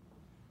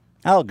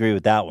 I'll agree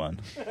with that one.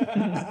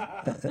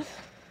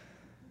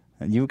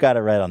 You got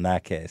it right on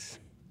that case.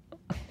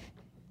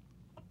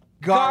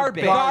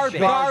 Garbage. Garbage.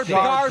 Garbage.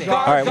 Garbage.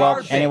 All right,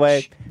 well,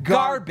 anyway.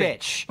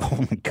 Garbage.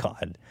 Oh, my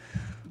God.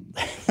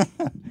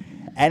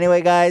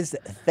 Anyway, guys,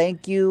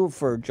 thank you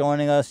for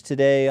joining us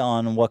today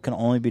on what can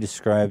only be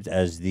described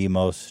as the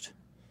most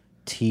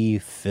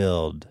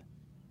tea-filled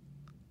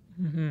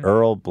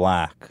Earl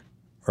Black.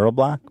 Earl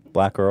Black?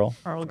 Black Earl?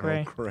 Earl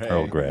Grey.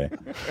 Earl Grey.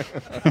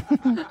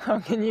 How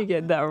can you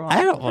get that wrong?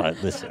 I don't want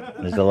to listen.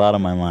 There's a lot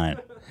on my mind.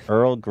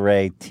 Earl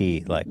Grey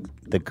tea, like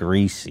the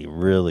greasy,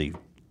 really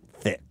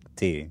thick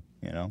tea,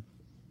 you know?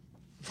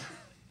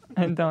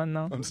 I don't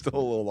know. I'm still a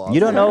little lost. You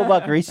don't know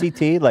about greasy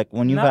tea? Like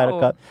when you've had a No.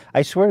 cup?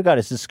 I swear to God,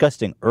 it's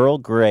disgusting. Earl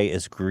Grey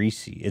is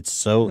greasy. It's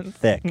so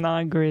thick.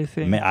 Not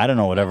greasy. Man, I don't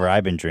know whatever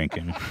I've been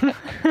drinking.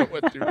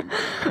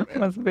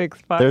 Must be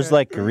expired. There's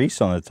like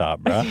grease on the top,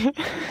 bro.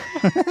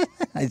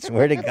 I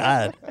swear to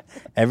God.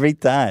 Every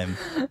time.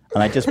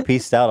 And I just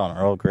pieced out on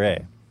Earl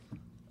Grey.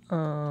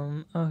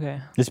 Okay.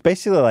 It's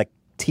basically like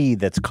tea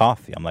that's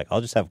coffee. I'm like,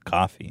 I'll just have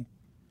coffee.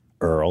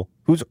 Earl.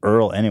 Who's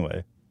Earl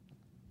anyway?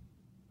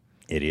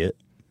 Idiot.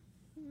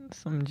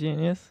 Some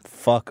genius.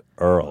 Fuck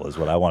Earl is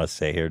what I want to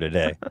say here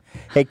today.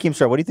 Hey,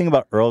 Keemstar, what do you think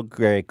about Earl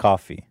Grey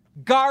coffee?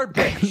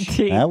 Garbage.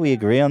 Well, we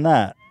agree on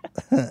that.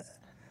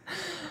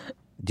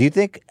 Do you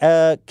think,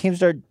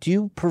 Keemstar, do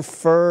you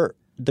prefer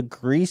the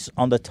grease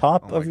on the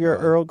top of your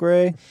Earl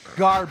Grey?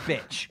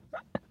 Garbage.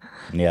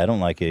 Yeah, I don't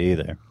like it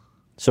either.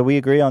 So we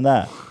agree on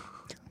that.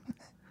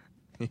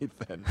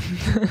 Ethan.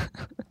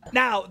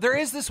 Now, there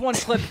is this one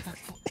clip.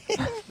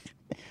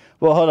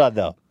 Well, hold on,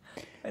 though.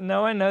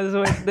 No one knows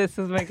what this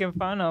is making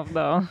fun of,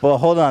 though. Well,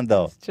 hold on,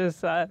 though. It's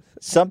just us.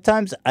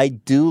 Sometimes I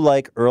do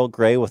like Earl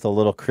Grey with a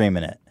little cream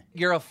in it.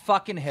 You're a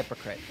fucking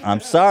hypocrite. I'm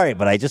sorry,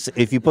 but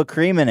if you put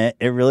cream in it,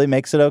 it really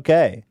makes it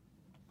okay.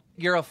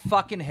 You're a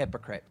fucking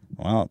hypocrite.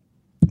 Well,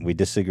 we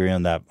disagree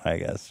on that, I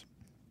guess.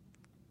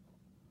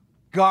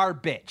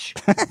 Garbage.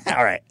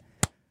 All right.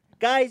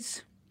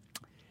 Guys,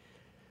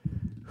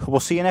 we'll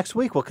see you next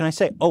week. What can I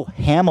say? Oh,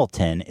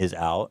 Hamilton is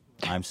out.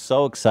 I'm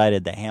so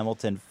excited. The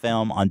Hamilton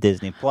film on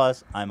Disney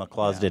Plus. I'm a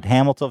closeted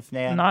Hamilton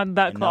fan. Not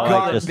that And now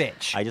close.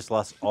 I just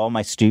lost all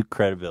my Stu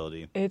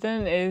credibility.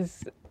 Ethan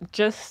is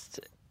just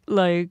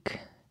like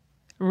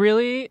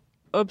really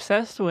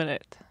obsessed with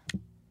it.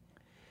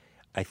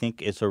 I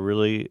think it's a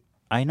really...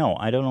 I know.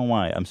 I don't know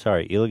why. I'm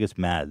sorry. Ela gets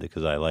mad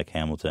because I like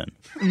Hamilton.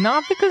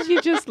 Not because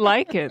you just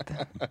like it,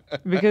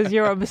 because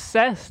you're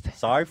obsessed.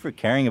 Sorry for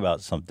caring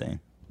about something.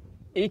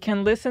 You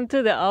can listen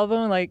to the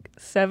album like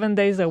 7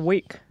 days a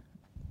week.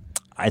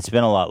 It's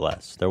been a lot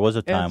less. There was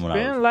a time It's when I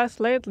was... been less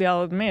lately,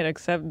 I'll admit,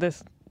 except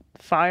this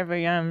 5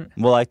 a.m.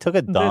 Well, I took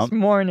a dump. this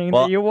morning.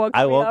 Well, That you woke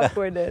I me woke up up-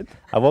 with it.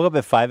 I woke up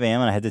at 5 a.m.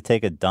 and I had to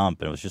take a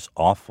dump, and it was just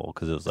awful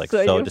because it was like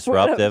So you so put up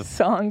disruptive.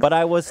 songs. But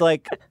I was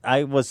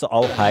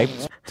all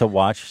hyped to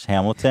watch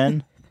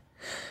Hamilton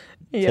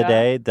Yeah.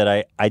 today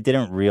that I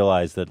didn't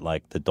realize that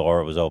like the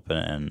door was open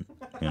and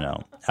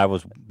I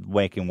was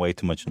making way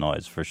too much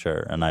noise for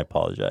sure, and I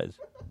apologize.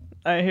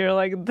 I hear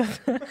like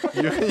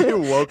You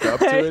woke up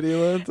to it,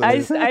 Ela?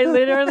 I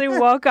literally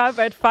woke up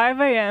at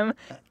 5 a.m.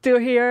 to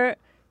hear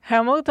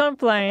Hamilton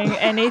playing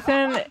and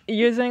Ethan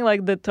using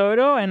like the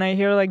Toto, and I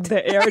hear like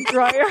the air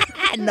dryer.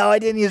 No, I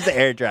didn't use the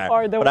air dryer,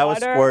 Or the but I was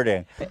water.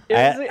 squirting.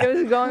 It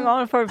was going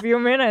on for a few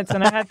minutes,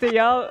 and I had to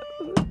yell.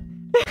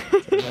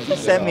 You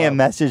sent me a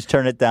message,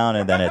 turn it down,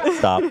 and then it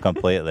stopped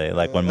completely,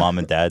 like when mom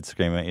and dad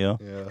scream at you.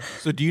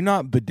 So do you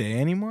not bidet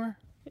anymore?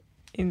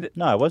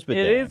 No, I was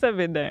bidet. It is a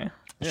bidet.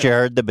 She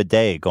heard the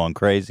bidet going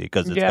crazy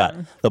because it's got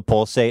Yeah. the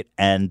pulsate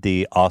and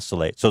the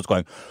oscillate. So it's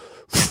going...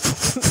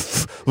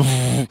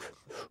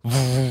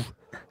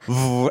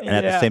 and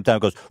at the Yeah. same time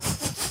it goes...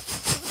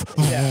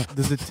 Yeah.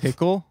 Does it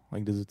tickle?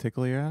 Like, does it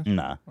tickle your ass?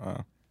 Nah. Oh.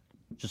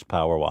 Just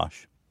power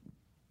wash.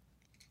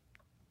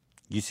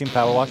 You seen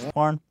power wash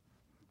porn?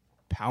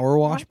 Power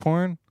wash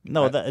porn?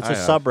 No, it's a I have.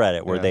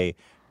 subreddit where Yeah. they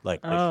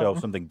show Oh.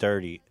 something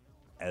dirty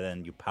and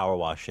then you power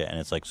wash it and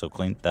it's like so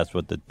clean. That's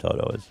what the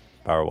Toto is.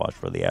 Power wash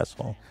for the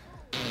asshole.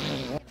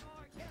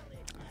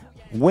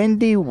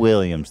 Wendy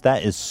Williams.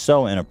 That is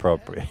so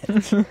inappropriate.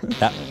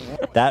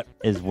 that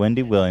is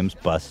Wendy Williams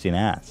busting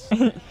ass.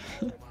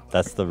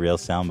 That's the real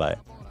soundbite.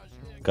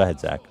 Go ahead,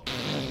 Zach.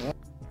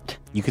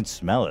 You can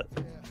smell it.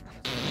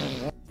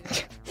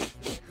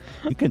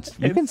 You can It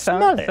smell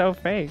sounds it. so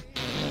fake.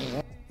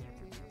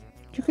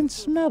 You can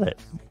smell it.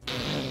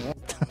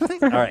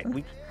 All right,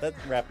 let's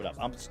wrap it up.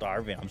 I'm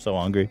starving. I'm so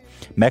hungry.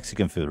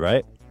 Mexican food,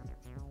 right?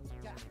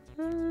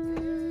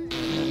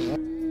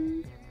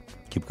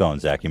 Keep going,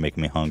 Zach. You're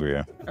making me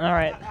hungrier. All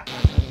right.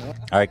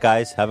 All right,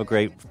 guys. Have a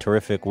great,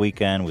 terrific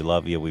weekend. We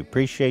love you. We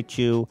appreciate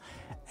you.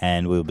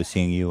 And we'll be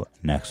seeing you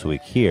next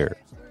week here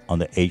on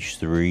the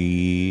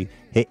H3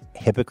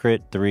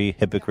 Hypocrite 3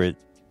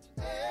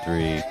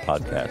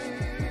 podcast.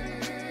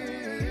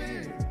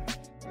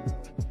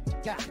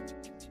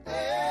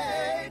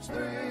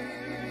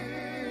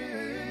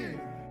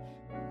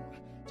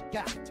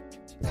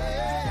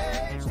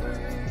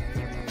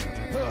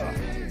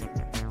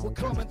 We're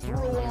coming through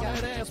on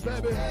that ass,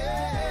 baby.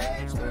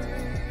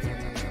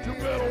 You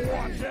better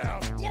watch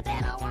out. You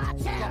better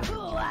watch out. Ooh,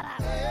 what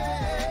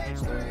up?